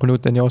you have the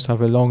qunut, then you also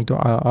have a long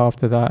dua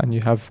after that, and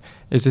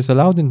is this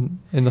allowed in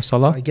the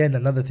salah? So again,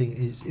 another thing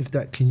is,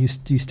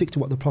 do you stick to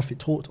what the Prophet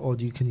taught, or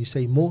can you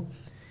say more?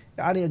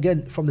 And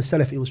again, from the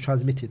Salaf it was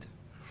transmitted.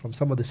 From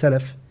some of the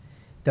Salaf,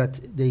 that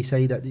they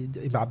say that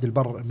Ibn Abdul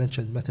Barr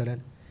mentioned, مثلا,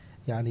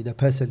 the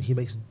person, he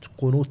makes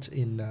qunut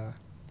in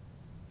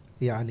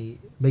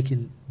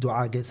making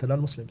dua against the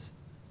non-Muslims,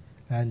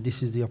 and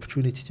this is the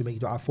opportunity to make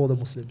dua for the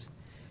Muslims.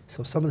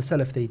 So some of the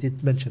Salaf, they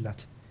did mention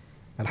that.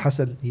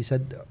 Al-Hasan, he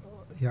said,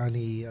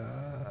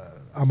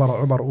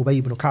 Amar Umar Ubay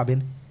ibn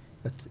Ka'b,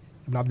 that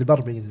Ibn Abdul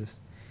Barr brings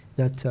this,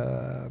 that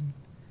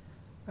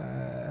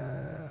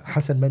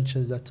Hasan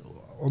mentions that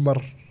Umar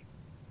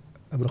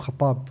ibn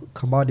Khattab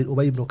commanded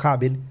Ubay ibn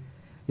Ka'b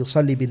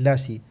يصلي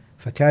بالناس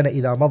فكان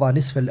إذا مضى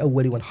نصف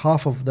الأول, when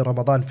half of the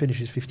Ramadan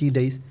finishes 15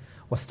 days,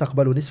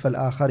 واستقبلوا نصف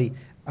الآخر,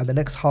 and the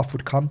next half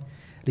would come,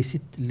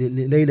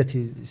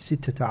 ليلة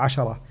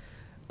 16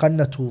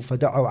 قنتوا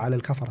فدعوا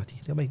على الكفرة,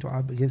 they make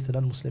dua against the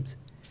non-Muslims.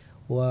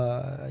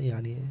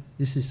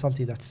 This is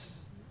something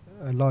that's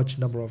a large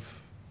number of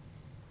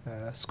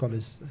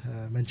scholars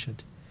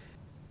mentioned.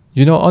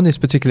 On this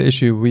particular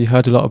issue, we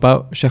heard a lot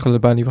about Shaykh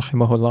al-Albani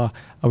rahimahullah,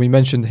 and we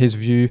mentioned his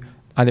view,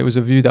 and it was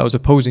a view that was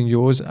opposing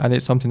yours, and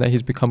it's something that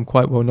he's become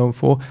quite well known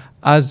for.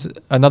 As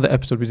another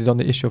episode we did on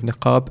the issue of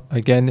niqab,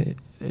 again,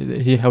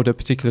 he held a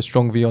particular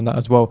strong view on that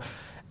as well.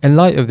 In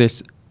light of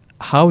this,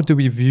 how do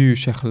we view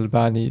Shaykh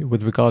al-Albani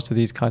with regards to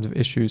these kinds of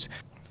issues?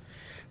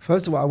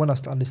 First of all, I want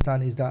us to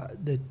understand is that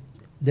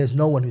there's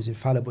no one who's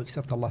infallible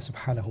except Allah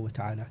subhanahu wa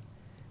ta'ala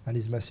and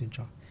His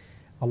Messenger.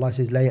 Allah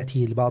says, لا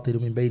يأتيه الباطل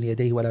من بين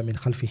يديه ولا من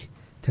خلفه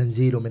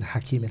تنزيل من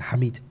حكيم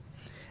حميد.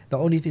 The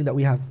only thing that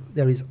we have,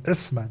 there is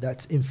isma,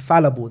 that's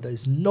infallible, there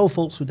is no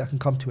falsehood that can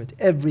come to it.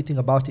 Everything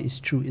about it is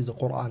true, is the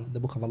Quran, the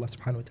book of Allah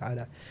subhanahu wa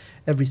ta'ala.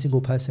 Every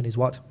single person is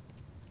what?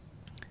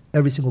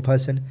 Every single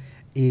person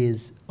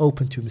is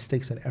open to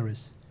mistakes and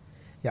errors.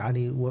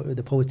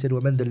 The poet said,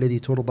 وَمَنْ ذَا الَّذِي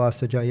تُرْضَى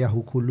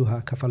سَجَايَاهُ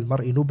كُلُّهَا كَفَى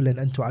الْمَرْءِ نُبْلًا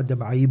أَن تُعَدَّ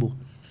مَعَيِبُهُ.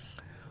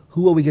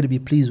 Who are we going to be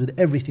pleased with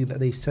everything that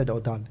they've said or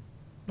done?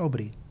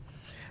 Nobody.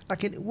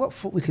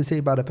 What we can say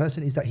about a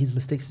person is that his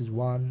mistakes is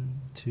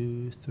 1,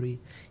 2, 3.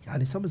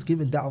 Someone's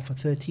given da'wah for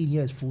 13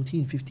 years,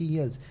 14, 15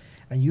 years,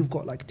 and you've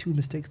got 2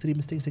 mistakes, 3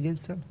 mistakes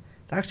against them.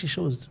 That actually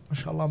shows,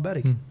 mashallah,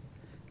 barik.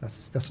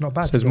 That's not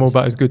bad. It says more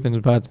about his good than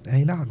his bad.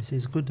 It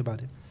says good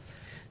about it.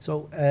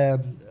 So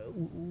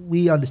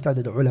we understand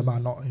that the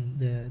ulama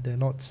they're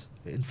not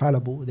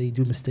infallible. They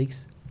do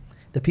mistakes.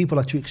 The people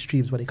are two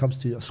extremes when it comes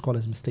to a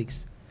scholar's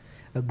mistakes.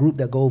 A group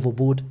that go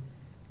overboard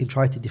in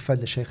trying to defend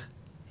the sheikh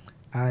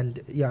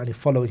and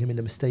follow him in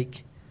the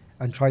mistake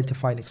and trying to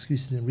find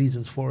excuses and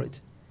reasons for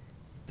it.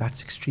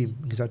 That's extreme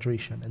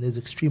exaggeration. And there's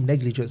extreme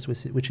negligence,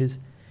 which is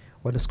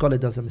when a scholar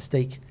does a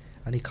mistake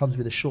and he comes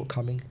with a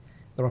shortcoming,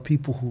 there are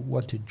people who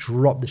want to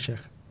drop the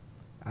Shaykh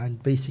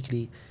and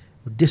basically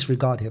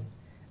disregard him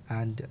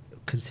and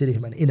consider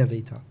him an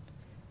innovator.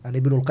 And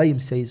Ibn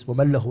al-Qayyim says,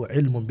 وَمَنْ لَهُ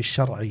عِلْمٌ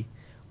بِالشَّرْعِ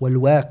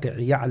وَالْوَاقِعِ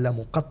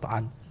يَعْلَمُ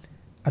قَطْعًا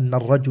أَنَّ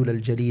الرَّجُلَ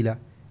الْجَلِيلَ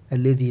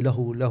الذي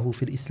له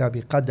في الإسلام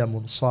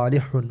قدم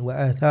صالح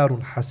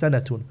وآثار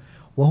حسنة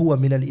وهو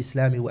من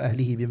الإسلام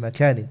وأهله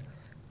بمكان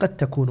قد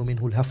تكون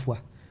منه الهفوة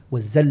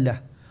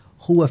والزلة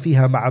هو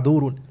فيها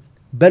معذور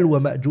بل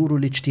ومأجور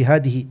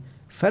لاجتهاده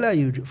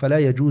فلا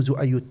يجوز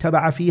أن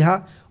يتبع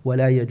فيها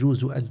ولا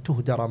يجوز أن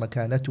تهدر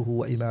مكانته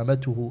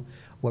وإمامته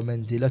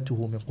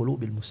ومنزلته من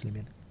قلوب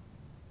المسلمين.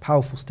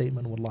 Powerful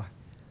statement, wallah.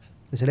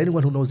 Listen,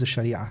 anyone who knows the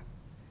Sharia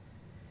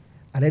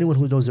and anyone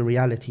who knows the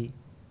reality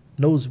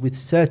knows with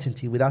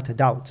certainty, without a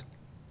doubt,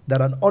 that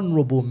an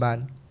honorable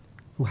man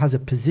who has a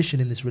position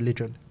in this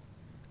religion,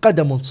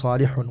 قدم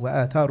صالح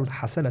وآثار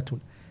حسنة,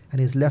 and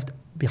is left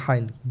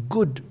behind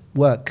good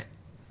work,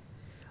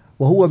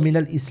 وهو من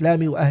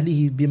الإسلام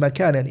وأهله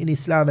بمكان, and in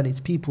Islam and its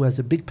people has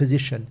a big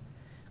position,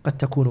 قد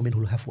تكون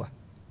منه الهفوة,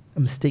 a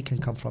mistake can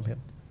come from him,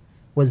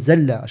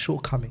 والزلة, a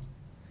shortcoming,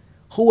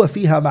 هو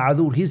فيها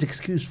معذور, he's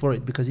excused for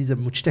it because he's a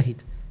mujtahid,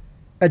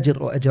 أجر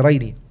or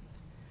أجرين,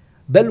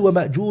 بل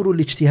ومأجور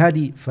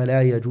لاجتهادي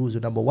فلا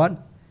يجوز. Number one,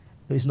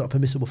 it is not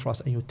permissible for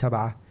us أن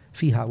يتبع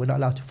فيها, we're not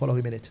allowed to follow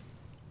him in it.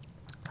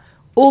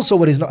 Also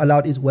what is not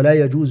allowed is ولا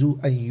يجوز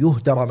أن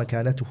يهدر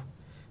مكانته,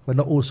 we're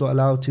not also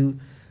allowed to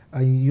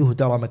أن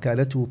يهدر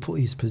مكانته, put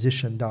his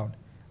position down,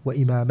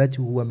 وإمامته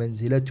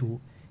ومنزلته,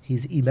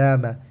 his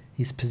imama,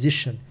 his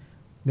position,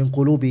 من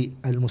قلوب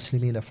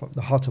المسلمين, from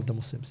the heart of the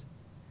Muslims.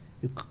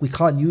 We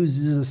can't use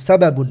this as a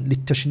سبب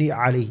للتشنيع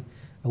عليه,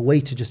 a way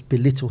to just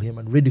belittle him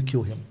and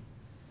ridicule him.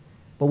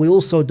 But we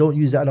also don't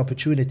use that an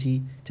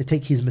opportunity to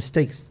take his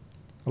mistakes.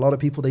 A lot of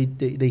people, they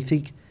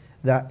think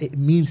that it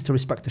means to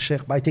respect the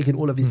Shaykh by taking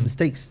all of his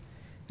mistakes.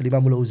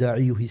 Imam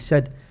al-Awza'i, he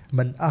said,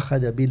 "Man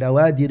akhadha bi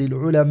nawadir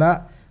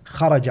al-ulama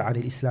kharaja 'an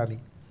al-Islam."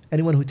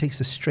 Anyone who takes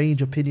the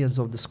strange opinions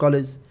of the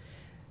scholars,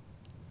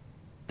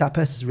 that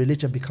person's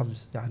religion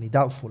becomes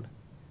doubtful.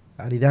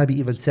 Dhahabi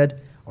even said,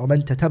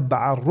 وَمَنْ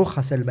تَتَبَّعَ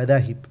الرُّخَصَ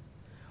الْمَذَاهِبِ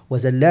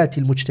وَزَلَّاتِ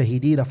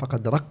الْمُجْتَهِدِينَ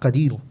فَقَدْ رَقَّ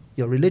دِينُهُ.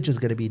 Your religion is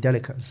going to be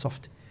delicate and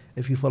soft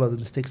if you follow the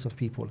mistakes of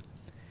people.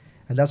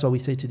 And that's why we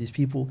say to these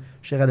people,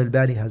 Shaykh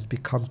al-Albani has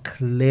become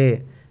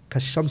clear,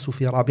 كَالشَّمْسُ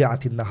فِي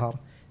رَابِعَةِ النَّهَارِ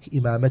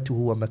إِمَامَتُهُ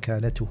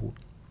وَمَكَانَتُهُ.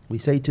 We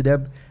say to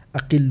them,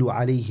 أَقِلُّ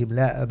عَلَيْهِمْ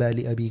لَا أَبَا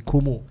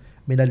لِأَبِيكُمُ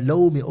مِنَ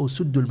اللَّوْمِ أَوْ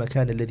سُدُّ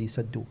الْمَكَانَ الَّذِي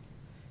سَدُّوا.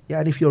 Yeah,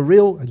 and if you're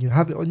real and you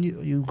have it on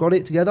you, you got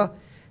it together,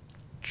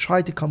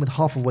 try to come with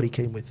half of what he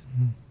came with.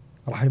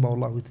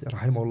 رحمه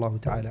الله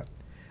تعالى.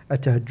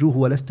 أتهجوه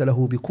ولست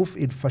له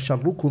بكفء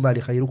فشركما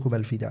لخيركما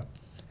الفداء.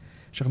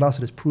 Shaykh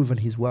Nasir has proven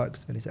his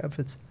works and his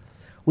efforts.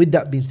 With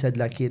that being said,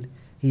 like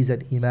he's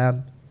an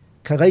imam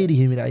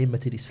كغيره من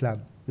أئمة الإسلام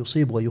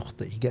يصيب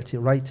ويخطئ. He gets it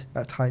right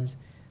at times,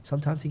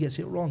 sometimes he gets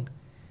it wrong.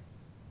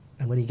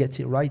 And when he gets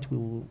it right, we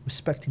will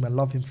respect him and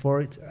love him for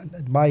it and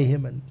admire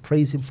him and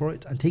praise him for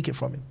it and take it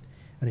from him.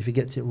 And if he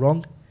gets it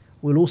wrong,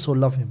 we'll also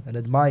love him and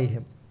admire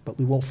him, but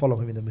we won't follow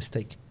him in the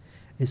mistake.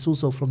 It's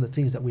also from the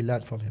things that we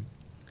learn from him.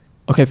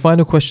 Okay,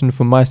 final question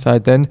from my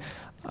side then.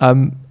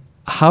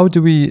 How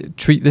do we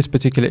treat this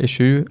particular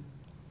issue?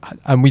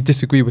 And we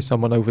disagree with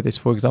someone over this.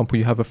 For example,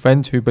 you have a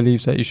friend who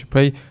believes that you should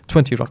pray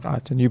 20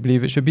 rak'at and you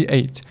believe it should be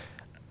 8.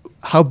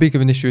 How big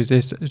of an issue is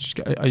this?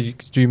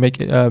 Do you make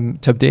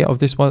tabdi' of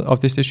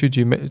this issue?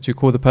 Do you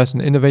call the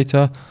person an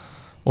innovator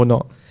or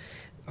not?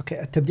 Okay,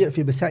 التبديع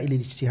في مسائل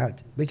الاجتهاد.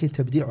 Making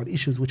tabdi' on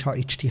issues which are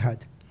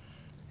ijtihad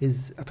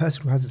is a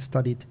person who hasn't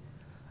studied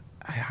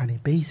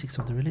basics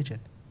of the religion.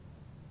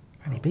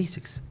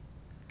 Basics.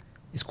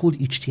 It's called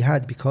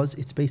ijtihad because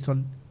it's based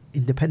on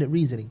independent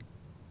reasoning.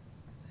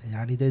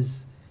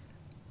 There's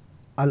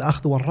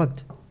al-akhdh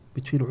wal-rad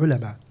between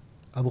ulama.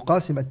 Abu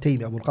al-Qasim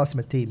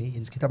al-Taymi in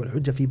his kitab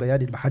al-Hujjah fi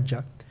bayan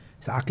al-mahajjah,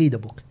 it's a aqidah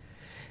book.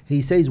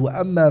 He says,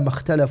 وَأَمَّا مَا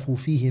اخْتَلَفُوا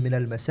فِيهِ مِنَ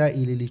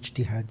الْمَسَائِلِ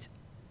الْاجْتِهَادِ.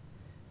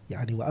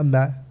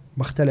 وَأَمَّا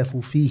مَا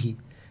اخْتَلَفُوا فِيهِ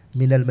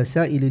من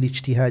المسائل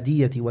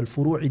الاجتهادية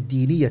والفروع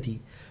الدينية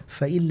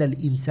فإن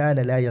الإنسان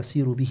لا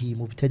يصير به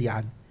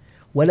مبتدعا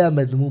ولا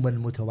مذموما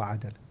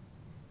متوعدا.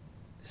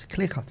 It's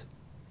clear cut.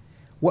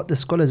 What the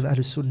scholars of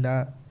Ahlul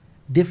Sunnah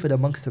differed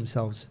amongst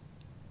themselves,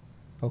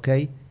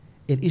 okay,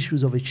 in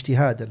issues of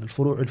ijtihad and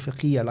al-furu'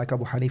 al-fiqhiyya, like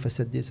Abu Hanifa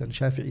said this and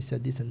Shafi'i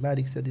said this and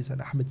Malik said this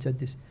and Ahmed said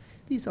this.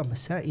 These are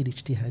masail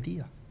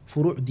ijtihadiyya,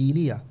 furu'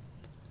 diniyya.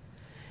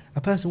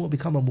 A person won't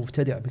become a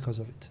mubtadi' because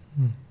of it,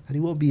 and he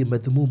won't be a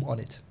madhmoom on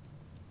it.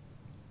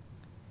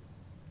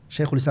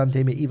 Shaykh al-Islam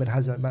Taymiyyah even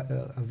has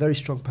a very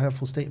strong,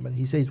 powerful statement.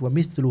 He says,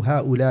 وَمِثْلُ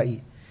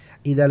هَؤُلَاءِ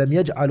إذا لم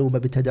يجعلوا ما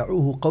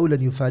ابتدعوه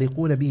قولا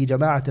يفارقون به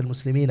جماعة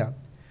المسلمين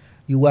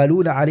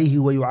يوالون عليه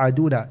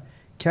ويعادون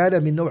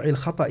كان من نوع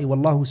الخطأ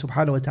والله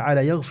سبحانه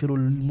وتعالى يغفر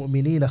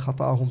للمؤمنين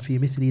خطأهم في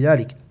مثل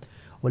ذلك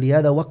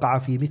ولهذا وقع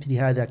في مثل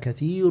هذا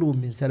كثير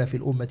من سلف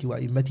الأمة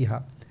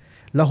وأئمتها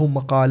لهم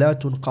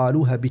مقالات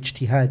قالوها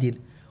باجتهاد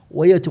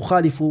وهي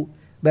تخالف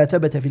ما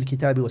ثبت في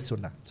الكتاب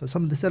والسنة. So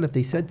some of the Salaf,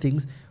 they said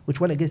things which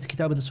went against the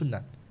Kitab and the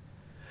Sunnah.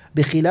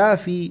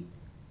 بخلاف,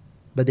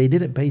 but they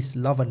didn't base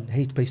love and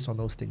hate based on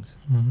those things.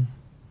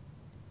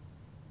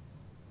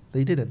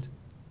 They didn't.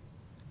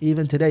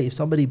 Even today, if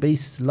somebody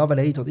bases love and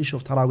hate on the issue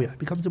of Taraweeh,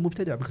 becomes a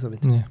mubtadi' because of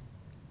it. Yeah.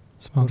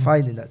 We're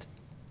finding that.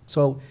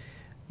 So,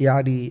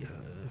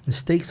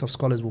 mistakes of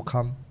scholars will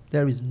come.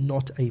 There is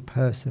not a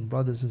person,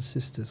 brothers and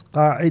sisters,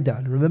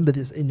 qa'idah, remember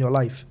this in your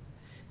life.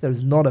 There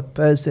is not a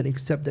person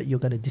except that you're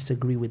going to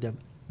disagree with them.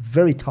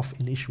 Very tough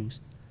in issues.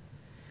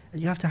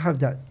 And you have to have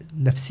that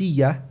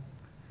nafsiyah,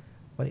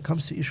 when it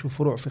comes to issue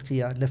furu'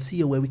 fiqhiyah,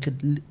 nafsiyah where we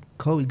could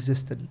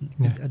coexist and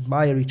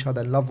admire each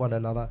other and love one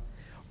another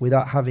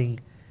without having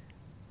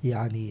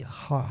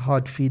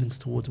hard feelings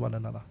towards one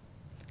another.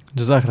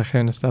 Jazakallah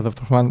khairan, Ustad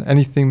Abdurrahman.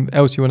 Anything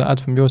else you want to add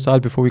from your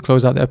side before we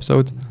close out the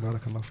episode?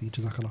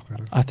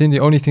 I think the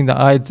only thing that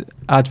I'd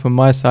add from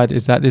my side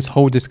is that this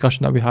whole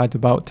discussion that we had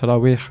about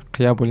Taraweeh,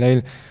 Qiyamul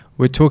Layl,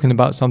 we're talking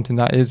about something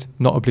that is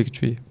not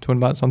obligatory, talking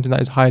about something that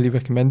is highly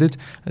recommended,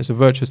 and it's a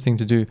virtuous thing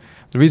to do.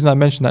 The reason I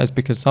mention that is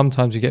because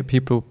sometimes you get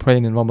people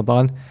praying in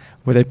Ramadan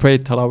where they pray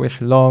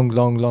Taraweeh long,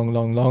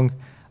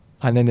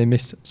 and then they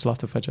miss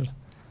Salatul Fajr.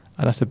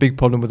 And that's a big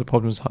problem with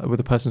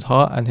the person's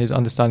heart and his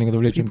understanding of the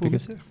religion.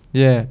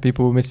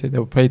 People will miss it.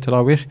 They'll pray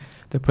Taraweeh,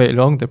 they pray it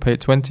long, they pray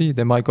it 20,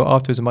 they might go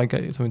afterwards, they might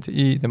get something to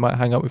eat, they might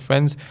hang out with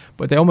friends,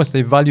 but they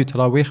value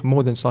Taraweeh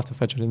more than Salatul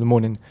Fajr in the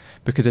morning,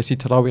 because they see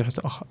Taraweeh as,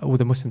 all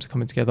the Muslims are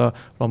coming together,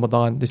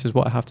 Ramadan, this is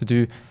what I have to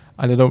do,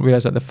 and they don't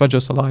realize that the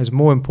Fajr Salah is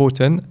more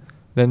important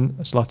than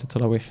Salatul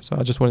Taraweeh. So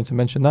I just wanted to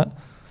mention that.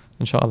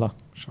 Inshallah.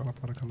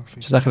 Barakallah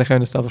feek. Jazakallah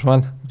khairan, Ustad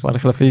Rahman.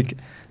 Barakallah feek.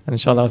 And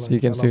inshallah I'll see you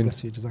again soon.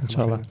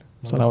 Inshallah.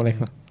 Assalamu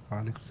alaikum. Wa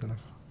alaikum salam.